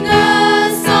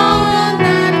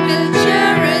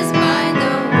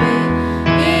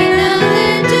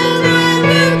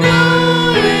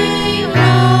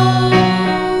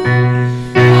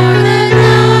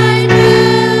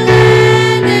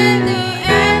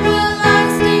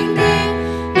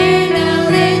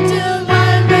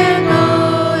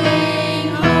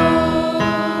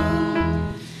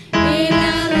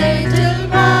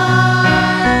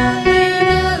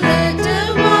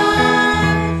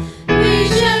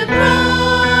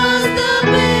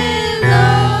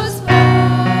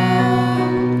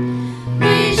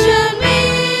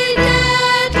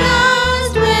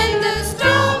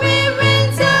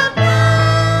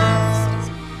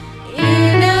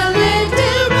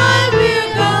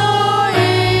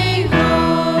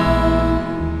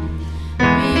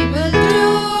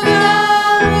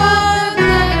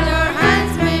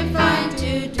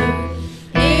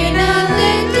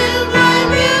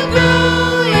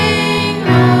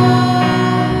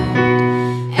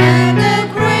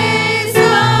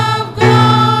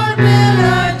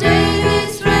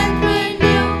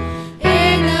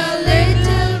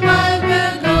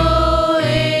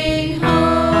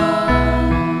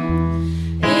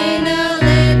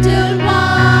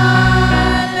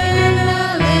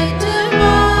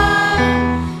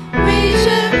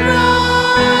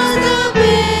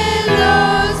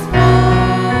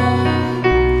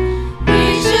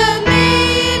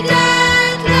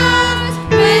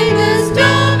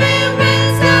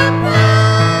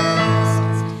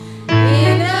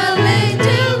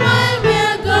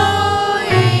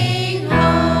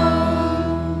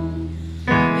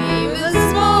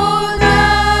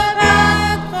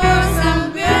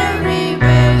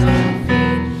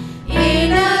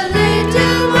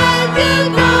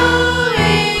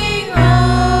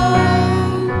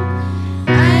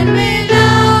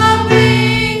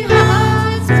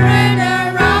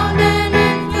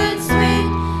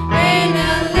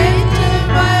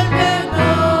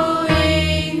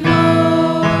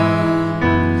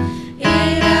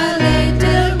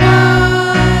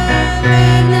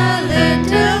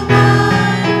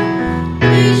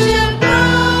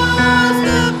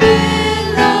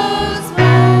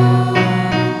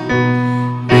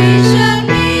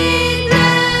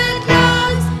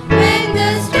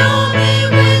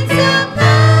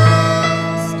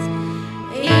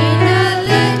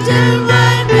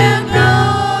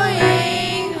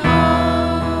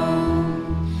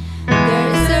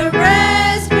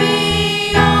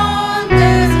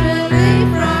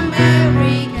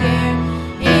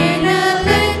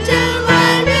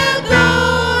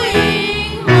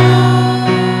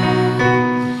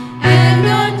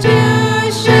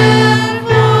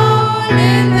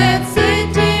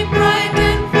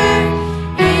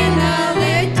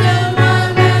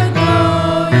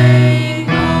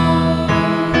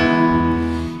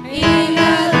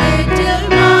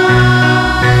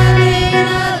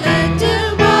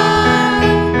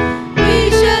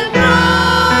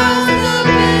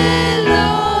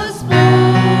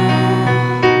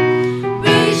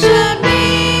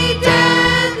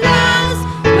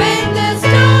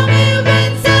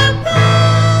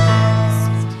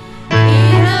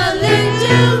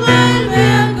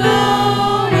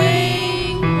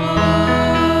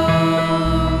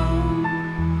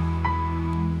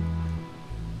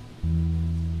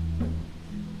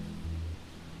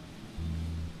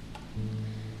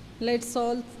Let's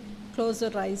all close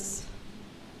our eyes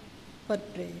for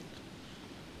prayer.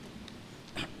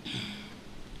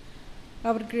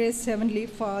 Our gracious Heavenly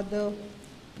Father,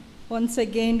 once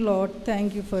again, Lord,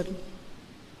 thank you for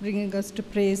bringing us to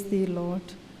praise Thee, Lord.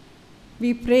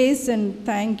 We praise and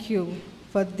thank you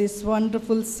for this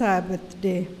wonderful Sabbath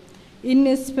day. In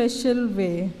a special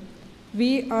way,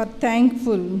 we are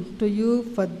thankful to you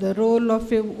for the role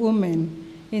of a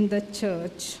woman in the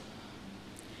church.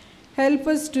 Help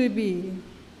us to be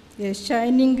a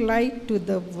shining light to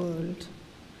the world.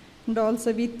 And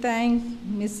also we thank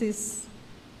Mrs.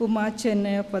 Uma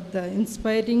Chinnaiah for the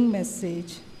inspiring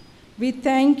message. We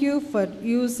thank you for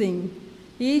using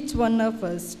each one of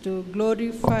us to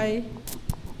glorify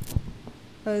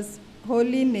His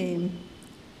holy name.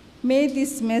 May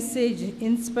this message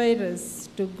inspire us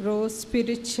to grow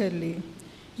spiritually.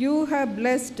 You have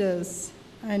blessed us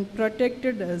and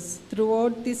protected us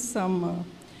throughout this summer.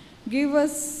 Give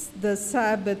us the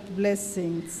Sabbath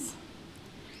blessings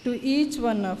to each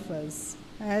one of us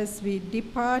as we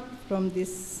depart from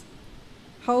this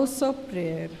house of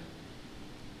prayer.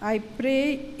 I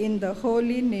pray in the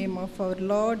holy name of our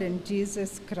Lord and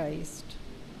Jesus Christ.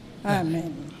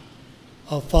 Amen.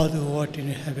 Our Father who art in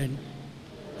heaven,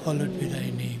 hallowed be thy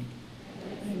name.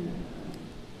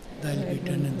 Thy will be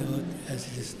done in the earth as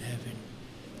it is in heaven.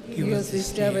 Give us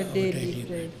this day our daily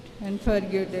bread, and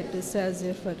forgive debtors as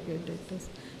we forgive debtors.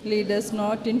 Lead us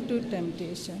not into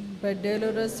temptation, but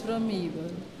deliver us from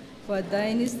evil. For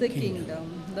thine is the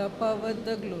kingdom, the power,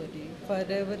 the glory,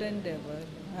 forever and ever.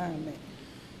 Amen.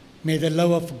 May the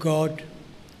love of God,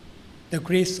 the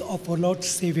grace of our Lord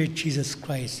Savior Jesus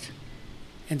Christ,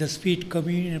 and the sweet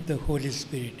communion of the Holy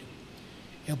Spirit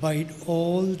abide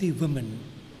all the women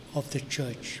of the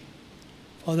church.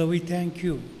 Father, we thank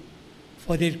you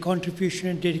for their contribution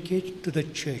and dedication to the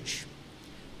church.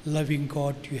 Loving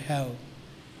God you have.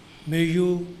 May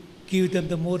you give them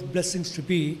the more blessings to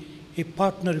be a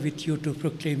partner with you to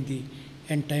proclaim the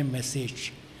end-time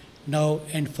message, now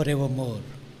and forevermore.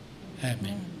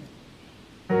 Amen.